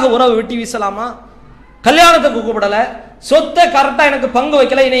 இதுக்காக உறவை வெட்டி வீசலாமா? கல்யாணத்துக்கு கூப்பிடல, சொத்தை கரெக்டா எனக்கு பங்கு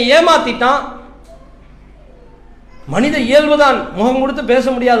வைக்கல, என்னை ஏமாத்திட்டான். மனித இயல்புதான், முகம் கொடுத்து பேச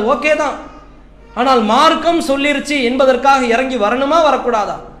முடியாது, ஓகே தான். ஆனால் மார்க்கம் சொல்லிருச்சு என்பதற்காக இறங்கி வரணுமா,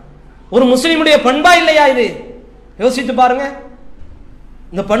 வரக்கூடாதா? ஒரு முஸ்லிமுடைய பண்பா இல்லையா இது? யோசித்து பாருங்க.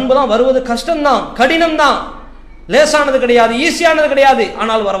 இந்த பண்பு தான் வருவது கஷ்டம்தான், கடினம்தான், லேசானது கிடையாது, ஈஸியானது கிடையாது.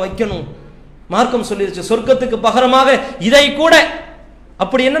 ஆனால் வர வைக்கணும். மார்க்கம் சொல்லிருச்சு, சொர்க்கத்துக்கு பகரமாக இதை கூட.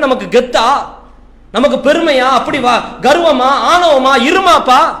 அப்படி என்ன நமக்கு கெத்தா, நமக்கு பெருமையா, அப்படி வா கர்வமா, ஆணவமா,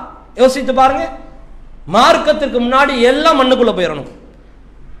 இருமாப்பா? யோசித்து பாருங்க. மார்க்கத்திற்கு முன்னாடி எல்லாம் மண்ணுக்குள்ள போயிடணும்,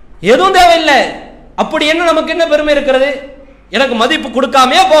 எதுவும் தேவையில்லை. அப்படி என்ன நமக்கு என்ன பெருமை இருக்கிறது? எனக்கு மதிப்பு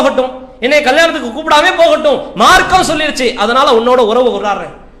கொடுக்காமே போகட்டும், என்னை கல்யாணத்துக்கு கூப்பிடாமே போகட்டும், மார்க்கம் சொல்லிருச்சு, அதனால உன்னோட உறவு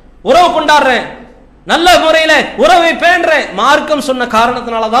கொண்டாடுறேன், உறவு கொண்டாடுறேன், நல்ல முறையில உறவை பேணுறேன், மார்க்கம் சொன்ன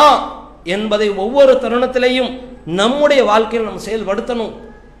காரணத்தினாலதான் என்பதை ஒவ்வொரு தருணத்திலையும் நம்முடைய வாழ்க்கையில் நம்ம செயல்படுத்தணும்.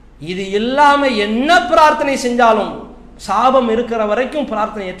 இது இல்லாம என்ன பிரார்த்தனை செஞ்சாலும் சாபம் இருக்கிற வரைக்கும்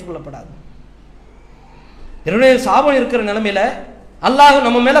பிரார்த்தனை ஏற்றுக்கொள்ளப்படாது. சாபம் இருக்கிற நிலைமையில, அல்லாஹ்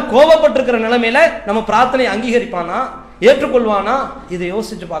நம்ம மேல கோபப்பட்டிருக்கிற நிலைமையில நம்ம பிரார்த்தனை அங்கீகரிப்பானா, ஏற்றுக்கொள்வானா? இதை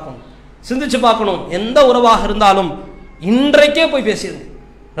யோசிச்சு பார்க்கணும், சிந்திச்சு பார்க்கணும். எந்த உறவாக இருந்தாலும் இன்றைக்கே போய் பேசிடுங்க.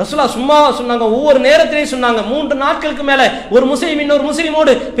 ரசூலா சும்மா சொன்னாங்க, ஒவ்வொரு நேரத்திலையும் சொன்னாங்க, 3 நாட்களுக்கு மேல ஒரு முஸ்லிம் இன்னொரு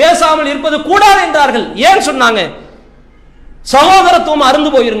முஸ்லிமோடு பேசாமல் இருப்பது கூடாது என்றார்கள். ஏன் சொன்னாங்க? சகோதரத்துவம் அருந்து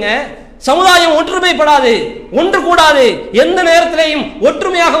போயிருங்க, சமுதாயம் ஒற்றுமைப்படாது, ஒன்று கூடாது, எந்த நேரத்திலையும்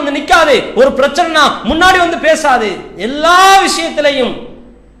ஒற்றுமையாக வந்து நிற்காது, ஒரு பிரச்சனைனா முன்னாடி வந்து பேசாது, எல்லா விஷயத்திலையும்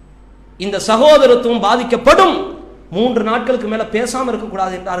இந்த சகோதரத்துவம் பாதிக்கப்படும். 3 நாட்களுக்கு மேல பேசாம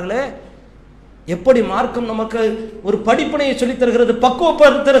இருக்கக்கூடாது என்றார்களே. எப்படி மார்க்கம் நமக்கு ஒரு படிப்பினையை சொல்லித் தருகிறது,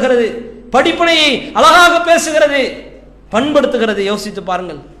 பக்குவப்படுத்துகிறது, படிப்பினையை அழகாக பேசுகிறது, பண்படுத்துகிறது. யோசித்து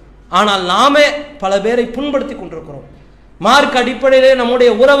பாருங்கள். ஆனால் நாமே பல பேரை புண்படுத்தி கொண்டிருக்கிறோம். மார்க் அடிப்படையிலே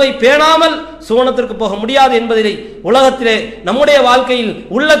நம்முடைய உறவை பேணாமல் சுவனத்திற்கு போக முடியாது என்பதிலே உலகத்திலே நம்முடைய வாழ்க்கையில்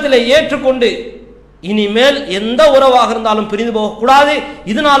உள்ளத்திலே ஏற்றுக்கொண்டு இனிமேல் எந்த உறவாக இருந்தாலும் பிரிந்து போகக்கூடாது.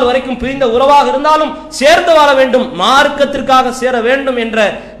 இது நாள் வரைக்கும் பிரிந்த உறவாக இருந்தாலும் சேர்ந்து வாழ வேண்டும், மார்க்கத்திற்காக சேர வேண்டும் என்ற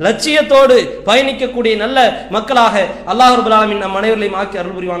லட்சியத்தோடு பயணிக்கக்கூடிய நல்ல மக்களாக அல்லாஹ் ரப்பல் ஆலமீன் நம் அனைவரையும் ஆக்கி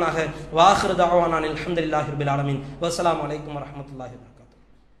அருள் புரிவானாக. வாஹிரு தஅவானா அல்ஹம்துலில்லாஹி ரப்பில் ஆலமீன். வஸ்ஸலாமு அலைக்கும் வரஹ்மத்துல்லாஹி வபரகாத்துஹு.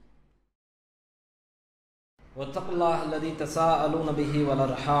 வத்தகுல்லாஹ அல்லதி தஸாஅலூன பிஹி வல்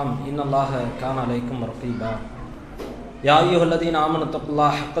அர்ஹாம் இன்னல்லாஹ கான அலைக்கும் ரகீபா. யா அய்யுஹல்லதீன ஆமனு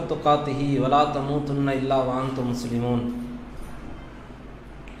தக்குல்லாஹ ஹக்க துகாத்திஹி வலா தமூதுன்ன இல்லா வஅன்தும் முஸ்லிமூன்.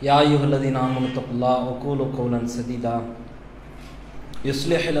 யா அய்யுஹல்லதீன ஆமனு தக்குல்லாஹ வகூலு கௌலன் சதீதா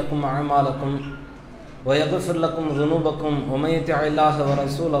யுஸ்லிஹ் லக்கும் அஅமாலக்கும் வயக்ஃபிர் லக்கும் ذுனூபக்கும் வமன் யுத்திஇல்லாஹ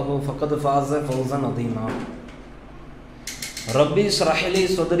வரசூலஹு ஃபக்கத் ஃபாஸ ஃபௌஸன் அதீமா. ரப்பி இஷ்ரஹ் லி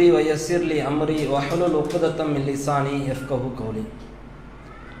ஸத்ரி வயஸ்ஸிர் லி அம்ரி வஹ்லுல் உக்தத்தம் மின் லிசானி யஃப்கஹு கௌலி.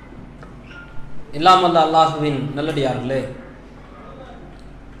 இல்லாமல் அல்லாஹுவின் நல்லடியார்களே,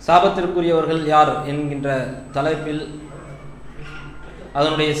 சாபத்திற்குரியவர்கள் யார் என்கின்ற தலைப்பில்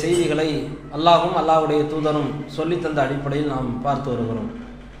அதனுடைய செய்திகளை அல்லாஹும் அல்லாஹ்வுடைய தூதரும் சொல்லித்தந்த அடிப்படையில் நாம் பார்த்து வருகிறோம்.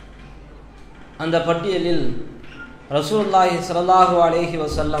 அந்த பட்டியலில் ரசூலுல்லாஹி ஸல்லல்லாஹு அலைஹி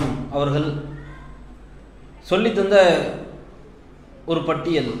வஸல்லம் அவர்கள் சொல்லித்தந்த ஒரு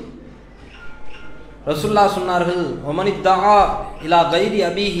பட்டியல். ரசூலுல்லாஹ் சொன்னார்கள், ஒமனித்தஆ இலா கைரி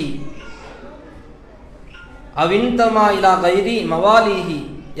அபீஹி அவின்தமா இலா கைரி மவாலிஹி.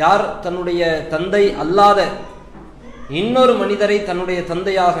 யார் தன்னுடைய தந்தை அல்லாத இன்னொரு மனிதரை தன்னுடைய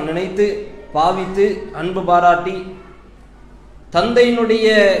தந்தையாக நினைத்து பாவித்து அன்பு பாராட்டி தந்தையினுடைய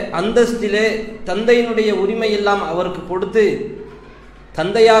அந்தஸ்திலே தந்தையினுடைய உரிமையெல்லாம் அவருக்கு கொடுத்து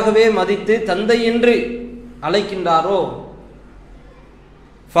தந்தையாகவே மதித்து தந்தை என்று அழைக்கின்றாரோ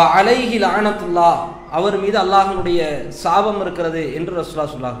ஃபஅலைஹி லஅனத்துல்லாஹ், அவர் மீது அல்லாஹ்வுடைய சாபம் இருக்கிறது என்று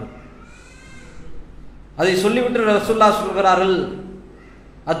ரசூலுல்லாஹ் சொன்னார்கள். அதை சொல்லிவிட்டு ரசூலுல்லாஹ் சொல்கிறார்கள்,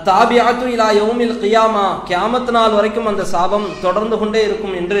 அத்தாபிஅத்து இலா யௌமில் கியாமா, கியாமத் நாள் வரைக்கும் அந்த சாபம் தொடர்ந்து கொண்டே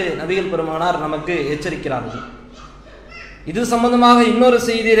இருக்கும் என்று நபிகள் பெருமானார் நமக்கு எச்சரிக்கிறார்கள். இது சம்பந்தமாக இன்னொரு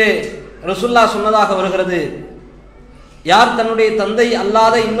செய்தியிலே ரசூலுல்லாஹ் சொன்னதாக வருகிறது, யார் தன்னுடைய தந்தை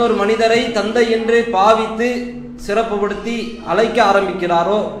அல்லாத இன்னொரு மனிதரை தந்தை என்று பாவித்து சிறப்புப்படுத்தி அழைக்க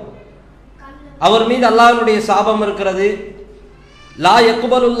ஆரம்பிக்கிறாரோ அவர் மீது அல்லாஹ்வுடைய சாபம் இருக்கிறது. லா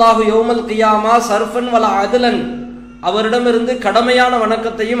யக்பலுல்லாஹு யௌமல் கியாமா சர்ஃபன் வலா அத்லன், அவரிடமிருந்து கடமையான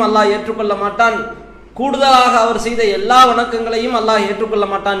வணக்கத்தையும் அல்லாஹ் ஏற்றுக்கொள்ள மாட்டான், கூடுதலாக அவர் செய்த எல்லா வணக்கங்களையும் அல்லாஹ் ஏற்றுக்கொள்ள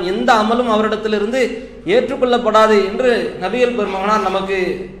மாட்டான், எந்த அமலும் அவரிடத்திலிருந்து ஏற்றுக்கொள்ளப்படாது என்று நபிகள் பெருமானார் நமக்கு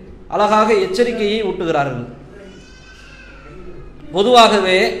அழகாக எச்சரிக்கையை ஊட்டுகிறார்கள்.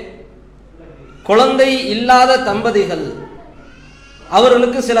 பொதுவாகவே குழந்தை இல்லாத தம்பதிகள்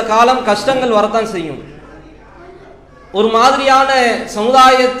அவர்களுக்கு சில காலம் கஷ்டங்கள் வரத்தான் செய்யும். ஒரு மாதிரியான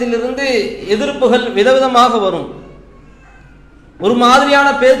சமுதாயத்திலிருந்து எதிர்ப்புகள் விதவிதமாக வரும், ஒரு மாதிரியான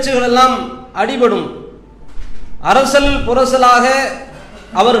பேச்சுகள் எல்லாம் அடிபடும், அரசல் புரசலாக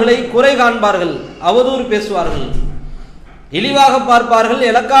அவர்களை குறை காண்பார்கள், அவதூறு பேசுவார்கள், இழிவாக பார்ப்பார்கள்,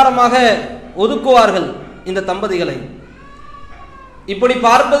 இலக்காரமாக ஒதுக்குவார்கள் இந்த தம்பதிகளை. இப்படி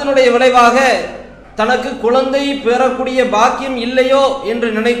பார்ப்பதனுடைய விளைவாக தனக்கு குழந்தை பெறக்கூடிய பாக்கியம் இல்லையோ என்று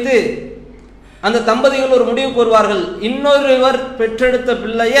நினைத்து அந்த தம்பதிகள் ஒரு முடிவுக்கு வருவார்கள். இன்னொருவர் பெற்றெடுத்த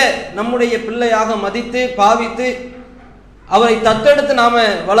பிள்ளைய நம்முடைய பிள்ளையாக மதித்து பாவித்து அவரை தத்தெடுத்து நாம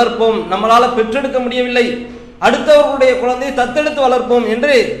வளர்ப்போம், நம்மளால பெற்றெடுக்க முடியவில்லை, அடுத்தவர்களுடைய குழந்தையை தத்தெடுத்து வளர்ப்போம்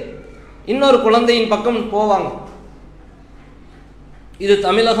என்று இன்னொரு குழந்தையின் பக்கம் போவாங்க. இது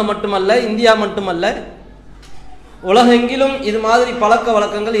தமிழகம் மட்டுமல்ல, இந்தியா மட்டுமல்ல, உலகெங்கிலும் இது மாதிரி பழக்க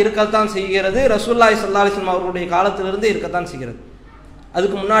வழக்கங்கள் இருக்கத்தான் செய்கிறது. ரசூலுல்லாஹி ஸல்லல்லாஹு அலைஹி வஸல்லம் அவர்களுடைய காலத்திலிருந்து இருக்கத்தான் செய்கிறது.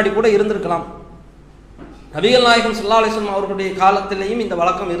 அதுக்கு முன்னாடி கூட இருந்திருக்கலாம். நபிகள் நாயகம் ஸல்லல்லாஹு அலைஹி வஸல்லம் அவர்களுடைய காலத்திலேயும் இந்த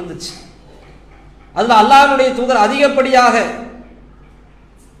வழக்கம் இருந்துச்சு. அதில் அல்லாஹ்வுடைய தூதர் அதிகப்படியாக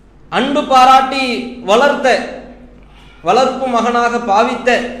அன்பு பாராட்டி வளர்த்த வளர்ப்பு மகனாக பாவித்த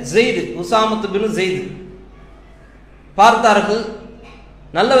ஸெய்த், உஸாமத்து பின் ஸெய்த் பார்த்தார்கள்.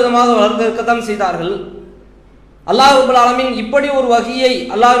 நல்ல விதமாக வளர்த்திருக்கத்தான் செய்தார்கள். அல்லாஹ் ரப்பல் ஆலமீன் இப்படி ஒரு வகையை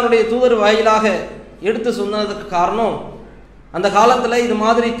அல்லாஹ்வுடைய தூதர் வாயிலாக எடுத்து சொன்னதுக்கு காரணம், அந்த காலத்தில் இது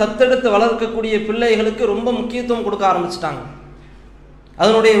மாதிரி தத்தெடுத்து வளர்க்கக்கூடிய பிள்ளைகளுக்கு ரொம்ப முக்கியத்துவம் கொடுக்க ஆரம்பிச்சிட்டாங்க.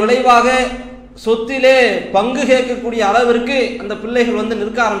 அதனுடைய விளைவாக சொத்திலே பங்கு கேட்கக்கூடிய அளவிற்கு அந்த பிள்ளைகள் வந்து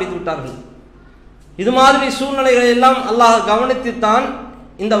நிற்க ஆரம்பித்து விட்டார்கள். இது மாதிரி சூழ்நிலைகளை எல்லாம் அல்லாஹ் கவனித்துத்தான்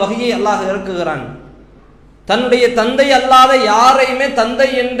இந்த வகையை அல்லாஹ் இறக்குகிறான். தன்னுடைய தந்தை அல்லாத யாரையுமே தந்தை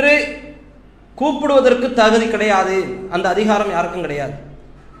என்று கூப்பிடுவதற்கு தகுதி கிடையாது, அந்த அதிகாரம் யாருக்கும் கிடையாது.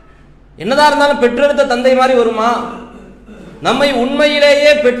 என்னதான் இருந்தாலும் பெற்றெடுத்த தந்தை மாதிரி வருமா? நம்மை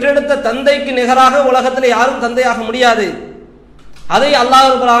உண்மையிலேயே பெற்றெடுத்த தந்தைக்கு நிகராக உலகத்தில் யாரும் தந்தையாக முடியாது. அதை அல்லாஹ்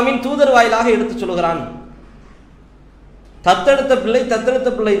ரப்பல் ஆலமீன் தூதர் வாயிலாக எடுத்து சொல்கிறான். தத்தெடுத்த பிள்ளை தத்தெடுத்த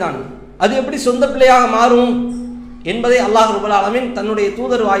பிள்ளை தான், அது எப்படி சொந்த பிள்ளையாக மாறும் என்பதை அல்லாஹ் ரப்பல் ஆலமீன் தன்னுடைய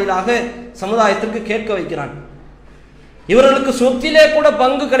தூதர் வாயிலாக சமுதாயத்திற்கு கேட்க வைக்கிறான். இவர்களுக்கு சொத்திலே கூட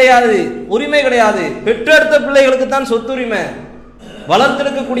பங்கு கிடையாது, உரிமை கிடையாது. பெற்றெடுத்த பிள்ளைகளுக்கு தான் சொத்துரிமை,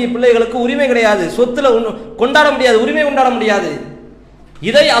 வளர்த்தெடுக்கக்கூடிய பிள்ளைகளுக்கு உரிமை கிடையாது, சொத்துல கொண்டாட முடியாது, உரிமை கொண்டாட முடியாது.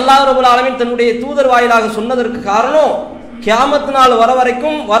 இதை அல்லாஹ் ரப்பல் ஆலமீன் தன்னுடைய தூதர் வாயிலாக சொன்னதற்கு காரணம், கியாமத் நாள் வர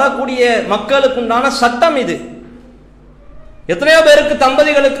வரைக்கும் வரக்கூடிய மக்களுக்கு உண்டான சட்டம் இது. எத்தனையோ பேருக்கு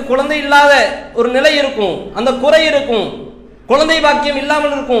தம்பதிகளுக்கு குழந்தை இல்லாத ஒரு நிலை இருக்கும், அந்த குறை இருக்கும், குழந்தை பாக்கியம்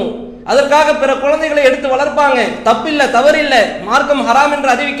இல்லாமல் இருக்கும். அதற்காக பிற குழந்தைகளை எடுத்து வளர்ப்பாங்க, தப்பில்லை, தவறில்லை, மார்க்கம் ஹராம் என்று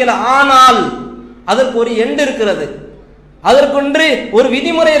அறிவிக்கல. ஆனால் அதற்கு ஒரு எண்டு இருக்கிறது, அதற்கொன்று ஒரு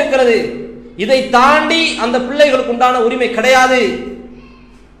விதிமுறை இருக்கிறது. இதை தாண்டி அந்த பிள்ளைகளுக்கு உண்டான உரிமை கிடையாது.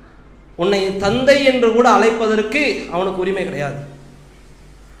 உன்னை தந்தை என்று கூட அழைப்பதற்கு அவனுக்கு உரிமை கிடையாது.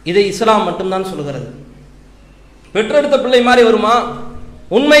 இதை இஸ்லாம் மட்டும்தான் சொல்லுகிறது. பெற்றெடுத்த பிள்ளை மாதிரி வருமா?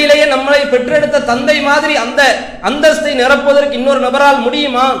 உண்மையிலேயே நம்மளை பெற்றெடுத்த தந்தை மாதிரி அந்த அந்தஸ்தை நிரப்புவதற்கு இன்னொரு நபரால்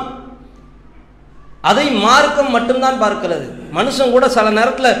முடியுமா? அதை மார்க்கம் மட்டும்தான் பார்க்கிறது. மனுஷன் கூட சில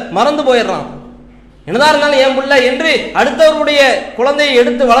நேரத்தில் மறந்து போயிடுறான். என்னதான் இருந்தாலும் என் பிள்ளை என்று அடுத்தவருடைய குழந்தையை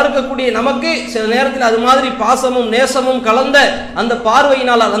எடுத்து வளர்க்கக்கூடிய நமக்கு சில நேரத்தில் அது மாதிரி பாசமும் நேசமும் கலந்த அந்த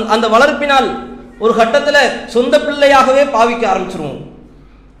பார்வையினால், அந்த வளர்ப்பினால் ஒரு கட்டத்தில் சொந்த பிள்ளையாகவே பாவிக்க ஆரம்பிச்சிருவோம்.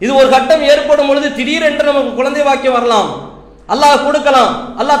 இது ஒரு கட்டம் ஏற்படும் பொழுது திடீரென்று நமக்கு குழந்தை வாக்கியம் வரலாம், அல்லாஹ் கொடுக்கலாம்.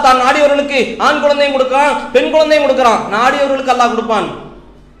 அல்லாஹ் தான் நாடியவர்களுக்கு ஆண் குழந்தையும் கொடுக்கிறான், பெண் குழந்தையும் கொடுக்கிறான். நாடியவர்களுக்கு அல்லாஹ் கொடுப்பான்,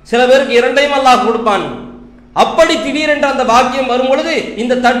 சில பேருக்கு இரண்டையும் அல்லாஹ் கொடுப்பான். அப்படி திடீரென்று அந்த பாக்கியம் வரும் பொழுது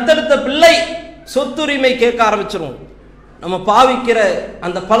இந்த தத்தெடுத்த பிள்ளை சொத்துரிமை கேட்க ஆரம்பிச்சிடும். நம்ம பாவிக்கிற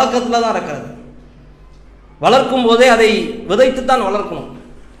அந்த பழக்கத்தில் தான் இருக்கிறது. வளர்க்கும் போதே அதை விதைத்து தான் வளர்க்கணும்.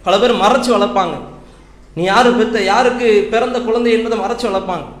 பல பேர் மறைச்சு வளர்ப்பாங்க. நீ யாரு பெற்ற, யாருக்கு பிறந்த குழந்தை என்பதை மறைச்சு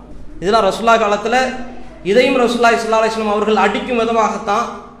வளர்ப்பாங்க. இதெல்லாம் ரசூலுல்லாஹ் காலத்தில் இதையும் ரசூலுல்லாஹி ஸல்லல்லாஹு அலைஹி வஸல்லம் அவர்கள் அடிக்கும் விதமாகத்தான்,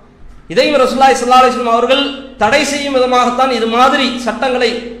 இதையும் ரசூலுல்லாஹி ஸல்லல்லாஹு அலைஹி வஸல்லம் அவர்கள் தடை செய்யும் விதமாகத்தான் இது மாதிரி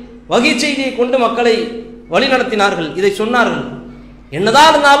சட்டங்களை வகை செய்தியை கொண்டு மக்களை வழிநடத்தினார்கள். இதை சொன்னார்கள். என்னதான்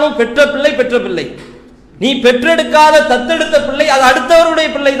இருந்தாலும் பெற்ற பிள்ளை பெற்ற பிள்ளை, நீ பெற்றெடுக்காத தத்தெடுத்த பிள்ளை அது அடுத்தவருடைய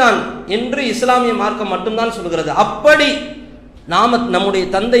பிள்ளை தான் என்று இஸ்லாமிய மார்க்கம் மட்டும்தான் சொல்கிறது. அப்படி நாம நம்முடைய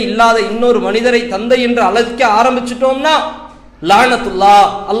தந்தை இல்லாத இன்னொரு மனிதரை தந்தை என்று அழைக்க ஆரம்பிச்சிட்டோம்னா லானத்துல்லா,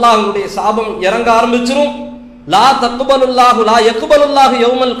 அல்லாஹ்வுடைய சாபம் இறங்க ஆரம்பிச்சிரும். லா தக்பலுல்லாஹு லா யக்பலுல்லாஹு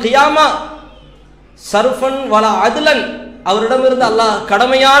யௌமல் கியாமா சர்ஃபன் வலா அத்லன், அவரிடமிருந்து அல்லாஹ்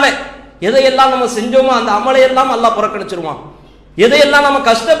கடமையான எதையெல்லாம் நம்ம செஞ்சோமோ அந்த அமலையெல்லாம் அல்லாஹ் புறக்கணிச்சிருவான். எதையெல்லாம் நம்ம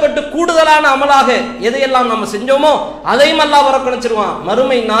கஷ்டப்பட்டு கூடுதலான அமலாக எதையெல்லாம் நம்ம செஞ்சோமோ அதையும் அல்லாஹ் புறக்கணிச்சிருவான்.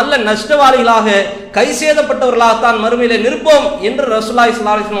 மறுமை நாளில் நஷ்டவாளிகளாக கை சேதப்பட்டவர்களாகத்தான் மறுமையில நிற்போம் என்று ரசூலுல்லாஹி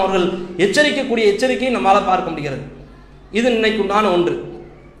ஸல்லல்லாஹு அலைஹி வஸல்லம் அவர்கள் எச்சரிக்கக்கூடிய எச்சரிக்கையை நம்மால் பார்க்க முடிகிறது. இது இன்னைக்குண்டான ஒன்று.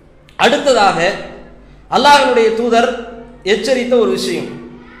 அடுத்ததாக அல்லாஹ்வுடைய தூதர் எச்சரித்த ஒரு விஷயம்,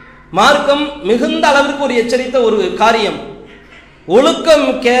 மார்க்கம் மிகுந்த அளவிற்கு ஒரு எச்சரித்த ஒரு காரியம், ஒழுக்கம்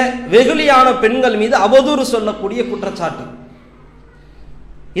மிக்க வெகுளியான பெண்கள் மீது அவதூறு சொல்லக்கூடிய குற்றச்சாட்டு.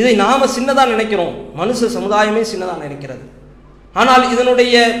 இதை நாம சின்னதா நினைக்கிறோம், மனுஷ சமுதாயமே சின்னதா நினைக்கிறது. ஆனால்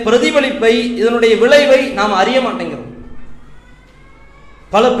இதனுடைய பிரதிபலிப்பை, இதனுடைய விளைவை நாம் அறிய மாட்டேங்கிறோம்.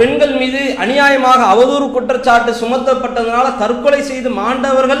 பல பெண்கள் மீது அநியாயமாக அவதூறு குற்றச்சாட்டு சுமத்தப்பட்டதனால தற்கொலை செய்து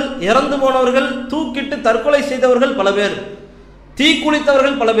மாண்டவர்கள், இறந்து போனவர்கள், தூக்கிட்டு தற்கொலை செய்தவர்கள் பல பேர்,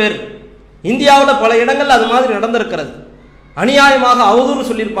 தீக்குளித்தவர்கள் பல பேர். இந்தியாவில் பல இடங்கள் அது மாதிரி நடந்திருக்கிறது. அநியாயமாக அவதூறு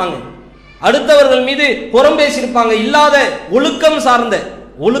சொல்லியிருப்பாங்க, அடுத்தவர்கள் மீது புறம் பேசியிருப்பாங்க. இல்லாத ஒழுக்கம் சார்ந்த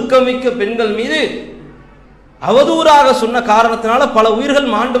ஒழுக்கமிக்க பெண்கள் மீது அவதூறாக சொன்ன காரணத்தினால பல உயிர்கள்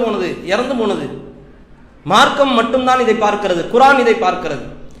மாண்டு போனது, இறந்து போனது. மார்க்கம் மட்டும்தான் இதை பார்க்கிறது, குர்ஆன் இதை பார்க்கிறது.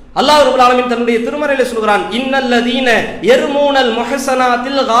 அல்லாஹ் ரப்பல் ஆலமீன் தன்னுடைய திருமறையிலே சொல்கிறான், இன்னல்லதீன யர்மூனல்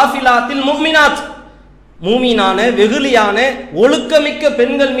முஹ்ஸனாத்தில் காஃபிலாத்தில் முஃமினாத். மூமினான வெகுளியான ஒழுக்கமிக்க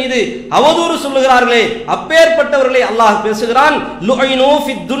பெண்கள் மீது அவதூறு சொல்லுகிறார்களே, அப்பேற்பட்டவர்களை அல்லாஹ் பேசுகிறான். லுஐனு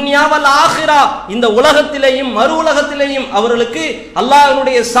ஃபித் துன்யா வல் ஆখিরা. இந்த உலகத்திலேயும் மறு உலகத்திலேயும் அவர்களுக்கு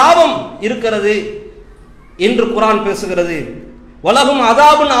அல்லாஹ்வுடைய சாபம் இருக்கிறது என்று குர்ஆன் பேசுகிறது. வலஹும்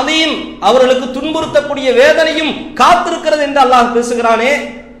அதாபுன் அதீம். அவர்களுக்கு துன்புறுத்தக்கூடிய வேதனையும் காத்திருக்கிறது என்று அல்லாஹ் பேசுகிறானே.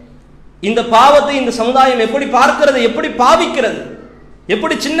 இந்த பாவத்தை இந்த சமுதாயம் எப்படி பார்க்கிறது, எப்படி பாவிக்கிறது,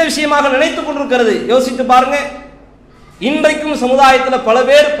 எப்படி சின்ன விஷயமாக நினைத்துக் கொண்டிருக்கிறது? யோசித்து பாருங்க. இன்றைக்கும் சமுதாயத்தில் பல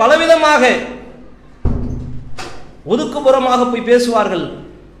பேர் பலவிதமாக ஒதுக்குப்புறமாக போய் பேசுவார்கள்,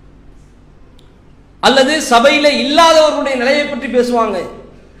 அல்லது சபையில இல்லாதவர்களுடைய நிலையை பற்றி பேசுவாங்க.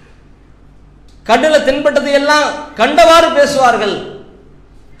 கண்ணில் தென்பட்டதை எல்லாம் கண்டவாறு பேசுவார்கள்,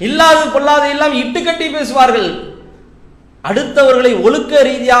 இல்லாத பொல்லாத எல்லாம் இட்டுக்கட்டி பேசுவார்கள். அடுத்தவர்களை ஒழுக்க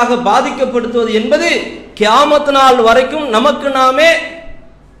ரீதியாக பாதிக்கப்படுத்துவது என்பது கியாமத் நாள் வரைக்கும் நமக்கு நாமே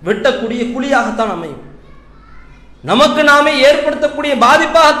வெட்டக்கூடிய குழியாகத்தான் அமையும், நமக்கு நாமே ஏற்படுத்தக்கூடிய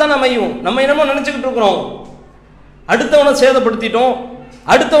பாதிப்பாகத்தான் அமையும். நம்ம என்னமோ நினைச்சுக்கிட்டு இருக்கிறோம், அடுத்தவனை சேதப்படுத்திட்டோம்,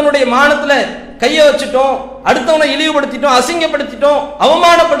 அடுத்தவனுடைய மானத்துல கையை வச்சுட்டோம், அடுத்தவனை இழிவுபடுத்திட்டோம், அசிங்கப்படுத்திட்டோம்,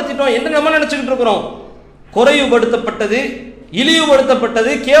 அவமானப்படுத்திட்டோம் என்று நம்ம நினைச்சுக்கிட்டு இருக்கிறோம். குறைவுபடுத்தப்பட்டது,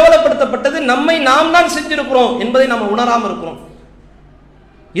 இழிவுபடுத்தப்பட்டது, கேவலப்படுத்தப்பட்டது நம்மை நாம் தான் செஞ்சிருக்கிறோம் என்பதை நம்ம உணராம இருக்கிறோம்.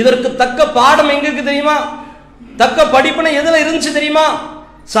 இதற்கு தக்க பாடம் எங்க இருக்கு தெரியுமா? தக்க படிப்பினை எதுல இருந்துச்சு தெரியுமா?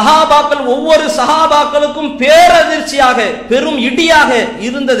 சஹாபாக்கள், ஒவ்வொரு சஹாபாக்களுக்கும் பேரதிர்ச்சியாக, பெரும் இடியாக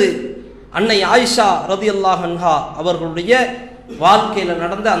இருந்தது அன்னை ஆயிஷா ரலியல்லாஹு அன்ஹா அவர்களுடைய வாழ்க்கையில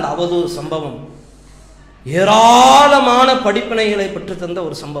நடந்த அந்த அவதூறு சம்பவம். ஏராளமான படிப்பினைகளை பெற்று தந்த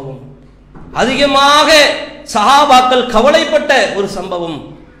ஒரு சம்பவம், அதிகமாக சஹாபாக்கள் கவலைப்பட்ட ஒரு சம்பவம்,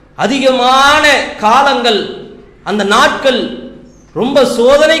 அதிகமான காலங்கள், அந்த நாட்கள் ரொம்ப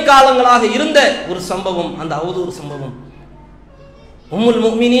சோதனை காலங்களாக இருந்த ஒரு சம்பவம் அந்த அவதூறு சம்பவம். உம்முல்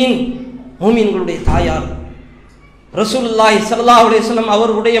முஃமினீன், மூமின்களுடைய தாயார் ரசூலுல்லாஹி ஸல்லல்லாஹு அலைஹி வஸல்லம்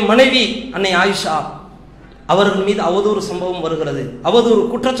அவர்களுடைய மனைவி அன்னை ஆயிஷா அவர்கள் மீது அவதூறு சம்பவம் வருகிறது, அவதூறு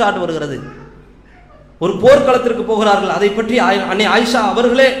குற்றச்சாட்டு வருகிறது. ஒரு போர்க்களத்திற்கு போகிறார்கள், அதை பற்றி அன்னை ஆயிஷா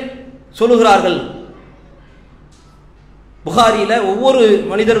அவர்களே சொல்லுகிறார்கள். புகாரியில ஒவ்வொரு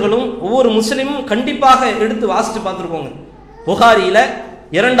மனிதர்களும், ஒவ்வொரு முஸ்லிமும் கண்டிப்பாக எடுத்து வாசித்து பார்த்துருக்கோங்க. புகாரியில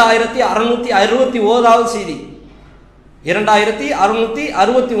 2661வது செய்தி,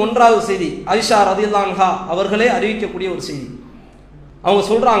 2661வது செய்தி, ஆயிஷா ரலியல்லாஹு அன்ஹா அவர்களே அறிவிக்கக்கூடிய ஒரு செய்தி. அவங்க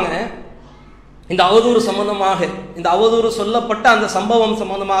சொல்றாங்க, இந்த அவதூறு சம்பந்தமாக, இந்த அவதூறு சொல்லப்பட்ட அந்த சம்பவம்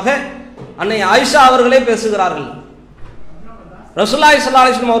சம்பந்தமாக அன்னை ஆயிஷா அவர்களே பேசுகிறார்கள். ரசூலுல்லாஹி ஸல்லல்லாஹு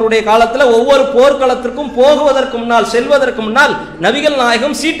அலைஹி வஸல்லம் அவருடைய காலத்தில் ஒவ்வொரு போர்க்களத்திற்கும் போகுவதற்கு முன்னால், செல்வதற்கு முன்னால் நபிகள்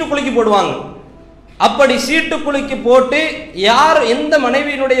நாயகம் சீட்டுக்குலுக்கி போடுவாங்க. அப்படி சீட்டுக்குலுக்கி போட்டு யார் எந்த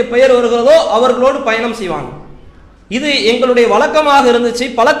மனைவியினுடைய பெயர் வருகிறதோ அவர்களோடு பயணம் செய்வாங்க. இது எங்களுடைய வழக்கமாக இருந்துச்சு,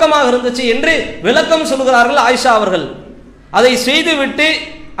 பழக்கமாக இருந்துச்சு என்று விளக்கம் சொல்கிறார்கள் ஆயிஷா அவர்கள். அதை செய்துவிட்டு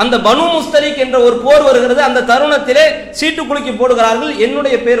அந்த பனு முஸ்தலிக் என்ற ஒரு போர் வருகிறது, அந்த தருணத்திலே சீட்டுக்குலுக்கி போடுகிறார்கள்,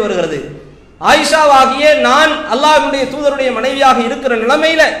 என்னுடைய பெயர் வருகிறது. ஆயிஷாவாகிய நான் அல்லாஹ்வுடைய தூதருடைய மனைவியாக இருக்கிற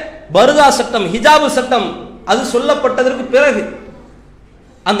நிலைமையில பர்தா சட்டம், ஹிஜாபு சட்டம் அது சொல்லப்பட்டதற்கு பிறகு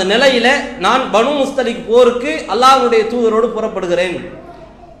அந்த நிலையில நான் பனு முஸ்தலிக் போருக்கு அல்லாஹ்வுடைய தூதரோடு புறப்படுகிறேன்.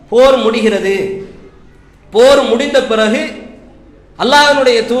 போர் முடிகிறது. போர் முடிந்த பிறகு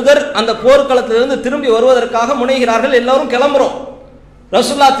அல்லாஹ்வுடைய தூதர் அந்த போர்க்களத்திலிருந்து திரும்பி வருவதற்காக முனைகிறார்கள். எல்லோரும் கிளம்புறோம்.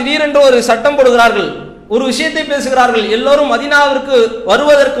 ரசூலுல்லாஹ் திடீரென்று ஒரு சட்டம் போடுகிறார்கள், ஒரு விஷயத்தை பேசுகிறார்கள். எல்லோரும் மதீனாவிற்கு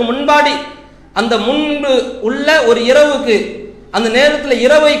வருவதற்கு முன்பாடி அந்த முன்பு உள்ள ஒரு இரவுக்கு, அந்த நேரத்தில்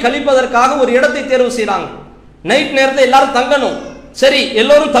இரவை கழிப்பதற்காக ஒரு இடத்தை தேர்வு செய்யறாங்க. நைட் நேரத்தில் எல்லாரும் தங்கணும். சரி,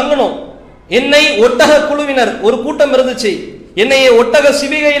 எல்லோரும் தங்கணும். என்னை ஒட்டக குழுவினர் ஒரு கூட்டம் இருந்துச்சு, என்னை ஒட்டக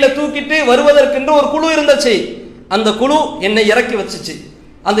சிவிகையில தூக்கிட்டு வருவதற்கென்று ஒரு குழு இருந்துச்சு. அந்த குழு என்னை இறக்கி வச்சுச்சு.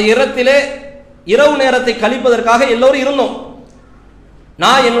 அந்த இடத்திலே இரவு நேரத்தை கழிப்பதற்காக எல்லோரும் இருந்தோம்.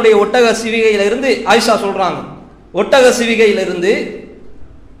 நான் என்னுடைய ஒட்டக சிவிகையில இருந்து, ஆயிஷா சொல்றாங்க, ஒட்டக சிவிகையிலிருந்து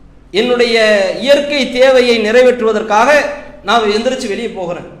என்னுடைய இயற்கை தேவையை நிறைவேற்றுவதற்காக நான் எந்திரிச்சு வெளியே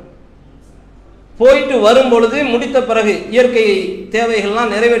போகிறேன். போயிட்டு வரும் பொழுது முடித்த பிறகு இயற்கை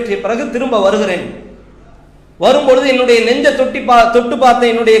தேவைகள்லாம் நிறைவேற்றிய பிறகு திரும்ப வருகிறேன். வரும்பொழுது என்னுடைய நெஞ்ச தொட்டு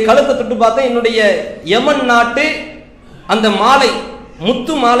பார்த்தேன், என்னுடைய கழுத்தை தொட்டு பார்த்தேன். என்னுடைய யமன் நாட்டு அந்த மாலை,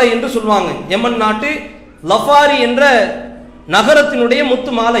 முத்து மாலை என்று சொல்லுவாங்க. யமன் நாட்டு லஃபாரி என்ற நகரத்தினுடைய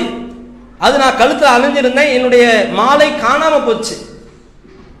முத்து மாலை, அது நான் கழுத்தில் அணிஞ்சிருந்தேன். என்னுடைய மாலை காணாம போச்சு.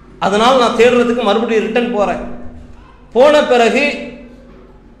 அதனால் நான் தேடுறதுக்கு மறுபடியும் ரிட்டர்ன் போறேன். போன பிறகு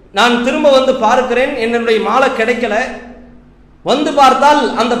நான் திரும்ப வந்து பார்க்கிறேன், என்னுடைய மாலை கிடைக்கல. வந்து பார்த்தால்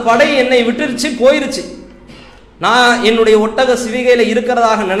அந்த படை என்னை விட்டுருச்சு, போயிருச்சு. நான் என்னுடைய ஒட்டக சிவிகையில்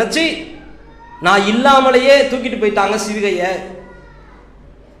இருக்கிறதாக நினைச்சு நான் இல்லாமலேயே தூக்கிட்டு போயிட்டாங்க சிவிகைய.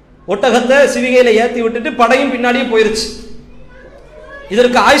 ஒட்டகத்தை சிவிகையில் ஏற்றி விட்டுட்டு படையும் பின்னாடியே போயிருச்சு.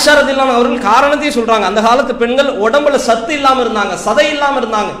 இதற்கு ஆயிஷா ரலியல்லாஹு அவர்கள் காரணத்தையும் சொல்றாங்க. அந்த காலத்து பெண்கள் உடம்புல சத்து இல்லாம இருந்தாங்க, சதை இல்லாம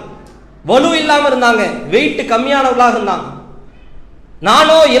இருந்தாங்க, வலு இல்லாம இருந்தாங்க, வெயிட் கம்மியானவர்களாக இருந்தாங்க.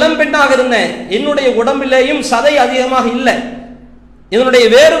 நானோ இளம் பெண்ணாக இருந்தேன், என்னுடைய உடம்பிலேயும் சதை அதிகமாக இல்லை. இதனுடைய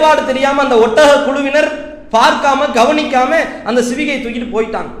வேறுபாடு தெரியாம அந்த ஒட்டக குழுவினர் பார்க்காம கவனிக்காம அந்த சிவிகையை தூக்கிட்டு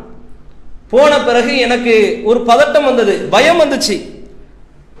போயிட்டாங்க. போன பிறகு எனக்கு ஒரு பதட்டம் வந்தது, பயம் வந்துச்சு.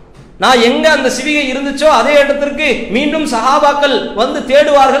 நான் எங்க அந்த சிவிகை இருந்துச்சோ அதே இடத்திற்கு மீண்டும் சஹாபாக்கள் வந்து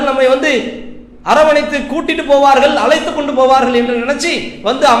தேடுவார்கள், நம்மை வந்து அரவணைத்து கூட்டிட்டு போவார்கள், அழைத்து கொண்டு போவார்கள் என்று நினைச்சு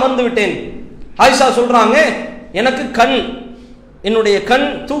வந்து அமர்ந்து விட்டேன். ஆயிஷா சொல்றாங்க, எனக்கு என்னுடைய கண்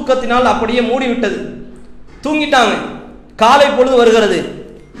தூக்கத்தினால் அப்படியே மூடிவிட்டது, தூங்கிட்டாங்க. காலை பொழுது வருகிறது.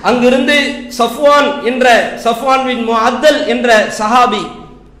 அங்கிருந்து சஃப்வான் பின் முஅத்தல் என்ற சஹாபி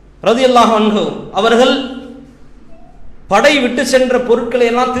ரலியல்லாஹு அன்ஹு அவர்கள் படை விட்டு சென்ற பொருட்களை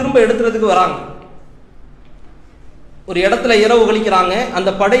எல்லாம் திரும்ப எடுத்துறதுக்கு வராங்க. ஒரு இடத்துல இரவு கழிக்கிறாங்க. அந்த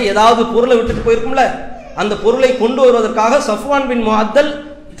படை ஏதாவது பொருளை விட்டுட்டு போயிருக்கும்ல, அந்த பொருளை கொண்டு வருவதற்காக சஃப்வான் பின் முஅத்தல்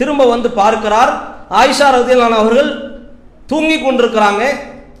திரும்ப வந்து பார்க்கிறார். ஆயிஷா ரலியல்லாஹு அவர்கள் தூங்கி கொண்டிருக்கிறாங்க.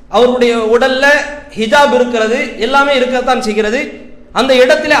 அவருடைய உடல்ல ஹிஜாப் இருக்கிறது, எல்லாமே இருக்கத்தான் செய்கிறது. அந்த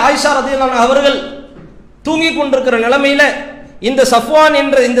இடத்துல ஆயிஷா ரலியல்லாஹு அவர்கள் தூங்கி கொண்டிருக்கிற நிலைமையில இந்த சஃப்வான்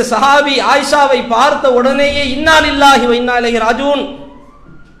என்ற இந்த சஹாபி ஆயிஷாவை பார்த்த உடனேயே இன்னா லில்லாஹி வ இன்னா இலைஹி ராஜிஊன்,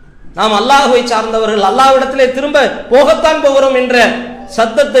 நாம் அல்லாஹ்வை சார்ந்தவர்கள், அல்லாஹ்விடத்திலே திரும்ப போகத்தான் போகிறோம் என்ற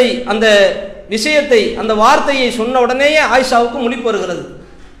சத்தத்தை, அந்த விஷயத்தை, அந்த வார்த்தையை சொன்ன உடனேயே ஆயிஷாவுக்கு முழிப்பு வருகிறது.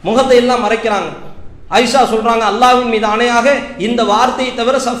 முகத்தை எல்லாம் மறைக்கிறாங்க. ஆயிஷா சொல்றாங்க, அல்லாஹ்வின் மீது ஆணையாக இந்த வார்த்தையை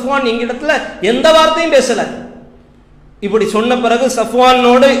தவிர சஃப்வான் எங்கிடத்துல எந்த வார்த்தையும் பேசல. இப்படி சொன்ன பிறகு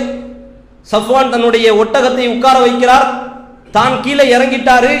சஃப்வான் தன்னுடைய ஒட்டகத்தை உட்கார வைக்கிறார். தான் கீழே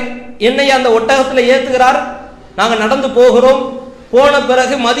இறங்கிட்டாரு, என்னை அந்த ஒட்டகத்தில் ஏத்துகிறார். நாங்க நடந்து போகிறோம். போன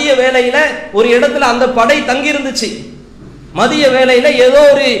பிறகு மதிய வேளையில ஒரு இடத்துல அந்த படை தங்கி இருந்துச்சு. மதிய வேளையில ஏதோ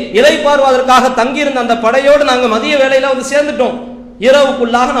ஒரு இளைப்பாறுவதற்காக தங்கியிருந்த அந்த படையோடு நாங்க மதிய வேளையில வந்து சேர்ந்துட்டோம்.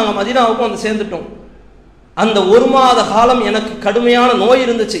 இரவுக்குள்ளாக நாங்க மதீனாவுக்கு வந்து சேர்ந்துட்டோம். அந்த ஒரு மாத காலம் எனக்கு கடுமையான நோய்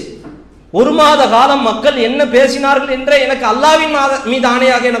இருந்துச்சு. ஒரு மாத காலம் மக்கள் என்ன பேசினார்கள் என்ற எனக்கு அல்லாஹ்வின் மீது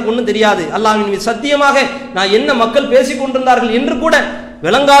ஆணையாக எனக்கு ஒன்றும் தெரியாது. அல்லாஹ்வின் மீது சத்தியமாக நான் என்ன மக்கள் பேசிக் கொண்டிருந்தார்கள் என்று கூட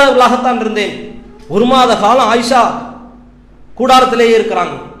விளங்காதவர்களாகத்தான் இருந்தேன். ஒரு மாத காலம் ஆயிஷா கூடாரத்திலேயே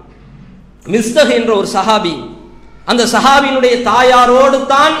இருக்கிறாங்க. மிஸ்க் என்ற ஒரு சஹாபி, அந்த சஹாபியினுடைய தாயாரோடு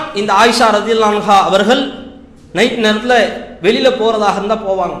தான் இந்த ஆயிஷா ரலியல்லாஹு அன்ஹா அவர்கள் நைட் நேரத்தில் வெளியில போறதாக இருந்தா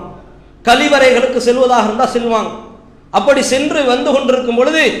போவாங்க, கழிவறைகளுக்கு செல்வதாக இருந்தா செல்வாங்க. அப்படி சென்று வந்து கொண்டிருக்கும்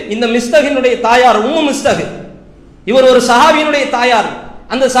பொழுது இந்த மிஸ்தகினுடைய தாயார் மிஸ்தக், இவர் ஒரு சஹாபியினுடைய தாயார்.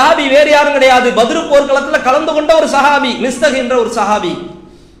 அந்த சஹாபி வேறு யாரும் கிடையாது, பத்ரு போர்க்களத்தில் கலந்து கொண்ட ஒரு சஹாபி, மிஸ்தக் என்ற ஒரு சஹாபி.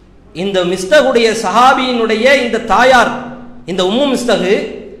 இந்த மிஸ்தகுடைய சஹாபியினுடைய இந்த தாயார், இந்த மிஸ்தக்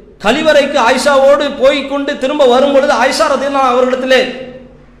கழிவறைக்கு ஆயிஷாவோடு போய்கொண்டு திரும்ப வரும் பொழுது ஆயிஷா ரலியல்லாஹு அவர்களிடத்திலே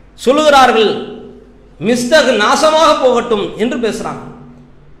சொல்லுகிறார்கள், மிஸ்தக் நாசமாக போகட்டும் என்று பேசுறாங்க.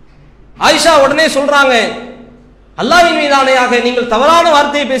 ஆயிஷா உடனே சொல்றாங்க, அல்லாஹ்வின் மீது ஆணையாக நீங்கள் தவறான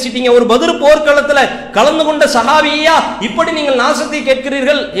வார்த்தையை பேசிட்டீங்க. ஒரு பத்ரு போர்க்களத்தில் கலந்து கொண்ட சஹாபியா இப்படி நீங்கள் நாசத்தை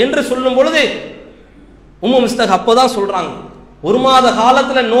கேட்கிறீர்கள் என்று சொல்லும் பொழுது மிஸ்தக் அப்போதான் சொல்றாங்க, ஒரு மாத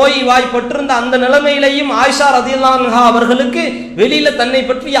காலத்துல நோய் வாய்ப்பட்டிருந்த அந்த நிலைமையிலையும் ஆயிஷா ரலியல்லாஹு அன்ஹா அவர்களுக்கு வெளியில தன்னை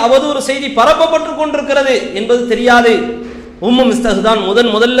பற்றி அவதூறு செய்தி பரப்பப்பட்டு கொண்டிருக்கிறது என்பது தெரியாது. மிஸ்தக் தான்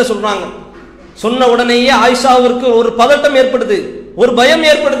முதல்ல சொல்றாங்க. சொன்ன உடனேயே ஆயிஷாவிற்கு ஒரு பதட்டம் ஏற்படுது, ஒரு பயம்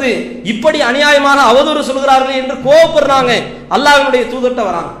ஏற்படுது. இப்படி அநியாயமான அவதூறு சொல்கிறார்கள் என்று கோபப்படுறாங்க. அல்லாஹ்வினுடைய தூதர்கிட்ட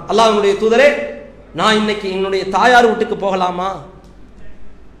வராங்க. அல்லாஹ்வினுடைய தூதரே, நான் இன்னைக்கு என்னுடைய தாயார் வீட்டுக்கு போகலாமா?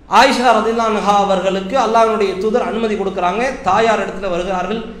 ஆயிஷா ரலியல்லாஹு அன்ஹா அவர்களுக்கு அல்லாஹ்வினுடைய தூதர் அனுமதி கொடுக்கறாங்க. தாயார் இடத்துல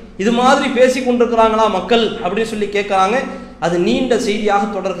வருகிறார்கள். இது மாதிரி பேசி கொண்டிருக்கிறாங்களா மக்கள் அப்படின்னு சொல்லி கேட்கிறாங்க. அது நீண்ட செய்தியாக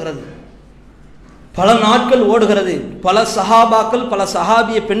தொடர்கிறது. பல நாட்கள் ஓடுகிறது. பல சஹாபாக்கள், பல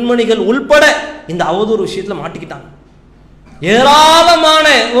சஹாபிய பெண்மணிகள் உள்பட இந்த அவதூறு விஷயத்துல மாட்டிக்கிட்டாங்க. ஏராளமான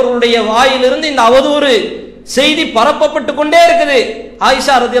ஒருடைய வாயிலிருந்து இந்த அவதூறு செய்தி பரப்பப்பட்டு கொண்டே இருக்குது.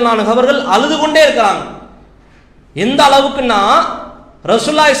 ஆயிஷா ரலியல்லாஹு அன்ஹா அவர்கள் அழுது கொண்டே இருக்கிறாங்க. எந்த அளவுக்குன்னா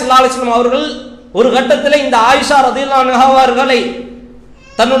ரசூலுல்லாஹி ஸல்லல்லாஹு அலைஹி வஸல்லம் அவர்கள் ஒரு கட்டத்தில் இந்த ஆயிஷா ரலியல்லாஹு அன்ஹா அவர்களை,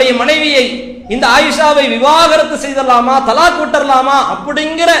 தன்னுடைய மனைவியை, இந்த ஆயிஷாவை விவாகரத்து செய்தலாமா, தலாக் விட்டரலாமா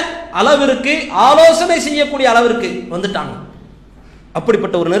அப்படிங்கிற அளவிற்கு ஆலோசனை செய்யக்கூடிய அளவிற்கு வந்துட்டாங்க.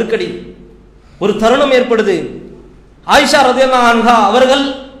 அப்படிப்பட்ட ஒரு நெருக்கடி, ஒரு தருணம் ஏற்படுது. ஆயிஷா ரலியல்லாஹு அன்ஹா அவர்கள்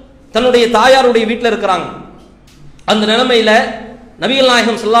தன்னுடைய தாயாருடைய வீட்டில் இருக்கிறாங்க. அந்த நிலைமையில நபிகள்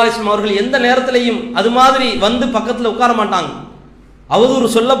நாயகம் ஸல்லல்லாஹு அலைஹி வஸல்லம் அவர்கள் எந்த நேரத்திலையும் அது மாதிரி வந்து பக்கத்தில் உட்கார மாட்டாங்க. அவதூறு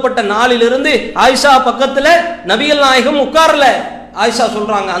சொல்லப்பட்ட நாளிலிருந்து ஆயிஷா பக்கத்துல நபிகள் நாயகம் உட்காரல. ஆயிஷா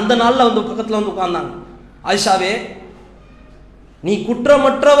சொல்றாங்க, அந்த நாள்ல வந்து பக்கத்துல வந்து உட்கார்ந்தாங்க. ஆயிஷாவே, நீ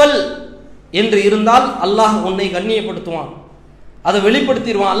குற்றமற்றவள் என்று இருந்தால் அல்லாஹ் உன்னை கண்ணியப்படுத்துவான், அதை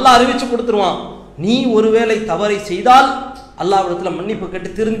வெளிப்படுத்திடுவான், அல்லாஹ் அறிவிச்சு கொடுத்துருவான். நீ ஒருவேளை தவறை செய்தால் அல்லாஹ்விடத்துல மன்னிப்பு கேட்டு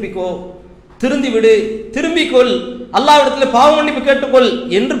திரும்பிக்கோ, திருந்தி விடு, திரும்பிக்கொள், அல்லாஹ்விடத்துல பாவ மன்னிப்பு கேட்டுக்கொள்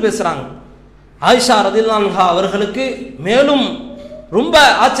என்று பேசுறாங்க. ஆயிஷா ரலியல்லாஹு அன்ஹா அவர்களுக்கு மேலும் ரொம்ப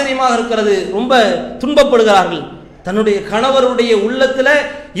ஆச்சரியமாக இருக்கிறது, ரொம்ப துன்பப்படுகிறார்கள். தன்னுடைய கணவருடைய உள்ளத்துல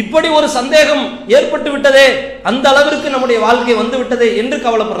இப்படி ஒரு சந்தேகம் ஏற்பட்டு விட்டதே, அந்த அளவிற்கு நம்முடைய வாழ்க்கை வந்து விட்டதே என்று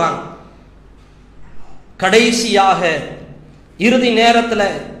கவலைப்படுறாங்க. கடைசியாக இறுதி நேரத்தில்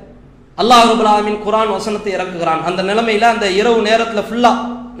அல்லாஹ் ரப்பல் ஆலமீன் குர்ஆன் வசனத்தை இறக்குகிறான். அந்த நிலைமையில அந்த இரவு நேரத்தில் ஃபுல்லா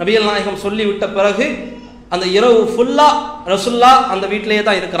நபிகள் நாயகம் சொல்லிவிட்ட பிறகு அந்த இரவு ஃபுல்லா ரசூல்லா அந்த வீட்டிலேயே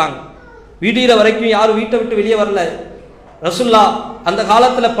தான் இருக்கிறாங்க. விடிகிற வரைக்கும் யாரும் வீட்டை விட்டு வெளியே வரல. ரசூல்லா அந்த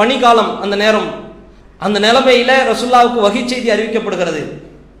காலத்தில் பனிக்காலம், அந்த நேரம், அந்த நிலைமையில ரசூல்லாவுக்கு வகை செய்தி அறிவிக்கப்படுகிறது.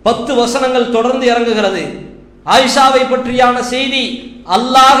 10 வசனங்கள் தொடர்ந்து இறங்குகிறது. ஆயிஷாவை பற்றியான செய்தி,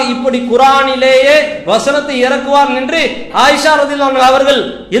 அல்லாஹ் இப்படி குர்ஆனிலேயே வசனத்தை இறக்குவார் என்று ஆயிஷா ரலியல்லாஹு அன்ஹா அவர்கள்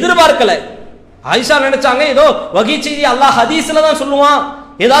எதிர்பார்க்கல. ஆயிஷா நினைச்சாங்க ஏதோ வகை செய்தி அல்லாஹ் ஹதீஸ்ல தான் சொல்லுவான்,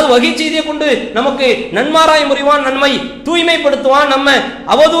 ஏதாவது வகை செய்தியை கொண்டு நமக்கு நன்மாராயம் புரிவான், நன்மை தூய்மைப்படுத்துவான், நம்ம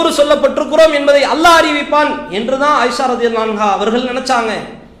அவதூறு சொல்லப்பட்டிருக்கிறோம் என்பதை அல்லாஹ் அறிவிப்பான் என்றுதான் ஆயிஷா ரலியல்லாஹு அன்ஹா அவர்கள் நினைச்சாங்க.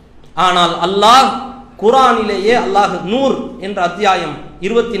 ஆனால் அல்லாஹ் குர்ஆனிலேயே அல்லாஹ் நூர் என்ற அத்தியாயம்,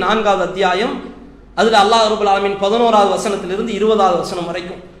 24வது அத்தியாயம், அதுல அல்லாஹ் ரப்பல் ஆலமீன் 11வது வசனத்திலிருந்து 20வது வசனம்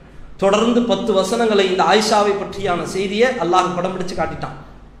வரைக்கும் தொடர்ந்து 10 வசனங்களை இந்த ஆயிஷாவை பற்றியான செய்தியை அல்லாஹ் படம் பிடிச்சு காட்டிட்டான்.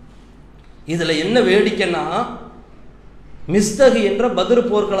 இதுல என்ன வேடிக்கைன்னா, மிஸ்தகு என்ற பத்ர்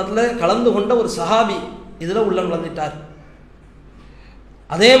போர்க்களத்தில் கலந்து கொண்ட ஒரு சஹாபி இதுல உள்ள நுழைஞ்சிட்டார்.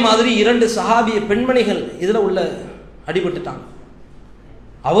 அதே மாதிரி 2 சஹாபிய பெண்மணிகள் இதுல உள்ள அடிபட்டுட்டாங்க.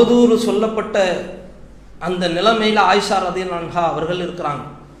 அவதூறு சொல்லப்பட்ட அந்த நிலைமையில ஆயிஷா ரலியல்லாஹு அன்ஹா அவர்கள் இருக்கிறாங்க.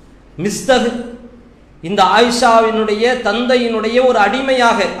 மிஸ்தகு இந்த ஆயிஷாவினுடைய தந்தையினுடைய ஒரு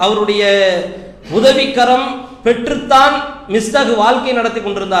அடிமையாக, அவருடைய உதவிக்கரம் பெற்றுத்தான் மிஸ்தகு வாழ்க்கை நடத்தி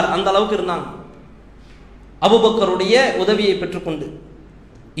கொண்டிருந்தார். அந்த அளவுக்கு இருந்தாங்க, அபூபக்கருடைய உதவியை பெற்றுக்கொண்டு.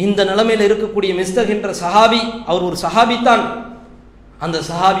 இந்த நிலைமையில் இருக்கக்கூடிய மிஸ்தக் என்ற சஹாபி, அவர் ஒரு சஹாபி தான். அந்த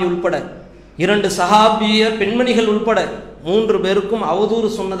சஹாபி உள்பட 2 சஹாபிய பெண்மணிகள் உள்பட 3 பேருக்கும் அவதூறு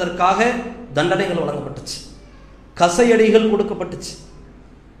சொன்னதற்காக தண்டனைகள் வழங்கப்பட்டுச்சு, கசையடிகள் கொடுக்கப்பட்டுச்சு.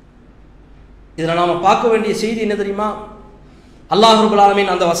 இதில் நாம பார்க்க வேண்டிய செய்தி என்ன தெரியுமா? அல்லாஹ் ரப்பல்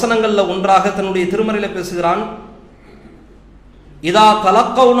ஆலமீன் அந்த வசனங்கள்ல ஒன்றாக தன்னுடைய திருமறையில பேசுகிறான், இதா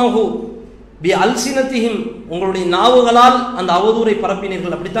தலக்கௌனஹு பி அல்சினத்திஹிம், உங்களுடைய நாவுகளால் அந்த அவதூறை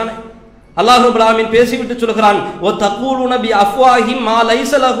பரப்பினீர்கள், அப்படித்தானே? அல்லாஹ் ரப்பல் ஆலமீன் பேசிவிட்டு சொல்கிறான், வ தகூலுன பி அஃப்வாஹிம் மா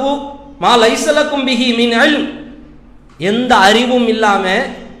லைஸ லஹு மா லைஸ லகும் பிஹி மின் இல்ம், எந்த அறிவும் இல்லாம,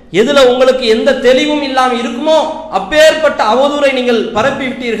 எதுல உங்களுக்கு எந்த தெளிவும் இல்லாம இருக்குமோ அப்பேற்பட்ட அவதூறை நீங்கள் பரப்பி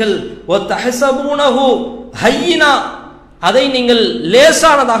விட்டீர்கள். வ தஹஸபூனஹு ஹய்யினா, அதை நீங்கள்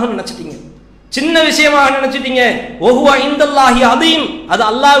லேசானதாக நினைச்சிட்டீங்க, சின்ன விஷயமாக நினைச்சிட்டீங்க. ஒஹுவ இந்தல்லாஹி அதீம், அது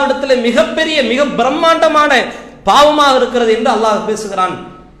அல்லாஹ்விடத்தில் மிகப்பெரிய மிக பிரம்மாண்டமான பாவமாக இருக்கிறது என்று அல்லாஹ் பேசுகிறான்.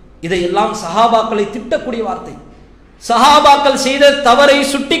 இதையெல்லாம் சஹாபாக்களை திட்டக்கூடிய வார்த்தை, சஹாபாக்கள் செய்த தவறை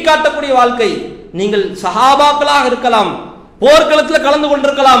சுட்டி காட்டக்கூடிய வாழ்க்கை. நீங்கள் சஹாபாக்களாக இருக்கலாம், போர்க்களத்தில் கலந்து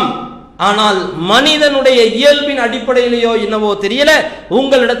கொண்டிருக்கலாம், ஆனால் மனிதனுடைய இயல்பின் அடிப்படையிலேயோ என்னவோ தெரியல,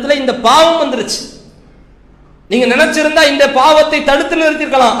 உங்களிடத்துல இந்த பாவம் வந்துருச்சு. நீங்க நினைச்சிருந்தா இந்த பாவத்தை தடுத்து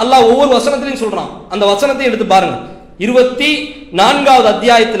நிறுத்திருக்கலாம். அல்லாஹ் ஒவ்வொரு வசனத்திலையும் சொல்றான். அந்த வசனத்தை எடுத்து பாருங்க, 24வது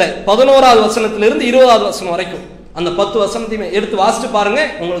அத்தியாயத்துல 11வது வசனத்திலிருந்து 20வது வசனம் வரைக்கும் அந்த 10 வசனத்தையும் எடுத்து வாசிட்டு பாருங்க,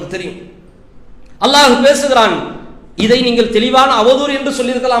 உங்களுக்கு தெரியும். அல்லாஹ் பேசுகிறான், இதை நீங்கள் தெளிவான அவதூறு என்று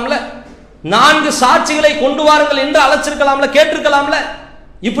சொல்லியிருக்கலாம்ல, 4 சாட்சிகளை கொண்டு வாருங்கள் என்று அழைச்சிருக்கலாம்ல, கேட்டிருக்கலாம்ல,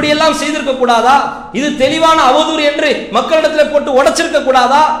 இப்படியெல்லாம் செய்திருக்க கூடாதா? இது தெளிவான அவதூறு என்று மக்களிடத்தில் போட்டு உடைச்சிருக்க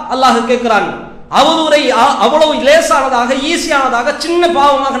கூடாதா? அல்லாஹ் கேட்கிறான். அவதூறை அவ்வளவு லேசானதாக, ஈஸியானதாக, சின்ன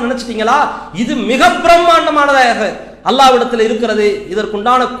பாவமாக நினைச்சிட்டீங்களா? இது மிக பிரம்மாண்டமானதாக அல்லாஹ்விடத்தில் இருக்கிறது.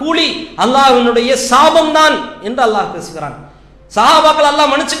 இதற்குண்டான கூலி அல்லாஹ்வினுடைய சாபம் தான் என்று அல்லாஹ் பேசுகிறான். சஹாபாக்கள்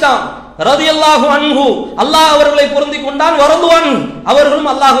அல்லாஹ் மன்னிச்சிட்டான், ரலியல்லாஹு அன்ஹு, அல்லாஹ் அவர்களை பொருந்திக் கொண்டான், வரதுவான் அவர்களும்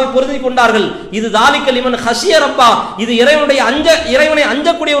அல்லாஹ்வை பொருந்திக் கொண்டார்கள். இது தாலிக லிமன் ஹஷிய ரப்பா, இது இறைவனை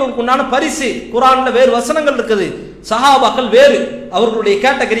அஞ்சக்கூடியவர்களுக்கு உண்டான பரிசு. குர்ஆன்ல வேறு வசனங்கள் இருக்குது. சஹாபாக்கள் வேறு, அவர்களுடைய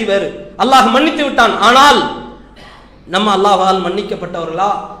கேட்டகரி வேறு. அல்லாஹ் மன்னித்து விட்டான். ஆனால் நம்ம அல்லாஹ்வால்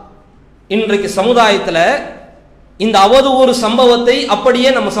மன்னிக்கப்பட்டவர்களா? இன்றைக்கு சமுதாயத்துல இந்த அவதூறு சம்பவத்தை அப்படியே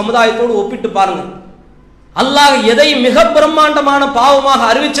நம்ம சமுதாயத்தோடு ஒப்பிட்டு பாருங்க. அல்லாஹ் எதை மிக பிரம்மாண்டமான பாவமாக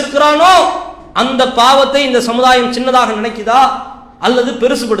அறிவிச்சிருக்கிறானோ அந்த பாவத்தை இந்த சமுதாயம் சின்னதாக நினைக்குதா அல்லது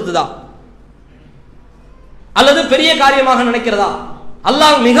பெருசுபடுத்துதா அல்லது பெரிய காரியமாக நினைக்கிறதா?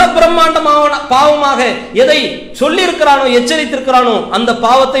 அல்லாஹ் மிக பிரம்மாண்டமான பாவமாக எதை சொல்லி இருக்கிறானோ, எச்சரித்திருக்கிறானோ அந்த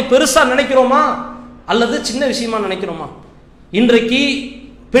பாவத்தை பெருசா நினைக்கிறோமா அல்லது சின்ன விஷயமா நினைக்கிறோமா? இன்றைக்கு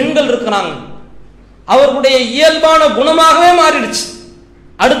பெண்கள் இருக்கிறாங்க, அவர்களுடைய இயல்பான குணமாகவே மாறிடுச்சு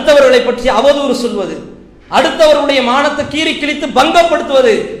அடுத்தவர்களை பற்றி அவதூறு சொல்வது, அடுத்தவர்களுடைய மானத்தை கீறி கிழித்து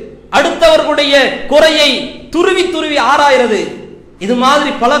பங்கப்படுத்துவது, அடுத்தவர்களுடைய குறையை துருவி துருவி ஆராயிறது. இது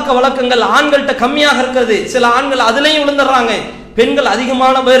மாதிரி பழக்க வழக்கங்கள் ஆண்கள்கிட்ட கம்மியாக இருக்கிறது. சில ஆண்கள் அதுலயும் விழுந்துடுறாங்க. பெண்கள்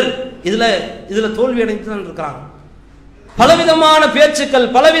அதிகமான பேர் இதுல தோல்வி அடைந்து தான் இருக்கிறாங்க. பலவிதமான பேச்சுக்கள்,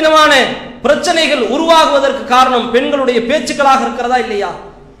 பலவிதமான பிரச்சனைகள் உருவாகுவதற்கு காரணம் பெண்களுடைய பேச்சுக்களாக இருக்கிறதா இல்லையா?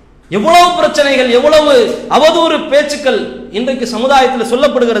 எவ்வளவு பிரச்சனைகள், எவ்வளவு அவதூறு பேச்சுக்கள் இன்றைக்கு சமுதாயத்தில்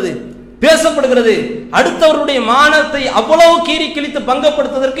சொல்லப்படுகிறது, பேசப்படுகிறது. அடுத்தவருடைய மானத்தை அவ்வளவு கீறி கிழித்து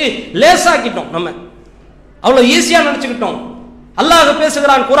பங்கப்படுத்துவதற்கு லேசாக்கிட்டோம். நம்ம அவ்வளவு ஈஸியா நினைச்சுக்கிட்டோம். அல்லாஹ்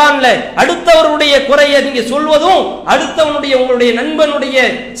பேசுகிறான் குர்ஆன்ல, அடுத்தவருடைய குறையை நீங்க சொல்வதும் அடுத்தவனுடைய உங்களுடைய நண்பனுடைய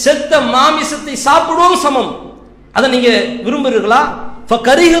செத்த மாமிசத்தை சாப்பிடுவதும் சமம். அதை நீங்க விரும்புகிறீர்களா?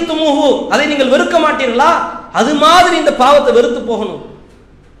 ஃபகரிஹ்துமுஹு, அதை நீங்கள் வெறுக்க மாட்டீர்களா? அது மாதிரி இந்த பாவத்தை வெறுத்து போகணும்.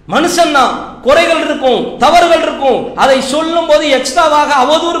 மனுஷன் தான், குறைகள் இருக்கும், தவறுகள் இருக்கும், அதை சொல்லும் போது எக்ஸ்ட்ராவாக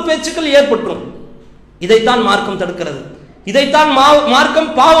அவதூறு பேச்சுக்கள் ஏற்பட்டுரும். இதைத்தான் மார்க்கம் தடுக்கிறது. இதைத்தான் மார்க்கம்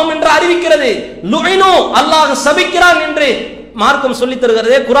பாவம் என்று அறிவிக்கிறது. லுஇனு, அல்லாஹ் சபிக்கிறான் என்று மார்க்கம் சொல்லித்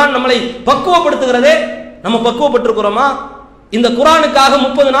தருகிறதே. குர்ஆன் நம்மளை பக்குவப்படுத்துகிறதே. நம்ம பக்குவப்பட்டிருக்கிறோமா? இந்த குர்ஆனுக்காக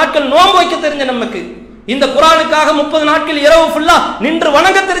 30 நாட்கள் நோன்பு வைக்க தெரிஞ்ச நமக்கு, இந்த குர்ஆனுக்காக 30 நாட்கள் இரவு ஃபுல்லா நின்று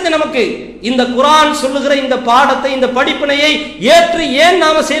வணங்க தெரிஞ்ச நமக்கு, இந்த குர்ஆன் சொல்லுகிற இந்த பாடத்தை, இந்த படிப்பினையை ஏற்று ஏன்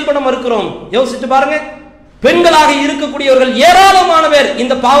நாம செயல்பட மறுக்கிறோம்? யோசிச்சு பாருங்க. பெண்களாக இருக்கக்கூடியவர்கள் ஏராளமான பேர்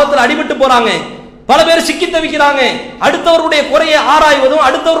இந்த பாவத்தில் அடிபட்டு போறாங்க. பல பேர் சிக்கி தவிக்கிறாங்க. அடுத்தவருடைய குறையை ஆராய்வதும்,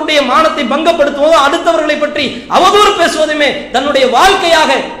 அடுத்தவருடைய மானத்தை பங்கப்படுத்துவதும், அடுத்தவர்களை பற்றி அவதூறு பேசுவதுமே தன்னுடைய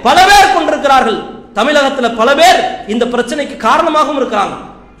வாழ்க்கையாக பல பேர் கொண்டிருக்கிறார்கள். தமிழகத்தில் பல பேர் இந்த பிரச்சனைக்கு காரணமாகவும் இருக்கிறாங்க.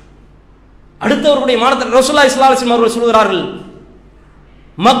 அடுத்தவருடைய மானத்தை ரசூலுல்லாஹி ஸல்லல்லாஹு அலைஹி வஸல்லம் அவர்கள் சொல்கிறார்கள்,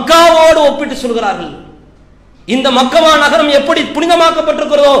 மக்காவோடு ஒப்பிட்டு சொல்கிறார்கள். இந்த மக்கா நகரம் எப்படி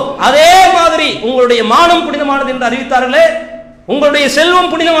புனிதமாக்கப்பட்டிருக்கிறதோ அதே மாதிரி உங்களுடைய மானம் புனிதமானது என்று அறிவித்தார்களே, உங்களுடைய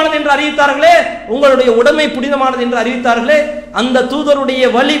செல்வம் புனிதமானது என்று அறிவித்தார்களே, உங்களுடைய உடைமை புனிதமானது என்று அறிவித்தார்களே. அந்த தூதருடைய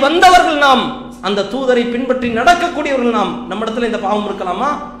வழி வந்தவர்கள் நாம், அந்த தூதரை பின்பற்றி நடக்கக்கூடியவர்கள் நாம். நம்மிடத்தில் இந்த பாவம்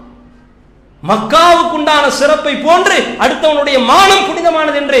இருக்கலாமா? மக்காவுக்குண்டான சிறப்பை போன்று அடுத்தவனுடைய மானம்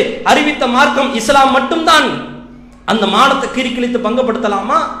புனிதமானது என்று அறிவித்த மார்க்கம் இஸ்லாம் மட்டும்தான். அந்த மானத்தை கிரிக்கிழித்து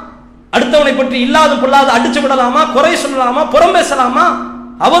பங்கப்படுத்தலாமா? அடுத்தவனை பற்றி இல்லாத பொல்லாத அடிச்சு விடலாமா? குறை சொல்லலாமா? புறம் பேசலாமா?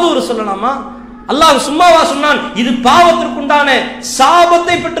 அவதூறு சொல்லலாமா? அல்லாஹ் சும்மாவா சொன்னான்? இது பாவத்திற்குண்டான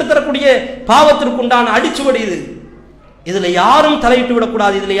சாபத்தை பெற்று தரக்கூடிய பாவத்திற்குண்டான அடிச்சுவடி. இது இதுல யாரும் தலையிட்டு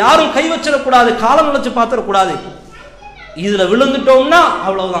விடக்கூடாது, இதுல யாரும் கை வச்சிடக்கூடாது, காலம் நினைச்சு பார்த்திடக்கூடாது. இதுல விழுந்துட்டோம்னா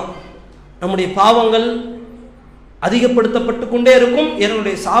அவ்வளவுதான், நம்முடைய பாவங்கள் அதிகப்படுத்தப்பட்டு கொண்டே இருக்கும்.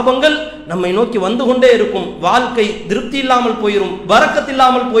 என்னுடைய சாபங்கள் நம்மை நோக்கி வந்து கொண்டே இருக்கும். வாழ்க்கை திருப்தி இல்லாமல் போயிரும், பரக்கத்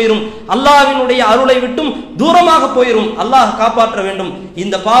இல்லாமல் போயிரும், அல்லாஹ்வினுடைய அருளை விட்டும் தூரமாக போயிரும். அல்லாஹ் காப்பாற்ற வேண்டும்.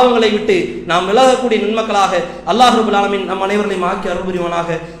 இந்த பாவங்களை விட்டு நாம் விலகக்கூடிய நன்மக்களாக அல்லாஹ் ரப்பல் ஆலமீன் நம் அனைவர்களையும் ஆக்கி அருள் புரிவானாக.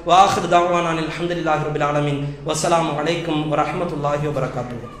 வாஹிரு தஅவானா அல்ஹம்துலில்லாஹி ரப்பில் ஆலமீன். வஸ்ஸலாமு அலைக்கும் வரஹ்மத்துல்லாஹி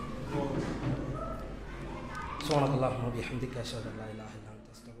வபரகாத்துஹு. சுப்ஹானல்லாஹி வ பிஹம்திஹி அஷ்ஹது அல்லா இலாஹா இல்லா அன்த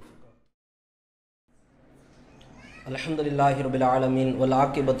அஸ்தக்ஃபிருக. அல்ஹம்துலில்லாஹி ரப்பில் ஆலமீன் வல்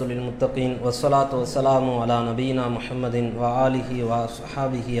ஆகிபத்து லில் முத்தகீன் வஸ்ஸலாத்து வஸ்ஸலாமு அலா நபியினா முஹம்மதின் வ ஆலிஹி வ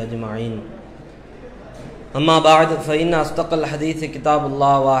ஸஹாபிஹி அஜ்மஈன். அம்மா பஅத் ஃபஇன்ன அஸ்தகல் ஹதீஸி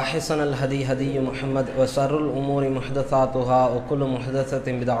கிதாபுல்லாஹ் வ அஹ்ஸனல் ஹதீ ஹதீ முஹம்மத் வ ஷர்ருல் உமூரி முஹ்தஸாத்துஹா வ குல்லு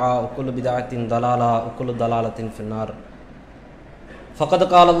முஹ்தஸத்தின் பித்ஆ வ குல்லு பித்ஆத்தின் தலாலா வ குல்லு தலாலத்தின் ஃபின்னார். فقد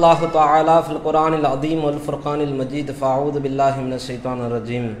قال الله تعالى في القرآن العظيم والفرقان المجيد فأعوذ بالله من الشيطان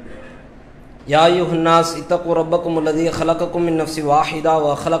الرجيم. يا أيها الناس اتقوا ربكم الذي خلقكم من نفس واحدة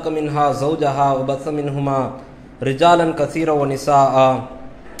وخلق منها زوجها وبث منهما رجالا كثيرا ونساء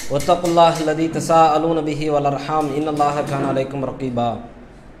واتقوا الله الذي تساءلون به والأرحام إن الله كان عليكم رقيبا.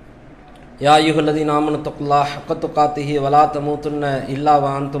 يا أيها الذين آمنوا اتقوا الله حق تقاته ولا تموتن إلا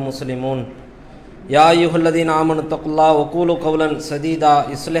وأنتم مسلمون. யா அய்யுஹல்லதீன ஆமனு தக்குல்லாஹ் வகூலு கௌலன் சதீதா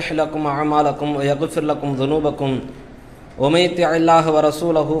யுஸ்லிஹ் லக்கும் அஅமாலக்கும் வ யக்ஃபிர் லக்கும் துனூபக்கும் வ மை யுத்திஇல்லாஹ வ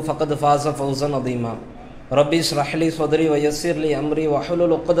ரசூலஹு ஃபக்கத் ஃபாஸ ஃபௌஸன் அதீமா. ரப்பி இஷ்ரஹ் லி ஸத்ரி வ யஸ்ஸிர் லி அம்ரி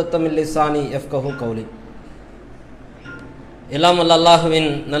வஹ்லுல் உக்தத்தம் மின் லிஸானி யஃப்கஹு கௌலி. எல்லாம் வல்ல அல்லாஹ்வின்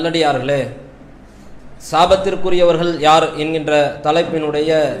நல்லடியார்களே, சாபத்திற்குரியவர்கள் யார் என்கின்ற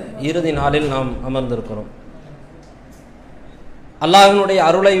தலைப்பினுடைய இறுதி நாளில் நாம் அமர்ந்திருக்கிறோம். அல்லாஹ்வினுடைய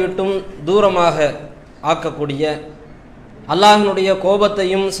அருளை விட்டும் தூரமாக ஆக்கக்கூடிய, அல்லாஹ்வினுடைய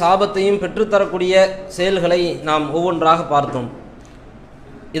கோபத்தையும் சாபத்தையும் பெற்றுத்தரக்கூடிய செயல்களை நாம் ஒவ்வொன்றாக பார்த்தோம்.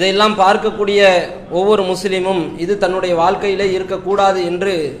 இதையெல்லாம் பார்க்கக்கூடிய ஒவ்வொரு முஸ்லீமும் இது தன்னுடைய வாழ்க்கையிலே இருக்கக்கூடாது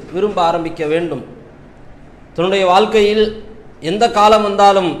என்று விரும்ப ஆரம்பிக்க வேண்டும். தன்னுடைய வாழ்க்கையில் எந்த காலம்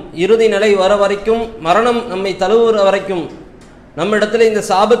வந்தாலும், இறுதி நிலை வர வரைக்கும், மரணம் நம்மை தழுவுற வரைக்கும் நம்மிடத்தில் இந்த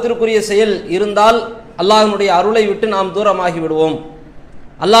சாபத்திற்குரிய செயல் இருந்தால் அல்லாஹ்வினுடைய அருளை விட்டு நாம் தூரமாகி விடுவோம்.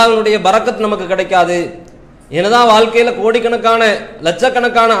 அல்லாஹ்வினுடைய பரக்கத் நமக்கு கிடைக்காது. என்னதான் வாழ்க்கையில் கோடிக்கணக்கான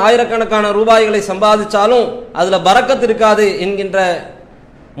லட்சக்கணக்கான ஆயிரக்கணக்கான ரூபாய்களை சம்பாதிச்சாலும் அதில் பரக்கத் இருக்காது என்கின்ற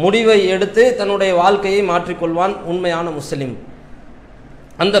முடிவை எடுத்து தன்னுடைய வாழ்க்கையை மாற்றிக்கொள்வான் உண்மையான முஸ்லிம்.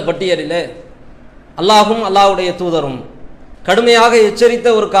 அந்த பட்டியலில் அல்லாஹும் அல்லாஹ்வுடைய தூதரும் கடுமையாக எச்சரித்த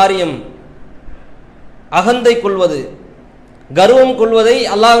ஒரு காரியம் அகந்தை கொள்வது, கர்வம் கொள்வதை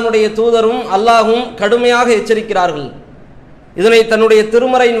அல்லாஹ்வினுடைய தூதரும் அல்லாஹும் கடுமையாக எச்சரிக்கிறார்கள். இதனை தன்னுடைய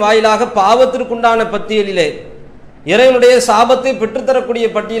திருமறையின் வாயிலாக பாவத்திற்குண்டான பட்டியலிலே, இறைவனுடைய சாபத்தை பெற்றுத்தரக்கூடிய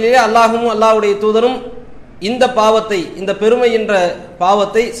பட்டியலிலே அல்லாஹும் அல்லாஹ்வுடைய தூதரும் இந்த பாவத்தை, இந்த பெருமை என்ற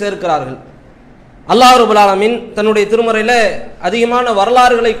பாவத்தை சேர்க்கிறார்கள். அல்லாஹ் ரப்பல் ஆலமீன் தன்னுடைய திருமறையில் அதிகமான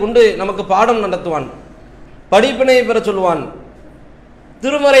வரலாறுகளை கொண்டு நமக்கு பாடம் நடத்துவான், படிப்பினையை பெற சொல்லுவான்.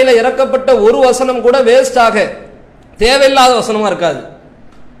 திருமறையில் இறக்கப்பட்ட ஒரு வசனம் கூட வேஸ்டாக, தேவையில்லாத வசனமா இருக்காது.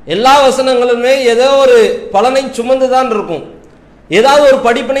 எல்லா வசனங்களுமே ஏதோ ஒரு பலனை சுமந்துதான் இருக்கும். ஏதாவது ஒரு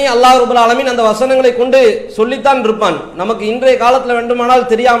படிப்பினை அல்லாஹ் ரப்பல் ஆலமீன் அந்த வசனங்களை கொண்டு சொல்லித்தான் இருப்பான். நமக்கு இன்றைய காலத்தில் வேண்டுமானால்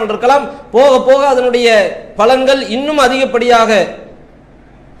தெரியாமல் இருக்கலாம், போக போக அதனுடைய பலன்கள் இன்னும் அதிகப்படியாக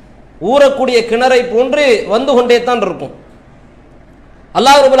ஊறக்கூடிய கிணறை போன்று வந்து கொண்டே தான் இருக்கும்.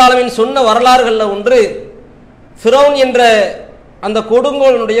 அல்லாஹ் ரப்பல் ஆலமீன் சொன்ன வரலாறுகளில் ஒன்று ஃபிரௌன் என்ற அந்த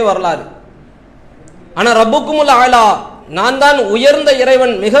கொடுங்கோலனுடைய வரலாறு. ஆனால் ரப்புக்குமுல் ஆலா, நான் தான் உயர்ந்த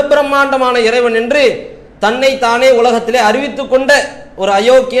இறைவன், மிக பிரம்மாண்டமான இறைவன் என்று தன்னை தானே உலகத்திலே அறிவித்து கொண்ட ஒரு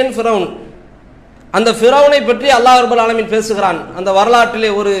அயோக்கியன் ஃபிரௌன். அந்த ஃபிரௌனை பற்றி அல்லாஹ் ரப்பல் ஆலமீன் பேசுகிறான். அந்த வரலாற்றிலே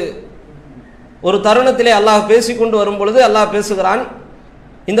ஒரு தருணத்திலே அல்லாஹ் பேசிக்கொண்டு வரும் பொழுது அல்லாஹ் பேசுகிறான்,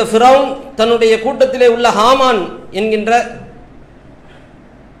 இந்த ஃபிரௌன் தன்னுடைய கூட்டத்திலே உள்ள ஹாமான் என்கின்ற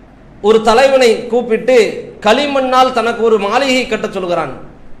ஒரு தலைவனை கூப்பிட்டு களிமண்ணால் தனக்கு ஒரு மாளிகை கட்ட சொல்கிறான்.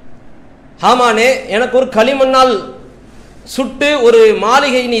 ஹாமானே, எனக்கு ஒரு களிமண்ணால் சுட்டு ஒரு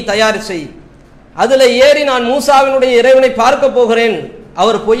மாளிகை நீ தயார் செய், அதில் ஏறி நான் மூசாவினுடைய இறைவனை பார்க்க போகிறேன்,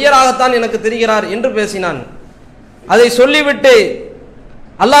 அவர் பொய்யராகத்தான் எனக்கு தெரிகிறார் என்று பேசினான். அதை சொல்லிவிட்டு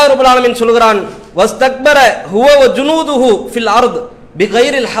அல்லாஹ் ரப்பல் ஆலமீன் சொல்கிறான், வஸ்தக்பர ஹுவ வ ஜுனூதுஹு ஃபில் அர்த்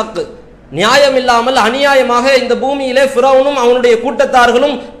பிகைரில் ஹக், நியாயம் இல்லாமல் அநியாயமாக இந்த பூமியிலே ஃபிரௌனும் அவனுடைய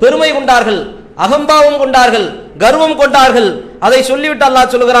கூட்டத்தார்களும் பெருமை கொண்டார்கள், அகம்பாவம் கொண்டார்கள், கர்வம் கொண்டார்கள். அதை சொல்லிவிட்டு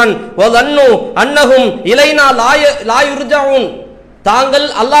அல்லாஹ் சொல்கிறான், வதன்னு அன்னஹும் இலைனா லா யுர்ஜஊன், தாங்கள்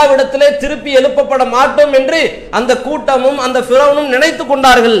அல்லாஹ்விடத்திலே திருப்பி எழுப்பப்பட மாட்டோம் என்று அந்த கூட்டமும் அந்த ஃபிரௌனும் நினைத்து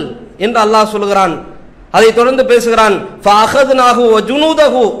கொண்டார்கள் என்று அல்லாஹ் சொல்கிறான். அதை தொடர்ந்து பேசுகிறான், ஃபஅഖத்னாஹு வ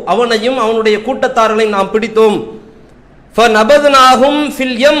ஜுனூதஹு, அவனையும் அவனுடைய கூட்டத்தார்களையும் நாம் பிடித்தோம். ஃபநபத்னாஹும்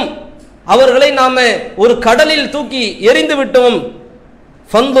ஃபில் யம், அவர்களை நாம ஒரு கடலில் தூக்கி எரிந்து விட்டோம்.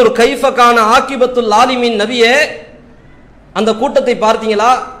 ஃபந்துர் கைஃப கான ஆகிபத்துல் ஆலிமின், நபியே அந்த கூட்டத்தை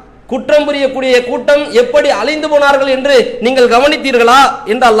பார்த்தீங்களா, குற்றம் புரியக்கூடிய கூட்டம் எப்படி அழிந்து போனார்கள் என்று நீங்கள் கவனித்தீர்களா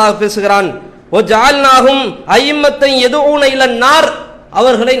என்று அல்லாஹ் பேசுகிறான். ஓ ஜஅல்நாஹும் அய்யிம்மத்தன் யதுஊன இலன் நார்,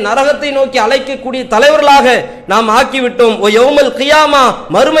 அவர்களை நரகத்தை நோக்கி அழைக்கக்கூடிய தலைவர்களாக நாம் ஆக்கிவிட்டோம். ஓ யௌமல் கியாமா,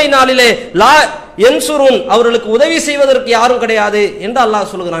 மறுமை நாளிலே லா யன்சுருன், அவர்களுக்கு உதவி செய்வதற்கு யாரும் கிடையாது என்று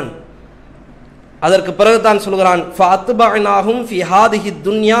அல்லாஹ் சொல்கிறான். அதற்கு பிறகுதான் சொல்கிறான், ஃபஅத்பஅனாஹும் ஃபீ ஹாதிஹி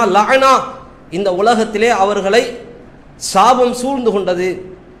துன்யா லஅனா, இந்த உலகத்திலே அவர்களை சாபம் சூழ்ந்து கொண்டது,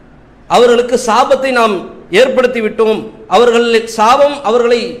 அவர்களுக்கு சாபத்தை நாம் ஏற்படுத்தி விட்டோம், அவர்கள் சாபம்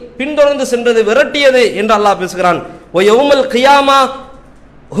அவர்களை பின்தொடர்ந்து சென்றது, விரட்டியது என்று அல்லாஹ் பேசுகிறான். ஓ யௌமல் கியாமா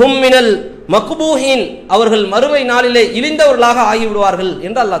ஹும் மினல் மக்பூஹின், அவர்கள் மறுமை நாளிலே இழிந்தவர்களாக ஆகிவிடுவார்கள்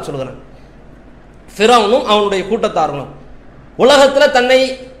என்று அல்லாஹ் சொல்கிறான். ஃபிரௌனும் அவனுடைய கூட்டத்தார்களும் உலகத்தில் தன்னை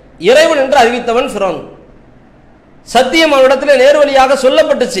இறைவன் என்று அறிவித்தவன் ஃபிரௌன். சத்தியம் அவனிடத்தில் நேர்வழியாக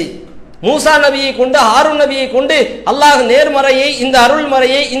சொல்லப்பட்டுச்சு. மூசா நபியை கொண்டு, ஹாரூன் நபியை கொண்டு அல்லாஹ் நேர்மறையை, இந்த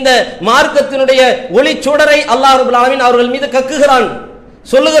அருள்மறையை, இந்த மார்க்கத்தினுடைய ஒளி சுடரை அல்லாஹ் ரப்பல் ஆலமீன் அவர்கள் மீது கக்குகிறான்,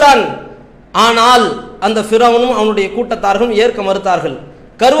 சொல்லுகிறான். ஆனால் அந்த ஃபிரௌனும் அவனுடைய கூட்டத்தார்களும் ஏற்க மறுத்தார்கள்,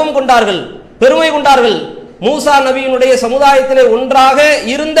 கர்வம் கொண்டார்கள். பெருமை கொண்டார்கள். மூசா நபியினுடைய சமுதாயத்திலே ஒன்றாக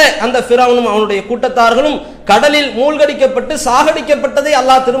இருந்த அந்த ஃபிரௌனும் அவனுடைய கூட்டத்தார்களும் கடலில் மூழ்கடிக்கப்பட்டு சாகடிக்கப்பட்டதை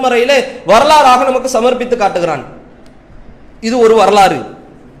அல்லாஹ் திருமறையிலே வரலாறாக நமக்கு சமர்ப்பித்து காட்டுகிறான். இது ஒரு வரலாறு.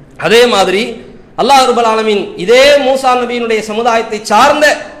 அதே மாதிரி அல்லாஹ் ரப்பல் ஆலமீன் இதே மூசா நபியினுடைய சமுதாயத்தை சார்ந்த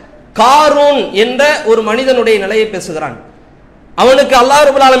காரூன் என்ற ஒரு மனிதனுடைய நிலையை பேசுகிறான். அவனுக்கு அல்லாஹ்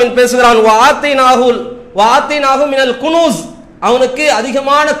ரப்பல் ஆலமீன் பேசுகிறான், வஆத்தைனாஹு மினல் குனூஸ், அவனுக்கு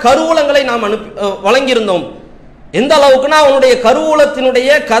அதிகமான கருவூலங்களை நாம் வழங்கியிருந்தோம். எந்த அளவுக்குனா அவனுடைய கருவூலத்தினுடைய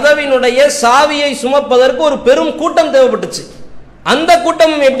கதவினுடைய சாவியை சுமப்பதற்கு ஒரு பெரும் கூட்டம் தேவைப்பட்டுச்சு. அந்த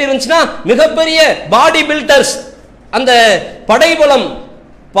கூட்டம் எப்படி இருந்துச்சுன்னா மிகப்பெரிய பாடி பில்டர்ஸ், அந்த படைபலம்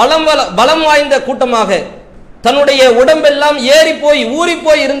பலம் வாய்ந்த கூட்டமாக, தன்னுடைய உடம்பெல்லாம் ஏறி போய் ஊறி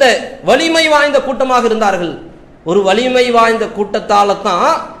போய் இருந்த வலிமை வாய்ந்த கூட்டமாக இருந்தார்கள். ஒரு வலிமை வாய்ந்த கூட்டத்தால தான்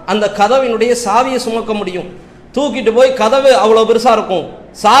அந்த கதவினுடைய சாவியை சுமக்க முடியும். தூக்கிட்டு போய் கதவு அவ்வளவு பெருசா இருக்கும்,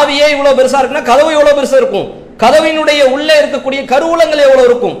 சாவியே இவ்வளவு பெருசா இருக்குன்னா கதவு எவ்வளவு பெருசா இருக்கும், கதவினுடைய உள்ளே இருக்கக்கூடிய கருவூலங்கள் எவ்வளவு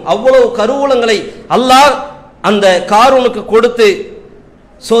இருக்கும். அவ்வளவு கருவூலங்களை அல்லாஹ் அந்த காரூனுக்கு கொடுத்து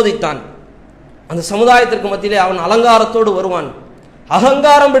சோதித்தான். அந்த சமுதாயத்திற்கு மத்தியிலே அவன் அலங்காரத்தோடு வருவான்,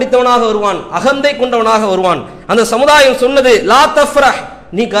 அகங்காரம் பிடித்தவனாக வருவான், அகந்தை கொண்டவனாக வருவான். அந்த சமுதாயம் சொன்னது, லா தஃப்ரஹ்,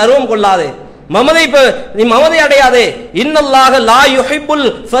 நீ கர்வம் கொள்ளாதே, நீ மமதை அடையாதே, இன்னல்லாஹ லா யுஹிப்புல்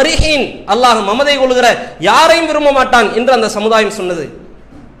ஃபரிஹீன், அல்லாஹ் மமதை கொள்கிற யாரையும் விரும்ப மாட்டான் என்று அந்த சமுதாயம் சொன்னது.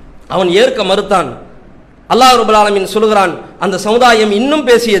 அவன் ஏற்க மறுத்தான். அல்லாஹ் ரப்பல் ஆலமீன் சொல்கிறான், அந்த சமுதாயம் இன்னும்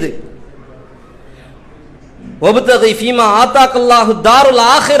பேசியது, வபதகி ஃபீமா ஆதாக்கல்லாஹு தாருல்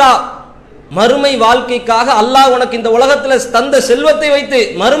ஆகிரா, மறுமை வாழ்க்கைக்காக அல்லாஹ் உனக்கு இந்த உலகத்தில் தந்த செல்வத்தை வைத்து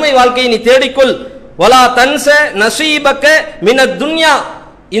மறுமை வாழ்க்கையை நீ தேடிக்கொள். வலா தன்ஸ நஸீபக மினத் துன்யா,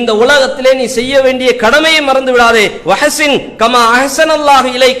 இந்த உலகத்திலே நீ செய்ய வேண்டிய கடமையை மறந்து விடாதே. வஹசின் கமா அஹ்ஸனல்லாஹு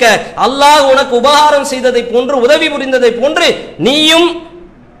இலைக்க, அல்லாஹ் உனக்கு உபகாரம் செய்ததை போன்று உதவி புரிந்ததை போன்று நீயும்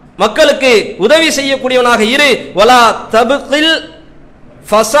மக்களுக்கு உதவி செய்யக்கூடியவனாக இரு. வலா தப்கில்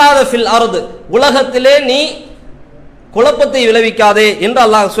ஃபஸாத ஃபில் அர்த், உலகத்திலே நீ குழப்பத்தை விளைவிக்காதே என்று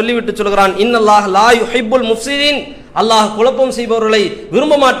அல்லாஹ் சொல்லிவிட்டு சொல்கிறான். இன்னல்லாஹ் லா யுஹிப்புல் முஃப்ஸிதீன், அல்லாஹ் குழப்பம் செய்பவர்களை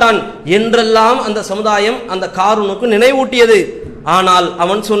விரும்ப மாட்டான் என்றெல்லாம் அந்த சமுதாயம் அந்த காரூனுக்கு நினைவூட்டியது. ஆனால்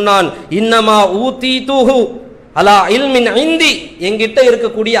அவன் சொன்னான், இன்னமா ஊதீதுஹு அலா இல்மின் இந்தி, என்கிட்ட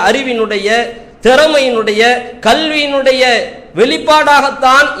இருக்கக்கூடிய அறிவினுடைய திறமையினுடைய கல்வியினுடைய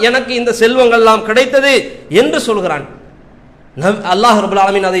வெளிப்பாடாகத்தான் எனக்கு இந்த செல்வங்கள் எல்லாம் கிடைத்தது என்று சொல்கிறான். அல்லாஹ் ரப்பல்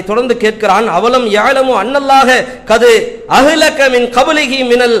ஆலமீன் அதை தொடர்ந்து கேட்கிறான், அவலம் யஅலமு அன்னல்லாஹ கது அஹ்லக மின் கப்லிஹி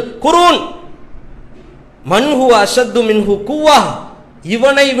மினல் குரூன் மன் ஹுவ அஷத்து மின்ஹு குவ்வா,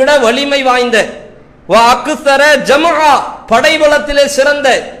 இவனை விட வலிமை வாய்ந்த வ அக்ஸர ஜம்ஆ, படைபலத்திலே சிறந்த,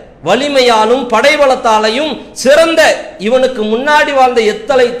 வலிமையாலும் படைபலத்தாலையும் சிறந்த இவனுக்கு முன்னாடி வாழ்ந்த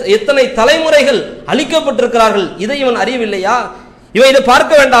எத்தனை தலைமுறைகள் அழிக்கப்பட்டிருக்கிறார்கள், இதை இவன் அறியவில்லையா, இவன் இதை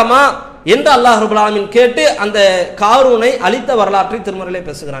பார்க்க வேண்டாமா என்று அல்லாஹ் ரப்பல் ஆலமீன் கேட்டு அந்த காரூனை அழித்த வரலாற்றை திருமறையிலே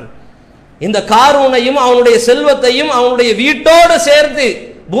பேசுகிறான். இந்த காரூனையும் அவனுடைய செல்வத்தையும் அவனுடைய வீட்டோடு சேர்த்து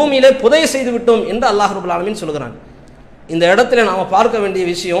பூமியிலே புதை செய்து விட்டோம் என்று அல்லாஹ் ரப்பல் ஆலமீன் சொல்கிறான். இந்த இடத்துல நாம பார்க்க வேண்டிய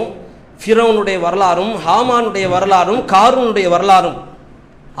விஷயம், ஃபிரௌனுடைய வரலாறும் ஹாமானுடைய வரலாறும் காரூனுடைய வரலாறும்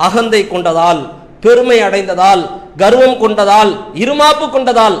அகந்தை கொண்டதால், பெருமை அடைந்ததால், கர்வம் கொண்டதால், இருமாப்பு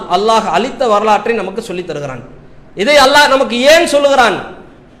கொண்டதால் அல்லாஹ் அழித்த வரலாற்றை நமக்கு சொல்லித் தருகிறான். இதை அல்லாஹ் நமக்கு ஏன் சொல்லுகிறான்,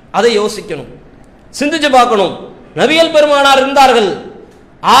 அதை யோசிக்கணும், சிந்திச்சு பார்க்கணும். நபிகள் பெருமானார் இருந்தார்கள்,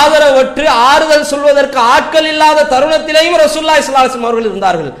 ஆதரவற்று ஆறுதல் சொல்வதற்கு ஆட்கள் இல்லாத தருணத்திலேயும் ரசூலுல்லாஹி ஸல்லல்லாஹு அலைஹி வஸல்லம் அவர்கள்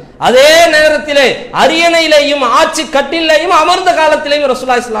இருந்தார்கள். அதே நேரத்திலே அரியணையிலேயும் ஆட்சி கட்டிலேயும் அமர்ந்த காலத்திலேயும்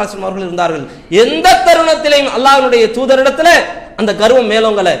ரசூலுல்லாஹி ஸல்லல்லாஹு அலைஹி வஸல்லம் அவர்கள் இருந்தார்கள். எந்த தருணத்திலேயும் அல்லாஹ்வுடைய தூதரிடத்துல அந்த கர்வம்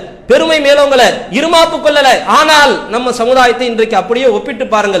மேலோங்கல, பெருமை மேலோங்கல, இருமாப்பு கொள்ளல. ஆனால் நம்ம சமுதாயத்தை இன்றைக்கு அப்படியே ஒப்பிட்டு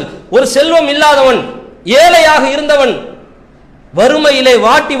பாருங்கள். ஒரு செல்வம் இல்லாதவன், ஏழையாக இருந்தவன், வறுமையிலே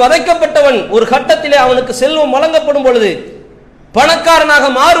வாட்டி வதைக்கப்பட்டவன், ஒரு கட்டத்திலே அவனுக்கு செல்வம் வழங்கப்படும் பொழுது, பணக்காரனாக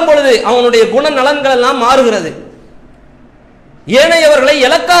மாறும் பொழுது அவனுடைய குண நலன்கள் எல்லாம் மாறுகிறது. ஏனையவர்களை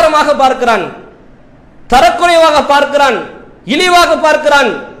இலக்காரமாக பார்க்கிறான், தரக்குறைவாக பார்க்கிறான், இழிவாக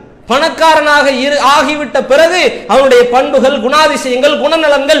பார்க்கிறான். பணக்காரனாக ஆகிவிட்ட பிறகு அவனுடைய பண்புகள், குணாதிசயங்கள்,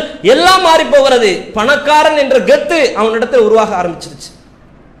 குணநலன்கள் எல்லாம் மாறி போகிறது. பணக்காரன் என்ற கெத்து அவனிடத்தில் உருவாக ஆரம்பிச்சிருச்சு.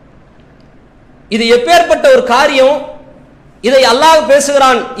 இது எப்பேற்பட்ட ஒரு காரியம், இதை அல்லாஹ்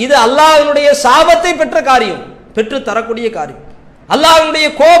பேசுகிறான். இது அல்லாஹ்வினுடைய சாபத்தை பெற்ற காரியம், பெற்று தரக்கூடிய காரியம், அல்லாஹ்வினுடைய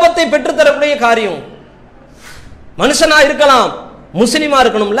கோபத்தை பெற்று தரக்கூடிய காரியம். மனுஷனா இருக்கலாம், முஸ்லிமா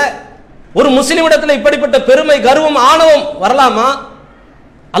இருக்கணும்ல. ஒரு முஸ்லிமிடத்தில் இப்படிப்பட்ட பெருமை, கர்வம், ஆணவம் வரலாமா?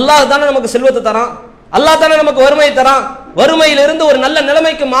 அல்லாஹ் தானே நமக்கு செல்வத்தை தரான், அல்லாஹ் தானே நமக்கு வறுமையை தரான். வறுமையிலிருந்து ஒரு நல்ல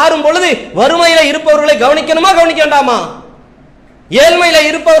நிலைமைக்கு மாறும் பொழுது வறுமையில இருப்பவர்களை கவனிக்கணுமா, கவனிக்க வேண்டாமா? ஏழ்மையில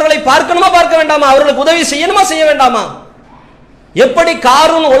இருப்பவர்களை பார்க்கணுமா, பார்க்க வேண்டாமா? அவர்களுக்கு உதவி செய்யணுமா, செய்ய வேண்டாமா? எப்படி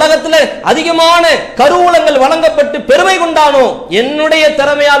காரூன் உலகத்துல அதிகமான கருவூலங்கள் வழங்கப்பட்டு பெருமை கொண்டானோ, என்னுடைய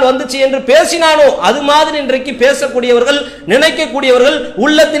திறமையால் வந்துச்சு என்று பேசினானோ, அது மாதிரி இன்றைக்கு பேசக்கூடியவர்கள், நினைக்கக்கூடியவர்கள்,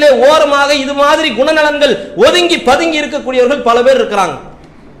 உள்ளத்திலே ஓரமாக இது மாதிரி குணநலன்கள் ஒதுங்கி பதுங்கி இருக்கக்கூடியவர்கள் பல பேர் இருக்கிறாங்க.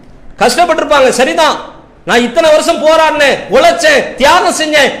 கஷ்டப்பட்டிருப்பாங்க, சரிதான், நான் இத்தனை வருஷம் போராடினேன், உழைச்சேன், தியாகம்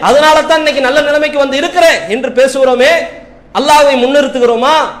செஞ்சேன், அதனால தான் இன்னைக்கு நல்ல நிலைமைக்கு வந்து இருக்கிறேன் என்று பேசுகிறோமே, அல்லாஹ்வை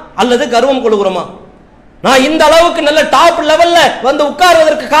முன்னிறுத்துகிறோமா அல்லது கர்வம் கொள்கிறோமா? நான் இந்த அளவுக்கு நல்ல டாப் லெவல்ல வந்து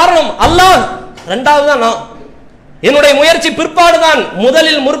உட்கார்வதற்கு காரணம் அல்லாஹ், இரண்டாவது தான் நான், என்னுடைய முயற்சி பிற்பாடுதான்,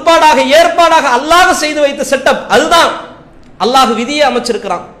 முதலில் முற்பாடாக ஏற்பாடாக அல்லாஹ் செய்து வைத்த செட்டப் அதுதான். அல்லாஹ் விதியை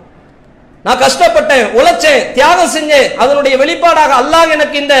அமைச்சிருக்கிறான். நான் கஷ்டப்பட்டேன், உழைச்சேன், தியாகம் செஞ்சேன், அதனுடைய வெளிப்பாடாக அல்லாஹ்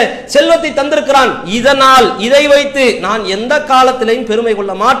எனக்கு இந்த செல்வத்தை தந்திருக்கிறான். இதனால் இதை வைத்து நான் எந்த காலத்திலையும் பெருமை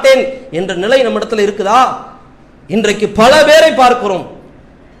கொள்ள மாட்டேன் என்ற நிலை நம்மிடத்தில் இருக்குதா? இன்றைக்கு பல பேரை பார்க்கிறோம்,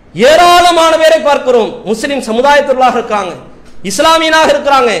 ஏராளமான பேரை பார்க்கிறோம், முஸ்லிம் சமுதாயத்திற்காக இருக்காங்க, இஸ்லாமியனாக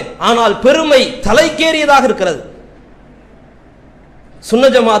இருக்கிறாங்க, ஆனால் பெருமை தலைக்கேறியதாக இருக்கிறது. சுன்ன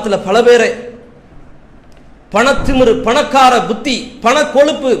ஜமாத்தில் பல பேரை பணத்திமிரு, பணக்கார புத்தி, பண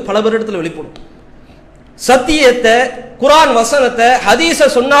கொழுப்பு பல பேரிடத்தில் வெளிப்படும். சத்தியத்தை, குரான் வசனத்தை, ஹதீஸ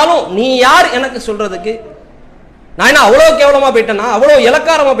சொன்னாலும் நீ யார் எனக்கு சொல்றதுக்கு? நான் என்ன அவ்வளோ கேவலமா போயிட்டேனா, அவ்வளோ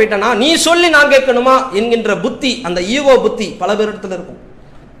இலக்காரமா போயிட்டேனா, நீ சொல்லி நான் கேட்கணுமா என்கின்ற புத்தி, அந்த ஈகோ புத்தி பல பேரிடத்தில் இருக்கும்.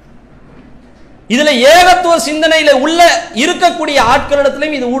 இதுல ஏகத்துவ சிந்தனையில உள்ள இருக்கக்கூடிய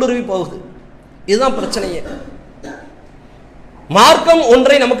ஆட்களிடத்திலும் இது ஊடுருவி போகுது. இதுதான் பிரச்சனையே. மார்க்கம்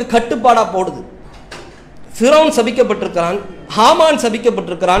ஒன்றை நமக்கு கட்டுப்பாடா போடுது. ஃபிரௌன் சபிக்கப்பட்டிருக்கிறான், ஹாமான்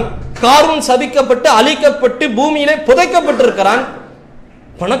சபிக்கப்பட்டிருக்கிறான், காரூன் சபிக்கப்பட்டு அழிக்கப்பட்டு பூமியிலே புதைக்கப்பட்டிருக்கிறான்.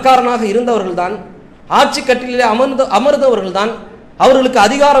 பணக்காரனாக இருந்தவர்கள் தான், ஆட்சி கட்டிலே அமர்ந்தவர்கள் தான், அவர்களுக்கு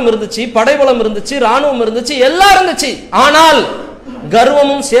அதிகாரம் இருந்துச்சு, படைபலம் இருந்துச்சு, ராணுவம் இருந்துச்சு, எல்லாம் இருந்துச்சு. ஆனால்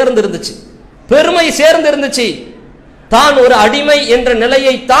கர்வமும் சேர்ந்து இருந்துச்சு, பெருமை சேர்ந்து இருந்துச்சு. தான் ஒரு அடிமை என்ற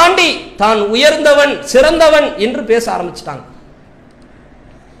நிலையை தாண்டி தான் உயர்ந்தவன், சிறந்தவன் என்று பேச ஆரம்பிச்சிட்டாங்க.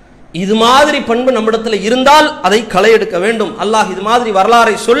 இது மாதிரி பண்பு நம்மிடத்தில் இருந்தால் அதை களை எடுக்க வேண்டும். அல்லாஹ் இது மாதிரி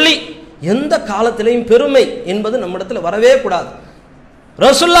வரலாறை சொல்லி எந்த காலத்திலையும் பெருமை என்பது நம்மிடத்தில் வரவே கூடாது.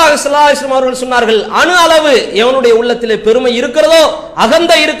 ரசூலுல்லாஹி ஸல்லல்லாஹு அலைஹி வஸல்லம் அவர்கள் சொன்னார்கள், அணு அளவு எவனுடைய உள்ளத்திலே பெருமை இருக்கிறதோ,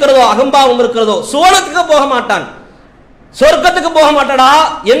 அகந்தை இருக்கிறதோ, அகம்பாவம் இருக்கிறதோ, சுவனத்துக்கு போக மாட்டான், சொர்க்கத்துக்கு போக மாட்டடா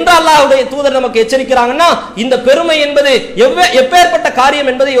என்று அல்லாஹ்வுடைய தூதர் நமக்கு எச்சரிக்கிறாங்கன்னா, இந்த பெருமை என்பது எப்பேற்பட்ட காரியம்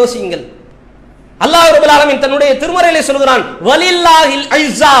என்பதை யோசியுங்கள். அல்லாஹ் ரப்பல் ஆலமீன் தன்னுடைய திருமறையிலே சொல்கிறான், வலில்லாஹில்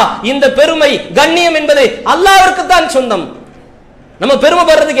ஐஸா, இந்த பெருமை கண்ணியம் என்பது அல்லாஹ்விற்கு தான் சொந்தம். நம்ம பெருமை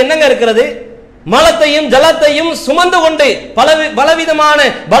பெறதுக்கு என்னங்க இருக்கிறது? மலத்தையும் ஜலத்தையும் சுமந்து கொண்டு பலவிதமான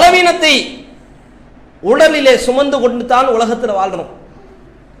பலவீனத்தை உடலிலே சுமந்து கொண்டு தான் உலகத்தில் வாழ்றோம்.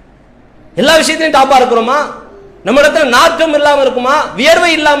 எல்லா விஷயத்திலையும் டாப்பா இருக்கிறோமா? நம்ம இடத்துல நாற்றம் இல்லாமல் இருக்குமா?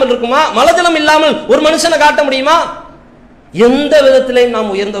 வியர்வை இல்லாமல் இருக்குமா? மலஜலம் இல்லாமல் ஒரு மனுஷனை காட்ட முடியுமா? எந்த விதத்திலையும்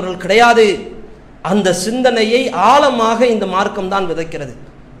நாம் உயர்ந்தவர்கள் கிடையாது. அந்த சிந்தனையை ஆழமாக இந்த மார்க்கம் தான் விதைக்கிறது.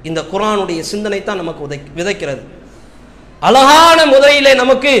 இந்த குர்ஆனுடைய சிந்தனை தான் நமக்கு விதைக்கிறது. அழகான முறையிலே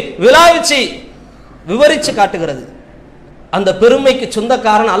நமக்கு விலாவிச்சு விவரிச்சு காட்டுகிறது. அந்த பெருமைக்கு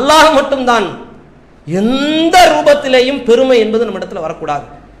சொந்தக்காரன் அல்லாஹ் மட்டும்தான். எந்த ரூபத்திலேயும் பெருமை என்பது நம்ம இடத்துல வரக்கூடாது.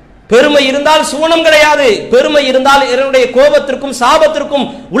 பெருமை இருந்தால் சுவனம் கிடையாது. பெருமை இருந்தால் என்னுடைய கோபத்திற்கும் சாபத்திற்கும்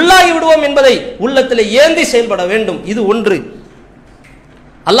உள்ளாகி விடுவோம் என்பதை உள்ளத்தில் ஏந்தி செயல்பட வேண்டும். இது ஒன்று.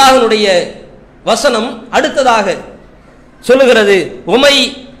 அல்லாஹ்வுடைய வசனம் அடுத்ததாக சொல்லுகிறது, உமை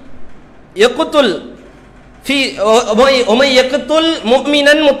யக்துல்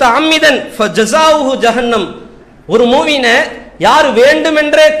முஃமினன் முத்தஅம்மிதன் ஃபஜஸாஉஹு ஜஹன்னம். ஒரு மூமினை யார்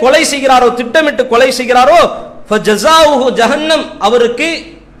வேண்டுமென்றே கொலை செய்கிறாரோ, திட்டமிட்டு கொலை செய்கிறாரோ, ஃபஜஸாஉஹு ஜஹன்னம், அவருக்கு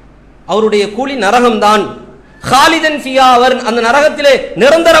அவருடைய கூலி நரகம்தான். காலிதன் ஃபியா, அவர் அந்த நரகத்திலே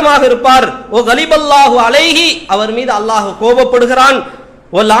நிரந்தரமாக இருப்பார். ஓ கலிபல்லாஹு அலைஹி, அவர் மீது அல்லாஹ் கோபப்படுகிறான்.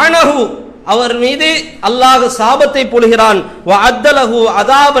 ஓ லானஹு, அவர் மீது அல்லாஹ் சாபத்தை பொழிகிறான். வ அத்தலஹு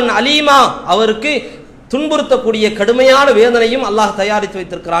அதாபன் அலீமா, அவருக்கு துன்புறுத்தக்கூடிய கடுமையான வேதனையும் அல்லாஹ் தயாரித்து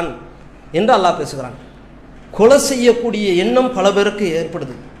வைத்திருக்கிறான் என்று அல்லாஹ் பேசுகிறான். கொலை செய்யக்கூடிய எண்ணம் பல பேருக்கு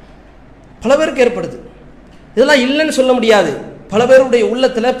ஏற்படுது, பல பேருக்கு ஏற்படுது. இதெல்லாம் இல்லைன்னு சொல்ல முடியாது. பல பேருடைய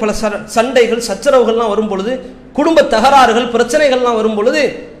உள்ளத்தில் பல சண்டைகள் சச்சரவுகள்லாம் வரும் பொழுது, குடும்ப தகராறுகள் பிரச்சனைகள்லாம் வரும் பொழுது,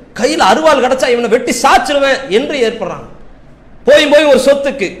 கையில் அருவாள் கிடைச்சா இவனை வெட்டி சாச்சிருவேன் என்று ஏற்படுறாங்க. போய் ஒரு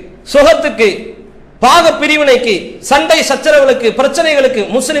சொத்துக்கு, சுகத்துக்கு, பாக பிரிவினைக்கு, சண்டை சச்சரவுகளுக்கு, பிரச்சனைகளுக்கு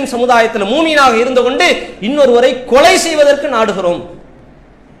முஸ்லிம் சமுதாயத்தில் மூமீனாக இருந்து கொண்டு இன்னொருவரை கொலை செய்வதற்கு நாடுகிறோம்.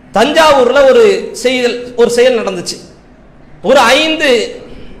 தஞ்சாவூர்ல ஒரு செயல் நடந்துச்சு. ஒரு 5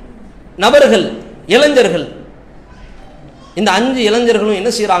 நபர்கள், இளைஞர்கள், இந்த 5 இளைஞர்களும் என்ன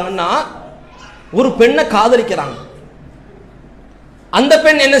செய்யறாங்கன்னா, ஒரு பெண்ணை காதலிக்கிறாங்க. அந்த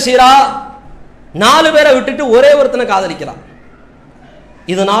பெண் என்ன செய்யறா, 4 பேரை விட்டுட்டு ஒரே ஒருத்தனை காதலிக்கிறான்.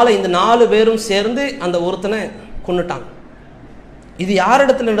 இதனால இந்த 4 பேரும் சேர்ந்து அந்த ஒருத்தனை கொன்னுட்டாங்க. இது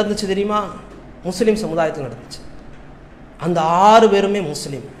யாரிடத்துல நடந்துச்சு தெரியுமா? முஸ்லீம் சமுதாயத்தில் நடந்துச்சு. அந்த 6 பேருமே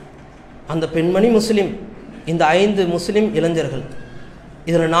முஸ்லீம். அந்த பெண்மணி முஸ்லீம், இந்த 5 முஸ்லீம் இளைஞர்கள்,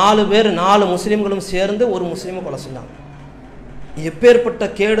 இதில் 4 பேர் 4 முஸ்லீம்களும் சேர்ந்து ஒரு முஸ்லீமை கொலை செஞ்சாங்க. எப்பேற்பட்ட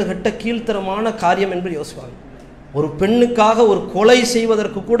கேடுகட்ட கீழ்த்தரமான காரியம் என்று யோசிப்பாங்க. ஒரு பெண்ணுக்காக ஒரு கொலை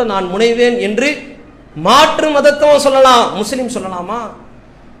செய்வதற்கு கூட நான் முனைவேன் என்று மாற்று மதத்தவன் சொல்லலாம், முஸ்லீம் சொல்லலாமா?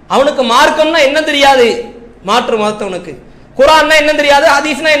 அவனுக்கு மார்க்கம்னா என்ன தெரியாது, மாற்று மதத்தவனுக்கு குர்ஆன்னா என்ன தெரியாது,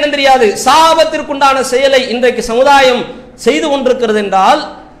 ஹதீஸ்னா என்ன தெரியாது. சஹாபத்திற்குண்டான செயலை இன்றைக்கு சமுதாயம் செய்து கொண்டிருக்கிறது என்றால்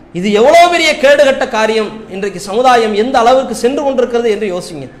இது எவ்வளவு பெரிய கேடுகட்ட காரியம். இன்றைக்கு சமுதாயம் எந்த அளவுக்கு சென்று கொண்டிருக்கிறது என்று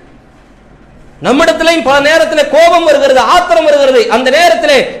யோசிங்க. நம்மிடத்திலையும் பல நேரத்தில் கோபம் வருகிறது, ஆத்திரம் வருகிறது. அந்த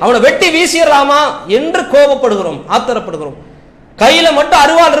நேரத்தில் அவனை வெட்டி வீசிடலாமா என்று கோபப்படுகிறோம், ஆத்திரப்படுகிறோம். கையில மட்டும்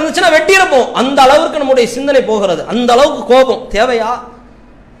அருவாள் இருந்துச்சுன்னா வெட்டியிருப்போம். அந்த அளவுக்கு நம்முடைய சிந்தனை போகிறது. அந்த அளவுக்கு கோபம் தேவையா?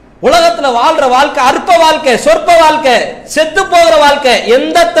 உலகத்துல வாழ்ற வாழ்க்கை அற்ப வாழ்க்கை, சொற்ப வாழ்க்கை, செத்து போகிற வாழ்க்கை.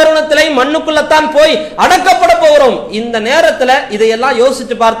 எந்த தருணத்திலையும் மண்ணுக்குள்ளத்தான் போய் அடக்கப்பட போகிறோம். இந்த நேரத்துல இதையெல்லாம்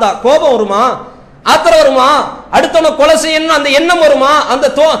யோசிச்சு பார்த்தா கோபம் வருமா, ஆத்திரம் வருமா, அடுத்தவனை கொலை செய்யணும் அந்த எண்ணம் வருமா,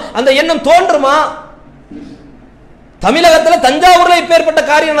 அந்த எண்ணம் தோன்றுமா? தமிழகத்துல தஞ்சாவூர்ல இப்பேற்பட்ட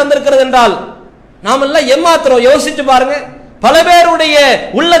காரியம் நடந்திருக்கிறது என்றால் நாம எல்லாம் ஏமாத்திரம். யோசிச்சு பாருங்க, பல பேருடைய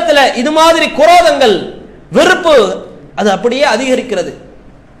உள்ளத்துல இது மாதிரி குரோதங்கள், வெறுப்பு அது அப்படியே அதிகரிக்கிறது.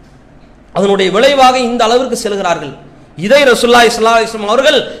 அதனுடைய விளைவாக இந்த அளவிற்கு செல்கிறார்கள். இதை ரசூலுல்லாஹி ஸல்லல்லாஹு அலைஹி வஸல்லம்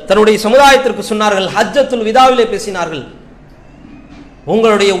அவர்கள் தன்னுடைய சமுதாயத்திற்கு சொன்னார்கள். ஹஜ்ஜத்துல் விதாவிலே பேசினார்கள்.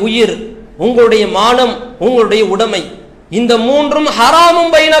 உங்களுடைய உயிர், உங்களுடைய மானம், உங்களுடைய உடைமை, இந்த மூன்றும்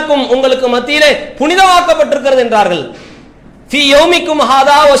ஹராமும் பைனக்கும், உங்களுக்கு மத்தியிலே புனிதமாக்கப்பட்டிருக்கிறது என்றார்கள். ஃபீ யௌமிக்கும்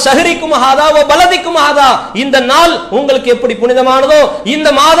ஹாதா வ ஷஹரிக்கும் ஹாதா வ பலதிக்கும் ஹாதா, இந்த நாள் உங்களுக்கு எப்படி புனிதமானதோ, இந்த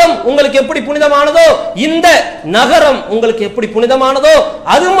மாதம் உங்களுக்கு எப்படி புனிதமானதோ, இந்த நகரம் உங்களுக்கு எப்படி புனிதமானதோ,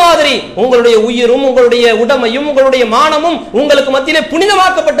 அது மாதிரி உங்களுடைய உயிரும் உங்களுடைய உடைமையும் உங்களுடைய மானமும் உங்களுக்கு மத்தியிலே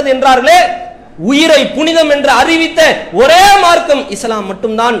புனிதமாக்கப்பட்டது என்றார்களே. உயிரை புனிதம் என்று அறிவித்த ஒரே மார்க்கம் இஸ்லாம்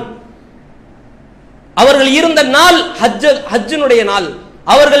மட்டும்தான். அவர்கள் இருந்த நாள் ஹஜ்ஜினுடைய நாள்,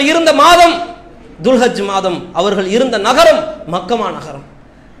 அவர்கள் இருந்த மாதம் துல்ஹஜ் மாதம், அவர்கள் இருந்த நகரம் மக்கமா நகரம்.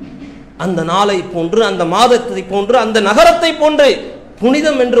 அந்த நாளை போன்று, அந்த மாதத்தை போன்று, அந்த நகரத்தை போன்று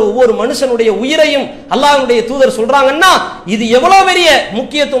புனிதம் என்று ஒவ்வொரு மனுஷனுடைய உயிரையும் அல்லாஹ்வுடைய தூதர் சொல்றாங்கன்னா இது எவ்வளவு பெரிய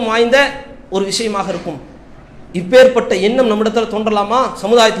முக்கியத்துவம் வாய்ந்த ஒரு விஷயமாக இருக்கும். இப்பேற்பட்ட எண்ணம் நம்மிடத்தில் தோன்றலாமா?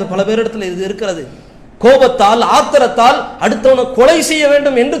 சமுதாயத்தில் பல பேரிடத்தில் இது இருக்கிறது. கோபத்தால், ஆத்திரத்தால் அடுத்தவனை கொலை செய்ய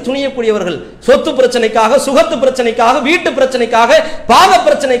வேண்டும் என்று துணியக்கூடியவர்கள். சொத்து பிரச்சனைக்காக, சுகத்து பிரச்சனைக்காக, வீட்டு பிரச்சனைக்காக, பாக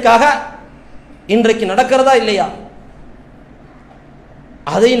பிரச்சனைக்காக இன்றைக்கு நடக்கிறதா இல்லையா?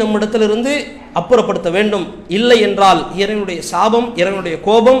 அதை நம்மிடத்திலிருந்து அப்புறப்படுத்த வேண்டும். இல்லை என்றால் இறைவனுடைய சாபம், இறைவனுடைய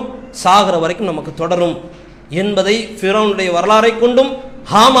கோபம் சாகிற வரைக்கும் நமக்கு தொடரும் என்பதை ஃபிரௌனுடைய வரலாறை கொண்டும்,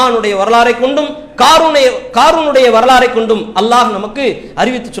 ஹாமானுடைய வரலாறை கொண்டும், காரூனுடைய வரலாறை கொண்டும் அல்லாஹ் நமக்கு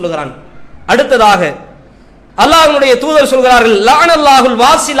அறிவித்து சொல்கிறான். அடுத்ததாக அல்லாஹ்வுடைய தூதர் சொல்கிறார்கள், லஅனல்லாஹுல்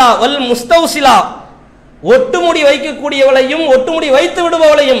வாசிலா வல் முஸ்தௌசிலா, ஒட்டுமுடி வைக்கக்கூடியவளையும் ஒட்டுமுடி வைத்து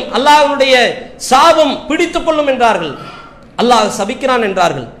விடுபவளையும் அல்லாஹ்வுடைய சாபம் பிடித்துக் கொள்ளும் என்றார்கள். அல்லாஹ் சபிக்கிறான்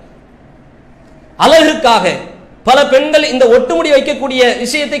என்றார்கள். அழகுக்காக பல பெண்கள் இந்த ஒட்டுமுடி வைக்கக்கூடிய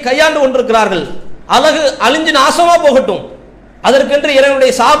விஷயத்தை கையாண்டு கொண்டிருக்கிறார்கள். அழகு அழிஞ்சு நாசமா போகட்டும், அதற்கென்று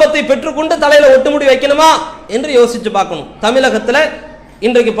இறைவனுடைய சாபத்தை பெற்றுக்கொண்டு தலையில ஒட்டுமுடி வைக்கணுமா என்று யோசிச்சு பார்க்கணும். தமிழகத்துல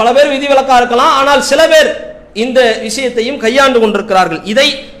இன்றைக்கு பல பேர் விதிவிலக்கா இருக்கலாம், ஆனால் சில பேர் இந்த விஷயத்தையும் கையாண்டு கொண்டிருக்கிறார்கள். இதை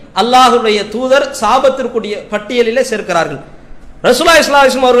அல்லாஹ்வுடைய தூதர் சாபத்திற்குரிய பட்டியலிலே சேர்க்கிறார்கள். ரசூலுல்லாஹி ஸல்லல்லாஹு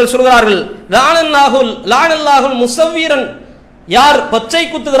அலைஹி வஸல்லம் அவர்கள் சொல்கிறார்கள், லானல்லாஹுல் முஸவ்வீரன், யார் பச்சை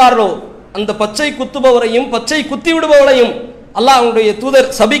குத்துகிறார்களோ அந்த பச்சை குத்துபவரையும் பச்சை குத்தி விடுபவரையும் அல்லாஹ்வுடைய தூதர்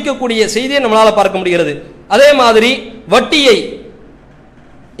சபிக்கக்கூடிய செய்தியை நம்மளால பார்க்க முடிகிறது. அதே மாதிரி வட்டியை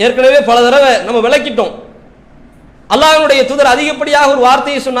ஏற்கனவே பல தடவை நம்ம விளக்கிட்டோம். அல்லாஹ்வுடைய தூதர் அதிகப்படியாக ஒரு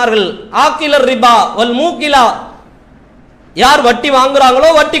வார்த்தையை சொன்னார்கள், ஆக்கிலர் ரிபா வல் மூக்கிலா, யார் வட்டி வாங்குறாங்களோ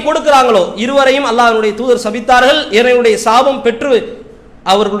வட்டி கொடுக்கிறாங்களோ இருவரையும் அல்லாஹ்வுடைய தூதர் சபித்தார்கள். இறைவனுடைய சாபம் பெற்று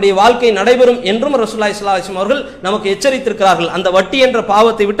அவர்களுடைய வாழ்க்கை நடைபெறும் என்றும் ரசூலுல்லாஹி ஸல்லல்லாஹு அலைஹி வஸல்லம் அவர்கள் நமக்கு எச்சரித்திருக்கிறார்கள். அந்த வட்டி என்ற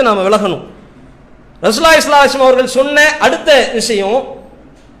பாவத்தை விட்டு நாம விலகணும். ரசூலுல்லாஹி ஸல்லல்லாஹு அலைஹி வஸல்லம் அவர்கள் சொன்ன அடுத்த விஷயம்,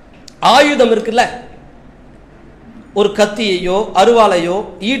 ஆயுதம் இருக்குல்ல, ஒரு கத்தியையோ அருவாளையோ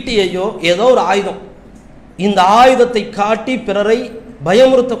ஈட்டியையோ ஏதோ ஒரு ஆயுதம், இந்த ஆயுதத்தை காட்டி பிறரை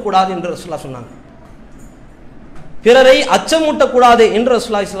பயமுறுத்தக்கூடாது என்று ரசூலுல்லாஹ் சொன்னாங்க. பிறரை அச்சமூட்டக்கூடாது என்று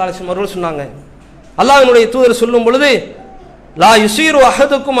ரசூலுல்லாஹி ஸல்லல்லாஹு அலைஹி வஸல்லம் அவர்கள் சொன்னாங்க. அல்லாஹ்வுடைய தூதர் சொல்லும் பொழுது, லா யுஸீரு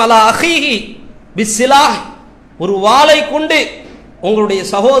அஹதுக்கும் அலா அஹீஹி பிஸ்ஸிலாஹ், ஒரு வாளை கொண்டு உங்களுடைய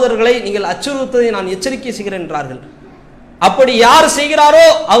சகோதரர்களை நீங்கள் அச்சுறுத்துவதை நான் எச்சரிக்கை செய்கிறேன் என்றார்கள். அப்படி யார் செய்கிறாரோ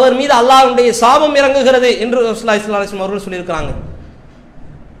அவர் மீது அல்லாஹ்வுடைய சாபம் இறங்குகிறது என்று ரசூலுல்லாஹி ஸல்லல்லாஹு அலைஹி வஸல்லம் அவர்கள் சொல்லியிருக்கிறாங்க.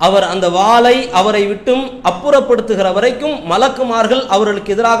 அவர் அந்த வாளை அவரை விட்டும் அப்புறப்படுத்துகிற வரைக்கும் மலக்குமார்கள்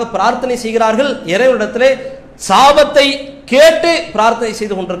அவர்களுக்கு எதிராக பிரார்த்தனை செய்கிறார்கள். இறைவனிடத்திலே சாபத்தை கேட்டு பிரார்த்தனை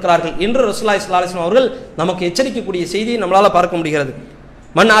செய்து கொண்டிருக்கிறார்கள் என்று ரசூலுல்லாஹி ஸல்லல்லாஹு அலைஹி வஸல்லம் அவர்கள் நமக்கு எச்சரிக்கக்கூடிய செய்தியை நம்மளால பார்க்க முடிகிறது.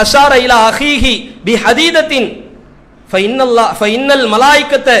 மன் அஷார இலா அஹீஹி பி ஹதீதத்தின் ஃபஇன்னல்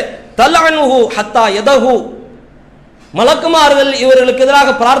மலாயிகத தல்அனுஹு ஹத்தா யதஹு. மலக்குமார்கள் இவர்களுக்கு எதிராக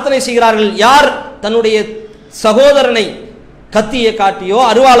பிரார்த்தனை செய்கிறார்கள். யார் தன்னுடைய சகோதரனை கத்தியை காட்டியோ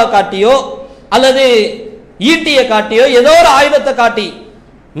அருவாளை காட்டியோ அல்லது ஈட்டியை காட்டியோ ஏதோ ஒரு ஆயுதத்தை காட்டி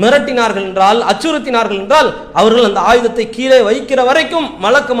மிரட்டினார்கள் என்றால், அச்சுறுத்தினார்கள் என்றால், அவர்கள் அந்த ஆயுதத்தை கீழே வைக்கிற வரைக்கும்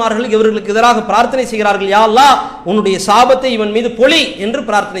மலக்குமார்கள் இவர்களுக்கு எதிராக பிரார்த்தனை செய்கிறார்கள். யா அல்லாஹ், உன்னுடைய சாபத்தை இவன் மீது பொழி என்று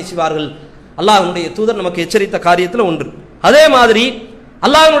பிரார்த்தனை செய்வார்கள். அல்லாஹ்வுடைய தூதர் நமக்கு எச்சரித்த காரியத்தில் ஒன்று. அதே மாதிரி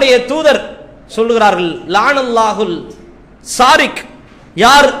அல்லாஹ்வுடைய தூதர் சொல்லுகிறார்கள், லானல்லாஹுல் சாரிக்,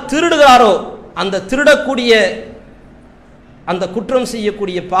 யார் திருடுகிறாரோ அந்த திருடக்கூடிய அந்த குற்றம்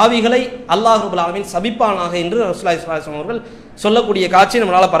செய்யக்கூடிய பாவிகளை அல்லாஹ் ரப்பல் ஆலமீன் சபிப்பானாக என்று ரசூலுல்லாஹி ஸல்லல்லாஹு அலைஹி வஸல்லம் அவர்கள் சொல்லக்கூடிய காட்சியை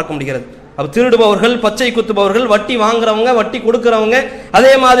நம்மளால் பார்க்க முடிகிறது. அப்ப திருடுபவர்கள், பச்சை குத்துபவர்கள், வட்டி வாங்குறவங்க, வட்டி கொடுக்கிறவங்க,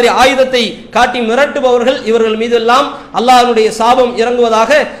 அதே மாதிரி ஆயுதத்தை காட்டி மிரட்டுபவர்கள், இவர்கள் மீது எல்லாம் அல்லாஹ்வுடைய சாபம் இறங்குவதாக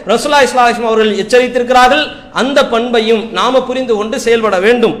ரசூலுல்லாஹி ஸல்லல்லாஹு அலைஹி வஸல்லம் அவர்கள் எச்சரித்திருக்கிறார்கள். அந்த பண்பையும் நாம புரிந்து கொண்டு செயல்பட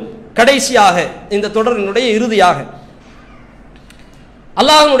வேண்டும். கடைசியாக இந்த தொடரினுடைய இறுதியாக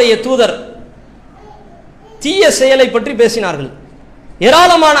அல்லாஹ்வுடைய தூதர் தீய செயலை பற்றி பேசினார்கள்.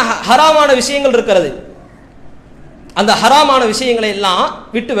 ஏராளமான ஹராமான விஷயங்கள் இருக்கிறது. அந்த ஹராமான விஷயங்களை எல்லாம்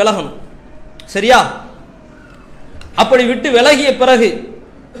விட்டு விலகணும். சரியா? அப்படி விட்டு விலகிய பிறகு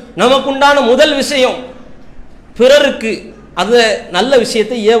நமக்குண்டான முதல் விஷயம் பிறருக்கு அந்த நல்ல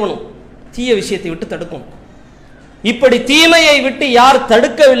விஷயத்தை ஏவணும், தீய விஷயத்தை விட்டு தடுக்கணும். இப்படி தீமையை விட்டு யார்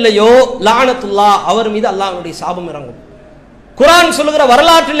தடுக்கவில்லையோ லானத்துல்லாஹ், அவர் மீது அல்லாஹ்வுடைய சாபம் இறங்கும். குர்ஆன் சொல்லுகிற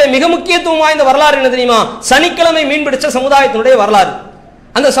வரலாற்றிலே மிக முக்கியத்துவம் வாய்ந்த வரலாறு என்ன தெரியுமா? சனிக்கிழமை மீன்பிடிச்ச சமுதாயத்தினுடைய வரலாறு.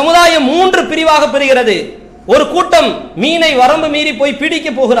 அந்த சமுதாயம் 3 பிரிவாக பிரிகிறது. ஒரு கூட்டம் மீனை வரம்பு மீறி போய் பிடிக்க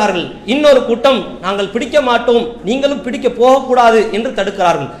போகிறார்கள். இன்னொரு கூட்டம் நாங்கள் பிடிக்க மாட்டோம், நீங்களும் பிடிக்க போகக்கூடாது என்று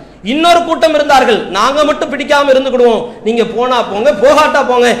தடுக்கிறார்கள். இன்னொரு கூட்டம் இருந்தார்கள், நாங்க மட்டும் பிடிக்காம இருந்துக்கிடுவோம், நீங்க போனா போங்க போகாட்டா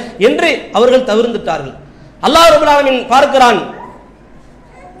போங்க என்று அவர்கள் தவிர்த்துட்டார்கள். அல்லாஹ் ரப்பல் ஆலமீன் பார்க்கிறான்,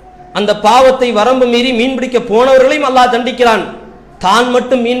 அந்த பாவத்தை வரம்பு மீறி மீன்பிடிக்க போனவர்களையும் அல்லாஹ் தண்டிக்கிறான். தான்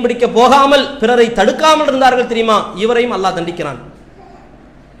மட்டும் மீன்பிடிக்க போகாமல் பிறரை தடுக்காமல் இருந்தார்கள் தெரியுமா, இவரையும் அல்லாஹ் தண்டிக்கிறான்.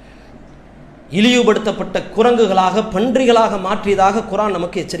 இழிவுபடுத்தப்பட்ட குரங்குகளாக, பன்றிகளாக மாற்றியதாக குர்ஆன்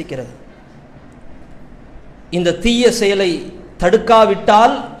நமக்கு எச்சரிக்கிறது. இந்த தீய செயலை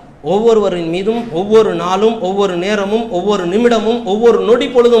தடுக்காவிட்டால் ஒவ்வொருவரின் மீதும் ஒவ்வொரு நாளும், ஒவ்வொரு நேரமும், ஒவ்வொரு நிமிடமும், ஒவ்வொரு நொடி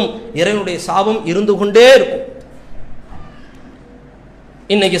பொழுதும் இறைவனுடைய சாபம் இருந்து கொண்டே இருக்கும்.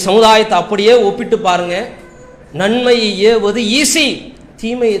 இன்னைக்கு சமுதாயத்தை அப்படியே ஒப்பிட்டு பாருங்க. நன்மையை ஏவது ஈஸி,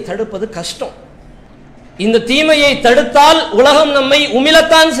 தீமையை தடுப்பது கஷ்டம். இந்த தீமையை தடுத்தால் உலகம் நம்மை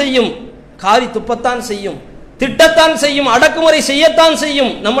உமிழத்தான் செய்யும், காரி துப்பத்தான் செய்யும், திட்டத்தான் செய்யும், அடக்குமுறை செய்யத்தான்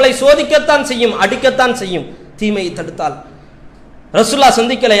செய்யும், நம்மளை சோதிக்கத்தான் செய்யும், அடிக்கத்தான் செய்யும். தீமையை தடுத்தால் ரசூலுல்லாஹ்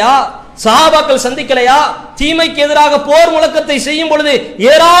சந்திக்கலையா? சஹாபாக்கள் சந்திக்கலையா? தீமைக்கு எதிராக போர் முழக்கத்தை செய்யும் பொழுது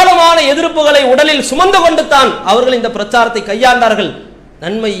ஏராளமான எதிர்ப்புகளை உடலில் சுமந்து கொண்டு தான் அவர்கள் இந்த பிரச்சாரத்தை கையாண்டார்கள்.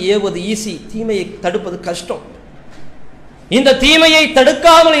 நன்மை ஏவது ஈஸி, தீமையை தடுப்பது கஷ்டம். இந்த தீமையை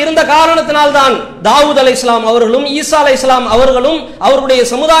தடுக்காமல் இருந்த காரணத்தினால்தான் தாவூத் அலைஹிஸ்ஸலாம் அவர்களும் ஈசா அலைஹிஸ்ஸலாம் அவர்களும் அவருடைய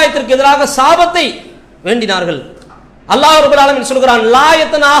சமுதாயத்திற்கு எதிராக சாபத்தை வேண்டினார்கள். அல்லாஹ் ரப்பல் ஆலமீன் சொல்கிறான், லா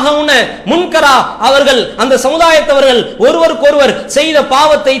யத்னாஹுன முன்கரா, அவர்கள் அந்த சமுதாயத்தவர்கள் ஒருவருக்கொருவர் செய்த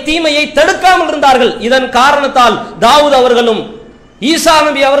பாவத்தை, தீமையை தடுக்காமல் இருந்தார்கள். இதன் காரணத்தால் தாவூத் அவர்களும் ஈசா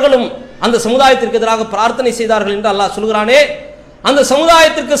நபி அவர்களும் அந்த சமுதாயத்திற்கு எதிராக பிரார்த்தனை செய்தார்கள் என்று அல்லாஹ் சொல்கிறானே. அந்த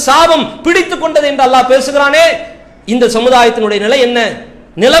சமுதாயத்திற்கு சாபம் பிடித்துக் கொண்டது என்று அல்லாஹ் பேசுகிறானே. இந்த சமுதாயத்தினுடைய நிலை என்ன,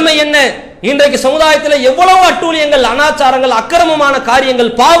 நிலைமை என்ன? இன்றைக்கு சமுதாயத்தில் எவ்வளவு அட்டூழியங்கள், அனாச்சாரங்கள், அக்கிரமமான காரியங்கள்,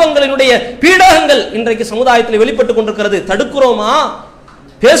 பாவங்களினுடைய பீடகங்கள் இன்றைக்கு சமுதாயத்தில் வெளிப்பட்டுக் கொண்டிருக்கிறது. தடுக்கிறோமா?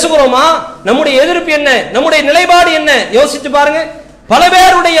 பேசுகிறோமா? நம்முடைய எதிர்ப்பு என்ன? நம்முடைய நிலைப்பாடு என்ன? யோசிச்சு பாருங்க. பல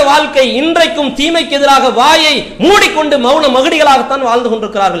பேருடைய வாழ்க்கை இன்றைக்கும் தீமைக்கு எதிராக வாயை மூடிக்கொண்டு மௌன மகுடிகளாகத்தான் வாழ்ந்து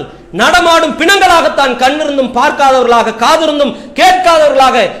கொண்டிருக்கிறார்கள். நடமாடும் பிணங்களாகத்தான், கண்ணிருந்தும் பார்க்காதவர்களாக, காதிருந்தும்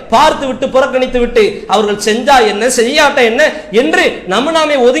கேட்காதவர்களாக, பார்த்து விட்டு புறக்கணித்து விட்டு அவர்கள் செஞ்சா என்ன, செய்யாட்ட என்ன என்று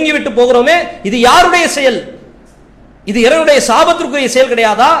நாமே ஒதுங்கி விட்டு போகிறோமே. இது யாருடைய செயல்? இது இறைவனுடைய சாபத்திற்குரிய செயல்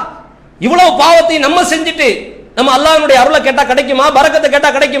கிடையாதா? இவ்வளவு பாவத்தை நம்ம செஞ்சுட்டு நம்ம அல்லாஹ்வுடைய அருளை கேட்டா கிடைக்குமா? பரக்கத்தை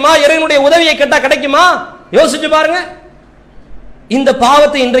கேட்டா கிடைக்குமா? இறைவனுடைய உதவியை கேட்டா கிடைக்குமா? யோசிச்சு பாருங்க. இந்த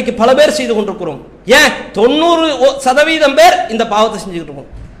பாவத்தை இன்றைக்கு பல பேர் செய்து கொண்டிருக்கிறோம். ஏன் 90% பேர் இந்த பாவத்தை செஞ்சுக்கிட்டு இருக்கோம்.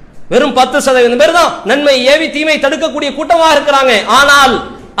 வெறும் 10% பேர் தான் நன்மை ஏவி தீமை தடுக்கக்கூடிய கூட்டமாக இருக்கிறாங்க. ஆனால்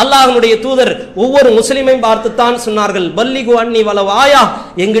அல்லாஹ்வுடைய தூதர் ஒவ்வொரு முஸ்லிமையும் பார்த்துத்தான் சொன்னார்கள், பல்லிகு அன்னி வலவ் ஆயா,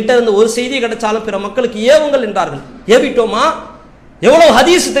 எங்கிட்ட இருந்து ஒரு செய்தி கிடைச்சாலும் பிற மக்களுக்கு ஏவுங்கள் என்றார்கள். ஏவிட்டோமா? எவ்வளவு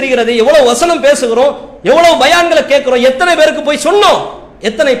ஹதீஸ் தெரிகிறது, எவ்வளவு வசனம் பேசுகிறோம், எவ்வளவு பயான்களை கேட்கிறோம், எத்தனை பேருக்கு போய் சொன்னோம்,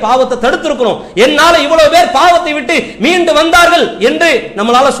 எத்தனை பாவத்தை தடுத்திருக்கிறோம். என்னால இவ்வளவு பேர் பாவத்தை விட்டு மீண்டு வந்தார்கள் என்று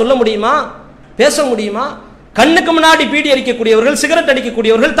நம்மளால சொல்ல முடியுமா, பேச முடியுமா? கண்ணுக்கு முன்னாடி பீடி அடிக்கக்கூடியவர்கள், சிகரெட்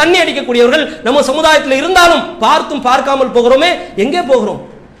அடிக்கக்கூடியவர்கள், தண்ணி அடிக்கக்கூடியவர்கள் நம்ம சமுதாயத்தில் இருந்தாலும் பார்த்தும் பார்க்காமல் போகிறோமே. எங்கே போகிறோம்?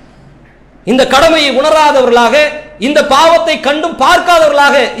 இந்த கடமையை உணராதவர்களாக, இந்த பாவத்தை கண்டும்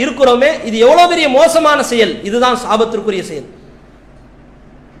பார்க்காதவர்களாக இருக்கிறோமே. இது எவ்வளவு பெரிய மோசமான செயல். இதுதான் சாபத்திற்குரிய செயல்.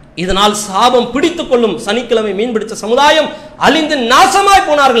 இதனால் சாபம் பிடித்துக் கொள்ளும். சனிக்கிழமை மீன் பிடிச்ச சமுதாயம் அழிந்து நாசமாய்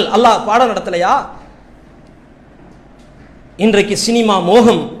போனார்கள். அல்லாஹ் பாடம் நடத்தலையா? இன்றைக்கு சினிமா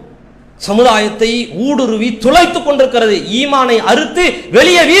மோகம் சமுதாயத்தை ஊடுருவி துளைத்துக் கொண்டிருக்கிறது. ஈமானை அறுத்து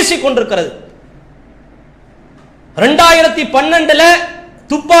வெளியே வீசி கொண்டிருக்கிறது. 2012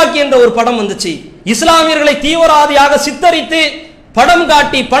 துப்பாக்கி என்ற ஒரு படம் வந்துச்சு. இஸ்லாமியர்களை தீவிரவாதியாக சித்தரித்து படம்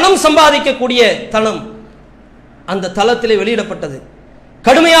காட்டி பணம் சம்பாதிக்கக்கூடிய தளம் அந்த தளத்திலே வெளியிடப்பட்டது.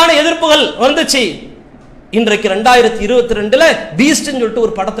 கடுமையான எதிர்ப்புகள் வந்துச்சு. இன்றைக்கு 2022 பீஸ்ட்னு சொல்லிட்டு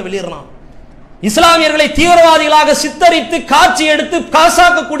ஒரு படத்தை வெளியிடலாம். இஸ்லாமியர்களை தீவிரவாதிகளாக சித்தரித்து காட்சி எடுத்து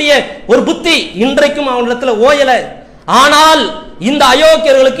காசாக்கக்கூடிய ஒரு புத்தி இன்றைக்கும் அவனிடத்தில் ஓயல. ஆனால் இந்த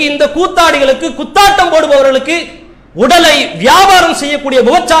அயோக்கியர்களுக்கு, இந்த கூத்தாடிகளுக்கு, குத்தாட்டம் போடுபவர்களுக்கு, உடலை வியாபாரம் செய்யக்கூடிய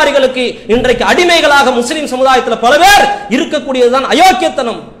விபச்சாரிகளுக்கு இன்றைக்கு அடிமைகளாக முஸ்லிம் சமுதாயத்தில் பல பேர் இருக்கக்கூடியதுதான்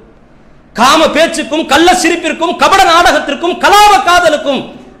அயோக்கியத்தனம். காம பேச்சுக்கும், கள்ள சிரிப்பிற்கும், கபட நாடகத்திற்கும், கலாவ காதலுக்கும்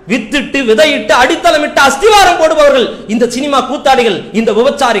வித்திட்டு விதையிட்டு அடித்தளமிட்டு அஸ்திவாரம் போடுபவர்கள் இந்த சினிமா கூத்தாடிகள், இந்த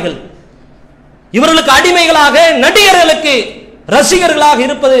விபச்சாரிகள். இவர்களுக்கு அடிமைகளாக, நடிகர்களுக்கு ரசிகர்களாக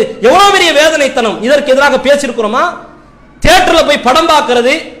இருப்பது எவ்வளவு பெரிய வேதனைத்தனம். இதற்கு எதிராக பேசியிருக்கிறோமா? தியேட்டர்ல போய் படம்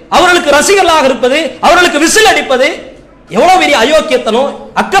பார்க்கிறது, அவர்களுக்கு ரசிகர்களாக இருப்பது, அவர்களுக்கு விசில் அடிப்பது எவ்வளவு பெரிய அயோக்கியத்தனம்,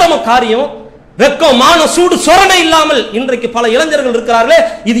 அக்கிரம காரியம். வெக்கம், மான, சூடு, சொரணை இல்லாமல் இன்றைக்கு பல இளைஞர்கள் இருக்கிறார்களே,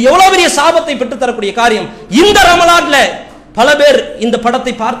 இது எவ்வளவு பெரிய சாபத்தை பெற்று தரக்கூடிய காரியம். இந்த ரமலான்ல பல பேர் இந்த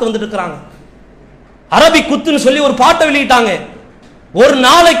படத்தை பார்த்து வந்துட்டு இருக்கிறாங்க. அரபி குத்துன்னு சொல்லி ஒரு பாட்டை வெளியிட்டாங்க. ஒரு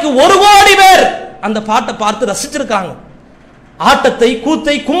நாளைக்கு 1 கோடி பேர் அந்த பாட்டை பார்த்து ரசிச்சிருக்காங்க. ஆட்டத்தை,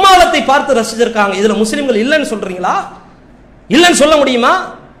 கூத்தை, கும்மாளத்தை பார்த்து ரசிச்சிருக்காங்க. இதுல முஸ்லிம்கள் இல்லைன்னு சொல்றீங்களா? இல்லைன்னு சொல்ல முடியுமா?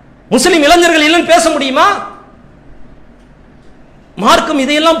 முஸ்லிம் இளைஞர்கள் இல்லைன்னு பேச முடியுமா? மார்க்கம்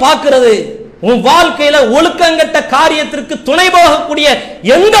இதையெல்லாம் பார்க்கிறது. உன் வாழ்க்கையில ஒழுக்கங்கட்ட காரியத்திற்கு துணை போகக்கூடிய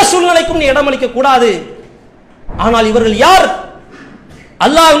எந்த சூழ்நிலைக்கும் நீ இடமளிக்க கூடாது. ஆனால் இவர்கள் யார்?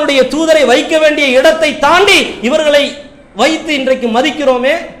 அல்லாஹ்வுடைய தூதரை வைக்க வேண்டிய இடத்தை தாண்டி இவர்களை வைத்து இன்றைக்கு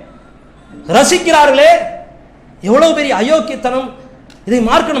மதிக்கிறோமே, ரசிக்கிறார்களே, எவ்வளவு பெரிய அயோக்கியத்தனம். இதை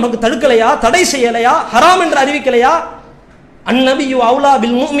மார்க்கம் நமக்கு தடுக்கலையா, தடை செய்யலையா, ஹராம் என்று அறிவிக்கலையா? அந்நபியு அவுலா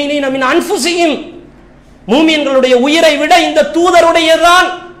பில் முஃமினீன மின் அன்ஃபுஸிஹிம், மூமின்களுடைய உயிரை விட இந்த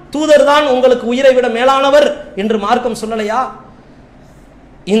தூதர் தான் உங்களுக்கு உயிரை விட மேலானவர் என்று மார்க்கம் சொல்லலையா?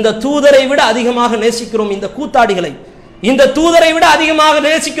 இந்த தூதரை விட அதிகமாக நேசிக்கிறோம் இந்த கூத்தாடிகளை, இந்த தூதரை விட அதிகமாக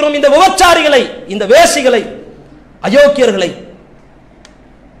நேசிக்கிறோம் இந்த விபச்சாரிகளை, இந்த வேசிகளை, அயோக்கியர்களை.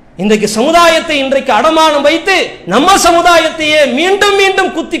 இன்றைக்கு சமுதாயத்தை இன்றைக்கு அடமானம் வைத்து நம்ம சமுதாயத்தையே மீண்டும்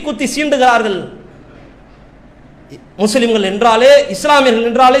மீண்டும் குத்தி குத்தி சீண்டுகிறார்கள். முஸ்லிம்கள் என்றாலே, இஸ்லாமியர்கள்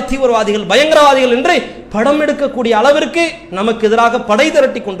என்றாலே தீவிரவாதிகள், பயங்கரவாதிகள் என்று படம் எடுக்கக்கூடிய அளவிற்கு நமக்கு எதிராக படை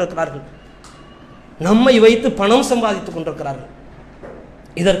திரட்டி கொண்டிருக்கிறார்கள். நம்மை வைத்து பணம் சம்பாதித்துக் கொண்டிருக்கிறார்கள்.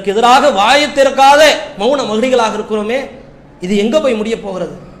 இதற்கு எதிராக வாயை திறக்காத மௌன மகிழ்ச்சிகளாக இருக்கிறோமே, இது எங்க போய் முடிய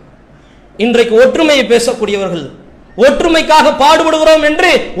போகிறது? இன்றைக்கு ஒற்றுமையை பேசக்கூடியவர்கள், ஒற்றுமைக்காக பாடுபடுகிறோம்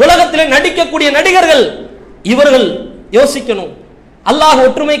என்று உலகத்திலே நடிக்கக்கூடிய நடிகர்கள், இவர்கள் யோசிக்கணும். அல்லாஹ்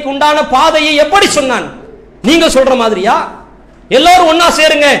ஒற்றுமைக்கு உண்டான பாதையை எப்படி சொன்னான்? நீங்க சொல்ற மாதிரியா? எல்லாரும் ஒன்னா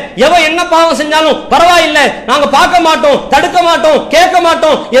சேருங்க, எவன் என்ன பாவம் செஞ்சாலும் பரவாயில்லை, நாங்க பார்க்க மாட்டோம், தடுக்க மாட்டோம், கேட்க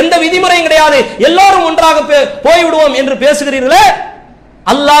மாட்டோம், எந்த விதிமுறையும் கிடையாது, எல்லாரும் ஒன்றாக போய்விடுவோம் என்று பேசுகிறீர்களே.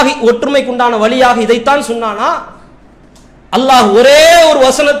 அல்லாஹ் ஒற்றுமைக்குண்டான வழியாக இதைத்தான் சொன்னானா? அல்லாஹ் ஒரே ஒரு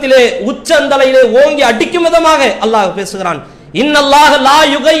வசனத்திலே உச்சந்தலையிலே ஓங்கி அடிக்கும் விதமாக அல்லாஹ் பேசுகிறான். இன்னல்லாஹ லா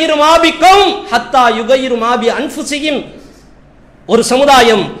யுகையிரு மா பிக்கும் ஹத்தா யுகையிரு மா பி அன்ஃபுஸிஹிம். ஒரு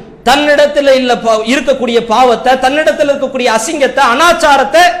சமுதாயம் தன்னிடத்தில் இருக்கக்கூடிய பாவத்தை, தன்னிடத்தில் இருக்கக்கூடிய அசிங்கத்தை,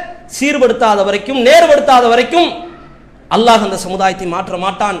 அனாச்சாரத்தை சீர்படுத்தாத வரைக்கும், நேர்படுத்தாத வரைக்கும் அல்லாஹ் அந்த சமுதாயத்தை மாற்ற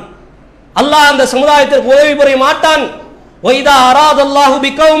மாட்டான். அல்லாஹ் அந்த சமுதாயத்திற்கு உதவி புரிய மாட்டான். வைதா அராதல்லாஹு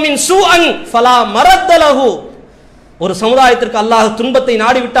பிகௌமின் சூஅன் ஃபலா மரத்த லஹு. ஒரு சமுதாயத்திற்கு அல்லாஹ் துன்பத்தை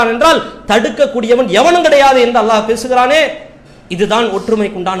நாடிவிட்டான் என்றால் தடுக்கக்கூடியவன் எவனும் கிடையாது என்று அல்லாஹ் பேசுகிறானே. இதுதான்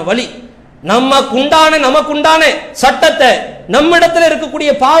ஒற்றுமைக்குண்டான வழி. நமக்குண்டான சட்டத்தை, நம்மிடத்தில் இருக்கக்கூடிய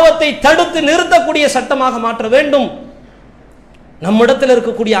பாவத்தை தடுத்து நிறுத்தக்கூடிய சட்டமாக மாற்ற வேண்டும். நம்மிடத்தில்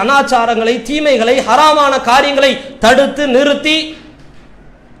இருக்கக்கூடிய அனாச்சாரங்களை, தீமைகளை, ஹராமான காரியங்களை தடுத்து நிறுத்தி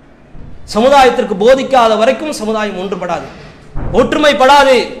சமுதாயத்திற்கு போதிக்காத வரைக்கும் சமுதாயம் ஒன்றுபடாது,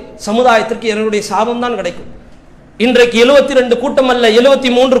 ஒற்றுமைப்படாது. சமுதாயத்திற்கு என்னுடைய சாபம் தான் கிடைக்கும். இன்றைக்கு 72 கூட்டம் அல்ல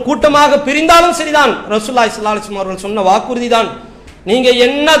 73 கூட்டமாக பிரிந்தாலும் சரிதான். ரசூலுல்லாஹி ஸல்லல்லாஹு அலைஹி வஸல்லம் அவர்கள் சொன்ன வாக்குறுதி தான், நீங்க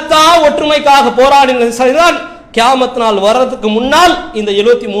என்னத்தான் ஒற்றுமைக்காக போராடினது சரிதான், கியாமத் நாள் வர்றதுக்கு முன்னால் இந்த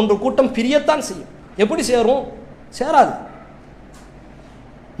 73 கூட்டம் பிரியத்தான் செய்யும். எப்படி சேரும்? சேராது.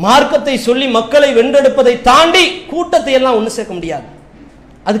 மார்க்கத்தை சொல்லி மக்களை வென்றெடுப்பதை தாண்டி கூட்டத்தை எல்லாம் ஒன்று சேர்க்க முடியாது.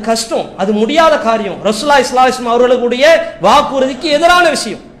 அது கஷ்டம், அது முடியாத காரியம். ரசூலுல்லாஹி ஸல்லல்லாஹு அலைஹி வஸல்லம் அவர்களுடைய வாக்குறுதிக்கு எதிரான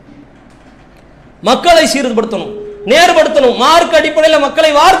விஷயம். மக்களை சீர்படுத்தணும், நேர்படுத்தணும், மார்க் அடிப்படையில்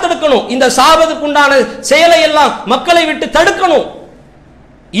மக்களை வார்த்தெடுக்கணும். இந்த சாபத்துக்கு உண்டான செயலை எல்லாம் மக்களை விட்டு தடுக்கணும்.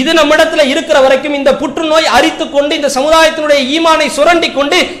 இது நம்மிடத்தில் இருக்கிற வரைக்கும் இந்த புற்றுநோய் அரித்து கொண்டு இந்த சமுதாயத்தினுடைய ஈமானை சுரண்டி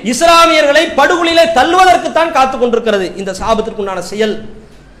கொண்டு இஸ்லாமியர்களை படுகொலிலே தள்ளுவதற்கு தான் காத்து கொண்டிருக்கிறது இந்த சாபத்திற்கு உண்டான செயல்.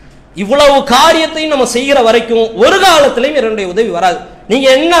 இவ்வளவு காரியத்தையும் நம்ம செய்கிற வரைக்கும் ஒரு காலத்திலையும் என்னுடைய உதவி வராது. நீங்க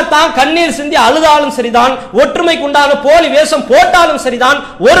என்னத்தான் கண்ணீர் சிந்தி அழுதாலும் சரிதான், ஒற்றுமைக்கு உண்டான போலி வேஷம் போட்டாலும் சரிதான்,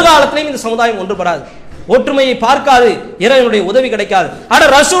 ஒரு காலத்திலையும் இந்த சமுதாயம் ஒன்றுபடாது. ஒற்றுமையை பார்க்காது, இறைவனுடைய உதவி கிடைக்காது. ஆனா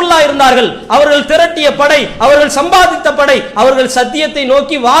ரசூலுல்லாஹ் இருந்தார்கள், அவர்கள் திரட்டிய படை, அவர்கள் சம்பாதித்த படை, அவர்கள் சத்தியத்தை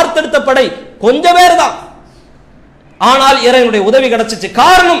நோக்கி வார்த்தெடுத்த படை கொஞ்சம் பேர் தான். ஆனால் இறைவனுடைய உதவி கிடைச்சிச்சு.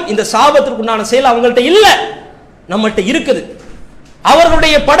 காரணம், இந்த சாபத்திற்கு உண்டான செயல் அவங்கள்ட்ட இல்ல, நம்மள்ட்ட இருக்குது.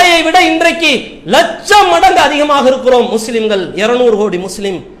 அவர்களுடைய படையை விட இன்றைக்கு லட்சம் மடங்கு அதிகமாக இருக்கிறோம் முஸ்லிம்கள். 200 கோடி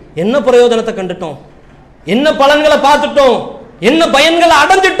முஸ்லிம். என்ன பிரயோஜனத்தை கண்டுட்டோம், என்ன பலன்களை பார்த்துட்டோம், என்ன பயன்களை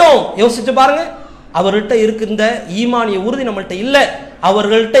அடைஞ்சிட்டோம்? யோசிச்சு பாருங்க. அவர்கள்ட்ட இருக்கின்ற ஈமானிய உறுதி நம்மள்ட்ட இல்ல,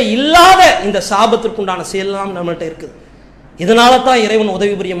 அவர்கள்ட்ட இல்லாத இந்த சாபத்திற்குண்டான செயலாம் நம்மள்ட்ட இருக்குது. இதனால தான் இறைவன்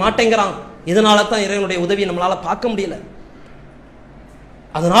உதவி புரிய மாட்டேங்கிறான், இதனால தான் இறைவனுடைய உதவியை நம்மளால பார்க்க முடியல.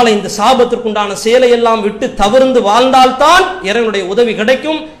 அதனால இந்த சாபத்திற்குண்டான செயலை எல்லாம் விட்டு தவிர்த்து வாழ்ந்தால்தான் இறைவனுடைய உதவி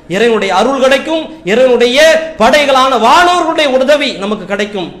கிடைக்கும், இறைவனுடைய அருள் கிடைக்கும், இறைவனுடைய படைகளான வானோர்களுடைய உதவி நமக்கு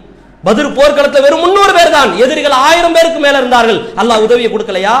கிடைக்கும். பத்ர் போர்க்களத்தில் வெறும் 300 பேர் தான், எதிரிகள் 1000 பேருக்கு மேல இருந்தார்கள். அல்லாஹ் உதவியை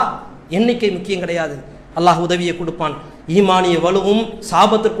கொடுக்கலையா? எண்ணிக்கை முக்கியம் கிடையாது, அல்லாஹ் உதவியை கொடுப்பான். ஈமானிய வலுவும்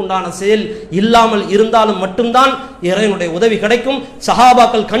சாபத்திற்குண்டான செயல் இல்லாமல் இருந்தாலும் மட்டும்தான் இறைவனுடைய உதவி கிடைக்கும்.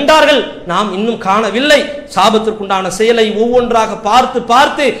 சஹாபாக்கள் கண்டார்கள், நாம் இன்னும் காணவில்லை. சாபத்திற்குண்டான செயலை ஒவ்வொன்றாக பார்த்து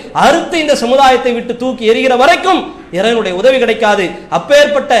பார்த்து அறுத்து இந்த சமுதாயத்தை விட்டு தூக்கி எறிகிற வரைக்கும் இறைவனுடைய உதவி கிடைக்காது.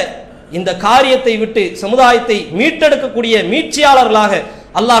 அப்பேற்பட்ட இந்த காரியத்தை விட்டு சமுதாயத்தை மீட்டெடுக்கக்கூடிய மீட்சியாளர்களாக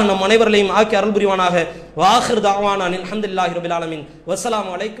அல்லாஹ் நம் அனைவர்களையும் ஆக்கி அருள் புரிவானாக. வாஹிர் தாவானா அல்ஹம்துலில்லாஹி ரப்பில் ஆலமீன்.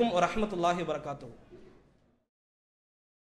 வஸ்ஸலாமு அலைக்கும் வரஹ்மத்துல்லாஹி வபரகாத்துஹு.